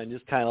California and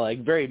just kind of,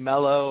 like, very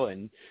mellow,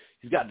 and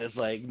he's got this,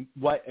 like,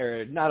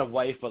 not a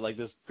wife, but, like,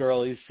 this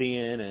girl he's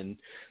seeing, and,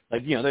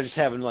 like, you know, they're just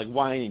having, like,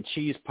 wine and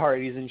cheese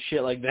parties and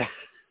shit like that.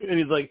 And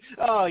he's like,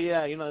 oh,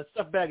 yeah, you know, that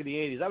stuff back in the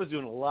 80s. I was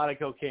doing a lot of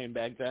cocaine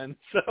back then,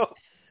 so.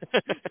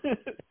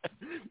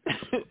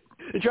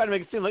 They try to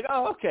make it seem like,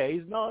 oh, okay,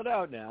 he's mellowed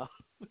out now.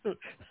 I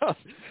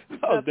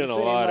was doing a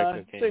lot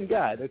of cocaine. Same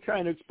guy. They're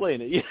trying to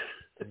explain it. Yeah.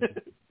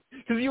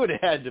 Because you would have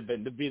had to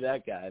be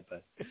that guy,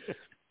 but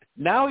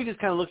now he just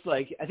kind of looks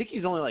like, I think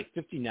he's only like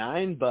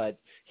 59, but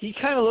he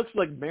kind of looks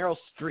like Meryl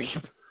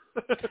Streep.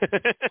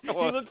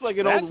 Well, he looks like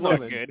an old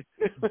woman. Good.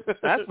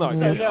 That's not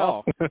good at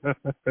all.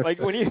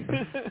 Like when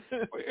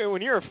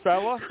you're a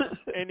fella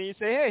and you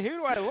say, "Hey, who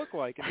do I look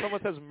like?" and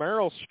someone says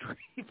Meryl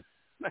Streep,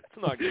 that's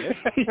not good.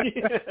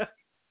 Yeah.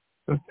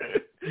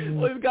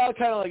 Well, he's got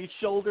kind of like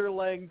shoulder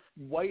length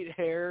white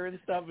hair and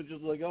stuff. It's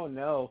just like, oh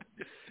no.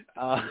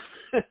 But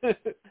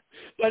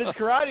his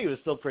karate was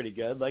still pretty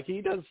good. Like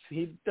he does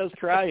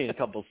karate in a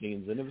couple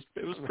scenes, and it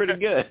was pretty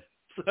good.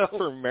 So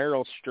for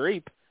Meryl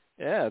Streep,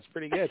 yeah, it's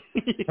pretty good.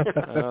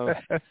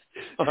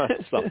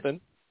 Something.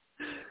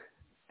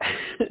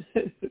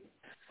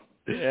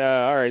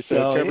 Yeah, all right.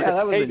 So yeah,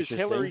 that was does interesting.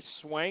 Hillary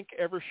Swank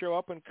ever show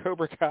up in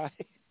Cobra Kai?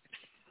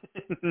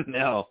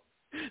 No.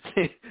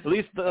 At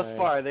least thus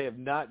far, they have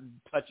not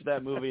touched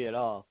that movie at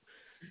all.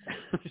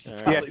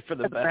 Probably for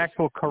the best. An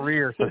actual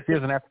career, so she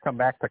doesn't have to come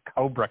back to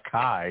Cobra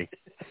Kai.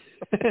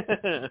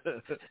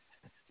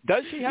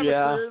 Does she have a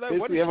career though?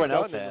 What has she done in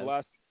has. the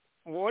last?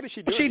 What is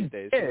she doing these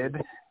days? She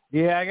did.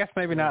 Yeah, I guess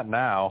maybe not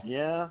now.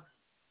 Yeah.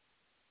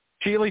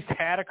 She at least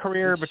had a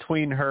career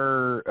between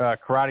her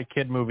Karate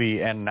Kid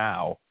movie and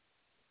now.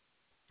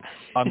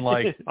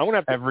 Unlike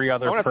every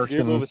other person. I'm gonna have to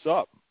Google this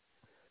up.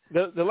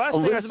 The last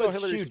thing I saw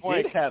Hillary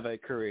Swank did have a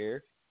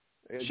career.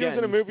 Again, she was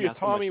in a movie with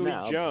Tommy Lee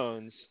now,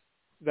 Jones.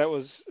 That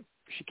was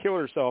she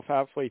killed herself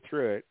halfway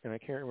through it, and I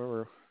can't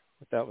remember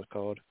what that was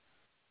called.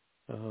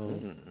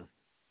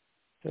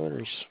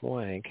 Hillary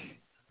Swank.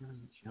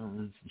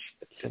 Jones.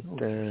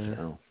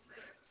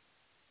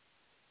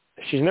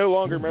 She's no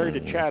longer married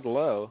to Chad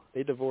Lowe.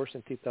 They divorced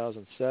in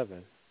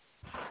 2007.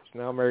 She's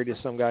now married to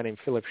some guy named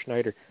Philip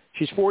Schneider.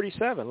 She's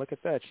 47. Look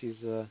at that. She's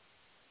a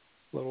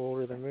little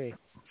older than me.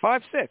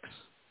 5'6".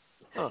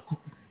 Huh.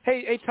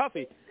 Hey,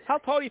 Tuffy, how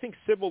tall do you think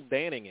Sybil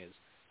Danning is?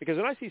 Because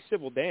when I see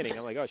Sybil Danning,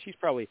 I'm like, oh, she's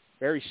probably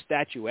very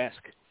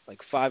statuesque, like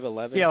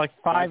 5'11". Yeah, like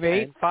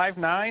 5'8",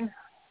 5'9".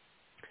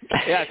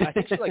 Yeah, I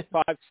think she's like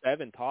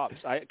 5'7" tops.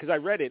 Because I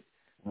read it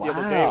the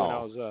other day when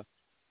I was.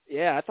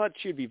 Yeah, I thought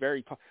she'd be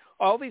very tall.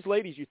 All these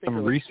ladies you think some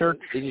are research.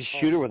 They just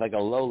shoot her with like a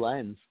low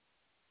lens.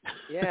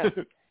 Yeah,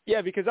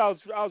 yeah. Because I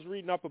was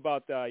reading up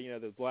about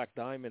the Black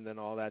Diamond and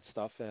all that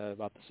stuff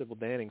about the Sybil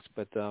Dannings,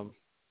 but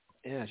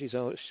yeah, she's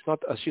like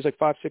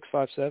 5'6",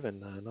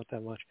 5'7", not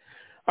that much.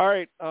 All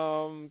right,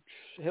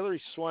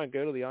 Hillary Swank.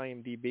 Go to the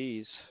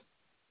IMDb's.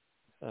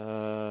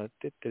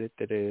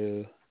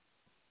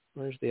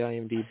 Where's the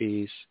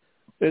IMDb's?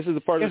 This is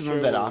the part of the show.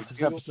 Remember that Office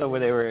episode where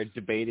they were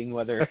debating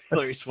whether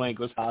Hillary Swank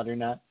was hot or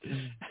not?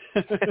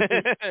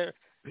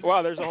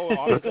 Wow, there's a whole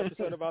Office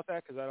episode about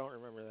that because I don't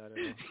remember that at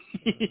all.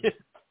 Yeah.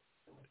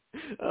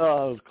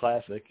 Oh, it was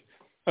classic.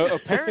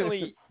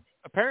 Apparently,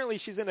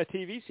 she's in a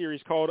TV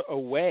series called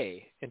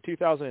Away in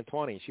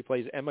 2020. She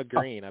plays Emma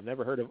Green. I've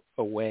never heard of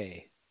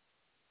Away.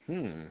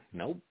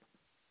 Nope.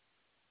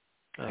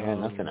 I got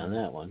nothing on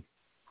that one.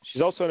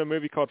 She's also in a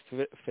movie called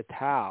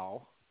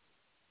Fatale.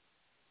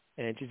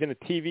 And she's in a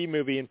TV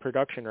movie in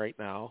production right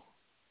now.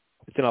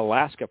 It's an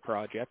Alaska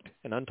project,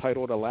 an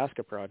untitled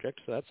Alaska project,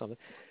 so that's something.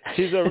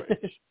 She's a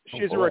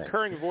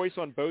recurring voice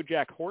on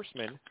BoJack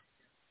Horseman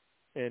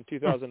in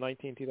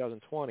 2019,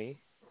 2020.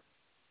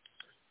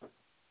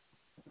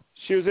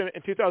 She was in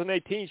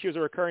 2018. She was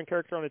a recurring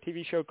character on a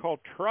TV show called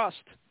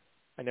Trust.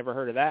 I never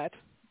heard of that.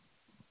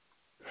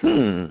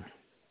 I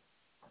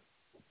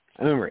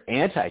remember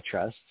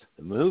Antitrust,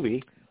 the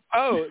movie.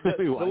 Oh,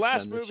 the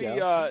last movie,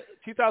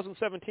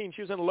 2017,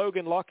 she was in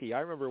Logan Lucky. I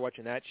remember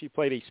watching that. She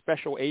played a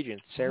special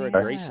agent, Sarah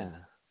Grayson.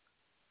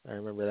 I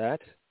remember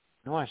that.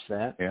 I watched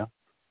that. Yeah.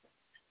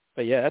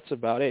 But yeah, that's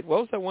about it. What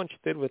was that one she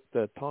did with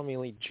Tommy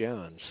Lee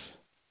Jones?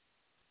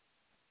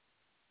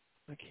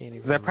 I can't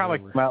even remember. That probably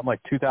came out in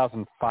like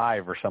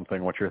 2005 or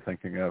something, what you're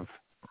thinking of.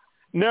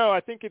 No, I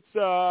think it's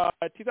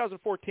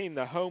 2014,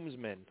 The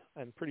Homesman.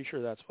 I'm pretty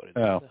sure that's what it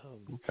is. Oh,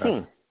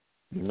 okay.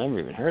 Never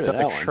even heard of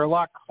that one.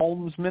 Sherlock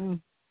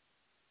Holmesman?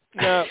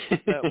 No.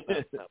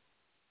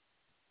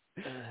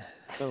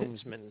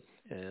 Homesman,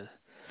 yeah.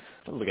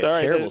 Sounds like a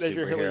terrible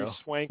superhero.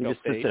 He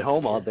just sits at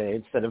home all day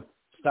instead of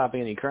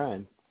stopping any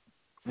crime.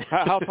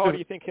 How tall do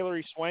you think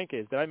Hillary Swank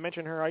is? Did I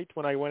mention her height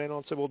when I went in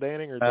on Sybil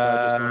Danning, or did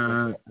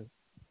I just? Did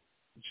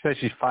you say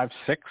she's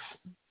 5'6"?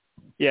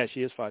 Yeah,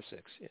 she is 5'6".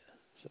 Yeah.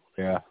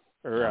 Yeah.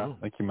 Or I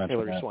think you mentioned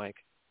Hillary that. Swank.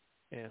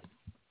 Yeah.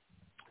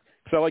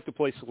 Because I like to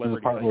play celebrity.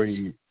 The part where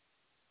you...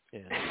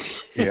 Yeah.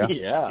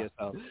 Yeah.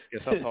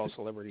 Guess how tall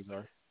celebrities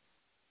are.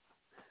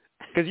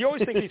 Because you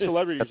always think these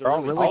celebrities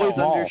are really always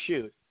tall.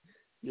 undershoot.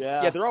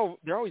 Yeah. Yeah, they're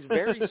always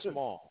very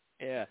small.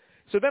 Yeah.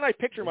 So then I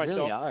picture myself.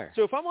 Really are.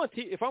 So if I'm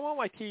on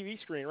my TV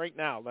screen right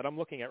now that I'm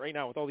looking at right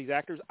now with all these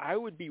actors, I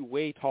would be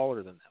way taller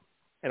than them,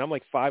 and I'm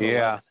like 5'11".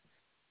 Yeah.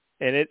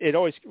 And it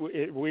always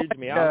weirds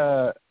me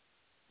out.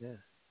 Yeah.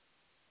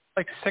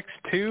 Like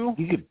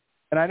 6'2",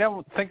 and I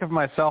don't think of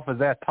myself as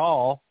that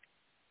tall.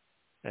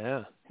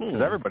 Yeah.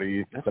 Because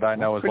everybody that I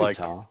know is like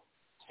tall.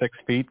 6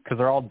 feet because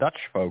they're all Dutch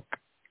folk.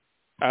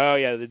 Oh,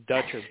 yeah, the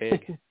Dutch are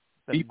big.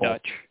 The People.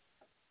 Dutch.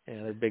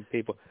 Yeah, they're big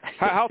people.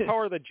 How tall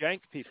are the Jank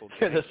people?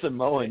 Jank? The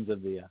Samoans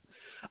of the...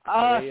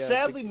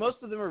 sadly, most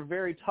of them are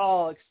very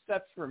tall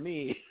except for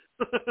me.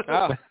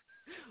 Oh.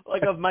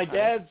 Like of my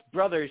dad's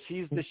brothers,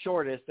 he's the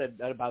shortest at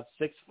about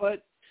 6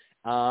 foot.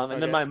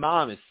 And then my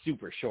mom is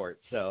super short.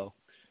 So,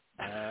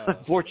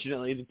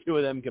 unfortunately, the two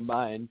of them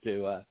combined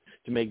to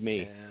make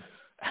me. Yeah.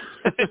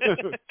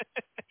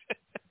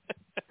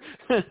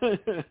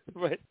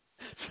 But,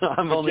 so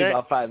I'm only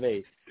about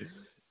 5'8".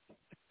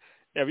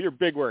 Yeah, but you're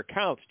big where it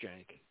counts,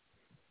 Jank.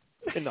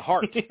 In the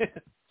heart.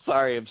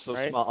 Sorry, I'm so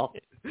small.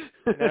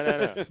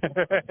 No.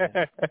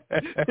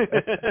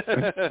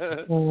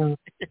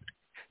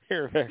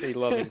 You're a very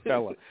loving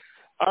fella.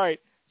 All right.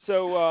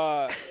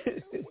 So,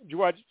 did you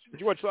watch?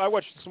 I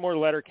watched some more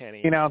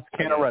Letterkenny. 18-ounce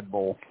can of Red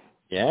Bull.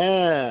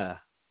 Yeah.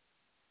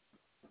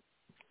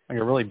 Like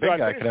a really big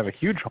guy could have a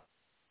huge hole.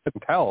 I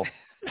couldn't tell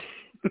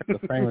the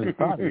frame of his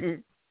body.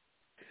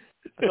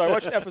 So I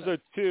watched episode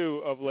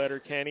 2 of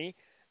Letterkenny.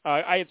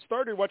 I had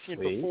started watching it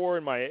before,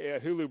 and my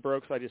Hulu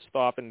broke, so I just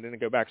stopped and didn't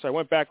go back. So I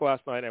went back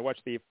last night, and I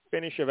watched the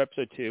finish of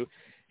episode 2.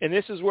 And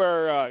this is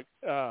where,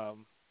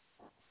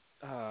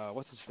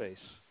 what's his face?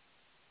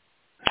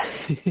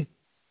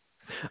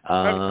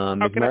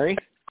 McMurray?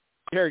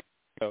 Jared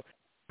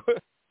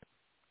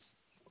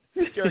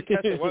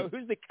Kessler.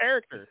 Who's the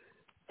character?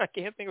 I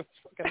can't think of his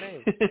fucking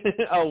name.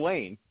 Oh,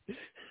 Wayne.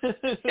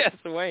 Yes,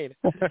 Wayne.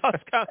 I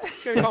was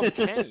going to call him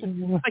Kenny.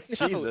 Like,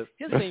 no, Jesus.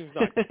 His name's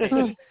not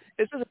Kenny.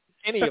 This isn't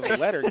Kenny of a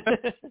letter.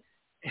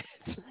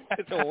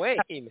 It's a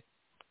Wayne.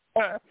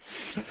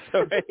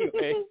 So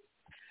anyway,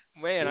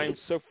 man, I'm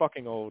so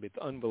fucking old. It's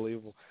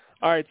unbelievable.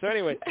 All right, so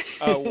anyway,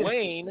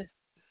 Wayne,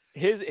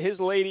 his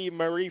lady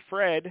Marie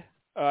Fred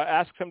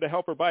asks him to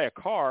help her buy a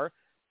car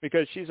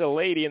because she's a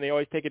lady and they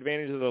always take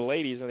advantage of the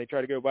ladies and they try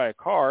to go buy a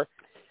car.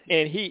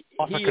 And he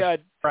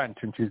French,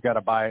 and she's got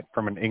to buy it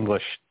from an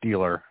English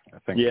dealer. I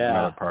think. Yeah.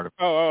 Another part of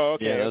it. Oh,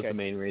 okay. Yeah, that's the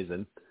main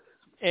reason.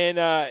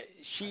 And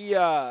she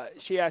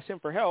asks him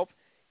for help,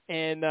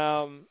 and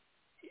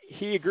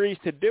he agrees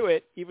to do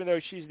it, even though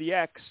she's the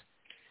ex.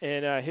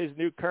 And his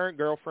new current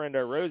girlfriend,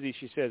 Rosie,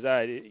 she says,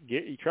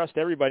 "You trust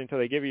everybody until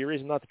they give you a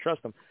reason not to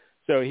trust them."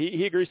 So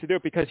he agrees to do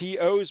it because he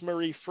owes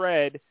Marie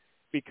Fred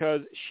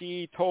because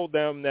she told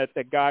them that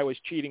the guy was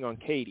cheating on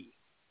Katie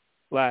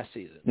last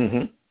season.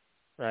 Mm-hmm.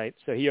 Right,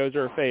 so he owes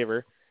her a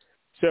favor.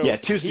 So yeah,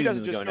 2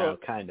 seasons ago now,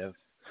 kind of.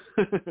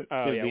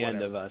 The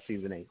end of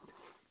season 8.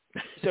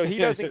 So he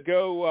doesn't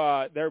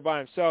go there by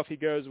himself. He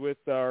goes with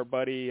our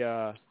buddy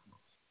McMurray.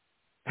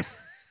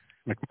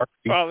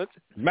 Well,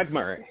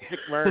 McMurray.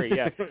 McMurray,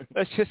 yeah.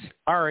 Let's just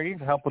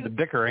help with the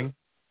dickering.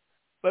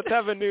 Let's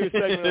have a new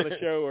segment on the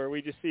show where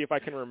we just see if I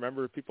can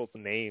remember people's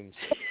names.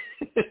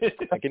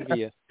 I can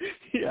be a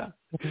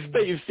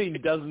that you've seen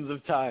dozens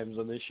of times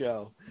on this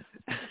show.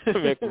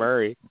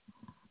 McMurray.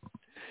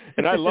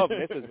 And I love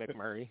Mrs.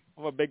 McMurray.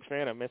 I'm a big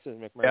fan of Mrs.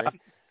 McMurray.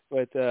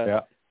 Yeah.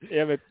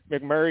 But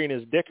McMurray and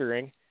his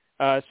dickering.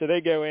 So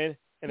they go in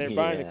and they're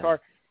buying the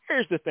car.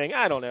 Here's the thing.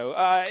 I don't know.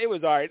 It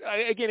was all right.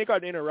 Again, it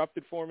got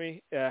interrupted for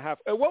me.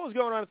 What was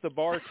going on at the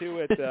bar,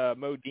 too, at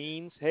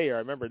Modine's? Hey, I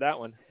remember that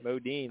one.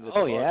 Modine's.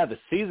 Yeah, the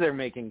Caesar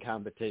making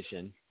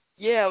competition.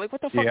 Yeah, like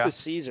what the fuck is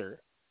Caesar?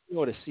 You know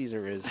what a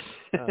Caesar is.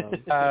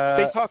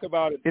 They talk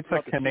about it. It's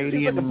a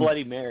Canadian, like a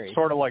Bloody Mary.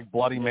 Sort of like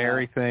Bloody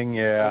Mary thing,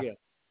 yeah.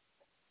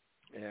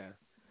 Yeah.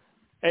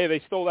 Hey, they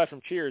stole that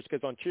from Cheers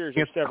because on Cheers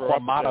there's several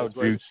Clamato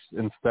juice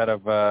instead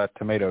of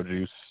tomato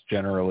juice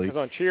generally. Because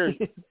on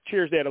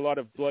Cheers they had a lot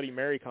of Bloody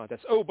Mary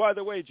contests. Oh, by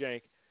the way,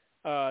 Jank,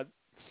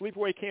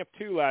 Sleepaway Camp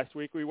 2 last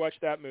week we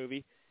watched that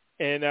movie,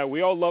 and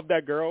we all loved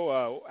that girl.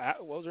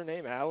 What was her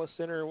name?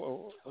 Allison or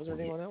what was her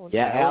name on that one?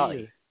 Yeah,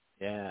 Allie.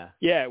 Yeah.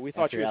 Yeah, we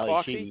thought After she was Allie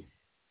Foxy. Sheedy.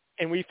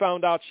 And we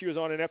found out she was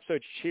on an episode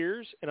of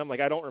Cheers, and I'm like,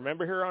 I don't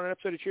remember her on an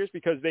episode of Cheers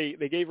because they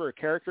gave her a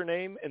character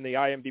name in the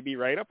IMDb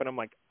write-up, and I'm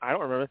like, I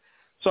don't remember.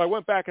 So I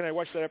went back and I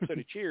watched that episode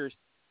of Cheers,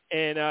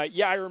 and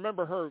I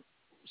remember her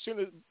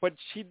but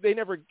they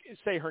never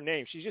say her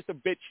name. She's just a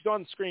bit. She's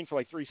on the screen for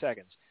like 3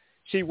 seconds.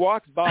 She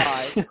walks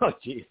by. Oh,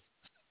 jeez.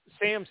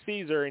 Sam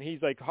sees her, and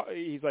he's like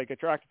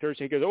attracted to her.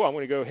 So he goes, I'm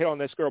going to go hit on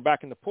this girl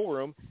back in the pool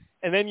room,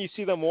 and then you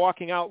see them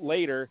walking out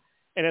later.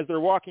 And as they're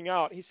walking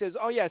out, he says,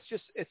 "Oh yeah,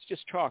 it's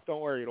just chalk. Don't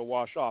worry, it'll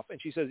wash off."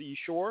 And she says, "Are you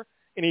sure?"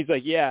 And he's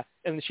like, "Yeah."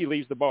 And then she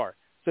leaves the bar.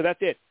 So that's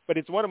it. But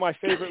it's one of my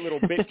favorite little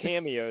bit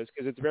cameos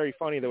because it's very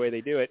funny the way they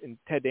do it. And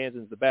Ted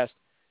Danson's the best.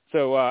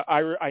 So I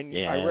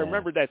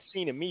remembered that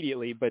scene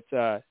immediately, but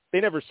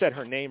they never said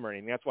her name or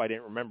anything. That's why I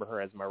didn't remember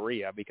her as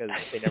Maria because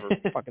they never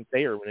fucking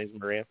say her when it's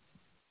Maria.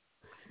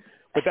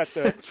 But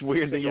it's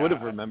weird that you would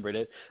have remembered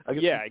it.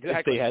 Yeah,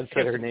 exactly. If they had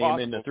said her name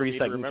in a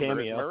 3-second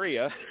cameo.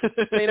 Maria.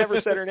 They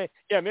never said her name.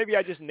 Yeah, maybe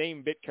I just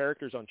name bit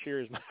characters on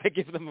Cheers. I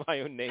give them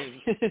my own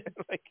names.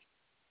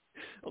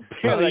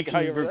 Apparently you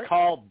can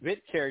recall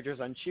bit characters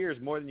on Cheers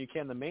more than you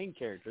can the main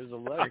characters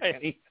of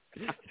Letterkenny.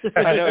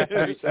 I know, it's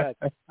pretty sad.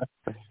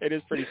 It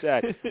is pretty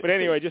sad. But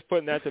anyway, just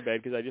putting that to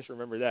bed because I just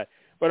remember that.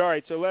 But all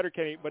right, so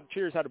Letterkenny, but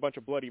Cheers had a bunch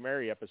of Bloody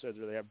Mary episodes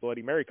where they have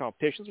Bloody Mary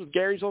competitions with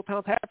Gary's Old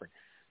Town Tavern.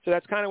 So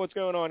that's kind of what's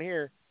going on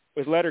here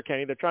with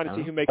Letterkenny. They're trying to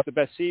see who makes the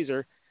best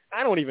Caesar.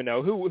 I don't even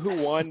know who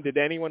won. Did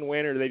anyone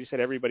win, or they just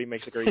said everybody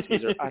makes a great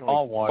Caesar? I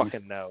don't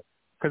fucking know.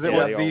 Because it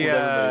was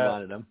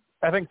the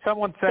I think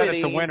someone said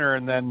it's a winner,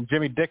 and then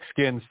Jimmy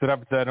Dickskins stood up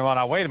and said, "Well,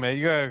 now wait a minute,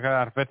 you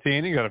got a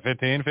 15, you got a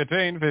 15,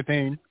 15,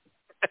 15."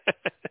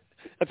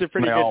 That's a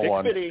pretty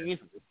good fitting.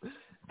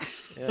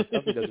 Yeah,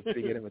 Tuffy does a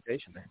pretty good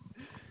imitation there.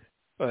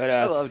 But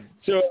I love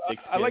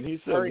I like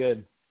he's so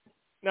good.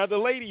 Now the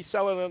lady's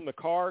selling them the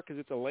car because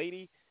it's a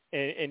lady.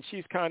 And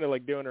she's kind of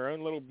like doing her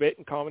own little bit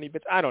and comedy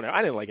bits. I don't know.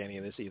 I didn't like any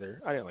of this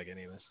either. I didn't like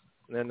any of this.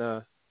 And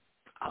then,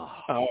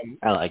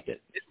 I liked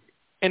it.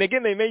 And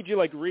again, they made you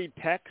like read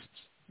texts.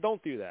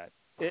 Don't do that.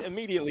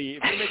 immediately.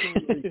 If you're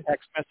making me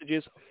text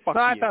messages, fuck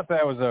you. I thought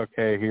that was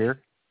okay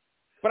here.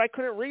 But I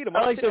couldn't read them.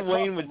 I like that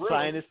Wayne would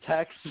sign his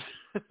text.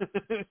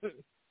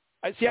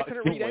 I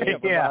couldn't read any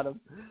of them.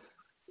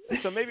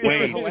 Yeah. So maybe they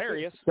were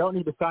hilarious. Don't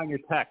need to sign your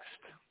text.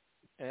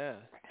 Yeah.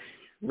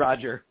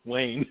 Roger,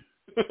 Wayne.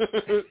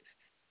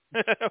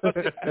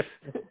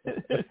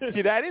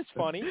 See, that is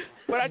funny,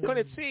 but I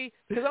couldn't see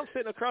because I'm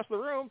sitting across the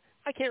room.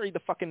 I can't read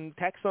the fucking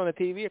text on the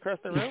TV across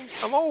the room.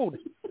 I'm old.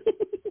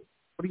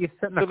 What are you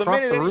sitting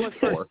across the room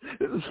for?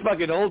 This is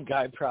fucking old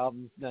guy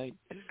problems night.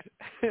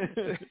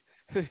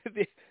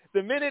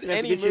 the minute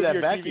any movie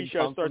or TV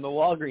show starts from the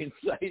Walgreens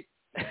site.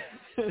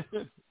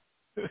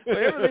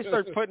 Whenever they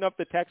start putting up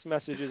the text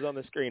messages on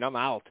the screen, I'm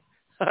out.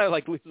 I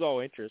lose all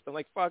interest. I'm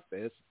like, fuck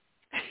this.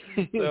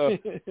 So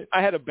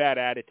I had a bad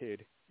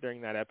attitude during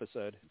that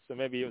episode. So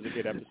maybe it was a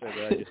good episode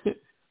that I just.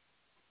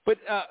 But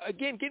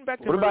again, getting back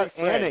to what about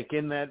Anik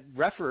in that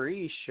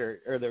referee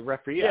shirt or the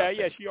referee? Yeah, outfit?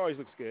 yeah, she always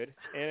looks good.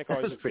 Anik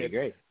always looks pretty good.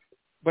 Great.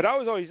 But I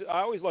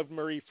always loved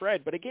Marie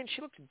Fred. But again,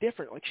 she looks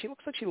different. Like she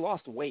looks like she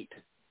lost weight.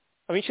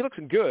 I mean, she looks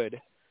good,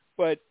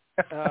 but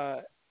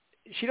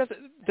she doesn't.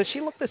 Does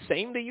she look the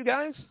same to you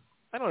guys?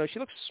 I don't know. She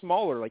looks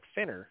smaller, like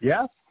thinner.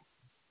 Yeah.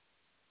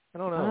 I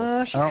don't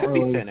know. She could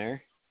be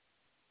thinner.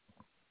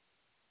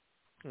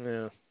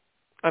 Yeah.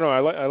 I don't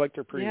know. I liked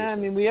her previously. Yeah, I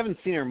mean, we haven't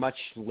seen her much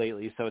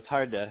lately, so it's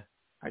hard to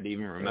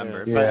even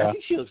remember. Yeah. But I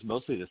think she looks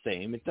mostly the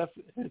same.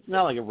 It's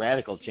not like a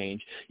radical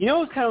change. You know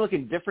what's kind of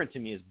looking different to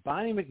me is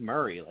Bonnie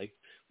McMurray. Like,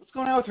 what's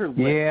going on with her lips?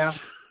 Yeah.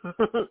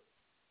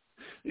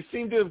 They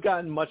seem to have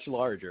gotten much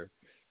larger.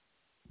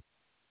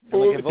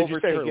 Well, have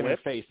overtaken her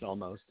face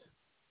almost.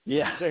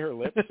 Yeah. Say her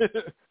lips?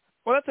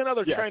 Well, that's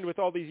another trend with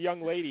all these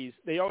young ladies.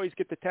 They always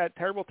get the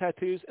terrible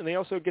tattoos, and they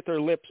also get their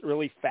lips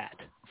really fat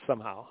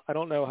somehow. I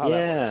don't know how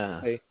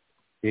that works.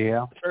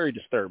 It's very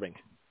disturbing.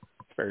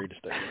 It's very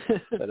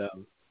disturbing. But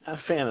I'm a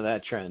fan of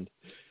that trend.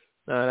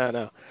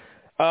 No.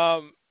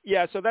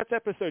 Yeah, so that's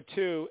episode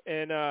 2,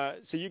 and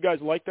so you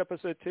guys liked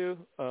episode 2?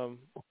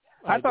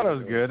 I thought it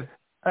was good.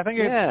 I think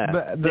the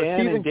Dan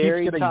season and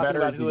Derry keeps getting talking better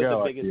about as who you has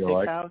go, the biggest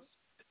hick house.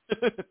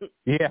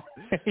 Yeah.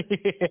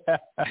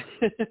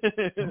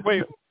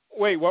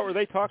 Wait, what were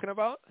they talking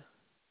about?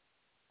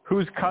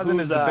 Whose cousin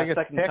is the biggest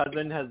second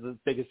cousin has the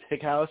biggest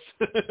hick house?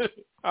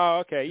 Oh,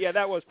 okay. Yeah,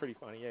 that was pretty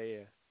funny.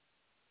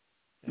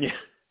 Yeah.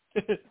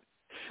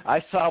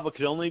 I saw what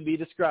could only be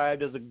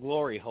described as a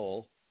glory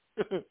hole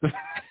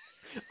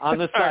on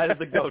the side of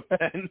the goat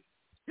pen.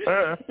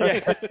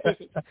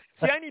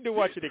 See, I need to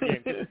watch it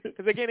again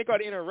because again it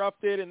got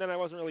interrupted and then I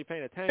wasn't really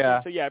paying attention.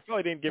 Yeah. So yeah, I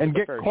probably didn't give and it the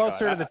get first closer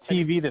shot. to the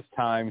TV this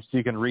time so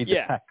you can read the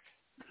text.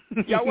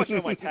 Yeah, I watch it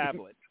on my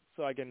tablet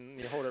so I can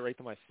hold it right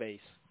to my face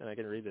and I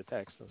can read the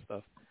text and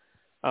stuff.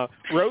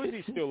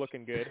 Rosie's still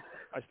looking good.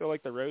 I still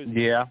like the Rosie.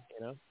 Yeah.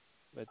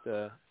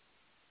 But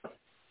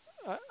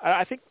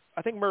I think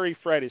Marie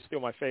Fred is still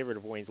my favorite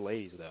of Wayne's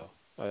ladies though.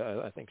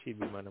 I think she'd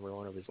be my number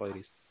one of his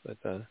ladies. But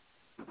I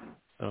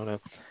don't know.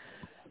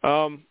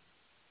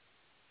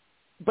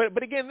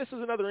 But again, this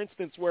is another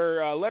instance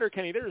where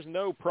Letterkenny, there's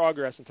no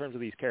progress in terms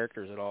of these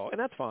characters at all, and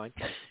that's fine.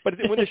 But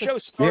when the show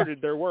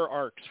started, there were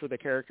arcs for the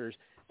characters,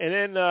 and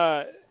then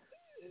the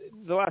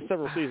last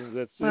several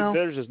seasons,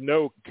 there's just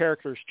no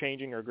characters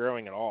changing or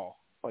growing at all.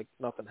 Like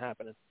nothing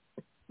happening.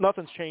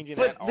 Nothing's changing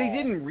at all. But they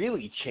didn't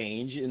really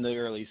change in the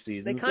early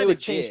seasons. They would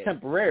change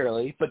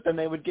temporarily, but then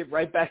they would get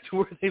right back to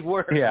where they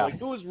were. Yeah. Like,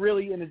 who was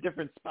really in a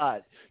different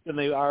spot than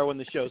they are when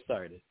the show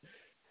started?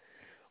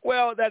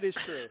 Well, that is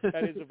true.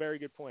 That is a very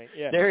good point.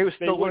 Yeah, Derry was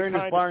still wearing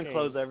his barn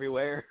clothes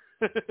everywhere.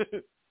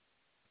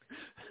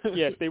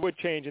 Yes, they would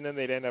change, and then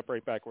they'd end up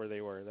right back where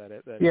they were.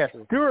 That yeah, is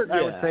true. Stewart,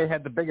 I would say,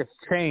 had the biggest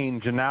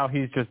change, and now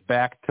he's just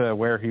back to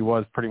where he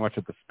was pretty much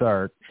at the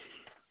start.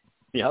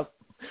 Yep,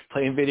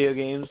 playing video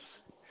games,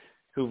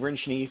 hoovering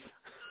Schneef.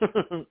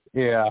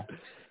 Yeah.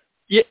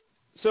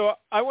 So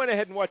I went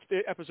ahead and watched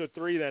episode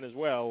 3 then as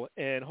well,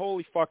 and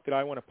holy fuck did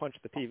I want to punch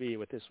the TV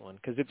with this one,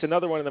 because it's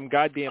another one of them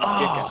goddamn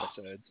dick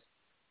episodes.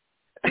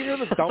 You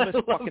know the dumbest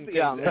fucking thing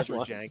ever,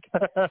 Jank?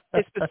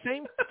 It's the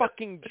same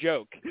fucking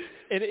joke.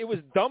 And it was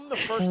dumb the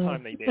first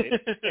time they did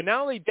it, and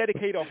now they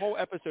dedicate a whole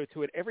episode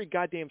to it every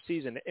goddamn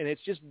season, and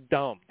it's just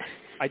dumb.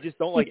 I just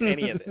don't like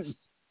any of this.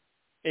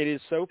 It is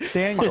so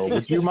Daniel,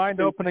 would you mind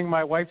opening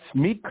my wife's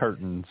meat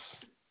curtains?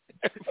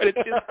 But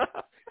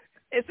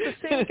it's the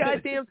same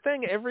goddamn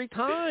thing every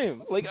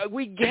time. Like,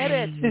 we get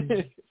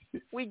it.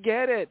 We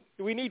get it.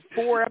 We need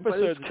 4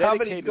 episodes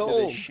dedicated to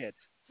this shit.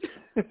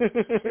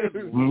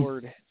 Good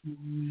Lord.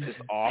 It's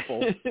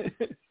awful.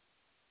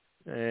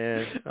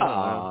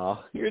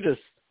 Oh, you're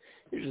just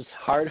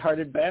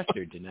hard-hearted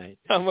bastard tonight.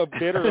 I'm a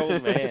bitter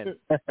old man.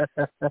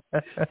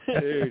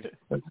 Dude.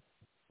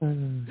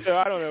 So,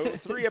 I don't know,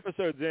 3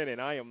 episodes in,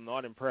 and I am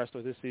not impressed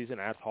with this season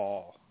at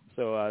all.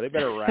 So, they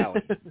better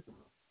rally.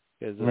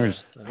 Just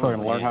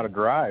fucking learn how to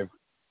drive.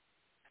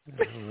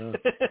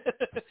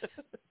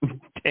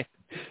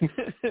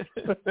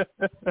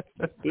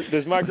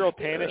 Does my girl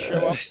Tana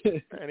show up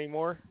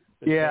anymore?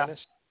 Yeah.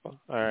 All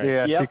right.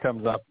 Yeah, she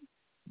comes up.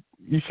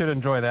 You should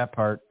enjoy that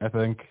part, I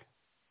think.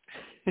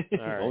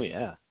 Right. Oh,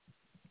 yeah.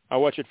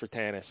 I'll watch it for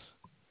Tannis.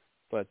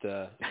 But,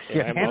 I'm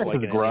Tannis not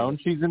liking has grown.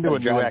 She's into a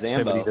new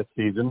activity this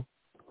season.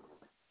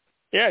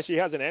 Yeah, she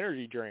has an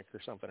energy drink or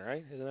something,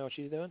 right? Isn't that what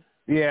she's doing?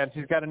 Yeah,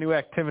 she's got a new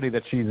activity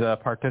that she's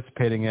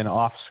participating in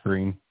off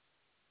screen.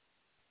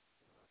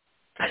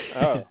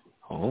 Oh.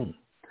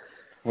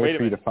 Wait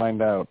for you to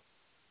find out.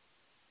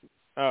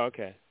 Oh,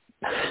 okay.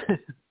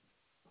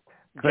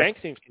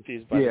 Jank seems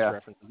confused by this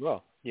reference as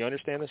well. You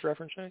understand this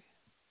reference, Jank?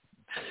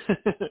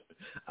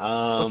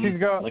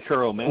 Like her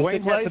romantic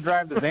Wayne life? has to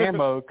drive to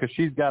Zambo because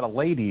she's got a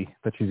lady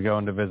that she's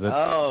going to visit.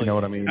 Oh, you know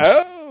what I mean?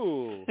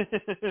 Oh.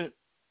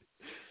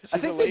 I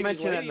think they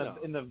mentioned it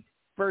in the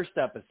first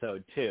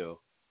episode, too.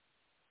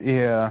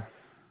 Yeah.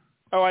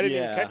 Oh, I didn't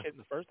even catch it in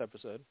the first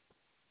episode.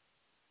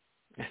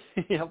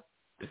 Yep.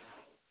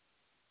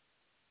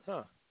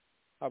 Huh.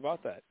 How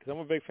about that? Because I'm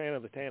a big fan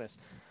of the Tannis.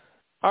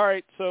 All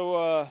right,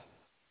 so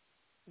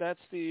that's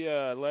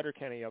the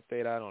Letterkenny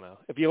update. I don't know.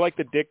 If you like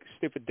the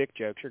stupid dick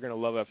jokes, you're going to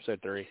love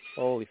episode 3.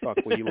 Holy fuck,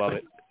 will you love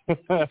it.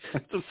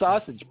 It's a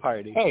sausage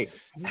party. Hey,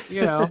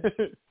 you know.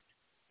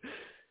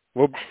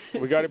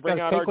 We got to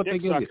bring out our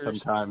dick suckers.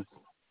 Sometimes.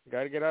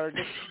 Got to get out our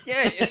dick.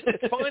 Yeah,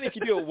 it's fine if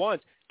you do it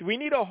once. Do we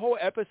need a whole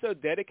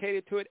episode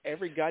dedicated to it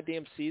every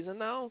goddamn season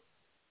now?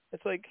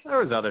 It's like there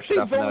was other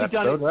stuff in that only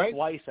episode, done it right?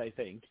 twice, I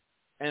think.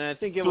 And I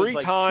think it 3 was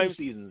like times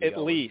 2 seasons at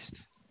ago. least.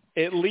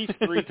 At least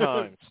 3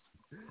 times.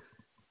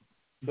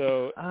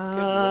 So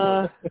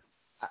I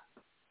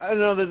don't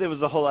know that it was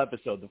the whole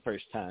episode the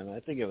first time. I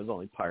think it was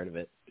only part of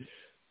it.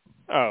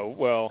 Oh,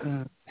 well.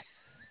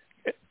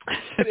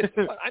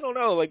 I don't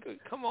know. Like,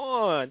 come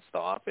on.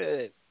 Stop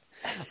it.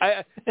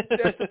 That's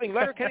the thing.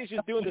 Letterkenny's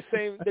just doing the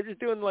same. They're just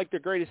doing, like,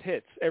 their greatest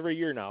hits every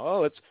year now.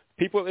 Oh, it's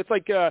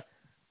like, oh,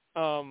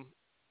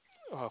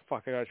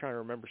 fuck, I got to try to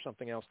remember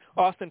something else.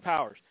 Austin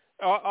Powers.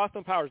 The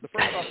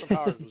first Austin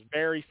Powers was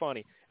very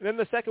funny. And then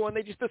the second one,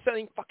 they just did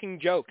sending fucking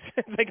jokes.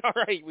 It's like, all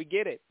right, we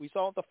get it. We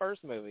saw it the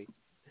first movie.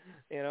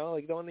 You know,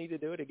 like, don't need to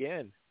do it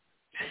again.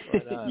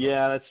 But,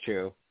 yeah, that's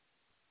true.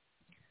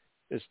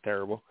 It's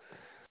terrible.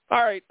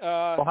 All right.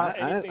 How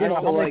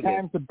many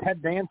times did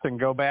Ted Danson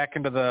go back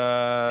into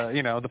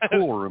the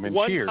pool room and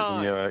cheers?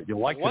 And you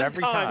liked it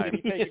every time. One time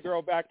did he take a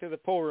girl back to the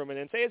pool room and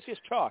then say, it's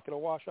just chalk. It'll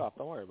wash off.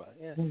 Don't worry about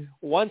it. Yeah.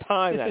 One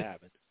time that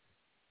happened.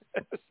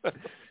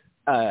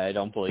 I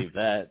don't believe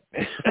that.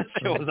 It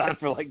was on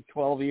for like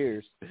 12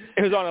 years.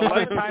 It was on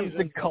 11 times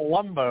did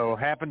Columbo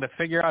happen to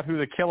figure out who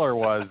the killer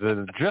was at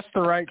just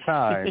the right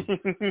time.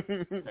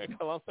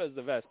 Columbo is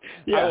the best.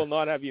 Yeah. I will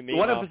not have you meet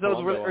One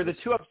episode or the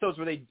 2 episodes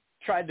where they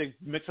tried to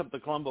mix up the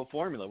Columbo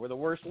formula were the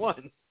worst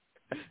ones.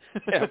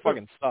 Yeah, it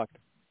fucking sucked.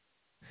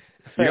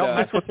 You don't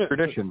mess with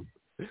tradition.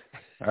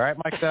 All right,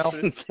 Mike Dell?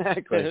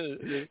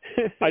 Exactly.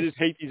 I just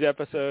hate these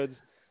episodes.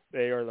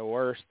 They are the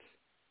worst.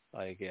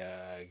 Like,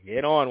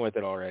 get on with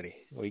it already.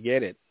 We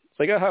get it. It's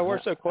like, oh,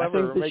 we're so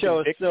clever. We're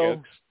making dick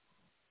jokes.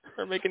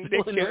 We're making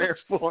dick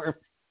jokes. We're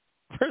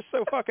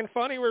so fucking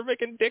funny. We're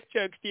making dick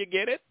jokes. Do you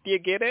get it? Do you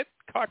get it?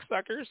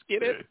 Cocksuckers,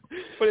 get it?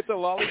 But it's a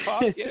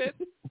lollipop, get it?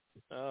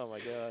 Oh, my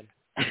God.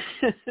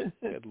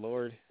 Good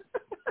Lord.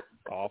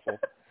 Awful.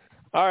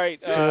 All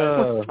right.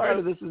 Part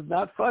of this is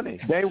not funny.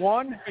 Day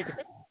 1?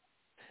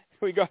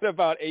 We got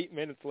about 8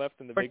 minutes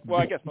left in the big... Well,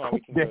 I guess not.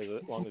 We can go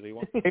as long as we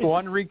want. Day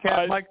 1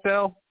 recap, Mike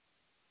Dell?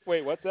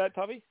 Wait, what's that,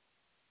 Tuffy?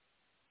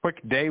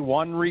 Quick Day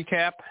 1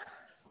 recap.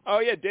 Oh,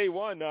 yeah, Day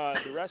 1,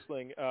 the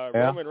wrestling.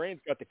 Roman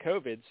Reigns got the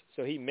COVIDs,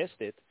 so he missed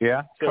it.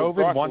 Yeah, so COVID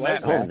Brock won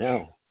that Lesnar,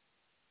 match.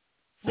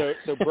 No.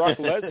 So Brock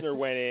Lesnar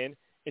went in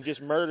and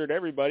just murdered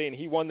everybody, and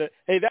he won the...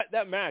 Hey,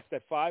 that match,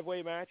 that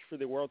 5-way match for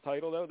the world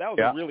title, though, that was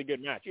a really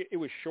good match. It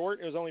was short.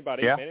 It was only about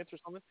 8 minutes or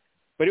something.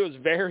 But it was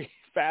very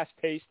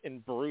fast-paced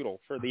and brutal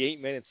for the 8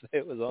 minutes that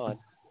it was on.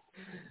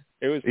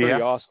 It was pretty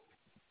awesome.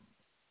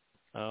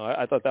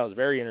 I thought that was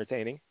very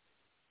entertaining.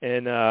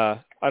 And I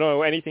don't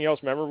know, anything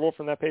else memorable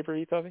from that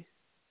pay-per-view, Tuffy?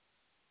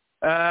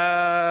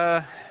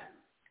 I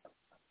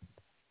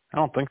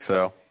don't think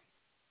so.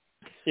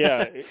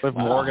 Yeah. Liv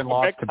Morgan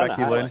lost to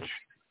Becky Lynch.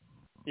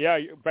 Yeah,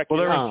 Becky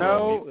Lynch.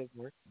 Well,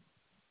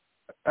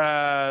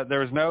 there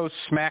was no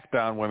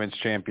SmackDown Women's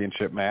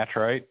Championship match,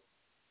 right?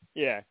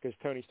 Yeah, because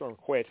Toni Storm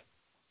quit.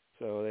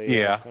 So they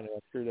kind of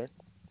got through there.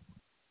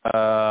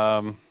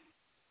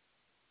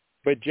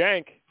 But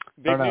Jank,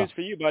 big news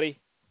for you, buddy.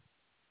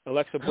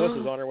 Alexa Bliss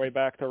is on her way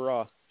back to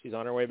Raw. She's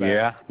on her way back.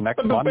 Yeah,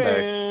 next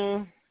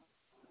Monday.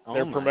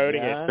 They're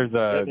promoting it.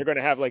 They're going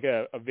to have like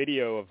a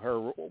video of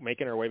her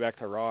making her way back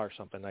to Raw or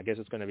something. I guess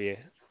it's going to be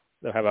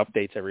they'll have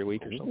updates every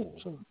week or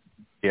something.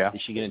 Yeah.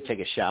 Is she going to take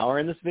a shower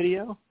in this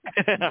video?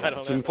 I don't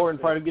know. It's an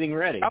important part of getting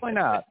ready. Probably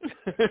not.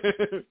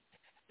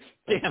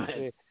 Damn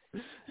it.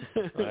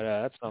 But,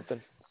 that's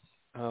something.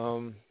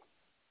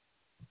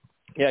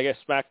 Yeah, I guess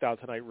SmackDown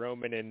tonight,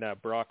 Roman and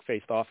Brock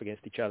faced off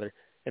against each other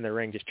in the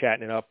ring, just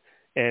chatting it up.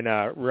 And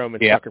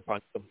Roman sucker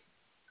punched him.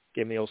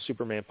 Gave him the old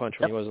Superman punch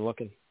when he wasn't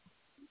looking.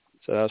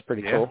 So that was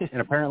pretty cool.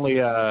 And apparently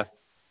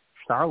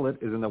Charlotte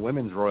is in the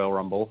Women's Royal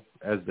Rumble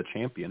as the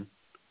champion.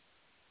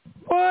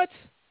 What?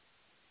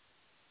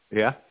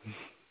 Yeah.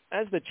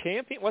 As the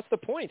champion? What's the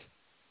point?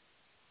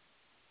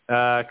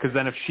 Because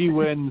then if she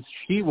wins,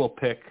 she will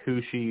pick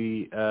who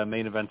she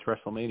main events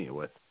WrestleMania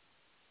with.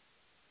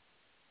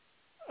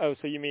 Oh,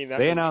 so you mean that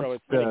means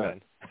Charlotte's winning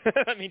then?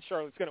 That means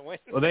Charlotte's going to win.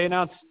 Well, they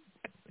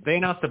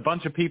announced a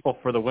bunch of people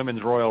for the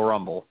Women's Royal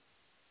Rumble.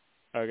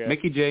 Okay.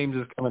 Mickie James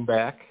is coming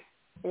back.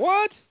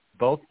 What?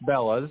 Both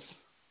Bellas.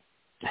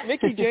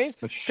 Mickie James?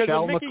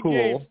 Michelle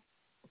McCool.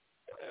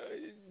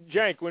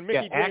 Jank, when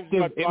Mickie James active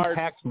got fired,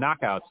 Impact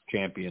Knockouts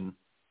champion.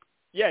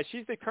 Yeah,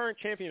 she's the current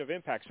champion of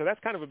Impact, so that's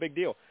kind of a big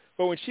deal.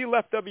 But when she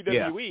left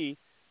WWE,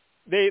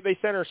 they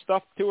sent her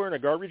stuff to her in a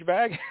garbage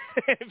bag.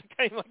 It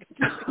became like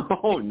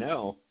oh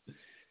no,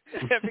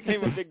 it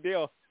became a big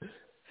deal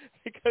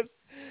because,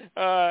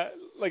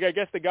 like, I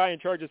guess the guy in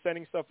charge of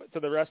sending stuff to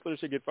the wrestlers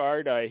who get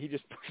fired, he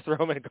just threw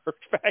them in a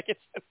garbage bag and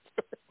sent it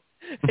to her.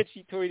 And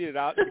she tweeted it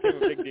out. It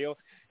became a big deal.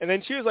 And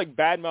then she was like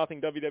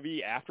bad-mouthing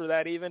WWE after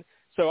that even.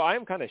 So I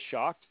am kind of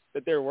shocked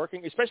that they're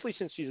working, especially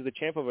since she's the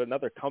champ of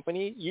another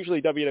company.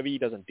 Usually WWE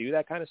doesn't do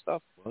that kind of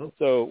stuff. Well,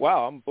 so,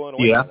 wow, I'm blown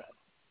away by that.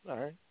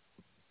 All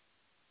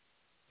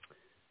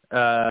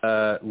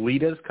right.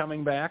 Lita's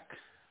coming back.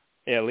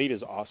 Yeah,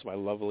 Lita's awesome. I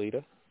love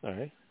Lita. All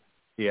right.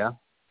 Yeah.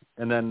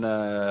 And then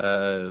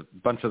a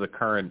bunch of the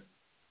current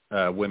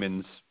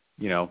women's,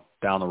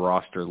 down the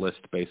roster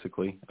list,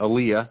 basically.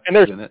 Aaliyah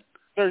is in it.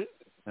 There's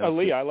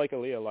Aaliyah. I like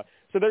Aaliyah a lot.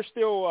 So there's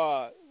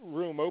still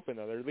room open,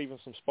 though. They're leaving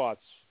some spots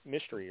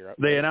mystery. Right?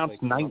 They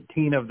announced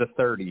 19 of the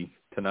 30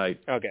 tonight.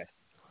 Okay.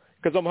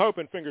 Because I'm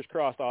hoping, fingers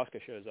crossed, Asuka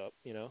shows up,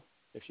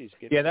 if she's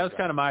getting... Yeah, that was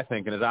kind of my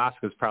thinking, is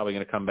Asuka's probably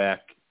going to come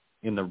back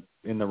in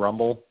the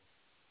Rumble.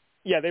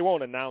 Yeah, they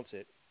won't announce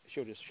it.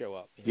 She'll just show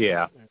up.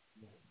 Yeah.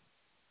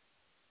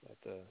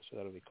 So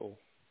that'll be cool.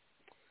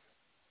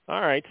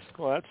 All right.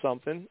 Well, that's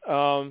something.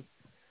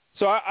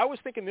 So I was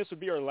thinking this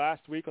would be our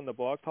last week on the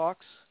Blog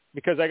Talks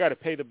because I got to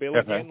pay the bill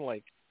again,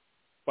 like,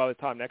 by the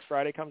time next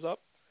Friday comes up.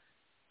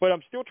 But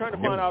I'm still trying to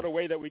find out a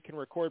way that we can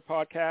record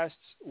podcasts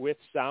with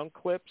sound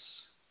clips,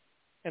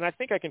 and I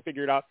think I can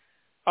figure it out.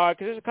 Because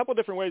there's a couple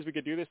different ways we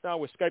could do this now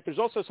with Skype. There's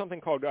also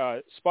something called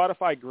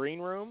Spotify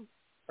Green Room.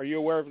 Are you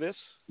aware of this?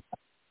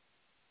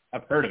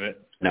 I've heard of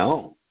it.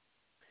 No.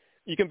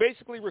 You can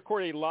basically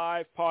record a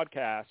live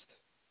podcast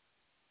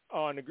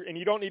and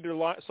you don't need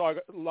to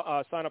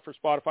sign up for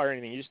Spotify or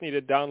anything. You just need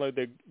to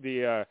download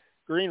the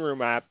Green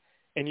Room app,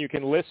 and you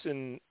can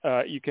listen.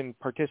 You can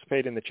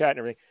participate in the chat and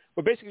everything.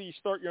 But basically, you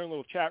start your own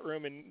little chat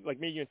room, and like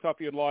me, you and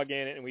Tuffy would log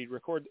in, and we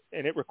record,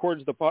 and it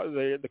records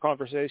the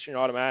conversation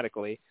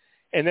automatically.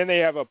 And then they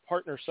have a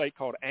partner site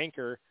called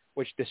Anchor,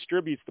 which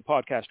distributes the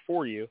podcast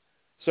for you.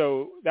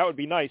 So that would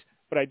be nice.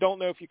 But I don't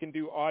know if you can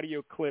do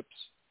audio clips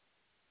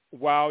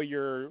while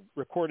you're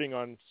recording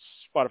on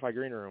Spotify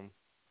Green Room.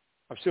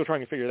 I'm still trying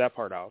to figure that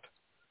part out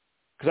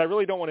because I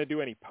really don't want to do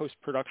any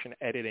post-production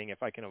editing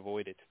if I can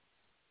avoid it.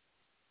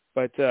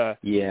 But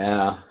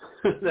yeah,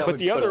 that would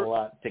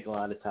take a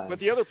lot of time. But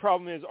the other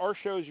problem is our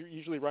shows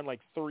usually run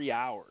like 3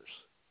 hours,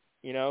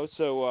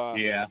 So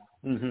yeah,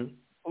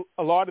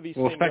 a lot of these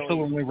things. Especially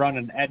when we run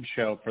an Ed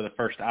show for the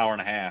first hour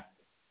and a half.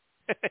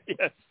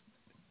 Yes.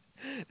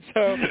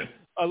 So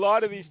a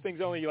lot of these things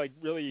only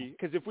really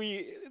because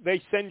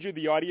they send you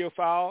the audio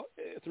file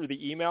through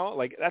the email,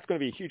 like that's going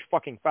to be a huge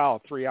fucking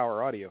file,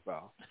 3-hour audio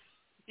file,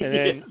 and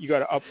then you got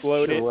to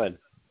upload it. Would.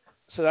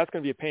 So that's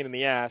going to be a pain in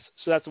the ass.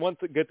 So that's one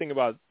good thing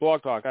about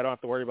Blog Talk. I don't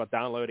have to worry about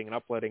downloading and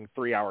uploading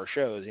 3-hour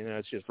shows.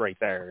 It's just right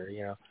there.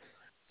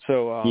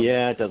 So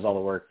yeah, it does all the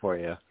work for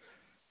you.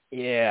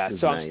 Yeah. So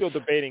nice. I'm still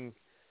debating.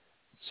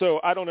 So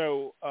I don't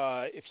know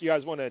if you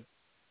guys want to.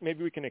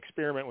 Maybe we can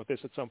experiment with this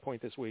at some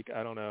point this week.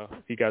 I don't know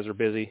if you guys are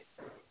busy,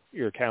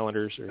 your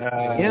calendars. Or,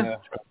 yeah.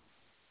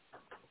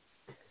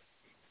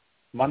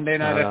 Monday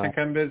night, I think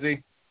I'm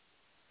busy.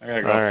 I got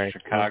to go to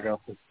Chicago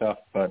for stuff,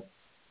 but...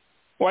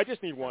 Well, I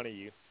just need one of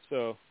you,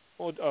 so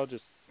I'll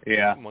just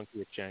monkey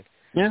with Jank.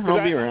 Yeah,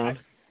 I'll be around.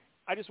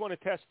 I just want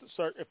to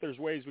start if there's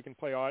ways we can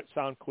play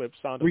sound clips,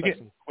 sound effects,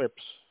 and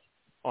clips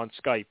on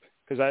Skype,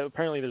 because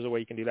apparently there's a way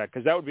you can do that,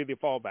 because that would be the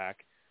fallback,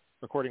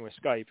 recording with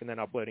Skype and then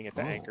uploading it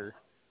to Anchor.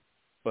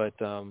 But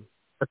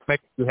let's make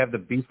you have the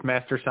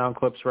Beastmaster sound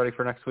clips ready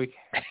for next week.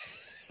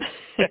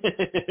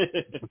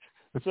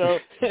 So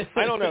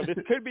I don't know. This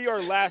could be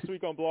our last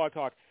week on Blog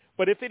Talk.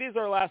 But if it is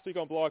our last week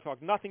on Blog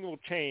Talk, nothing will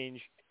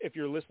change if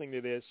you're listening to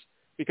this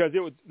because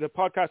the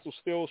podcast will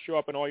still show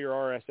up in all your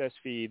RSS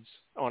feeds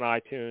on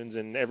iTunes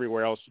and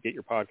everywhere else you get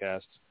your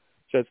podcasts.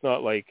 So it's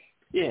not like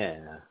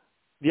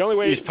the only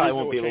way you probably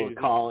won't be able to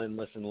call and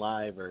listen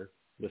live or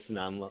listen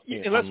unless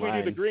we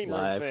do the Green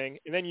Room thing,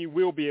 and then you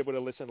will be able to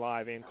listen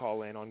live and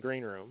call in on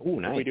Green Room. Ooh,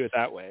 nice. If we do it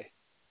that way.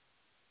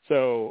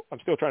 So I'm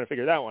still trying to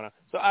figure that one out.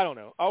 So I don't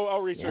know. I'll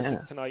research it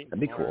tonight. That'd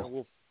be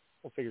cool.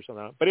 We'll figure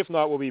something out. But if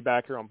not, we'll be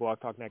back here on Blog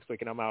Talk next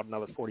week, and I'm out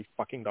another $40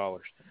 fucking.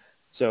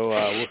 So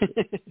we'll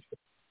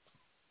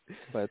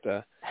but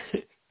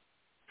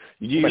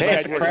you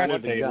hey, the crap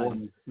table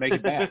and make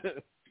it back.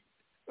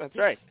 That's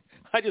right.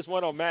 I just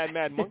went on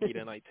Mad Monkey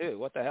tonight too.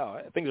 What the hell?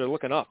 Things are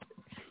looking up,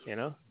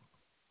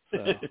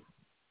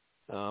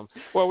 So,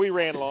 well, we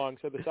ran long,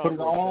 so the sound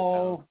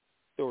all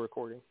still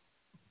recording.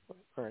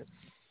 All right.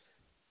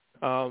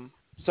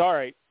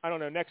 Sorry, I don't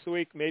know. Next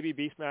week, maybe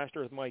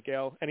Beastmaster with Mike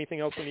L. Anything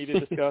else we need to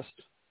discuss?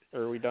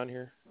 Or are we done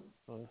here?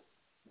 No.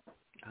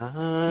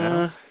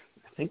 No?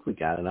 I think we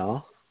got it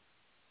all.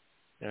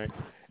 All right.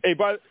 Hey,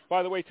 by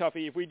the way,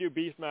 Tuffy, if we do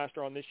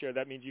Beastmaster on this show,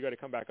 that means you got to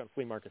come back on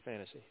Flea Market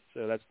Fantasy.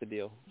 So that's the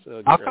deal.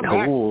 So I'll come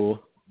back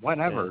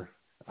whenever.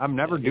 Yeah. I'm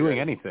never doing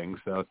anything,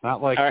 so it's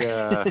not like...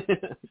 Right.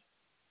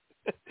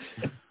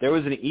 There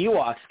was an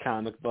Ewoks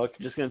comic book.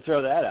 Just going to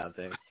throw that out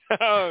there.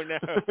 Oh, no.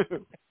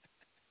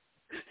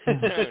 No.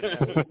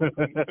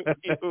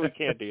 We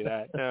can't do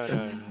that.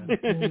 No.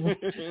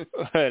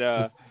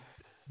 But,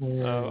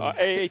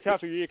 hey,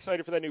 Tuffy, are you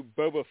excited for that new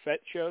Boba Fett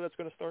show that's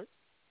going to start?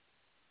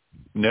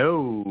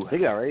 No. I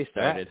think it already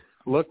started.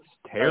 That looks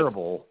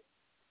terrible.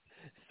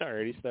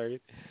 Already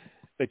started.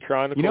 The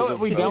Chronicles. You know what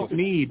we don't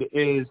need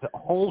is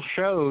whole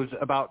shows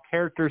about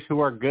characters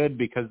who are good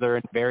because they're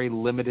in very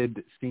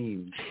limited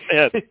scenes.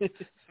 Yeah,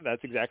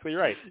 that's exactly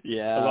right.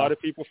 Yeah. A lot of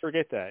people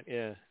forget that.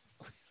 Yeah.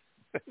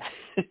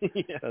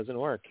 It doesn't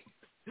work.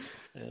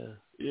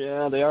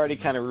 Yeah, they already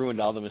kind of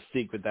ruined all the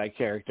mystique with that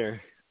character.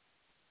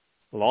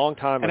 A long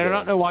time ago. And I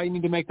don't know why you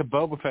need to make the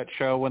Boba Fett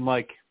show when,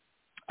 like,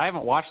 I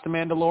haven't watched The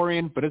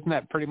Mandalorian, but isn't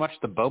that pretty much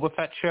the Boba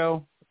Fett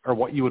show, or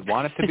what you would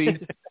want it to be?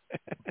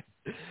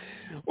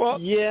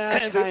 Well,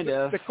 yeah, kind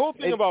of. The cool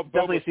thing about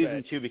definitely Boba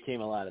season Fett, 2 became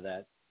a lot of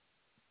that.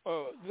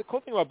 The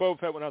cool thing about Boba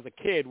Fett when I was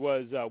a kid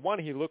was, one,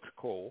 he looked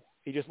cool.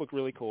 He just looked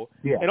really cool.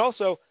 Yeah. And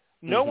also,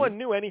 no one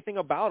knew anything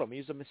about him. He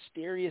was a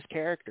mysterious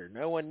character.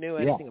 No one knew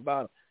anything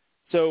about him.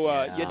 So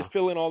you had to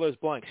fill in all those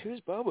blanks. Who's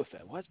Boba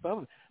Fett? What's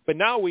Boba Fett? But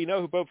now we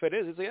know who Boba Fett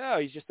is. It's like, oh,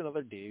 he's just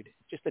another dude.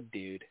 Just a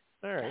dude.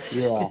 All right.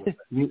 Yeah.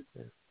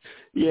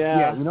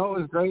 Yeah. You know what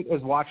was great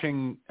is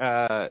watching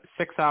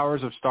 6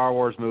 hours of Star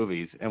Wars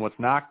movies, and what's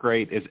not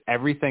great is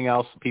everything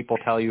else people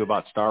tell you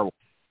about Star Wars.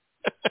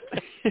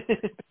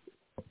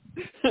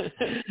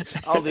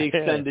 All the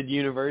extended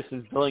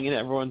universes filling in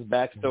everyone's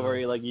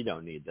backstory, like, you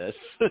don't need this.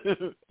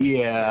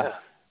 Yeah.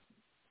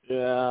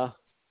 Yeah.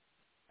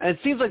 And it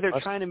seems like they're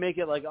trying to make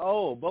it like,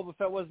 oh, Boba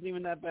Fett wasn't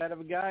even that bad of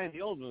a guy in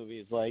the old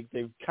movies. Like,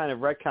 they've kind of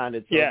retconned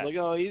it. So it's like,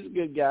 oh, he's a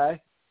good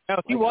guy. No,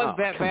 he was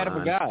that bad of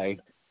a guy.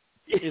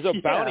 He's a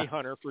bounty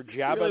hunter for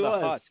Jabba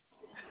the Hutt.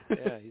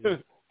 Yeah,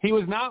 he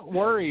was not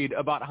worried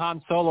about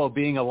Han Solo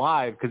being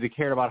alive because he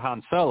cared about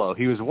Han Solo.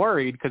 He was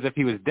worried because if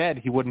he was dead,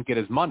 he wouldn't get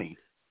his money.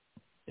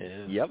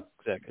 Yeah. Yep,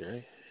 exactly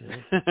right. Yeah.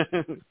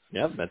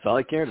 Yep, that's all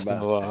I cared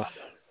about.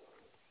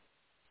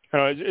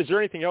 Is there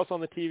anything else on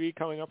the TV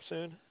coming up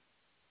soon?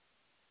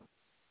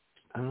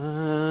 I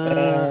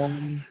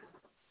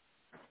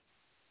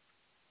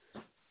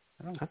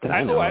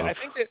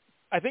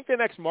think the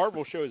next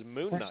Marvel show is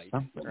Moon Knight,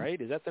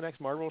 right? Is that the next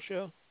Marvel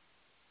show?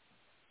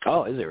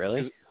 Oh, is it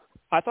really?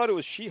 I thought it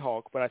was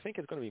She-Hulk, but I think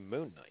it's going to be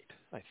Moon Knight.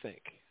 I think.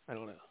 I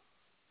don't know.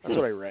 That's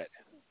what I read.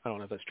 I don't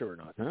know if that's true or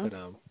not, but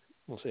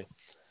we'll see.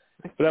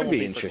 But that would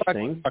be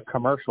interesting. A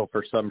commercial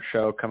for some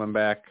show coming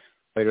back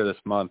later this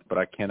month, but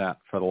I cannot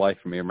for the life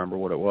of me remember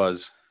what it was.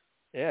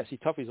 Yeah, see,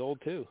 Tuffy's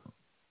old too.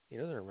 He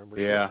doesn't remember.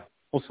 Yeah.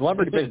 Well,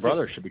 Celebrity Big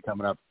Brother should be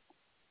coming up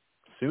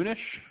soonish.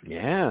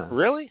 Yeah.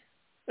 Really?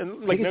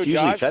 And like, it's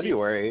usually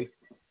February.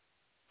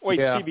 Wait,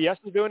 CBS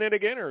is doing it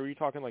again, or are you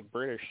talking like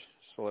British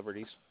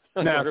celebrities?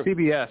 No,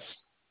 CBS,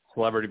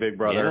 Celebrity Big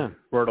Brother,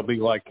 where it'll be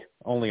like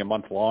only a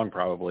month long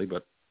probably,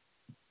 but.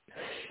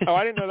 Oh,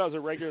 I didn't know that was a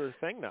regular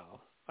thing now.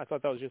 I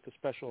thought that was just a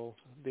special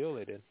deal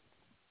they did.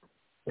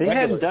 They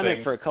hadn't done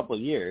it for a couple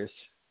of years.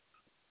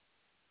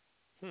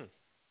 They've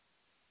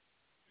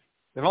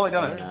only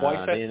done it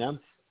twice.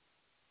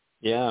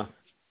 Yeah.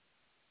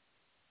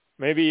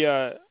 Maybe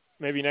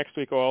next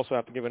week I'll also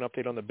have to give an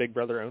update on the Big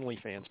Brother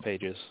OnlyFans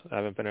pages. I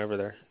haven't been over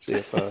there. See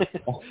if.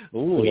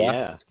 Ooh,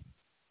 yeah.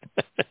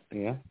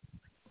 Yeah.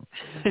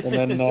 And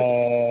then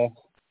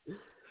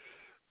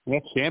we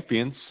got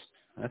Champions.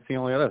 That's the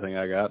only other thing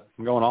I got.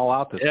 I'm going all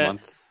out this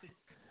month.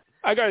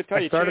 I got to tell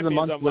you, I started the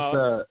month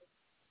with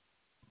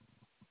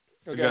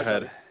Go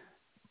ahead.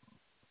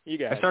 You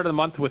got I started the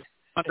month with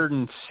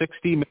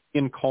 160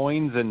 million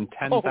coins and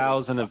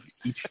 10,000 of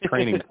each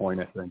training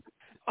point, I think.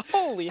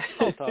 Holy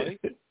hell, Tuffy.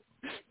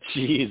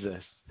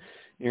 Jesus.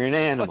 You're an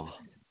animal.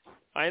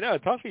 I know.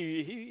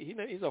 Tuffy,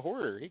 he's a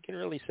hoarder. He can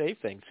really save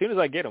things. As soon as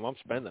I get them, I'm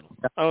spending them.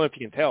 I don't know if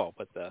you can tell,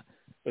 but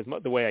with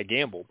the way I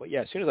gamble. But,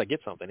 yeah, as soon as I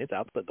get something, it's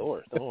out the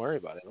door. Don't worry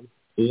about it.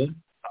 Yeah.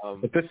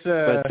 But this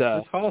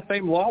Hall of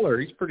Fame Lawler,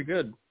 he's pretty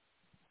good.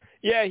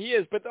 Yeah, he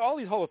is. But all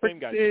these Hall of Fame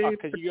guys suck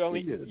because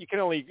you can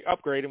only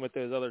upgrade them with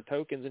those other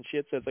tokens and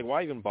shit. So it's like,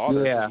 why even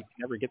bother? Yeah. You can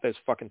never get those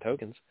fucking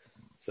tokens.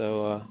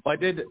 So I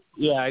did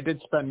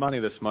spend money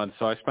this month.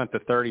 So I spent the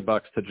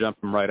 $30 to jump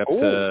him right up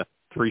to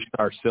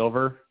 3-star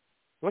silver.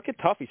 Look at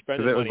Tuffy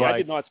spending money. I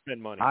did not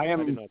spend money.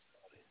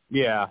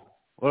 Yeah.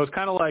 Well, it was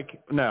kind of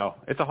like, no,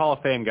 it's a Hall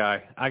of Fame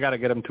guy. I got to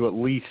get him to at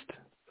least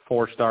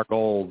 4-star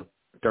gold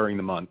during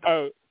the month.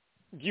 Oh,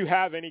 do you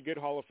have any good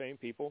Hall of Fame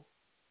people?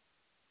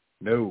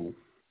 No.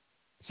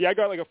 See, I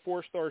got like a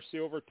 4-star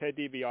silver Ted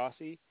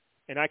DiBiase,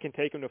 and I can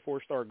take him to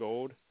 4-star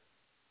gold.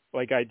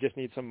 Like, I just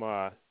need some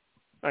I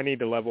need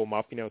to level him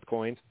up, with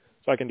coins.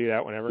 So I can do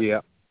that whenever.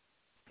 Yeah.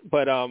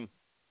 But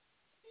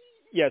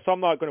yeah, so I'm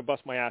not going to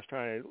bust my ass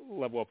trying to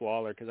level up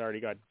Lawler because I already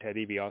got Ted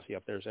DiBiase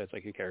up there, so it's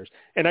like, who cares?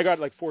 And I got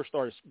like 4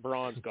 stars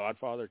bronze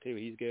Godfather too.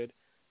 He's good.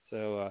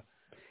 So,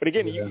 but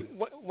again,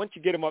 once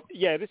you get him up,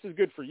 this is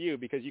good for you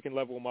because you can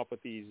level them up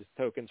with these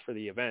tokens for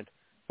the event.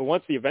 But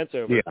once the event's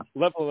over,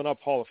 leveling up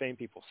Hall of Fame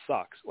people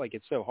sucks. Like,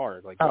 it's so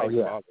hard. Like,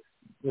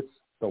 it's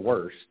the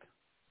worst.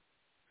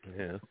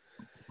 Yeah.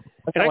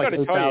 And I got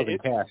like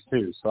 8,000 cash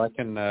too, so I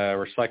can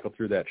recycle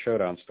through that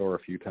Showdown store a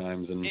few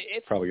times and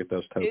probably get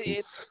those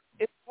tokens.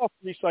 It's tough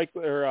to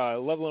recycle or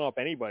leveling up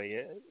anybody.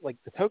 Like,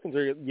 the tokens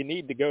you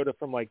need to go to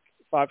from like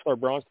 5-star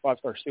bronze to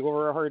 5-star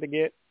silver are hard to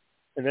get,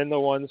 and then the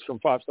ones from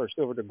 5-star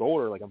silver to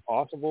gold are like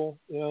impossible.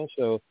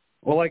 So.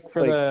 Well, like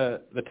for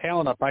the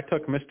talent up, I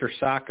took Mr.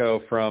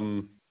 Sacco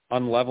from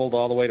unleveled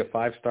all the way to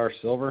 5-star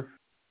silver.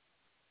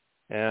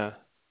 Yeah.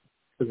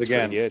 Because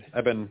again,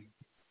 I've been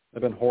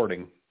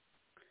hoarding.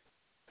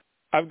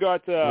 I've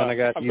got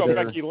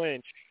Becky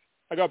Lynch.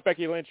 I got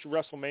Becky Lynch,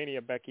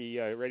 WrestleMania Becky,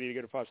 ready to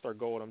go to 5-star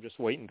gold. I'm just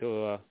waiting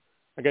till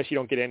I guess you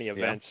don't get any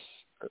events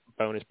or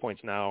bonus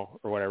points now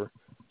or whatever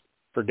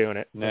for doing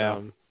it.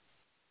 Yeah.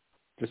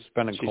 Just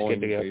spending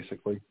coins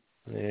basically.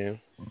 Yeah.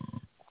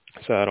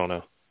 So I don't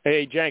know.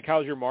 Hey, Jank,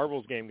 how's your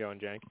Marvels game going,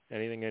 Jank?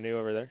 Anything new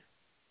over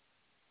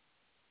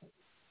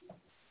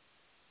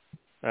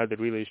there?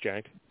 Did we lose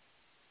Jank?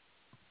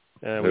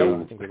 I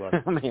think we lost.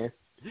 I'm here.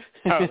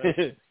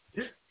 Jank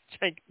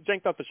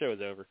thought the show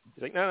was over.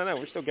 He's like, no,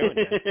 we're still going.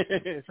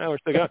 No, we're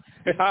still going.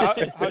 How's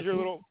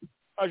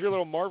your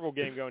little Marvel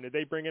game going? Did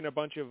they bring in a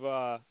bunch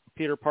of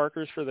Peter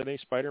Parkers for the new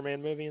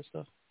Spider-Man movie and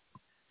stuff?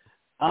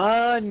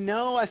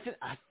 No.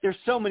 There's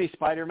so many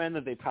Spider-Men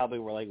that they probably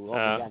were like, well,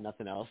 we got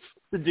nothing else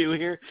to do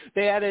here.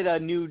 They added a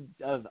new,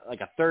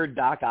 like a third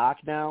Doc Ock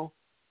now.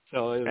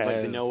 So it was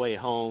like the No Way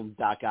Home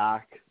Doc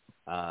Ock.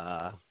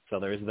 So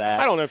there's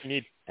that. I don't know if you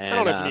need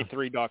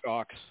 3 Doc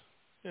Ocks.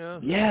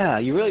 Yeah,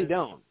 you really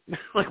don't.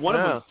 Like one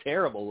of them's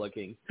terrible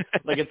looking.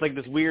 Like it's like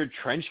this weird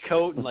trench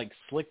coat and like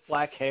slick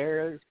black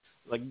hair.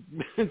 Like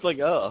it's like,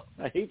 oh,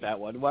 I hate that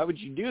one. Why would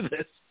you do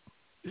this?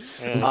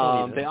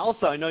 They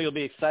also, I know you'll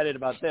be excited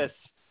about this.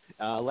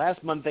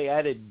 Last month they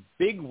added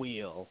Big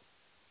Wheel,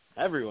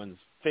 everyone's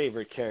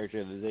favorite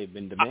character that they've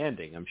been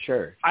demanding. I'm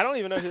sure. I don't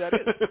even know who that is.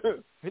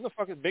 Who the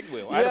fuck is Big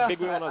Wheel? I had a Big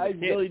Wheel when I was a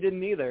kid. I really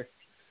didn't either.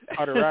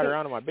 How to ride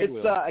around on my Big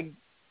Wheel.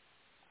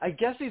 I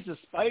guess he's a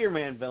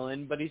Spider-Man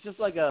villain, but he's just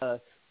like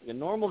a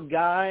normal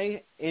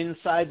guy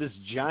inside this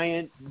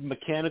giant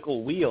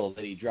mechanical wheel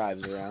that he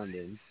drives around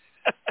in.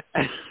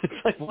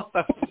 It's like, what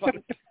the fuck?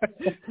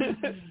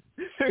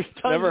 There's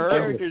tons of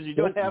characters you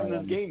don't have in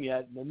this game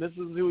yet, and this is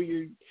who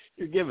you're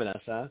giving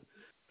us, huh?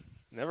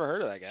 Never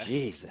heard of that guy.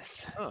 Jesus.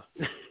 Huh.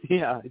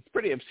 Yeah, it's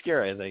pretty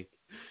obscure, I think.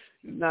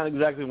 Not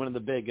exactly one of the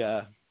big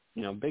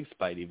big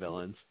Spidey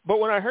villains. But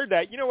when I heard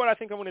that, you know what I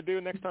think I'm going to do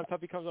next time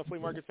Tuffy comes on Flea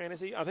Market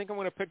Fantasy? I think I'm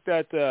going to pick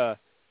that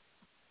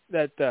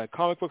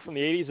comic book from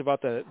the 80s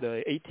about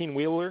the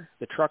 18-wheeler,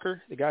 the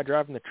trucker, the guy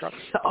driving the truck.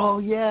 Oh,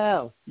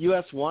 yeah.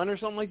 US-1 or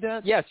something like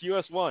that? Yes,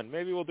 US-1.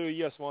 Maybe we'll do a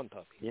US-1,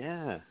 Tuffy.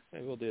 Yeah.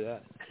 Maybe we'll do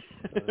that.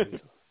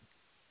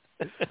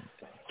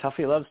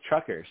 Tuffy loves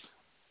truckers.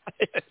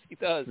 Yes, he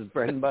does. His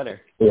bread and butter.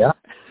 Yeah.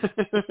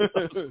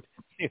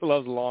 He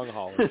loves long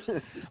haulers.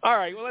 All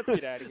right, well, let's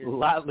get out of here.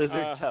 Lot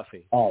Lizard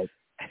Tuffy. Oh.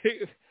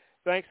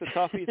 Thanks to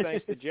Tuffy.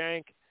 Thanks to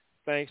Jank.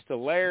 Thanks to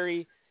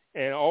Larry.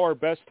 And all our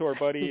best to our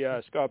buddy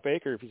Scott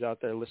Baker, if he's out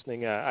there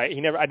listening. I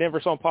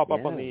never saw him pop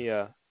up on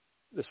the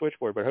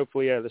switchboard, but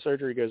hopefully the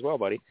surgery goes well,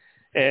 buddy.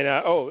 And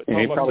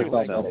he probably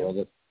thought that was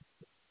it.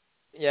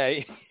 Yeah,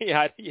 he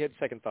had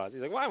second thoughts.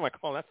 He's like, why am I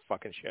calling that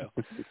fucking show?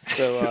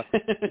 So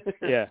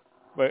yeah,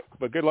 but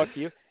good luck to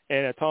you.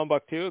 And Tom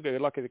Buck too.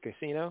 Good luck at the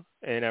casino.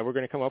 And we're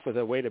going to come up with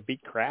a way to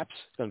beat craps.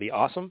 It's going to be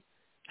awesome.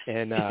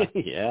 And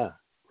yeah.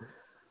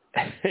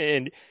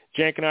 And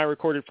Jank and I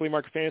recorded Flea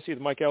Market Fantasy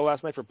with Mike L.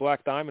 last night for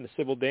Black Diamond, a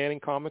Sybil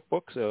Danning comic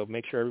book. So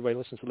make sure everybody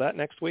listens to that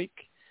next week.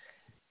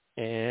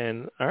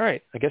 And all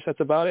right, I guess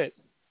that's about it.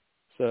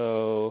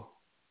 So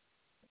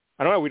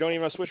I don't know. We don't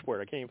even have a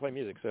switchboard. I can't even play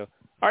music. So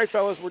all right,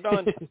 fellas, we're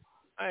done.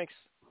 Thanks.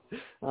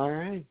 All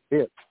right.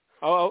 Yeah.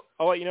 I'll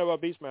let you know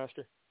about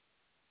Beastmaster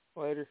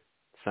later.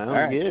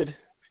 Sounds good.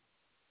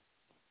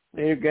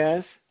 Later,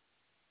 guys.